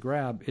room here to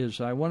grab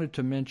is I wanted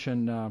to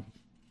mention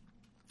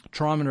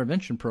trauma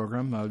intervention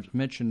program. I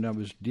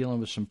was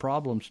dealing with some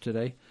problems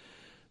today.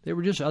 They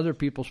were just other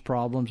people's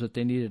problems that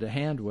they needed a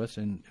hand with,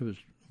 and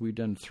we've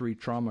done 3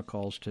 trauma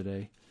calls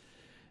today.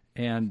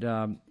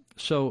 And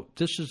so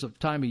this is the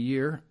time of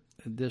year,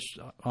 this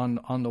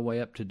on the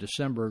way up to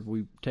December,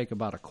 we take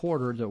about a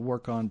quarter to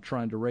work on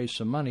trying to raise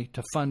some money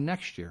to fund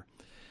next year.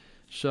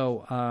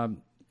 So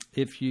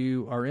if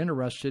you are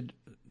interested,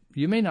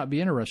 you may not be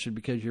interested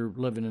because you're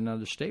living in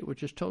another state,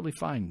 which is totally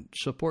fine.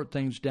 Support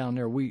things down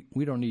there. We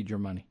don't need your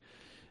money.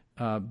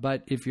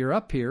 But if you're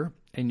up here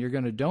and you're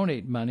going to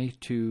donate money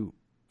to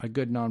a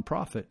good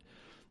nonprofit,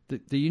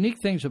 the unique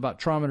things about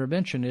trauma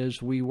intervention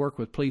is we work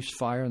with police,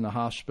 fire, and the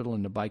hospital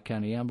and the Pike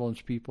County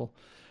ambulance people,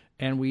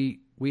 and we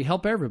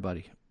help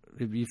everybody.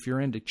 If you're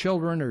into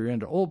children or you're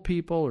into old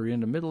people or you're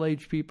into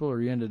middle-aged people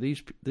or you're into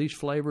these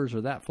flavors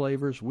or that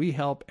flavors, we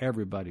help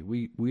everybody.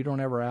 We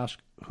don't ever ask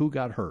who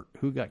got hurt,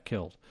 who got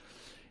killed.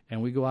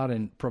 And we go out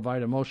and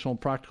provide emotional and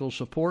practical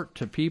support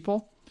to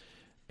people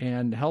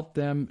and help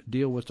them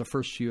deal with the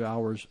first few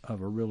hours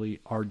of a really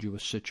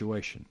arduous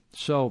situation.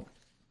 So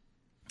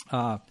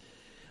I'm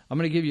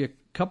going to give you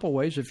a couple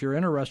ways if you're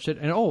interested.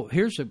 And,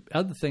 here's the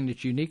other thing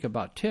that's unique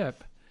about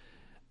TIP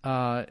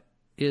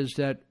is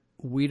that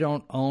we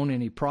don't own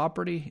any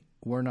property.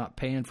 We're not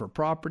paying for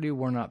property.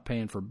 We're not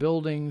paying for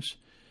buildings.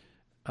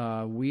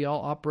 We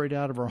all operate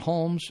out of our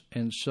homes,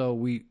 and so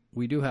we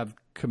do have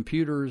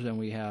computers, and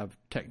we have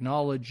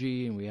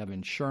technology, and we have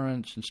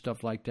insurance and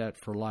stuff like that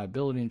for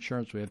liability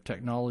insurance. We have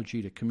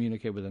technology to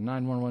communicate with a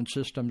 911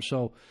 system.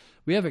 So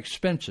we have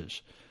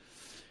expenses.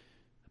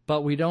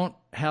 But we don't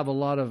have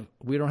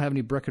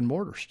any brick and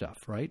mortar stuff,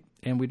 right?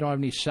 And we don't have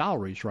any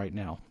salaries right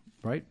now,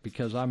 right?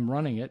 Because I'm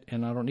running it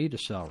and I don't need a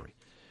salary.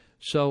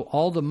 So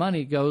all the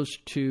money goes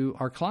to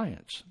our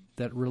clients.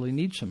 that really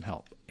need some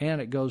help.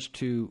 And it goes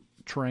to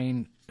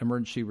train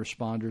emergency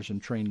responders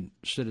and train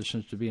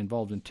citizens to be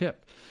involved in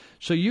TIP.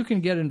 So you can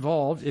get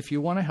involved if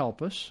you want to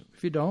help us.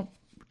 If you don't,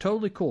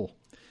 totally cool.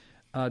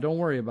 Don't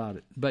worry about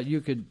it. But you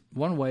could,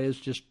 one way is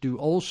just do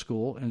old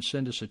school and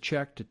send us a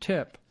check to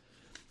TIP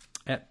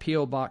at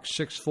P.O. Box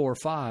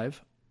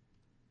 645,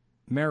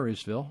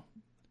 Marysville,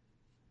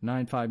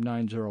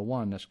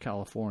 95901. That's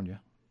California.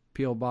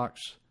 P.O.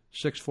 Box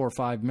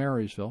 645,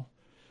 Marysville.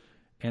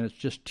 And it's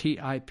just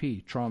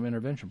TIP, Trauma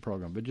Intervention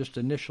Program, but just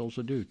initials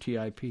will do,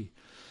 TIP.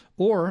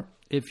 Or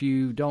if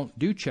you don't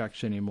do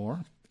checks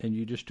anymore and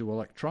you just do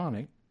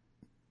electronic,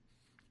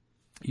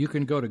 you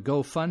can go to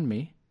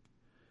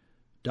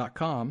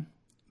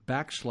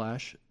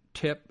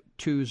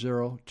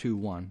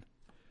GoFundMe.com/TIP2021.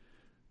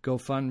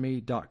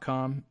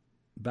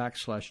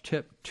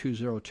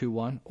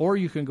 GoFundMe.com/TIP2021. Or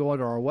you can go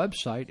to our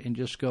website and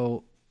just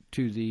go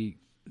to the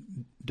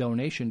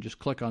donation, just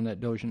click on that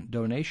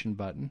donation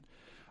button.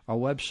 Our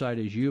website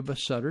is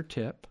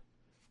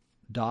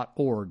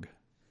yubasuttertip.org,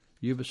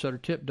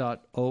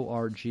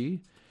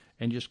 yubasuttertip.org,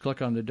 and just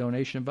click on the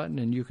donation button,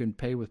 and you can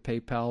pay with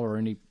PayPal or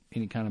any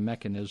kind of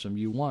mechanism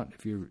you want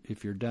if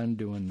you're done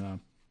doing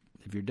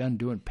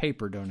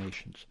paper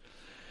donations.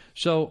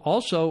 So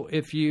also,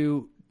 if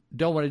you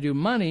don't want to do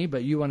money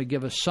but you want to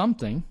give us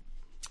something,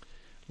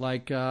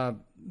 like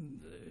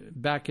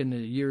back in the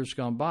years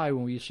gone by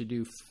when we used to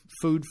do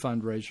food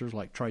fundraisers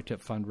like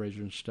Tri-Tip fundraisers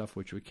and stuff,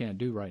 which we can't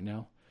do right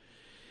now.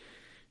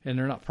 And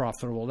they're not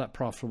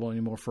profitable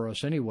anymore for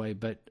us anyway.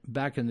 But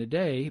back in the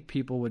day,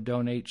 people would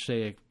donate,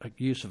 say, a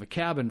use of a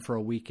cabin for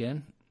a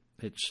weekend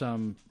at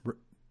some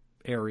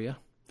area,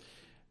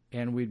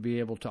 and we'd be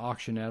able to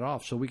auction that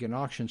off. So we can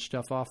auction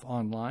stuff off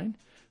online.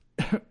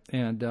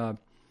 And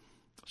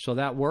so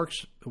that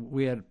works.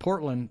 We had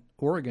Portland,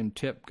 Oregon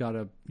TIP got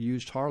a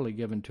used Harley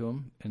given to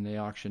them, and they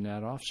auctioned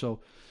that off.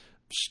 So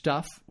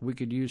stuff, we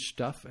could use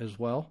stuff as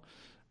well.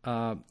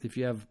 If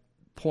you have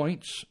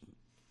points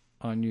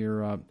on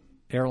your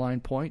airline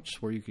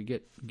points where you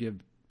could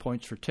give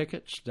points for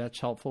tickets, that's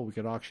helpful. We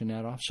could auction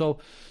that off. So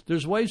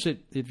there's ways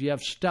that if you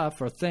have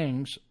stuff or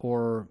things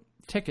or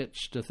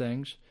tickets to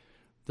things,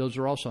 those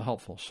are also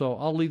helpful. So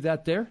I'll leave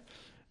that there.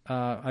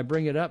 I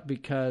bring it up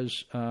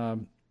because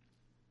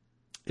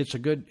it's a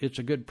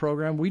good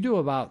program. We do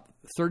about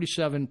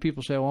 37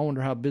 people say, "Oh, I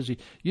wonder how busy."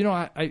 You know,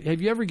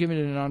 have you ever given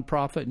it a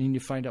nonprofit and then you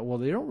find out, well,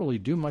 they don't really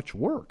do much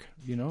work,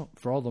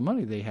 for all the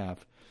money they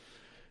have.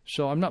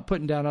 So I'm not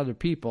putting down other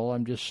people.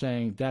 I'm just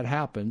saying that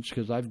happens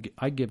because I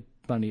give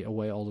money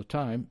away all the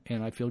time,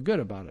 and I feel good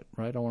about it,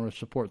 right? I want to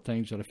support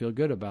things that I feel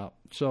good about.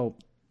 So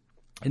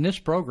in this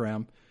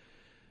program,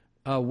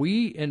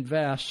 we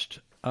invest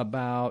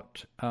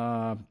about,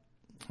 I'm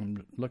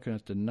looking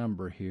at the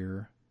number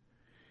here,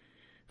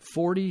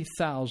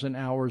 40,000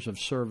 hours of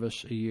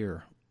service a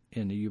year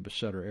in the Yuba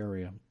Sutter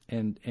area.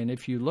 And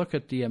if you look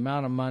at the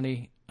amount of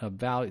money,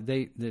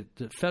 value, the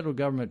federal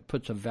government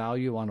puts a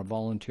value on a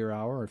volunteer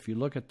hour. If you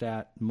look at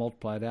that,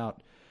 multiply it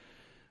out,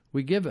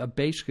 we give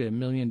basically $1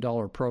 million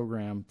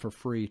program for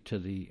free to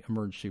the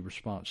emergency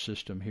response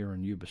system here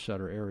in Yuba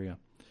Sutter area.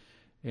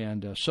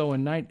 And so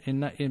since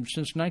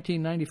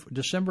 1990,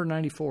 December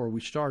 94,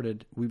 we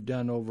started. We've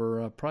done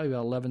over probably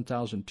about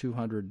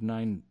 11,200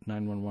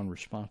 911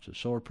 responses.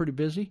 So we're pretty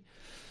busy,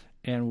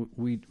 and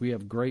we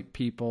have great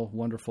people,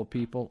 wonderful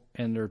people,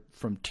 and they're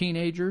from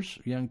teenagers,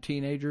 young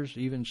teenagers,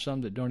 even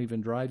some that don't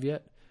even drive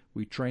yet.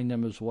 We train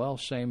them as well,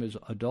 same as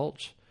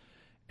adults,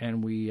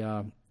 and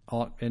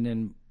and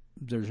then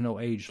there's no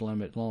age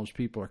limit as long as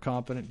people are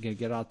competent, can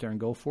get out there and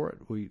go for it.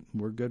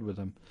 We're good with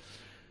them.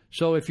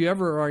 So if you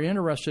ever are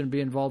interested in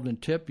being involved in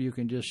TIP, you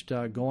can just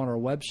go on our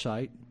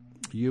website,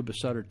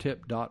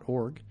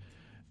 yubasuttertip.org,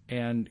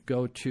 and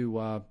go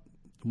to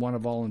want to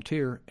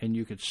volunteer, and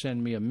you could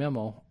send me a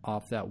memo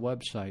off that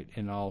website,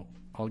 and I'll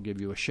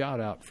give you a shout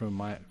out from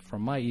my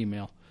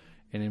email,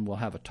 and then we'll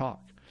have a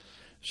talk.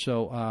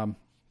 So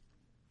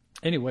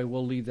anyway,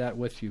 we'll leave that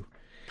with you.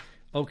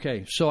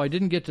 Okay, so I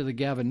didn't get to the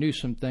Gavin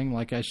Newsom thing,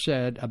 like I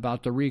said,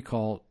 about the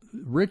recall.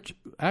 Rich,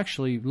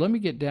 actually, let me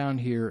get down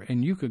here,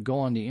 and you could go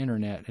on the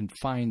internet and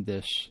find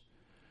this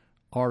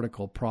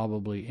article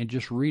probably and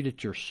just read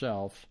it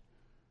yourself.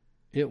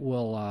 It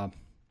will,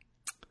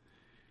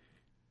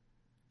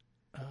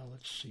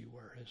 let's see,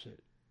 where is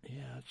it?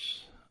 Yeah,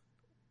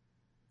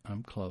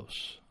 I'm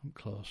close.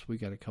 We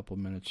got a couple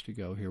minutes to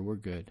go here. We're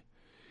good.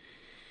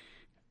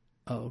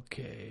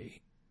 Okay.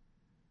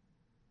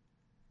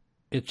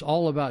 It's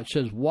all about, it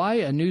says, why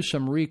a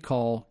Newsom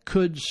recall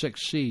could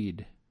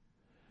succeed.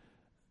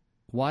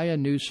 Why a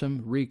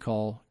Newsom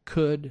recall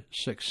could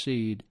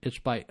succeed. It's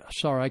by,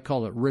 I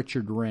call it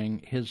Richard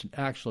Ring. His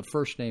actual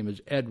first name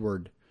is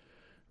Edward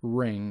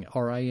Ring,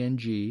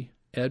 R-I-N-G,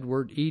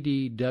 Edward,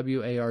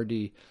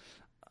 E-D-W-A-R-D.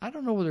 I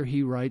don't know whether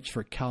he writes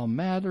for Cal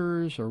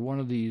Matters or one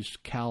of these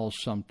Cal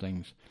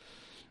somethings.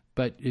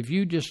 But if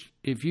you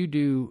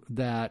do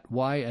that,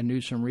 why a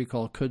Newsom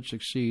recall could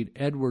succeed,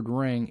 Edward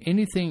Ring,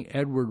 anything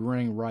Edward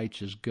Ring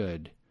writes is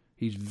good.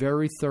 He's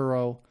very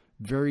thorough,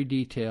 very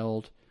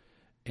detailed,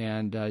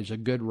 and he's a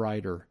good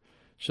writer.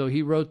 So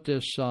he wrote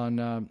this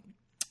on,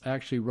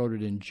 actually wrote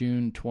it in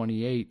June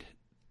 28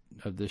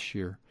 of this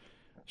year.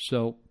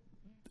 So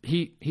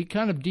he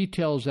kind of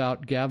details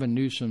out Gavin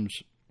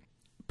Newsom's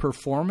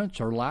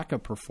performance or lack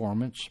of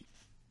performance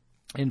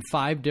in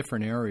 5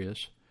 different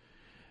areas,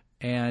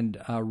 and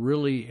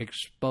really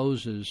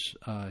exposes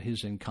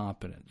his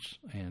incompetence.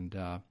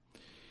 And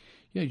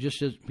he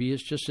just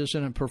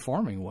isn't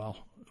performing well.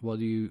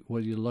 Whether you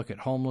look at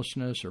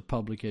homelessness or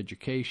public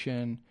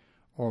education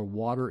or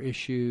water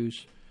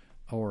issues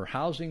or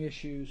housing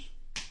issues.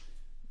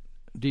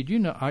 Did you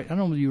know? I don't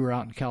know if you were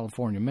out in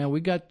California, man.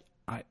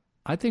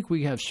 I think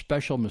we have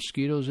special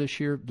mosquitoes this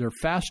year. They're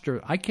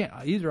faster.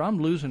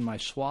 I'm losing my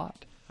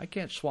swat. I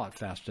can't swat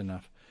fast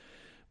enough,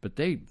 but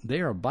they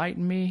are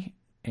biting me,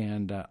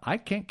 and I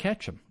can't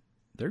catch them.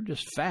 They're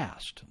just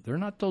fast. They're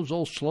not those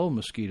old slow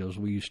mosquitoes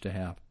we used to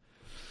have.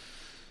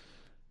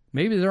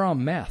 Maybe they're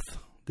on meth.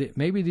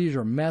 Maybe these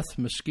are meth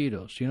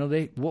mosquitoes. You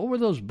know, what were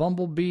those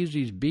bumblebees?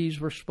 These bees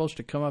were supposed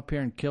to come up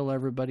here and kill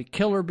everybody.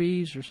 Killer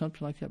bees or something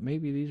like that.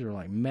 Maybe these are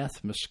like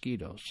meth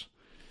mosquitoes.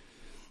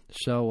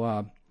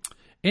 So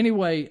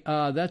anyway,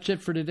 that's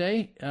it for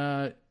today.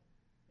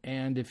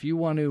 And if you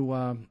want to,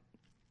 why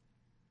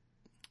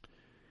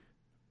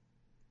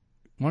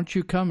don't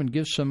you come and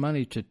give some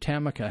money to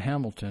Tamika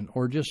Hamilton,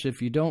 or just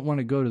if you don't want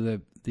to go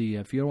to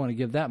if you don't want to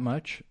give that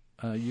much,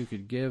 you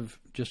could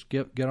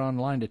get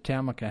online to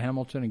Tamika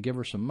Hamilton and give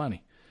her some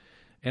money.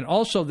 And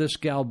also this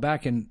gal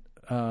back in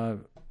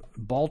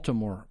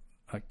Baltimore,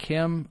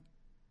 Kim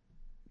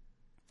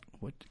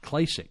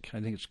Klacik,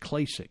 I think it's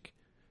Klacik,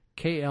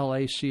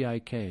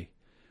 Klacik.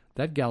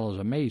 That gal is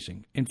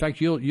amazing. In fact,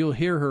 you'll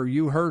hear her.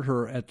 You heard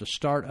her at the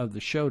start of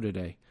the show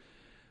today,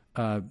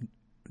 do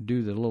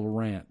the little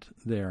rant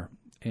there.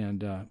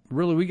 And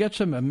really, we got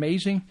some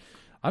amazing.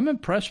 I'm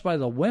impressed by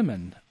the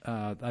women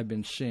I've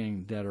been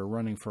seeing that are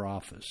running for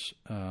office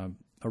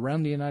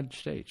around the United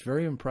States.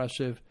 Very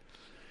impressive.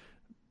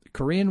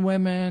 Korean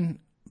women,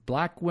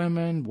 black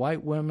women,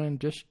 white women,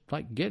 just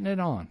like getting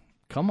it on.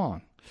 Come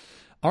on.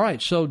 All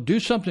right, so do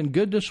something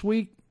good this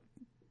week.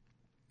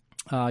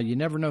 You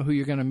never know who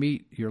you're going to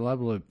meet. You're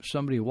liable to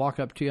somebody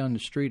walk up to you on the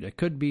street. It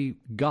could be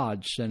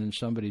God sending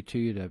somebody to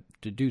you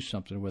to do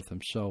something with them.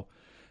 So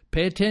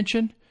pay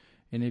attention.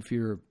 And if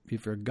you're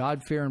a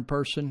God-fearing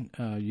person,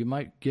 you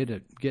might get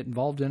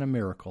involved in a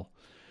miracle.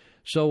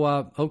 So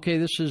okay,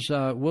 this is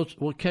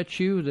we'll catch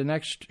you. The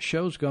next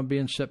show's going to be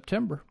in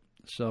September.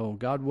 So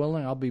God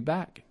willing, I'll be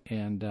back,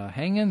 and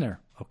hang in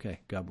there.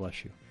 Okay, God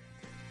bless you.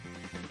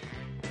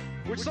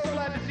 We're so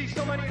glad to see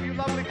so many of you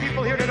lovely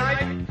people here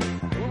tonight.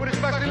 We would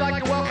especially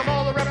like to welcome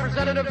all the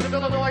representatives of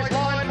Illinois'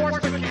 law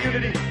enforcement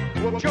community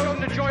who have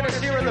chosen to join us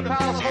here in the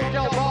Palace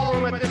Hotel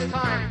Ballroom at this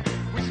time.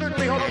 We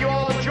certainly hope you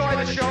all enjoy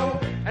the show.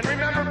 And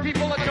remember,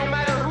 people, that no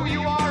matter who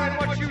you are and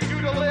what you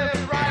do to live,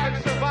 thrive,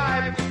 and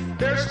survive,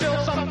 there's still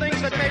some things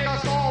that make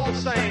us all the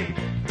same.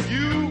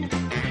 You,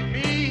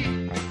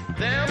 me,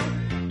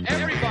 them,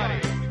 everybody.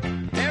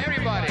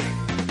 Everybody.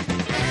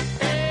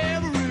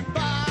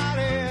 Everybody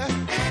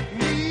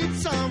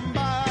needs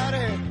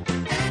somebody.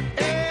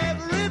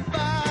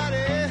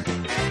 Everybody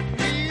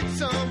needs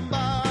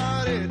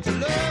somebody to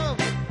love.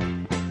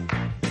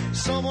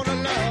 Someone